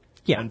silly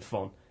and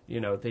fun.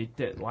 They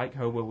did, like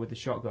Hobo with the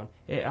Shotgun.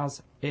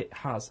 It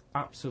has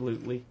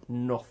absolutely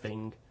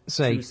nothing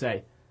to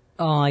say.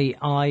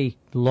 I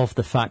love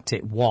the fact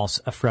it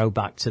was a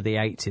throwback to the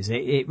 80s.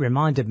 It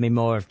reminded me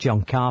more of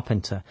John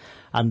Carpenter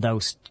and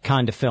those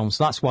kind of films.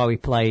 That's why we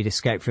played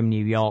Escape from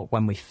New York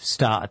when we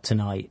started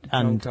tonight.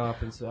 And John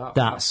Carpenter,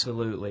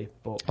 absolutely.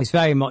 But it's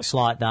very much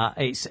like that.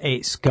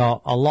 It's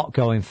got a lot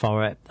going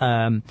for it.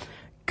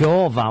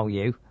 Gore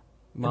value.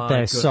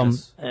 There's some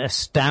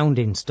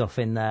astounding stuff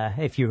in there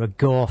if you're a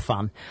gore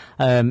fan.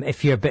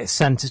 If you're a bit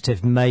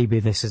sensitive, maybe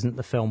this isn't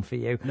the film for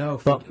you. No,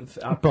 but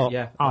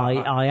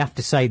I have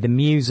to say the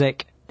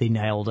music, they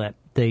nailed it.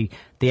 The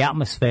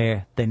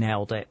atmosphere, they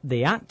nailed it.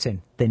 The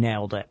acting, they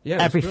nailed it.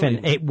 Yeah,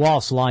 everything. It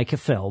was like a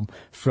film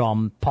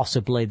from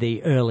possibly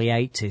the early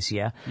 80s.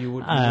 Yeah, you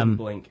wouldn't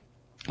blink.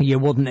 You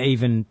wouldn't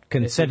even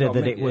consider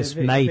that it was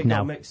made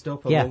now. Mixed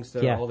up amongst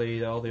all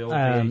the old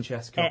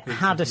VHS copies. It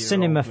had a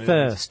cinema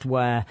first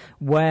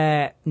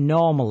where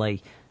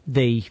normally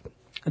the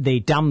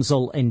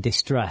damsel in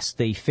distress,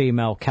 the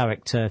female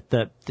character,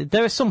 that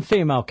there are some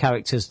female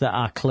characters that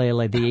are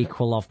clearly the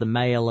equal of the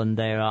male, and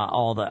they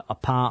are a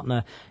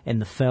partner in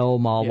the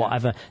film or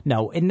whatever.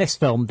 No, in this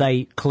film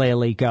they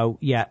clearly go,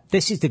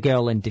 this is the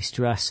girl in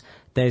distress.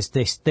 There's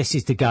this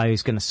is the guy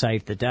who's going to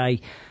save the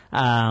day.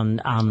 And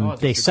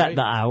they set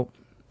that out.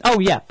 Oh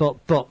yeah,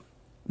 but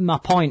my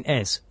point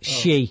is,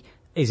 she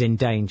is in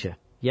danger.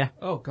 Yeah.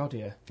 Oh God,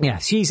 yeah. Yeah,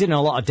 she's in a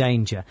lot of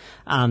danger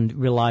and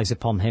relies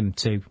upon him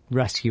to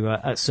rescue her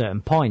at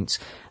certain points.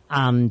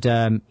 And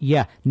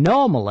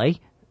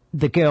normally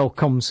the girl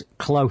comes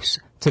close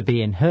to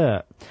being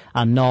hurt,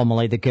 and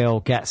normally the girl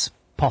gets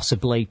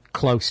possibly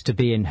close to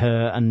being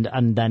hurt,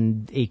 and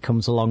then he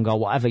comes along or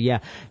whatever. Yeah.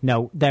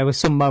 No, there were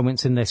some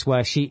moments in this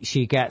where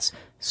she gets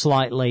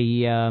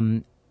slightly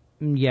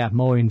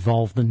more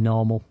involved than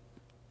normal.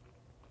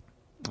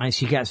 And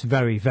she gets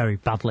very, very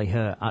badly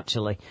hurt,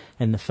 actually,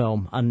 in the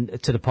film.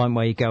 And to the point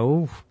where you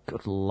go, oh,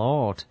 good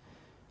Lord.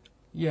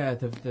 Yeah,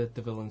 the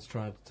villains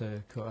tried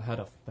to cut her head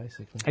off,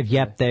 basically.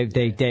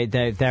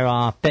 There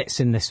are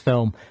bits in this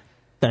film,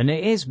 and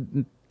it is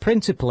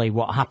principally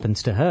what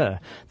happens to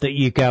her, that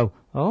you go,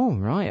 oh,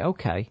 right,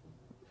 okay.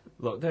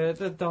 Look,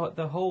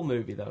 the whole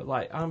movie though,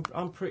 like I'm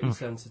pretty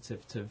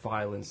sensitive to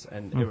violence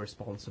and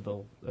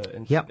irresponsible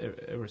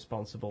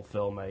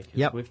filmmakers.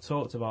 Yep. We've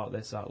talked about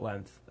this at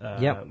length.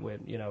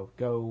 When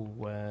go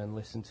and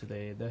listen to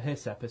the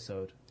Hiss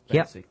episode,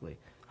 basically.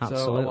 Yep.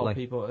 Absolutely. So a lot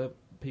of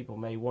people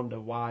may wonder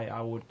why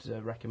I would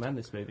recommend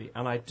this movie,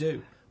 and I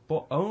do,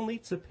 but only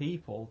to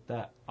people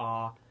that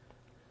are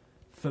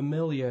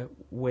familiar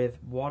with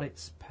what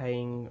it's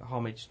paying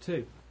homage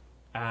to.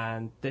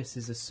 And this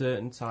is a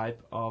certain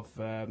type of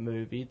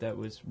movie that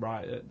was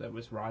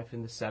rife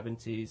in the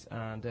 70s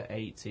and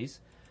 80s,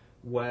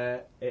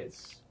 where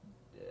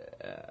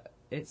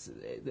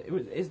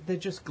they're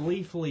just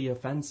gleefully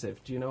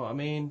offensive. Do you know what I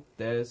mean?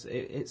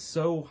 It's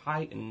so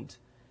heightened,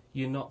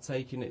 you're not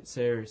taking it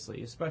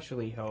seriously,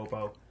 especially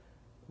Hobo.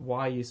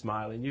 Why are you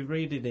smiling? You're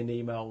reading an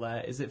email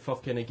there. Is it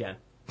fucking again?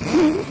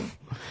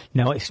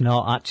 No, it's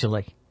not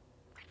actually.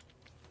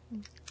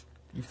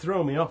 You've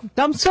thrown me off.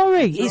 I'm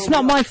sorry. It's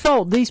not my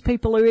fault. These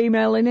people are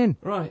emailing in.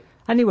 Right.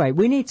 Anyway,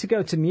 we need to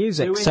go to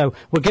music, so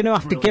we're going to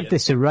have to give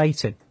this a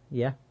rating.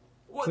 Yeah.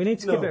 What? We need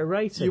to give it a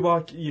rating.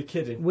 You're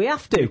kidding. We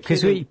have to,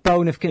 because we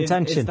bone of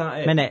contention. Is that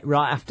it? Minute,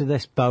 right after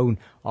this bone,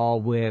 or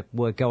we're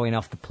going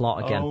off the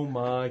plot again. Oh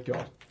my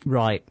God.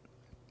 Right.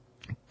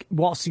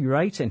 What's your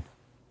rating?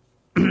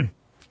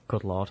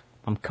 Good Lord.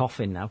 I'm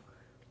coughing now.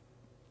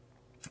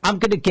 I'm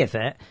going to give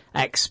it...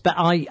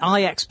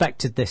 I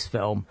expected this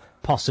film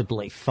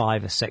possibly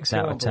 5 or 6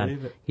 out of 10.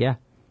 Believe it. Yeah.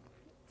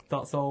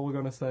 That's all we're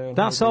going to say.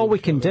 That's all we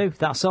can do.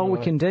 That's all we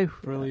can do.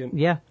 Brilliant.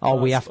 Yeah. Or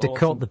we have That's to awesome.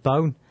 cut the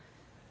bone.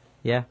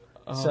 Yeah.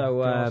 Oh, So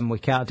God. we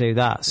can't do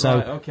that. So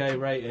Right, okay,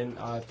 rating.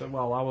 I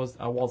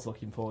was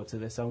looking forward to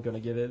this. I'm going to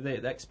give it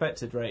the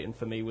expected rating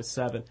for me was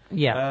 7.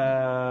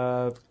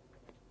 Yeah.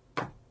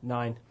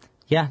 9.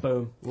 Yeah.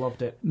 Boom.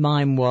 Loved it.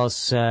 Mine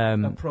was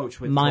Approach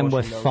with mine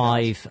were caution, though,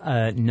 5,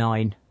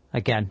 9.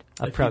 Again,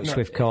 If approach you've not-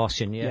 with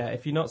caution. Yeah,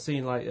 if you've not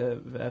seen like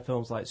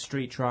films like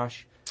Street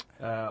Trash,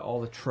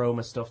 all the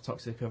trauma stuff,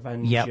 Toxic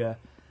Avenger,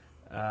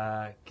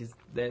 because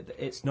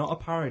it's not a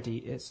parody,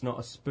 it's not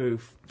a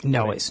spoof.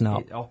 No, but it's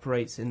not. It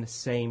operates in the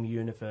same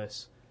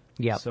universe.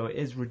 Yeah. So it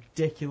is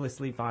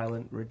ridiculously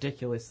violent,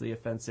 ridiculously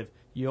offensive.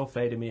 You're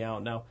fading me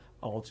out now.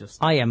 I'll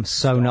just. I am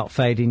so not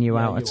fading you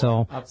out you at are.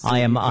 all. Absolutely.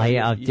 I am.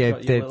 You've got your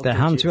little The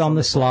hands digits are on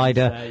the buttons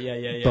slider. there.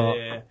 Yeah, but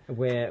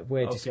yeah.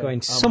 we're just Okay, going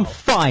to I'm some out.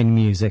 fine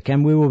music,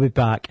 and we will be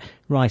back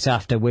right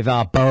after with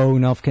our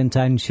bone of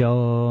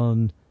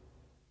contention.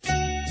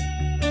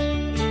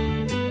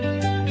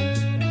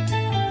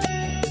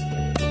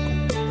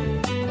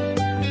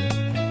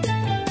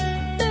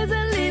 There's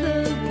a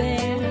little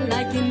bear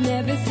like you've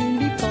never seen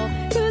before,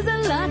 who's a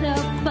lot of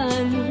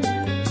fun.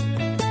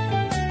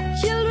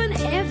 Children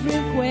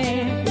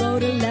everywhere grow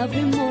to love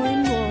him more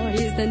and more.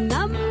 He's the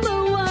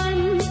number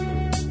one.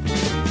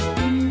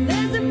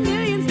 There's a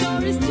million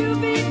stories to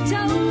be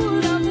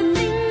told of the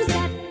things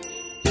that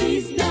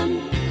he's done,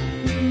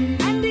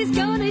 and he's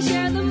gonna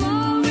share them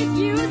all with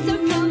you. So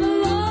come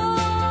along,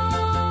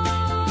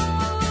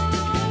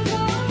 oh,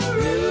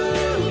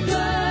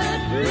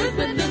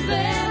 Rupert the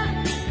bear.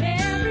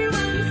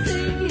 Everyone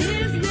sing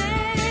his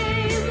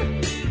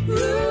name.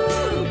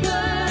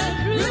 Rupert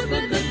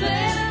the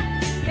bear.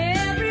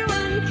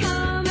 Everyone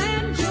come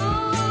and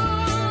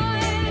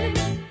join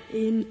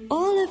in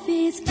all of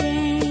his games.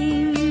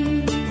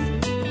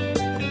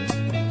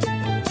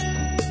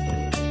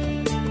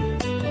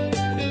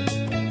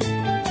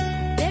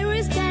 There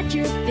is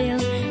Badger Bill,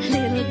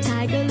 little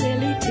Tiger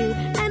Lily too,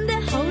 and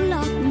a whole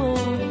lot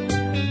more.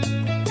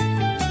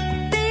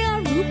 They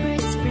are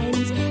Rupert's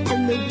friends,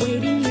 and they're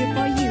waiting here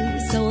for you,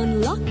 so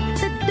unlock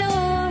the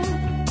door.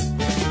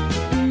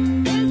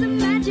 There's a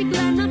magic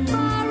land not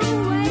far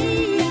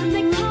away, and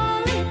they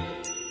call it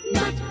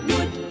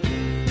Nutwood,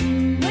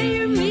 where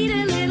you meet a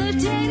little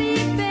teddy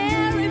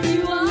bear if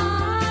you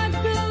are good.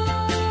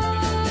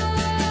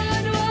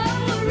 Oh,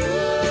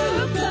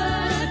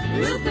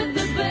 Rupert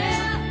the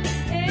bear,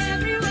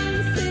 everyone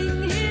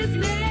sing his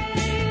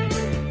name.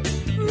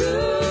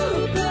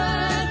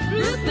 Rupert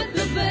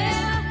the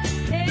bear,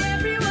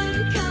 everyone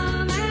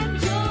come and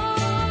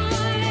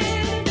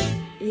join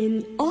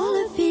in all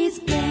of his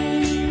games.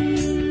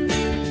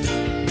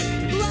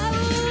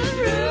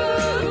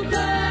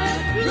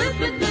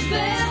 Rupert the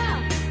bear,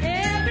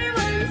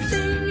 everyone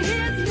sing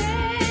his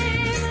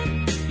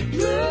name.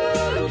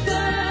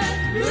 Rupert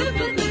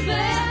the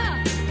bear,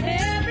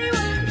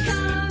 everyone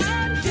come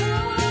and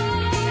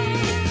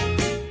join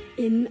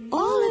in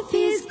all of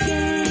his games.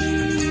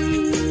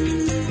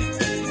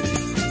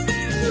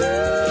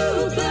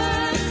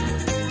 Rupert.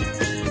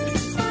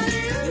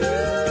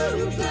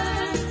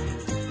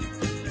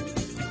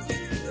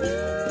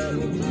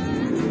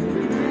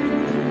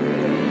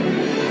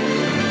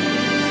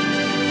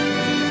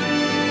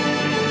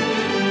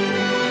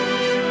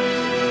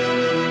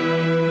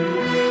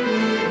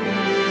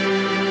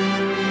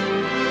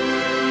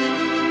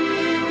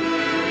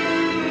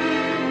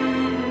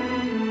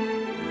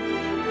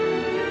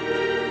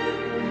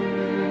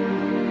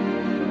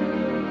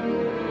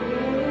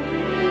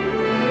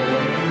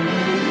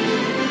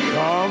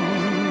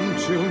 Come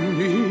to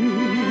me,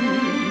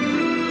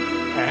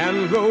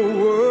 and the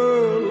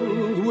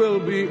world will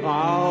be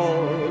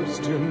ours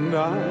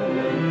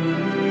tonight.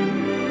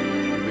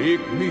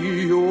 Make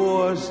me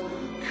yours,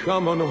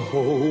 come and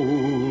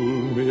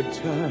hold me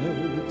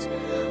tight.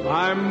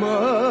 I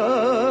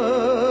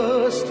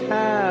must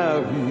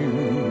have you.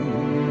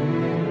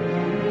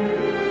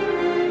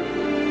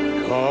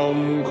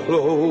 Come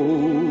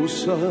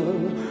closer,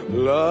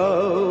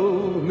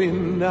 love me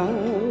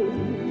now,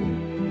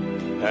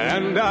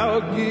 and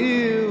I'll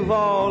give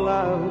all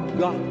I've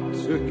got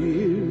to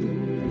give.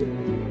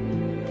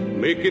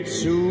 Make it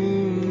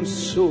soon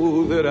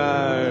so that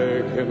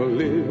I can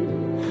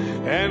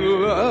live and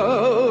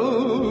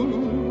love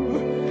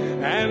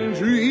and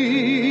dream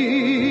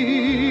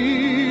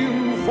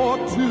for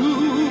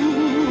two.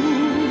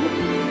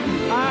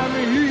 I'm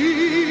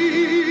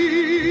here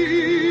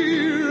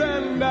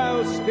and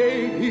I'll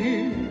stay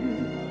here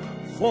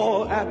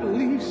for at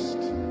least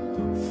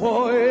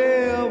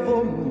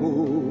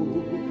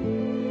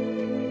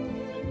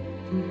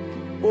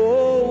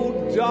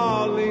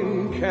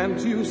darling, can't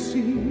you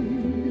see?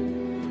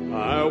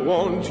 I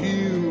want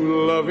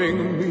you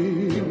loving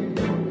me.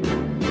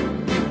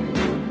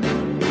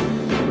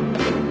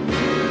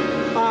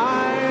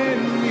 I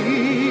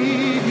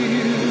need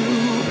you,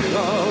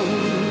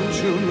 come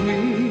to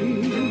me,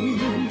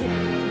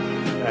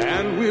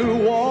 and we'll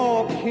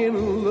walk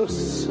in the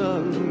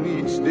sun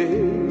each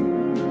day.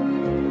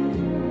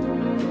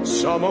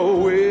 Summer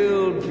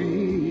will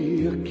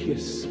be a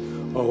kiss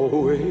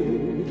away.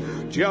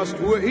 Just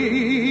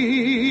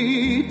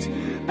wait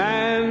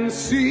and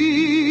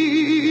see.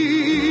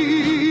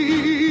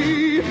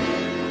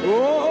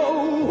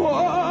 Oh,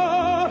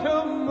 what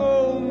a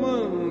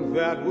moment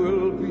that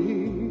will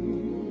be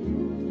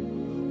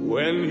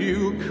when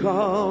you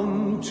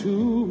come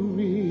to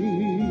me.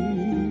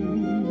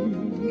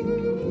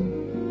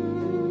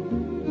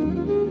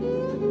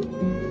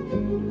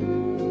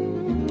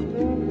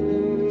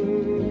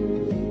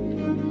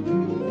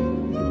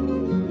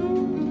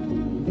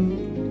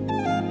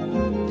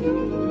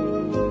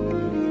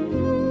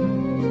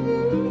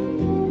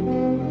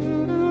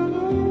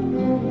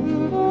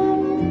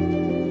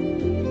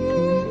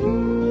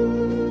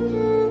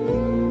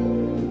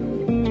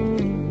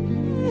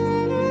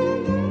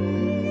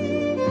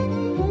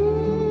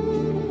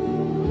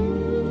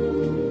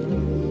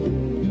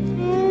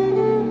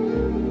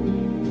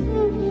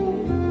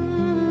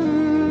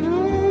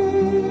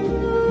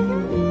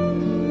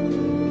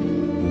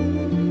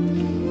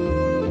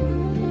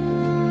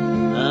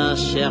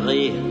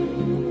 Chérie,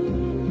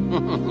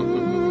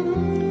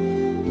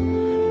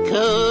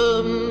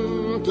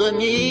 come to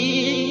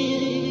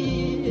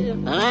me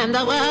and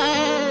the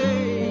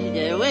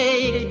way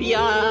will be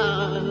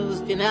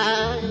yours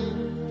tonight.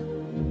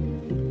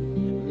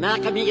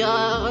 Knock me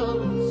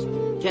yours,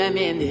 come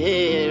in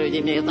here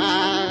in the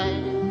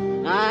night.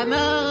 I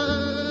must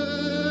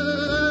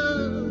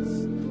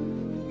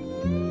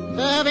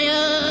love you.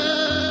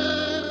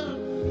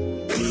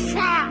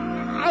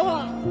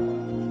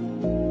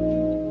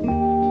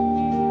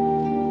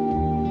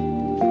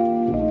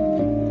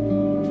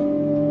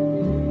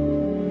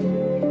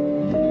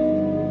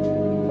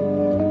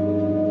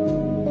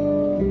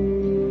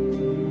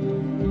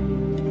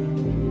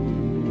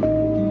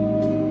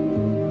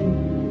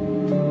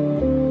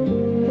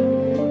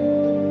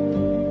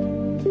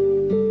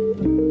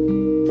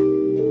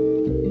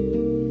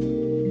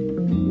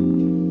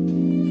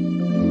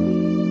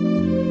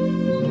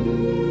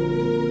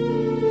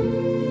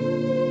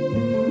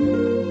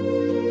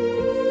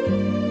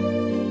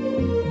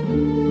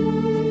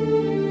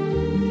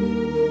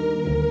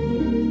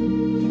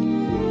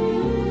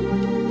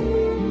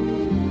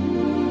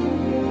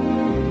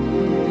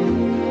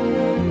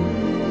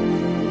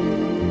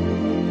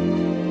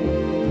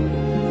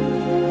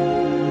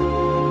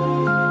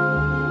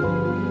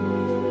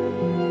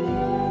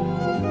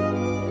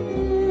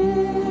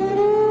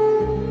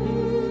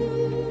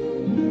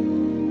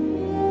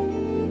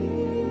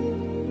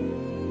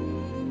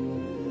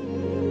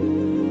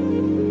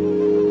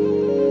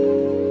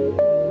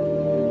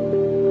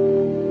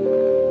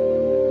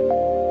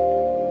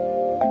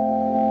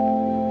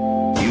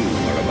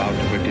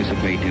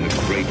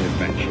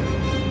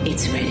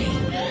 It's ready.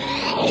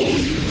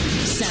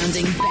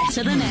 Sounding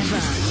better than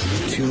ever.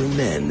 Two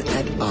men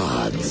at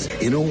odds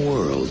in a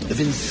world of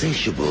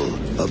insatiable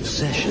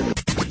obsession.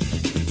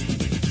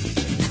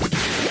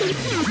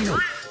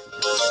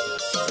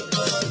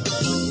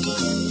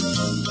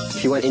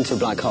 If you went into a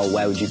black hole,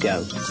 where would you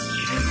go?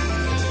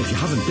 If you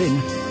haven't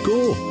been,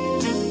 go.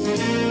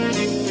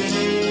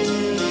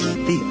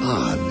 The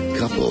Odd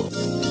Couple.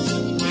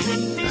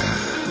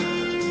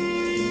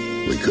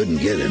 We couldn't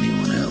get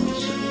anyone else.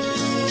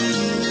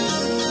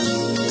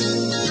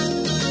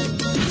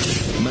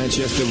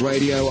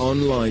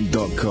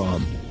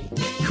 ManchesterRadioOnline.com.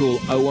 Call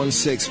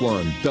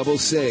 0161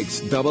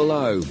 66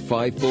 00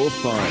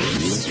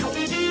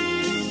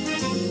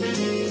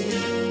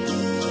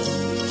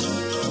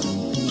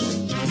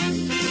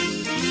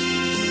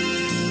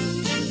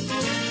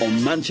 545. On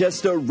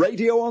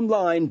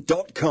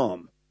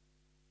ManchesterRadioOnline.com.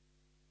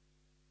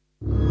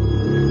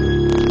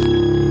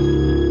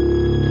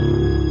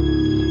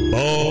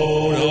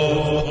 Bone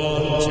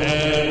of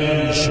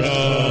contention.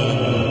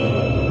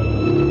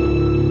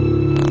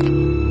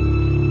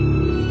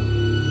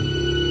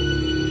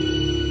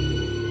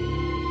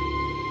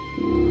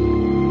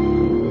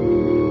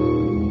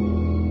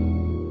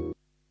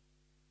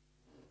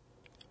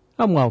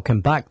 And welcome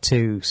back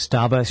to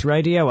Starburst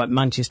Radio at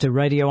Manchester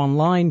Radio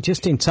Online,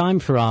 just in time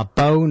for our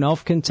Bone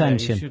of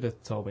Contention. Yeah, you should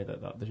have told me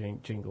that the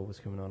jingle was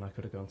coming on. I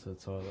could have gone to the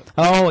toilet.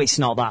 Oh, it's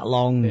not that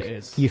long. It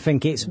is. You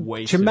think it's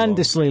way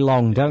tremendously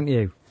long, don't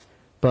you?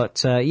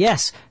 But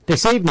yes,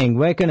 this evening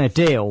we're going to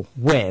deal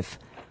with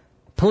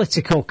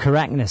political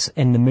correctness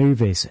in the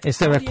movies. Is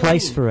there a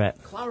place for it?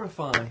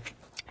 Clarify.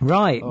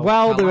 Right,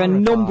 well, there are a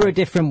number of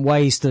different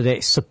ways that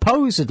it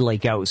supposedly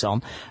goes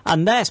on,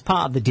 and there's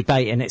part of the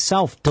debate in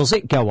itself. Does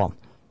it go on?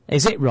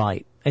 Is it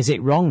right? Is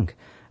it wrong?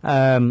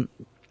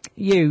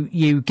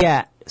 You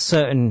get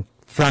certain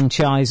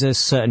franchises,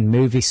 certain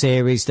movie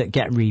series that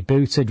get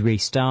rebooted,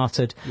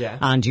 restarted,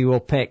 and you will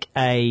pick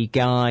a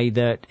guy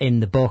that in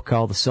the book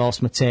or the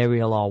source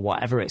material or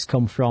whatever it's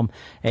come from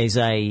is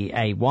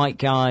a white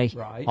guy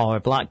or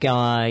a black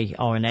guy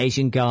or an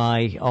Asian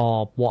guy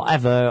or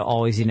whatever,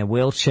 or he's in a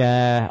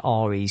wheelchair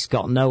or he's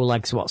got no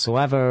legs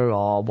whatsoever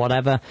or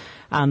whatever,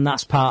 and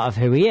that's part of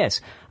who he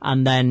is.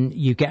 And then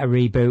you get a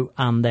reboot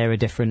and they're a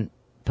different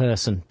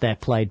person. They're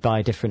played by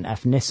a different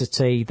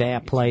ethnicity. They are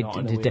played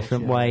in a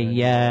different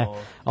way,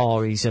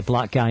 or he's a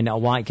black guy, not a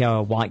white guy, or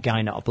a white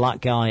guy, not a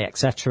black guy,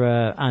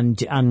 etc.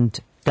 And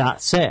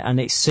that's it. And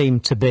it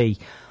seemed to be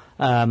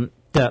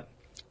that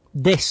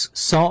this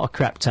sort of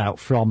crept out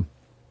from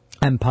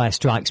Empire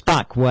Strikes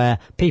Back, where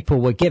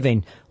people were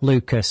giving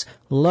Lucas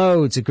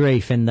loads of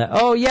grief in that,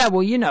 oh yeah,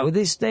 well, you know,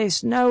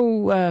 there's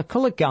no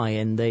coloured guy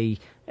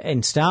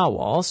in Star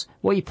Wars.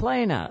 What are you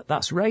playing at?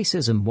 That's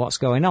racism. What's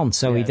going on?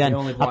 So he then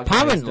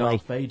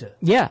apparently,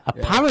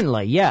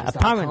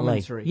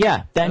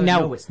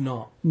 no, it's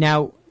not.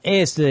 Now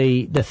here's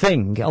the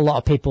thing. A lot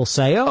of people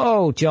say,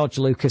 oh, George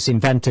Lucas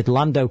invented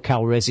Lando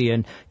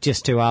Calrissian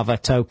just to have a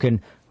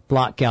token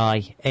black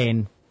guy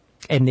in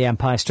The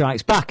Empire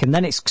Strikes Back, and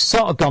then it's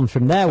sort of gone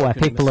from there, where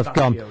people have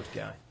gone,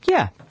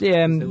 there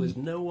was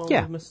no one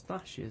with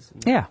moustaches.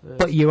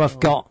 But you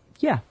have got,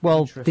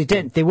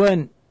 they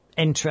weren't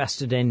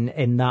interested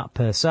in that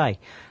per se.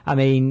 I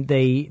mean,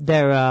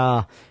 there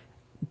are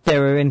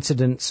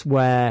incidents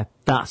where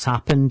that's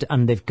happened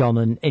and they've gone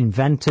and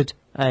invented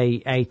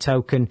a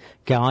token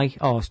guy,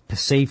 or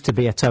perceived to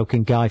be a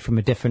token guy from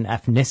a different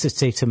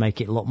ethnicity to make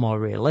it look more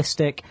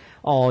realistic,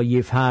 or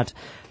you've had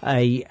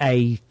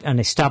an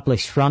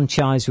established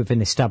franchise with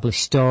an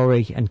established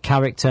story and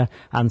character,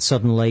 and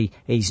suddenly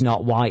he's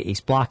not white,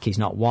 he's black, he's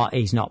not white,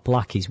 he's not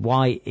black, he's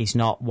white, he's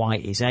not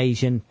white, he's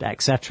Asian,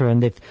 etc.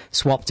 And they've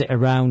swapped it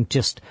around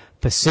just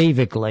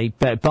perceivably,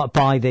 but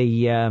by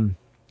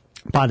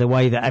the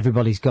way that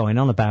everybody's going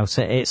on about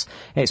it,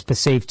 it's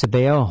perceived to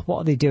be, oh,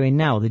 what are they doing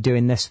now? They're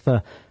doing this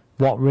for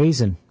what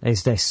reason?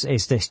 Is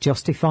this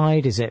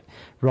justified? Is it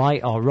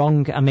right or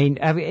wrong? I mean,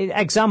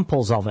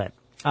 examples of it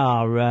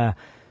are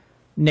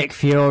Nick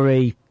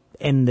Fury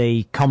in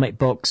the comic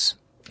books.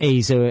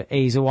 He's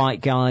a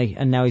white guy,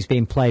 and now he's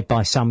being played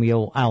by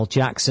Samuel L.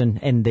 Jackson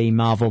in the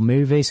Marvel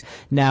movies.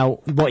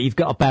 Now, what you've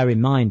got to bear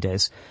in mind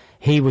is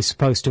he was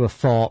supposed to have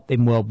fought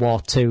in World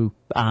War II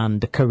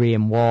and the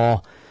Korean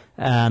War,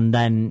 and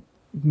then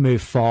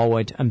move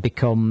forward and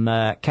become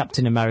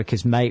Captain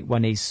America's mate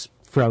when he's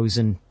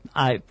frozen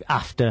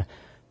after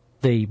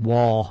the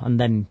war, and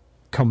then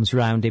comes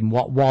round in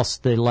what was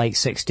the late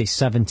 60s,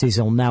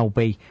 70s, will now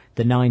be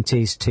the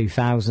 90s,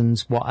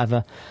 2000s,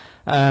 whatever.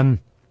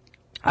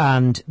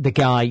 And the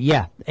guy,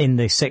 in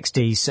the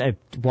 60s,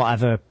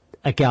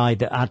 a guy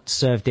that had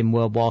served in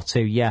World War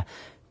II,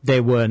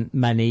 there weren't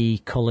many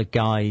coloured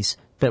guys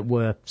that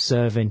were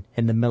serving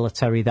in the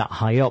military that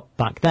high up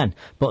back then.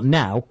 But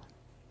now,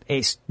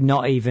 it's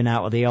not even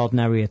out of the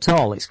ordinary at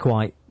all. It's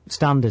quite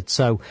standard.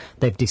 So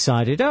they've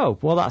decided, oh,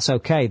 well, that's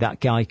okay. That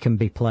guy can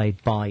be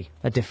played by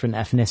a different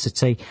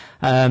ethnicity.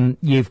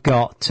 You've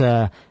got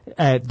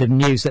the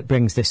news that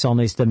brings this on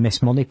is the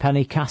Miss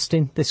Moneypenny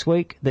casting this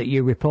week that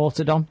you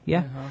reported on,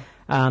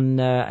 And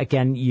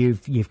again,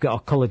 you've got a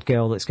coloured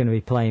girl that's going to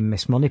be playing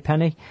Miss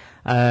Moneypenny.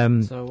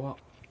 So what?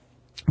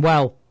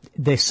 Well,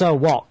 the so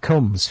what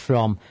comes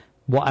from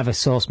whatever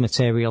source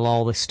material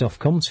all this stuff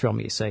comes from,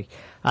 you see.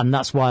 And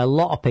that's why a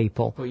lot of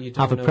people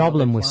have a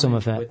problem with some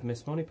of it. With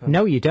Miss Moneypenny?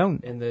 No, you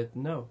don't.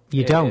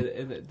 You don't.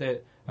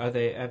 Have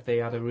they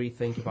had a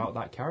rethink about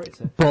that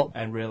character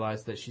and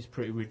realised that she's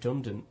pretty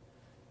redundant?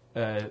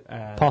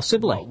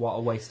 Possibly. What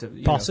a waste of...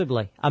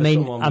 Possibly. I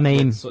mean,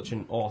 with such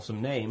an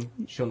awesome name,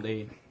 shouldn't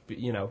they,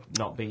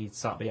 not be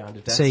sat behind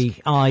a desk? See,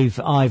 I've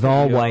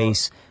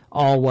always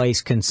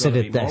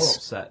considered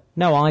this.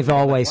 No, I've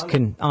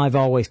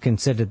always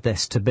considered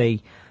this to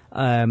be.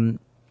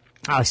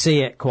 I see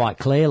it quite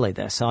clearly.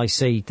 I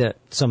see that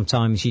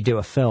sometimes you do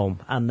a film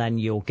and then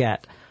you'll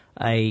get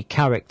a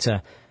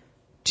character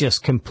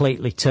just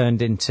completely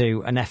turned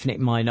into an ethnic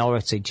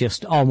minority,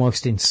 just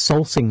almost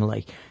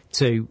insultingly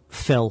to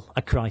fill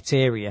a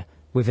criteria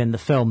within the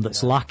film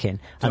that's lacking,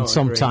 and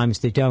sometimes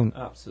they don't.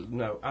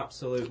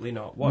 Absolutely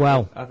not.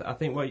 I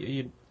think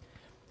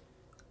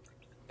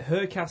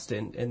her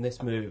casting in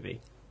this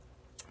movie,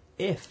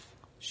 if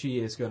she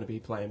is going to be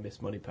playing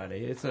Miss Moneypenny,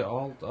 it's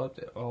all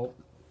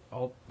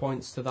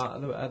points to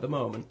that at the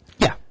moment.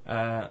 Yeah.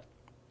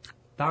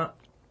 That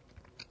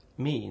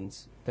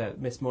means that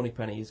Miss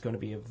Moneypenny is going to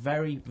be a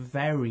very,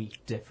 very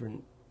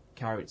different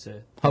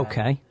character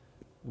than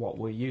what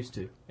we're used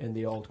to in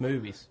the old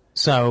movies.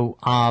 So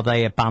are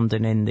they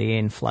abandoning the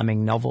Ian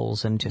Fleming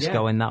novels and just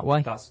going that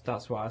way?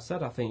 That's what I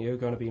said. I think you're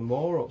going to be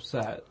more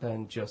upset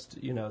than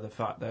just, the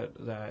fact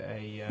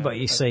that But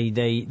you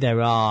see,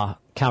 there are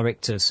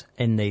characters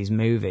in these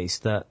movies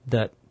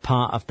that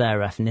part of their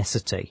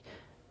ethnicity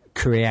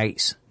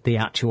creates the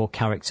actual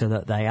character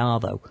that they are,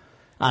 though.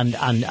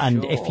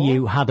 And if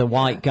you had a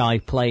white guy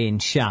playing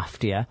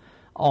Shaft,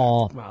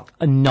 or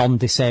a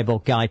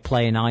non-disabled guy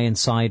playing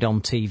Ironside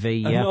on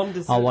TV,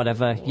 or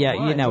whatever. Yeah,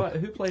 right. you know.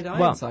 Who played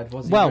Ironside?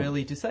 Was he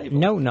really disabled?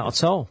 No, not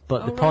at all.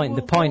 But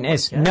the point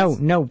is,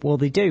 no. Well,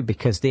 they do,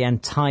 because the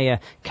entire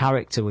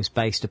character was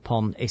based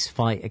upon his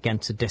fight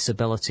against a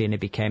disability, and he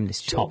became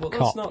this top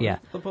cop.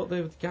 But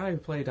the guy who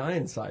played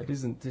Ironside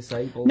isn't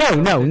disabled.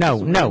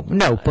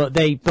 No. But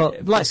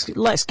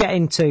let's get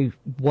into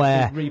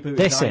where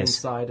this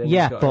is.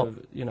 Yeah, but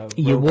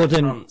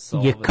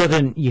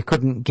you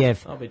couldn't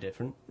give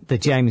the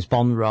James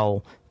Bond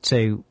role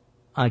to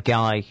a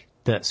guy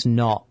that's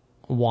not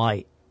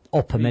white,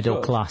 upper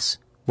middle class.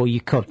 Well,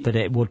 you could, but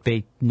it would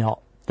be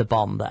not the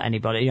Bond that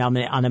anybody. I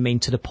mean,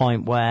 to the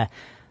point where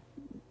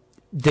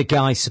the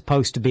guy's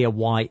supposed to be a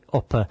white,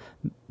 upper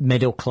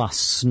middle class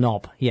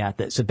snob. Yeah,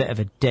 that's a bit of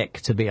a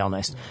dick, to be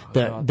honest.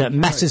 That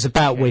messes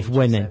about with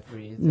women.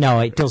 No,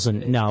 it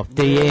doesn't. No,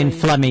 the Ian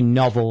Fleming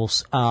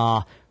novels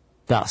are.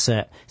 That's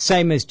it.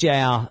 Same as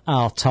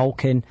J.R.R.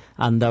 Tolkien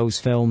and those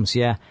films.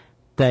 Yeah,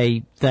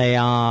 they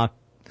are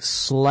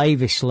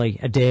slavishly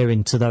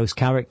adhering to those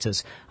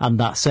characters, and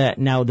that's it.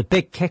 Now, the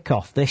big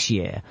kick-off this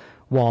year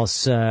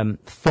was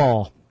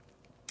Thor.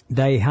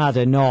 They had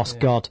a Norse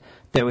god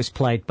that was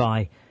played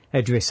by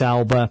Idris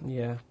Elba.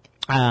 Yeah.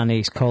 And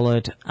he's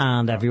coloured,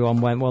 and everyone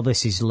went, well,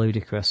 this is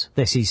ludicrous.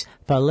 This is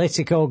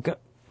political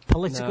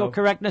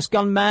correctness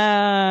gone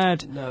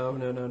mad. No,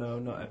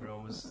 not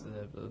everyone was.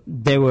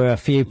 There were a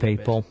few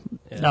people.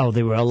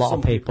 There were a lot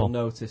of people. Some people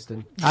noticed.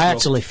 I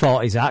actually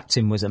thought his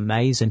acting was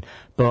amazing,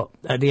 but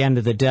at the end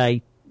of the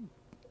day,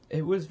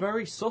 it was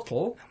very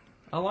subtle.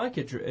 I like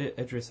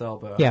Idris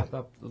Elba. Yeah.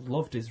 I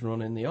loved his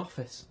run in The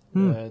Office,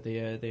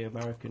 the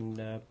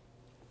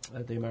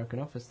American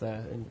Office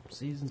there in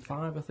season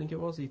 5, I think it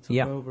was. He took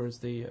over as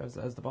the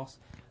boss.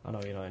 I know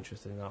you're not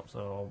interested in that, so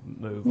I'll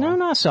move on. No,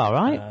 that's all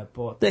right.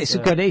 But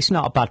it's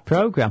not a bad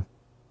programme.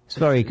 It's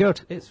very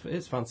good.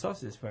 It's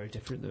fantastic. It's very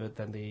different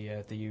than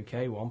the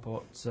UK one,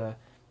 but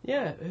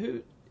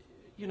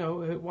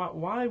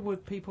why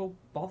would people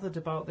bothered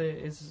about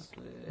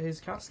his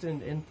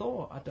casting in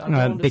Thor? I don't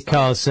understand.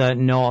 Because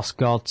Norse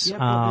gods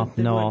are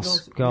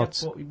Norse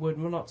gods. But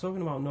we're not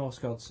talking about Norse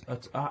gods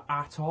at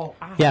all.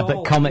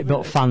 But comic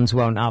book fans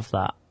won't have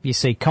that. You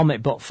see,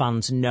 comic book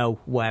fans know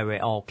where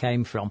it all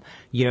came from.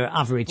 Your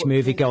average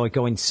moviegoer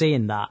going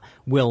seeing that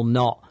will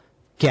not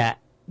get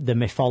the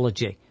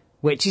mythology.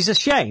 Which is a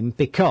shame,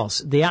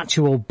 because the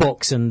actual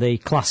books and the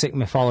classic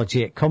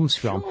mythology it comes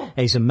from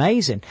is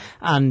amazing.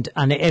 And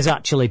it is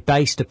actually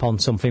based upon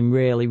something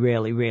really,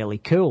 really, really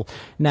cool.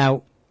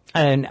 Now,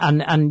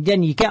 and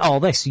then you get all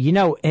this,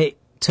 it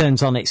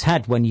turns on its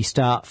head when you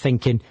start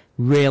thinking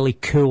really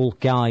cool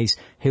guys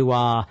who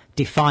are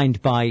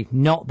defined by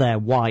not their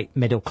white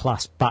middle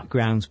class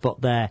backgrounds,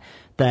 but their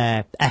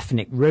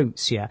ethnic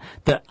roots,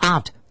 that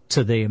add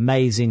to the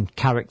amazing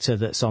character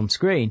that's on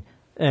screen.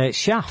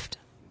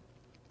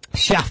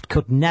 Shaft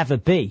could never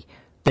be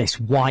this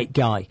white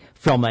guy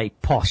from a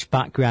posh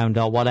background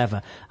or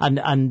whatever,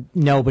 and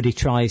nobody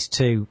tries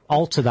to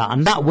alter that,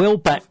 and that will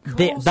get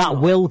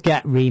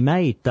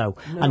remade though,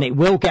 and it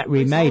will get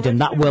remade,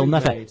 and that will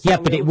never.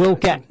 But it will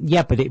get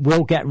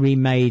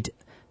remade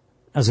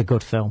as a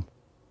good film.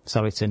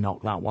 Sorry to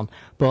knock that one,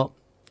 but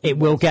it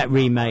will get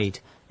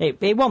remade.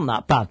 It wasn't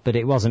that bad, but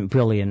it wasn't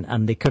brilliant,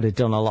 and they could have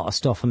done a lot of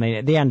stuff. I mean,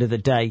 at the end of the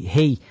day,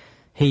 he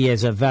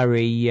is a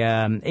very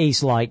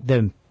he's like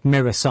the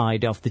mirror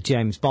side of the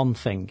James Bond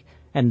thing,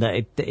 and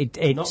that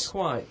it's not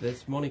quite.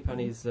 This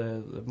Moneypenny's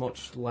a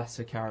much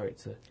lesser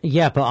character.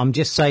 Yeah, but I'm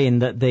just saying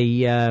that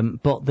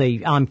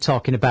I'm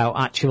talking about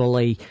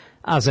actually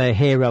as a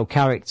hero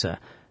character.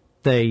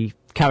 The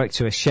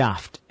character of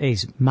Shaft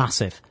is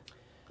massive,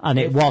 and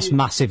it was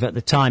massive at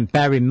the time.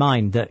 Bear in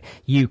mind that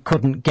you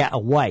couldn't get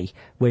away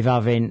with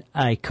having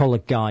a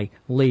coloured guy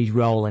lead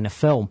role in a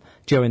film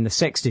during the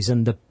 60s,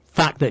 and the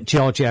fact that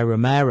George A.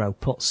 Romero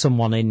put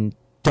someone in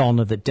Dawn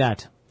of the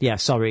Dead.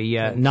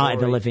 Night of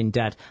the Living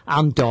Dead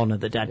and Dawn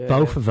of the Dead,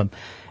 both of them.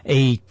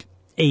 He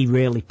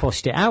really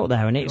pushed it out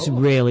there, and it's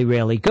really,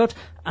 really good.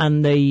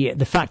 And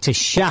the fact is,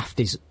 Shaft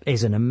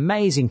is an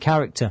amazing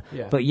character,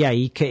 but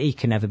he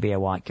can never be a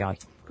white guy.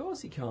 Of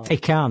course he can't. He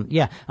can't,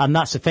 and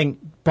that's the thing.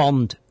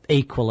 Bond,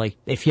 equally,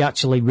 if you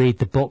actually read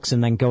the books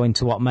and then go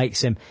into what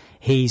makes him,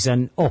 he's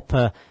an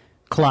upper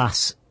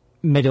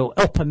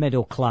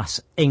middle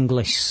class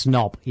English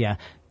snob,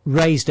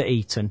 raised at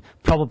Eton,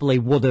 probably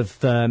would have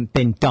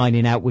been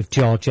dining out with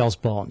George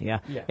Osborne,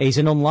 He's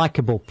an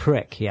unlikable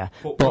prick,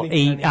 but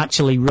he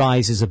actually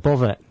rises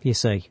above it, you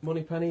see.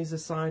 Moneypenny's a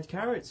side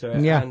character,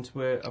 and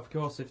of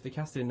course, if they're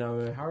casting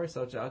Naomi Harris,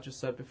 I just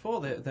said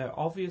before, they're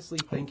obviously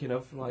thinking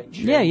of, like,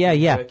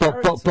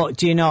 but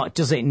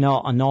does it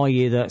not annoy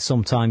you that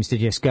sometimes they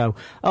just go,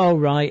 oh,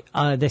 right,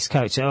 this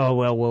character,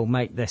 we'll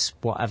make this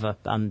whatever,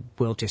 and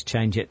we'll just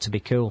change it to be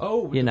cool,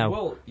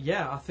 Well,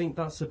 I think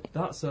that's a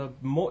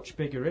much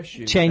bigger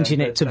issue.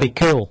 Changing it to be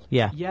cool,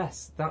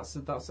 Yes, that's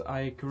I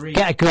agree.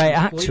 Get a great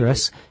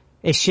actress.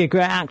 Is she a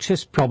great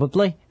actress?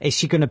 Probably. Is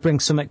she going to bring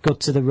something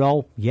good to the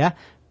role? Yeah.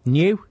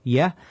 New?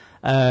 Yeah.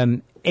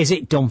 Is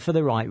it done for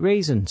the right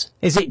reasons?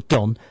 Is it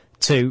done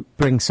to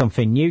bring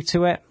something new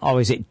to it, or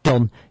is it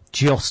done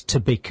just to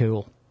be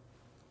cool?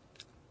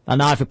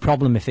 And I have a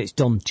problem if it's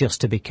done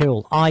just to be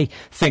cool. I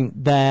think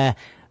their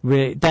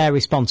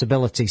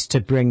responsibility is to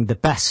bring the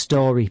best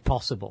story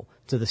possible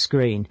to the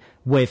screen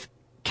with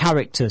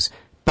characters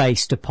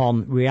based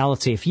upon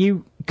reality. If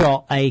you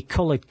got a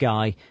coloured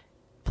guy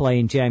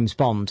playing James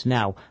Bond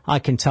now, I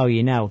can tell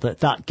you now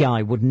that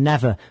guy would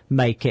never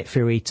make it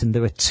through Eton.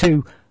 There are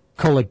 2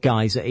 coloured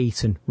guys at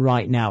Eton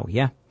right now,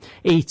 yeah?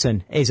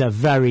 Eton is a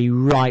very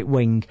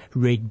right-wing,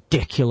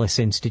 ridiculous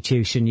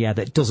institution, yeah,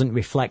 that doesn't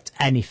reflect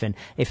anything.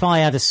 If I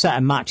had a set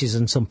of matches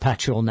and some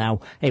petrol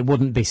now, it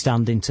wouldn't be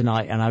standing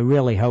tonight, and I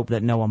really hope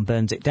that no one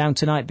burns it down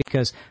tonight,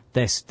 because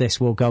this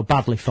will go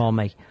badly for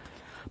me.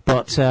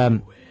 But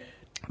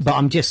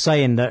I'm just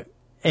saying that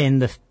in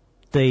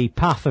the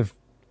path of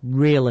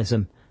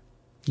realism,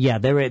 yeah,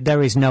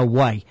 there is no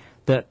way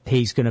that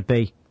he's going to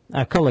be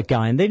a coloured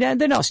guy, and they're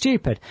not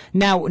stupid.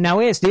 Now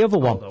here's the other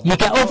one. You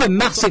get other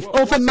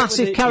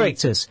massive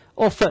characters.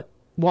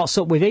 What's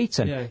up with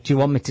Eton? Yeah. Do you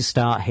want me to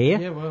start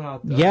here? Yeah,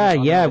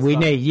 well, we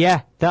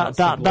need. That's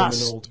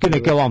going to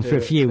go on for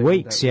a few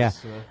weeks. Yeah.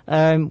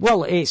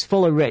 Well, it's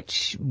full of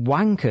rich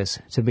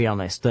wankers, to be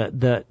honest.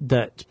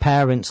 That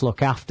parents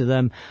look after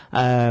them.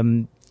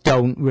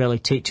 Don't really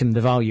teach them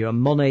the value of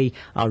money,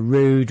 are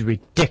rude,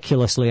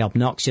 ridiculously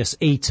obnoxious.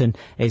 Eton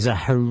is a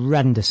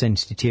horrendous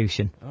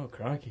institution. Oh,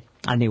 crikey.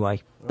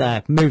 Anyway,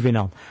 moving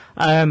on.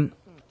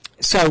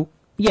 So,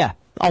 yeah,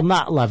 on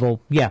that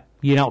level, yeah,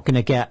 you're not going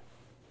to get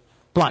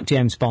Black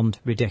James Bond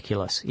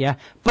ridiculous, yeah?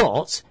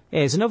 But,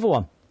 here's another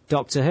one.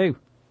 Doctor Who.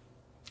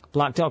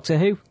 Black Doctor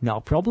Who, not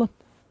a problem.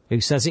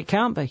 Who says it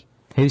can't be?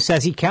 Who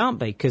says he can't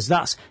be? Because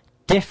that's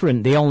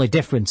different. The only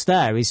difference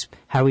there is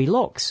how he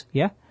looks,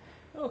 yeah?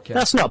 Okay.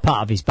 That's not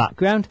part of his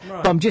background,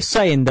 right. But I'm just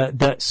saying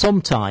that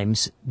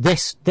sometimes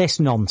this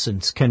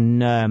nonsense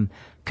can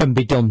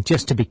be done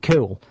just to be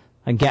cool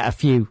and get a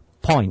few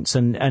points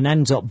and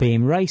ends up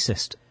being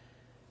racist.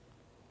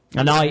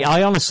 And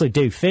I honestly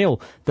do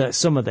feel that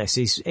some of this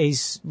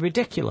is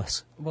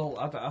ridiculous. Well,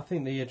 I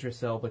think the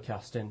Idris Elba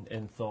casting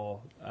in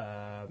Thor,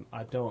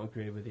 I don't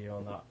agree with you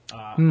on that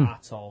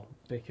at all,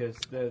 because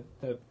it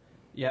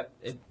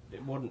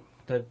wouldn't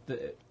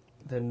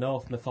the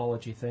North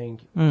mythology thing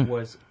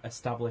was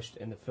established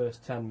in the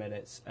first 10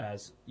 minutes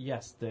as,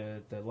 yes,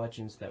 the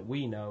legends that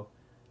we know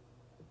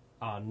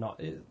are not...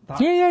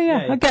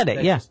 I get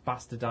it, yeah. Just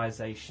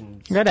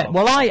bastardization. Get it.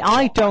 Well,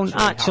 I don't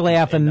actually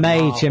have a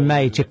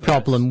major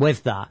problem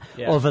with that,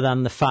 other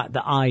than the fact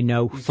that I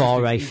know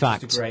for a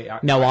fact...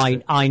 No,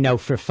 I know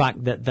for a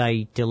fact that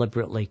they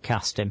deliberately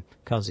cast him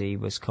because he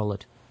was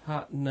coloured.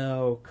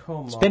 No, come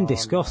on. It's been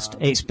discussed.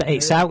 Man.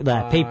 It's out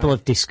there. People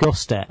have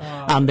discussed it,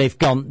 and they've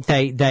gone.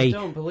 They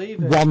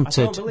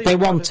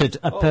wanted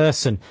a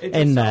person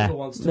in there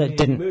that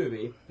didn't.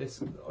 Movie,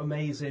 this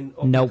amazing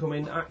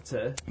upcoming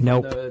actor.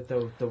 Nope.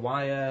 The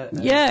Wire.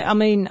 Yeah, I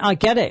mean, I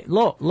get it.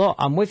 Look,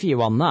 I'm with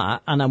you on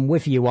that, and I'm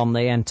with you on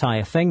the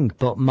entire thing.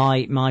 But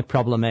my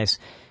problem is,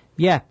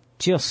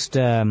 just.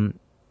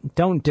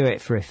 Don't do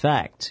it for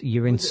effect.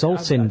 You're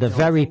insulting the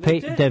very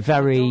people. The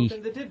very.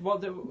 They did.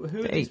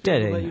 Who it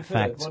did in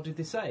effect. What did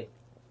they say?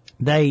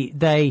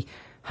 They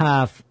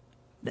have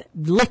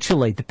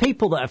literally the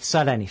people that have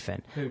said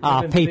anything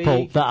are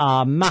people that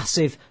are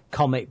massive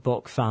comic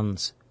book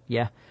fans.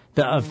 Yeah.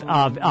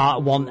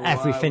 That want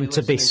everything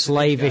to be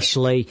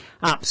slavishly,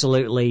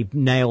 absolutely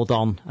nailed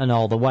on and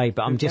all the way.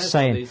 But I'm just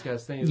saying,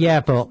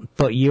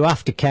 but you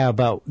have to care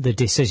about the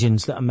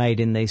decisions that are made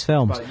in these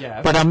films.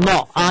 But I'm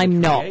not. I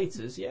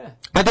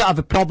don't have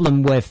a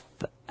problem with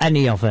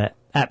any of it,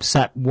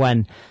 except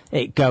when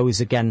it goes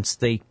against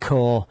the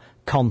core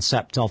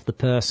concept of the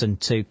person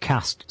to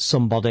cast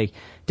somebody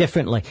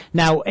differently.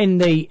 Now, in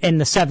the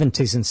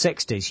 70s and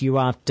 60s, you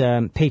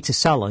had Peter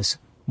Sellers,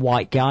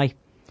 white guy.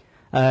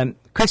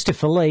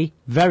 Christopher Lee,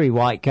 very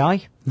white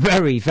guy,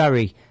 very,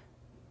 very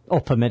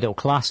upper middle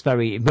class,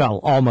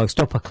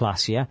 almost upper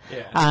class, yeah?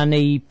 And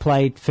he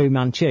played Fu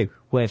Manchu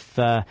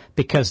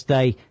because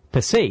they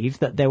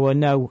perceived that there were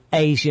no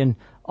Asian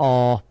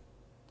or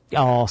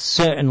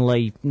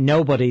certainly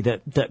nobody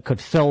that could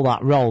fill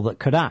that role that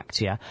could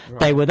act, yeah? Right.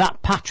 They were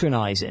that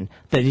patronising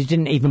that they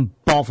didn't even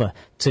bother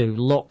to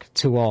look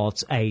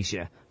towards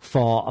Asia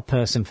for a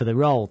person for the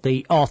role.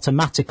 They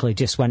automatically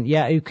just went,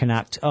 who can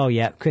act? Oh,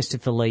 yeah,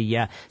 Christopher Lee,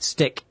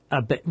 stick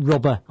a bit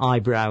rubber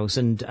eyebrows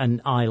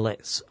and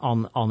eyelets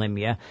on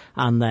him,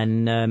 and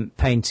then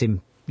paint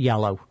him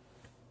yellow.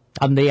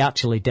 And they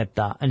actually did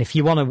that. And if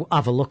you want to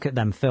have a look at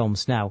them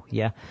films now,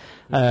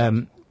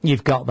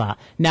 you've got that.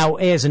 Now,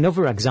 here's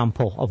another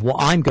example of what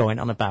I'm going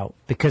on about,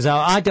 because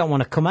I don't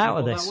want to come out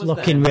of this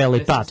looking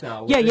really bad.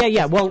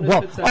 Yeah. Well.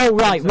 Oh,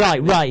 right.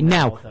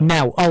 Now.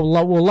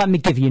 Well, let me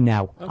give you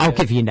now. Okay. I'll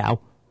give you now.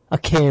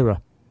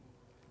 Akira.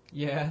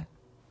 Yeah.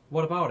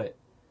 What about it?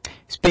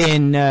 It's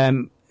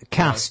being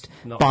cast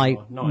by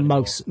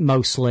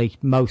mostly.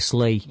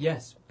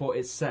 Yes, but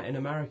it's set in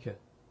America.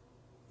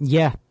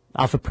 Yeah,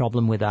 I have a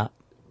problem with that.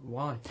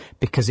 Why?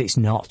 Because it's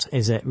not,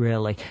 is it,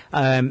 really?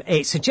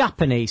 It's a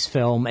Japanese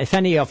film. If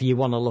any of you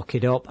want to look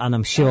it up, and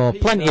I'm sure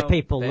plenty of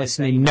people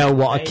listening know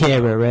what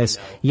Akira is.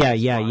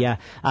 Yeah.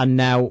 And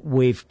now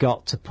we've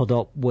got to put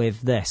up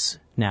with this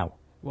now.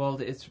 Well,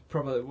 it's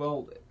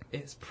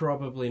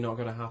probably not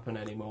going to happen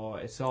anymore.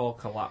 It's all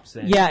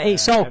collapsing. Yeah,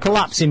 it's all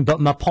collapsing, but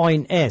my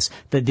point is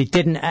that they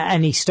didn't at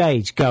any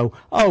stage go,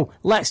 oh,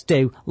 let's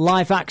do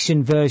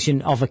live-action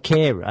version of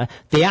Akira.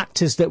 The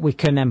actors that we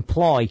can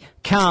employ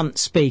can't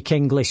speak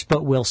English,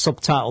 but we'll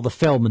subtitle the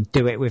film and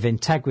do it with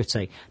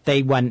integrity.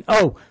 They went,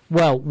 oh,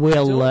 well,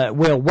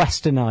 we'll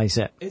westernise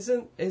it. Is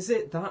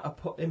it that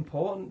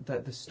important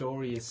that the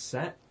story is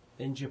set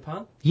in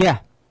Japan? Yeah,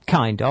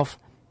 kind of.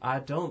 I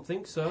don't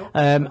think so.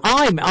 I'm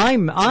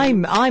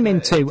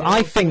into.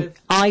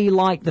 I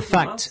like the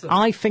fact.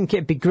 I think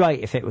it'd be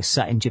great if it was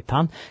set in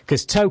Japan,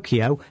 because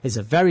Tokyo is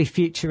a very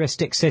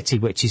futuristic city,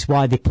 which is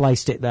why they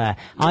placed it there.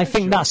 I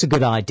think that's a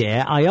good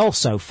idea. I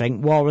also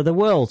think War of the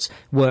Worlds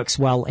works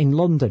well in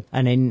London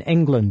and in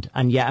England,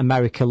 and yet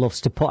America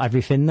loves to put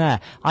everything there.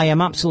 I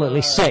am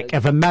absolutely sick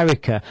of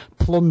America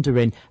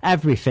plundering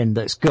everything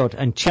that's good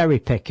and cherry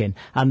picking,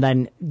 and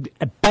then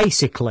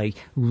basically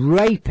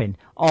raping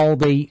all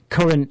the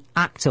current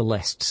actor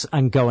lists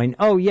and going,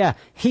 oh yeah,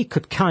 he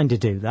could kind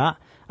of do that,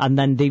 and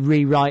then they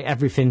rewrite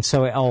everything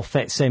so it all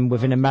fits in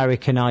with an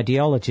American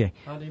ideology.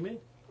 How do you mean?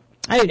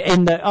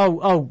 In the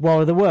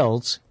War of the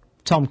Worlds,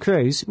 Tom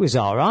Cruise was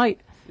all right.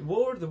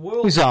 War of the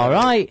Worlds was all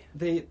right.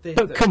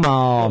 But come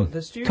on,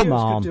 the studios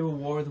could do a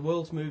War of the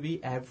Worlds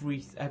movie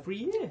every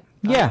year.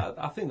 Yeah,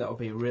 I think that would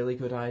be a really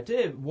good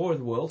idea. War of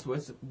the Worlds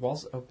was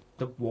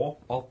the War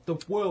of the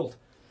World.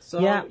 So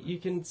yeah. You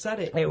can set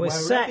it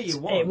wherever you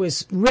want. It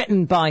was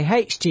written by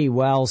H.G.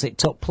 Wells. It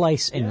took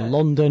place in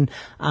London,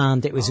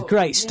 and it was a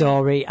great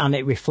story, and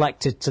it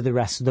reflected to the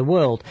rest of the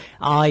world.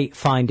 I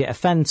find it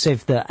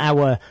offensive that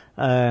our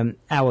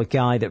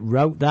guy that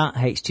wrote that,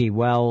 H.G.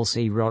 Wells,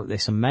 he wrote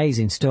this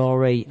amazing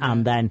story,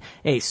 and then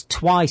it's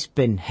twice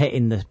been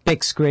hitting the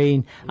big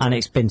screen, and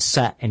it's been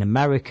set in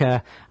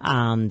America,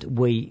 and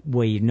we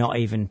not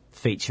even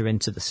feature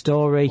into the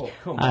story. Oh,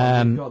 come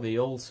on, you've got the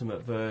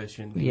ultimate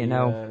version,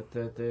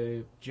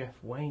 the Jeff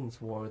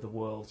Wayne's War of the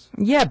Worlds.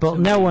 Yeah, but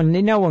no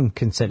one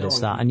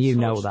considers that, and you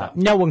know that.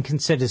 No one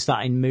considers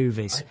that in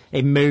movies.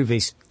 In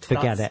movies,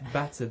 forget it.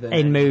 Better than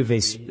in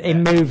movies,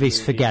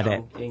 forget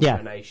it.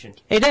 Yeah,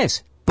 it is.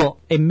 But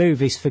in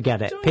movies,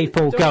 forget it.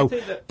 People go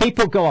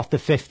off the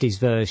 50s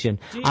version,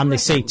 and they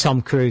see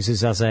Tom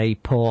Cruise as a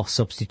poor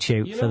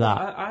substitute for that.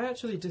 I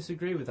actually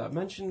disagree with that.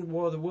 Mention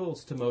War of the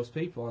Worlds to most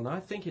people, and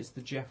I think it's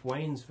the Jeff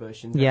Wayne's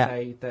version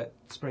that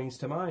springs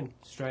to mind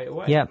straight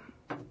away. Yeah.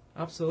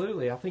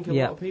 Absolutely. I think a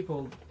lot of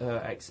people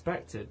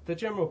expected, the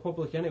general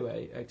public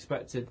anyway,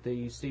 expected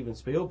the Steven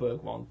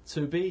Spielberg one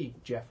to be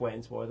Jeff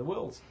Wayne's War of the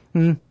Worlds.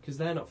 Because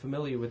they're not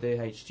familiar with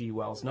the H.G.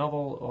 Wells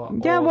novel.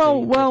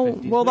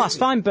 Well, that's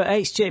fine, but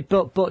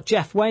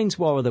Jeff Wayne's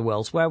War of the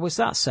Worlds, where was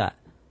that set?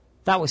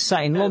 That was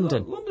set in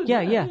London.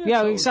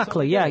 Yeah,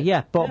 exactly.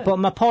 But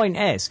my point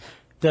is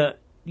that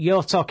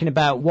you're talking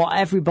about what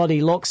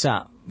everybody looks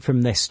at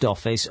from this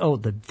stuff is,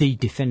 the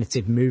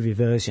definitive movie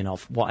version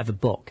of whatever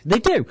book. They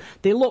do.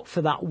 They look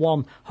for that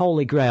one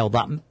holy grail,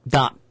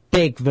 that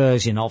big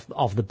version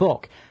of the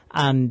book.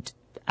 And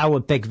our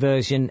big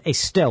version is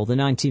still the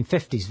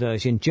 1950s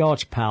version,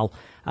 George Pell,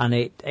 and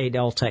it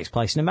all takes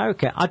place in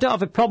America. I don't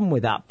have a problem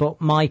with that, but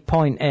my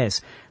point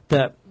is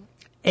that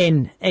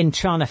in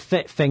trying to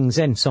fit things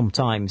in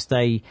sometimes,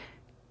 they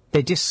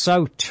just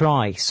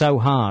try so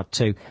hard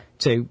to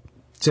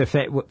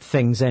fit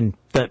things in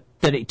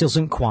that it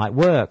doesn't quite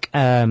work.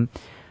 I've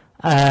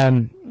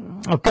got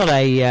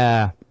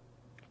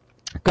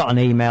an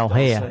email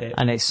here,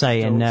 and it's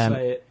saying,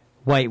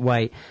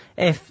 wait,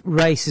 if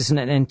race isn't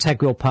an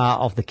integral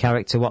part of the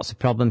character, what's the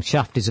problem?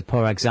 Shaft is a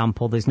poor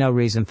example. There's no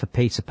reason for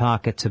Peter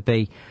Parker to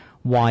be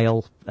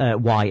white,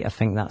 I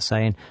think that's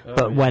saying.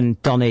 When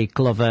Donny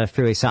Glover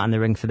threw his hat in the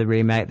ring for the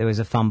remake, there was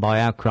a fanboy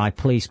outcry.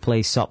 Please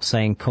stop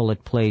saying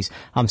coloured, please.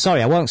 I'm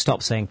sorry, I won't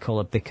stop saying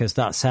coloured, because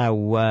that's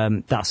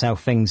how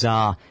things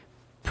are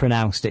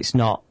pronounced. It's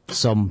not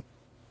some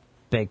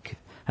big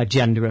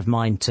agenda of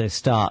mine to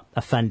start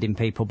offending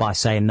people by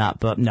saying that,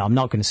 but no, I'm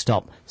not going to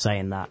stop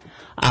saying that.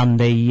 And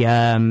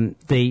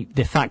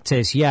the fact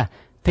is,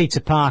 Peter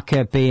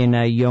Parker being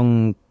a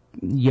young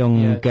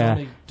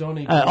non-white,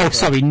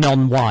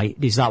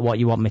 is that what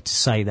you want me to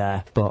say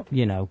there? But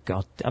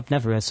God, I've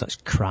never heard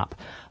such crap.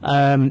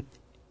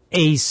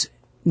 He's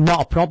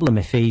not a problem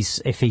if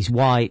he's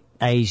white,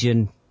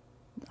 Asian,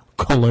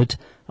 coloured,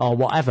 or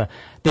whatever.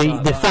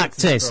 The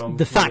fact is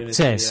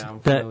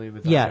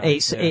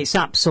that it's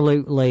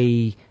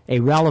absolutely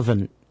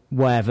irrelevant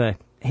wherever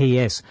he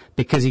is,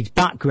 because his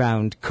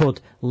background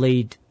could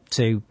lead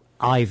to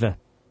either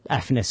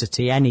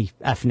ethnicity, any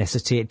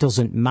ethnicity. It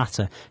doesn't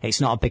matter. It's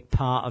not a big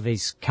part of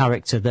his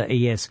character that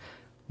he is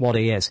what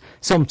he is.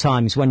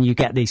 Sometimes when you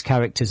get these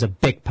characters, a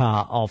big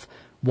part of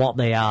what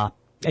they are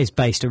is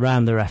based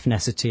around their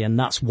ethnicity, and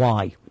that's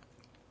why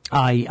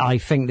I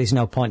think there's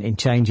no point in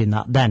changing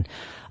that then.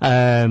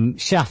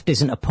 Shaft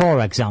isn't a poor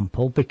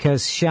example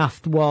because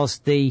Shaft was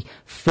the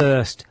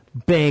first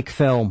big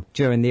film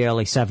during the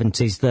early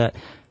 70s that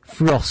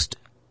thrust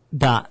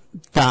that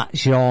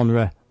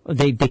genre.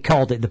 They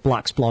called it the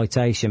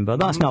blaxploitation, but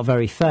that's not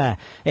very fair.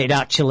 It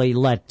actually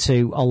led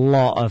to a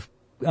lot of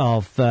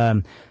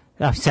don't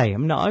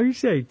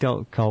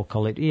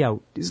call it,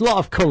 there's a lot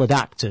of coloured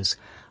actors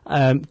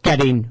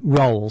getting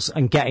roles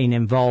and getting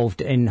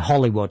involved in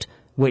Hollywood,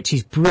 which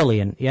is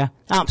brilliant,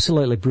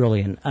 absolutely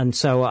brilliant. And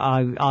so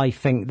I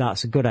think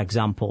that's a good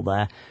example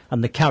there.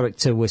 And the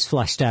character was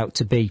fleshed out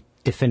to be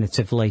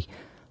definitively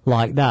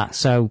like that.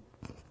 So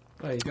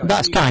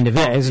that's kind of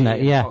it, isn't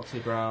it? Yeah.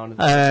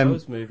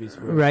 Those movies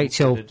were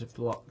Rachel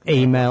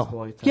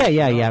email.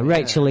 Yeah.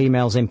 Rachel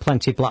emails in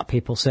plenty of black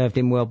people served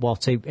in World War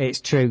II.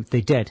 It's true,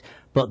 they did,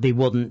 but they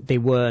weren't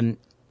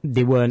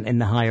in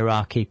the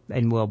hierarchy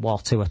in World War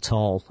II at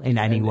all in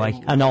any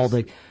way. And all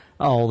the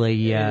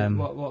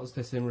what was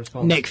this in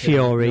response Nick to?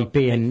 Fury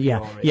being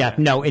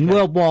in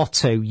World War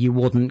II you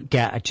wouldn't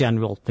get a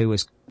general who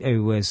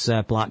was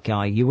a black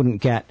guy. You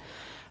wouldn't get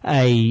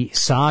a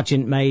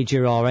sergeant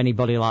major or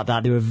anybody like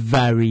that. There were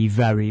very,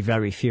 very,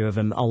 very few of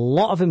them. A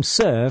lot of them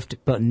served,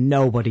 but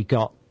nobody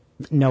got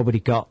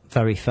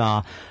very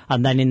far.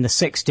 And then in the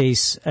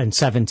 60s and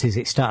 70s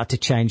it started to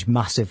change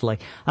massively.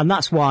 And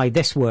that's why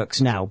this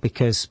works now,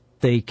 because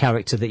the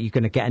character that you're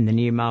going to get in the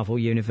new Marvel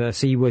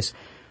universe, he was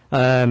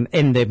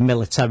in the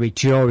military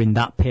during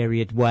that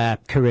period where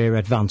career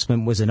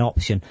advancement was an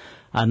option.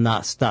 And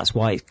that's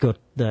why it's good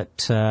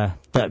that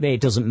it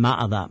doesn't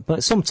matter that.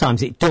 But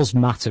sometimes it does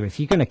matter. If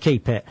you're going to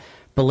keep it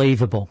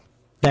believable,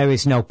 there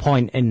is no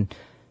point in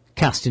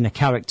casting a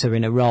character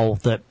in a role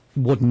that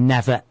would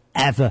never,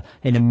 ever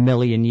in a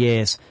million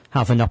years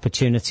have an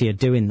opportunity of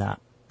doing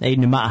that,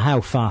 no matter how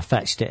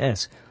far-fetched it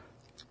is.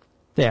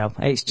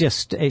 It's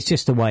just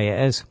the way it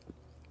is.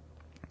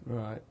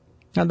 Right.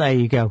 And there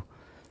you go.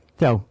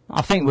 So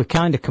I think we're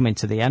kind of coming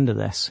to the end of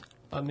this.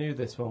 I knew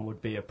this one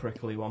would be a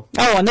prickly one.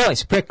 Oh, I know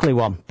it's a prickly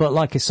one, but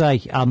like I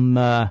say, I'm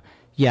not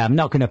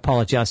going to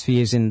apologise for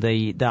using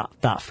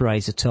that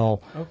phrase at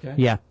all. Okay.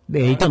 Yeah,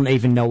 he doesn't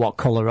even know what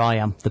colour I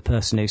am, the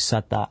person who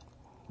said that.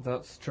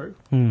 That's true.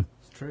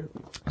 It's true.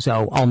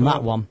 So on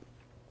that one,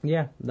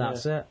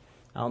 that's it.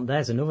 And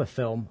there's another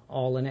film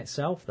all in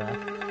itself there.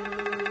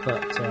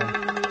 But it's gone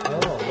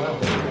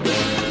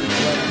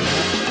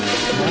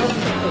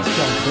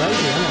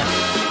crazy, isn't it?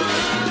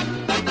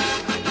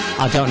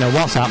 I don't know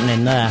what's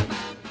happening there.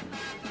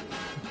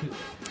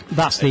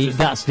 That's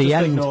the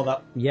end. Ignore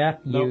that. Yeah,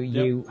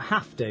 you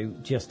have to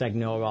just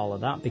ignore all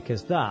of that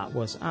because that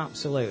was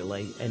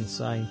absolutely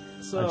insane.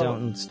 So I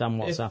don't understand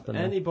what's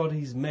happening. If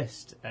anybody's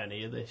missed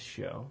any of this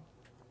show,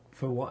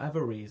 for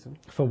whatever reason.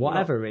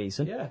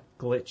 Yeah,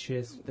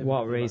 glitches.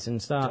 What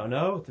reason's that? I don't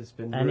know. There's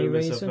been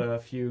rumours of a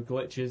few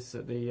glitches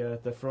at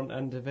the front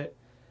end of it.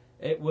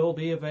 It will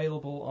be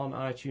available on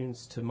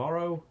iTunes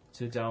tomorrow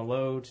to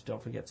download.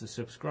 Don't forget to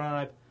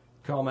subscribe,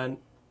 comment,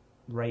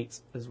 rate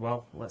as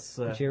well.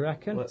 Do you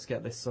reckon? Let's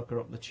get this sucker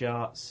up the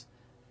charts.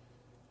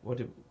 Do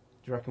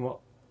you reckon what?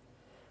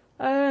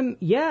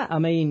 Yeah, I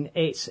mean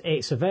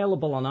it's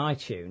available on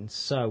iTunes,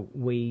 so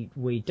we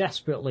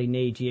desperately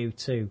need you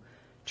to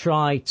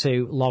try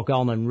to log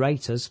on and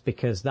rate us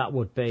because that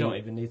would be. You don't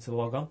even need to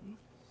log on.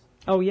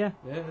 Oh yeah.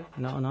 Yeah.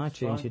 Not on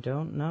iTunes, fine. You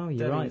don't. No,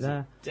 you're Dead right easy.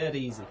 there. Dead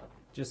easy.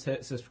 Just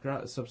hit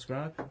subscribe.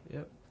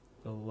 Yep.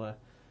 It'll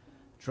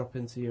drop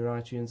into your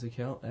iTunes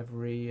account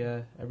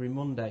every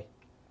Monday.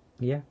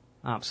 Yeah,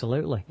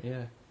 absolutely.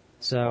 Yeah.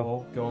 So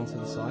or go onto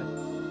the site.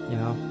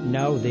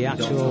 No, the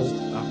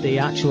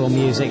actual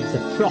music,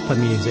 the proper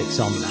music's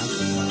on now.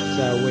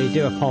 So we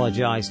do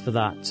apologise for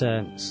that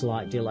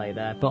slight delay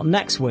there. But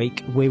next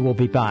week we will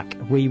be back.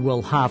 We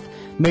will have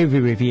movie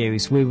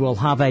reviews. We will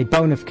have a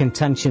bone of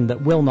contention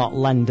that will not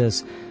land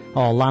us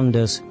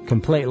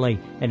completely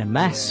in a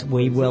mess.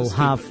 We will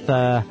have.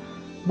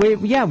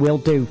 We'll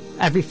do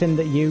everything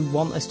that you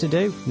want us to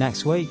do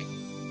next week.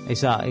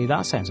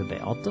 That sounds a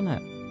bit odd, doesn't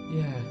it?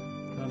 Yeah.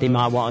 They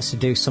might want us to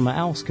do something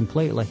else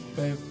completely.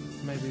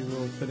 Maybe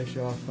we'll finish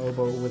our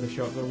Hobo with a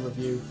Shotgun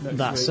review next week.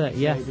 That's it,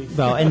 yeah. Maybe.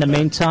 Well, in the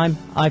meantime,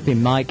 I've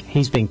been Mike,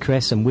 he's been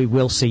Chris, and we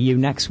will see you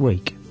next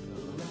week.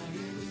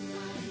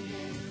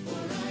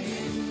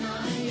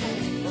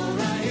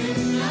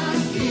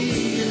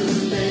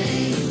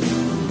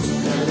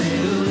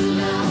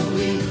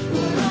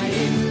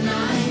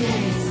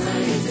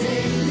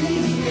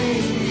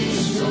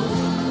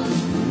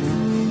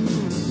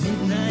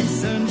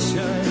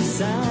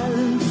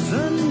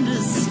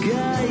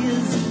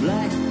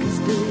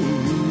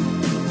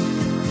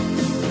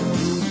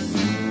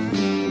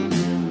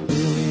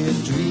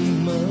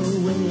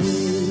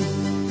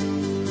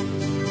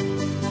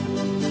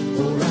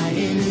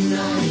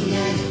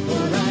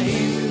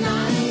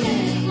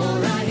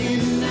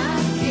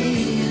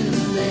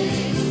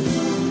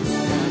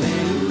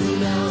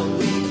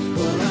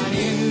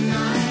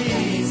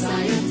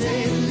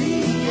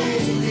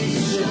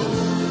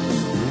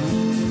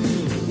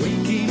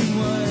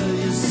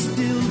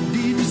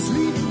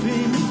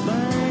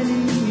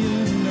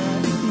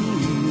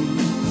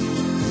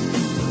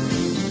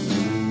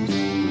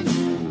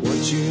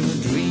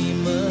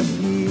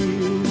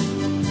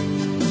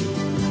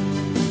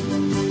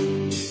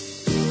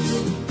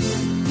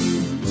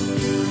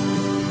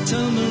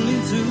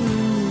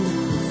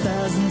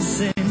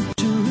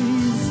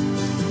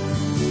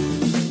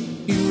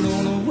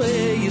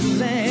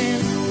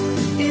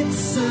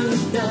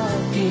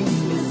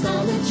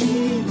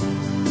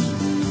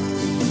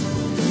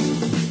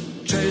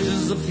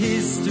 of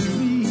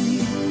history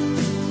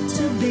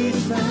to be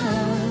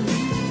found.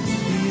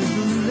 Here's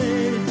the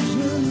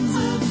legends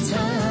of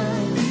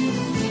time.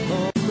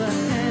 All the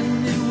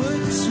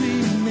handiworks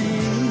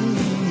remain.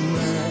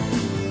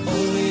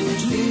 Only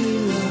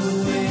dream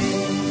away.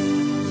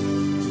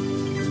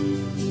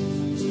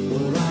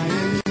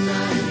 Orion,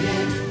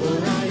 Orion,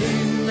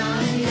 Orion,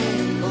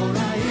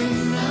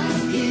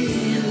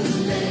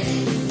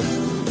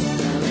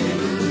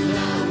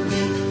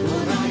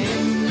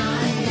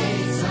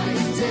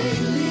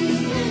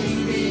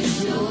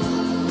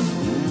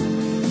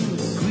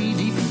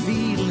 greedy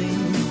feeling,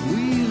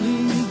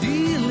 wheeling,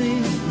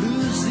 dealing,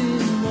 losing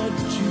what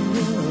you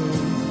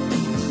want.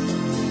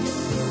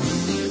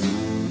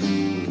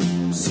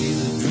 See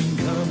the dream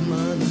come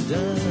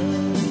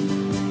undone.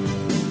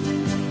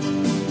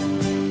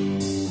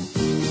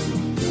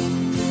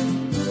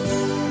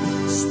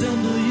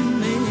 Stumble you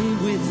may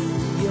with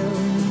your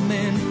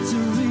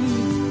mentoring.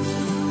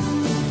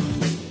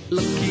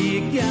 Lucky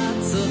you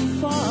got so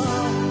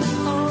far,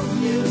 all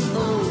you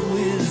owe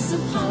is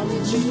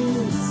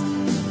apologies.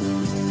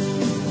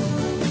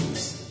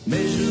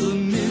 Measure the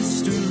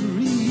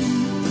mystery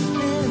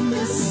and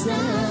the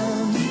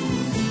sound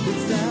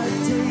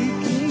without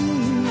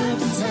taking up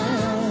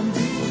time.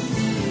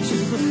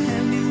 Till the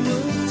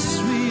handiworks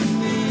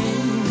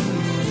remain.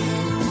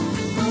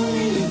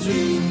 Only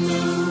dream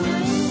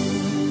away.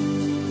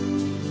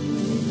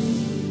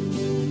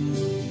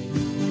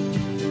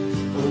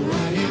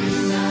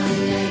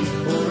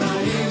 Orion, Orion,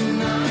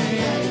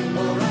 Orion,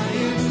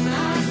 Orion,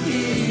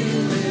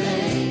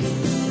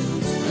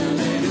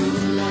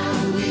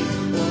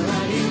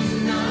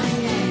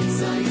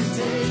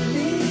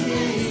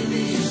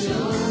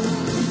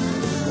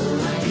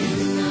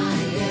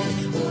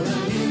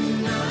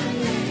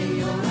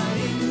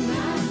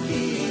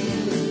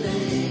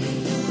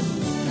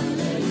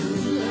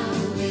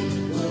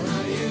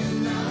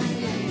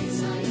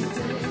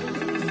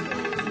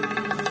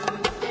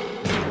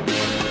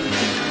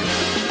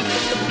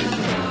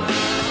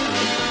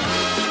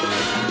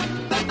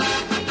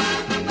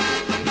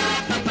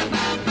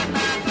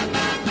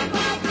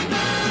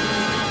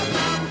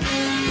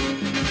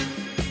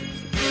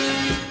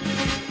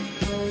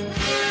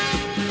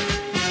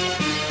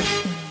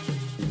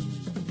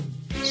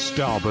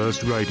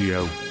 Starburst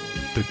Radio,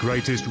 the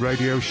greatest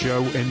radio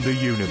show in the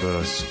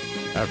universe.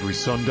 Every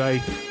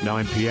Sunday,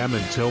 9 p.m.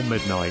 until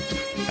midnight.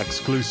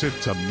 Exclusive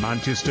to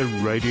Manchester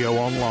Radio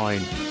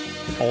Online.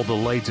 All the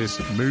latest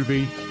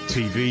movie,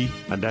 TV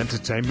and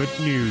entertainment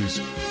news.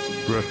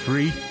 For a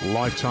free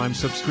lifetime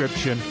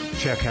subscription,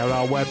 check out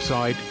our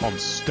website on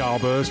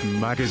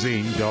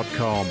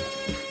starburstmagazine.com.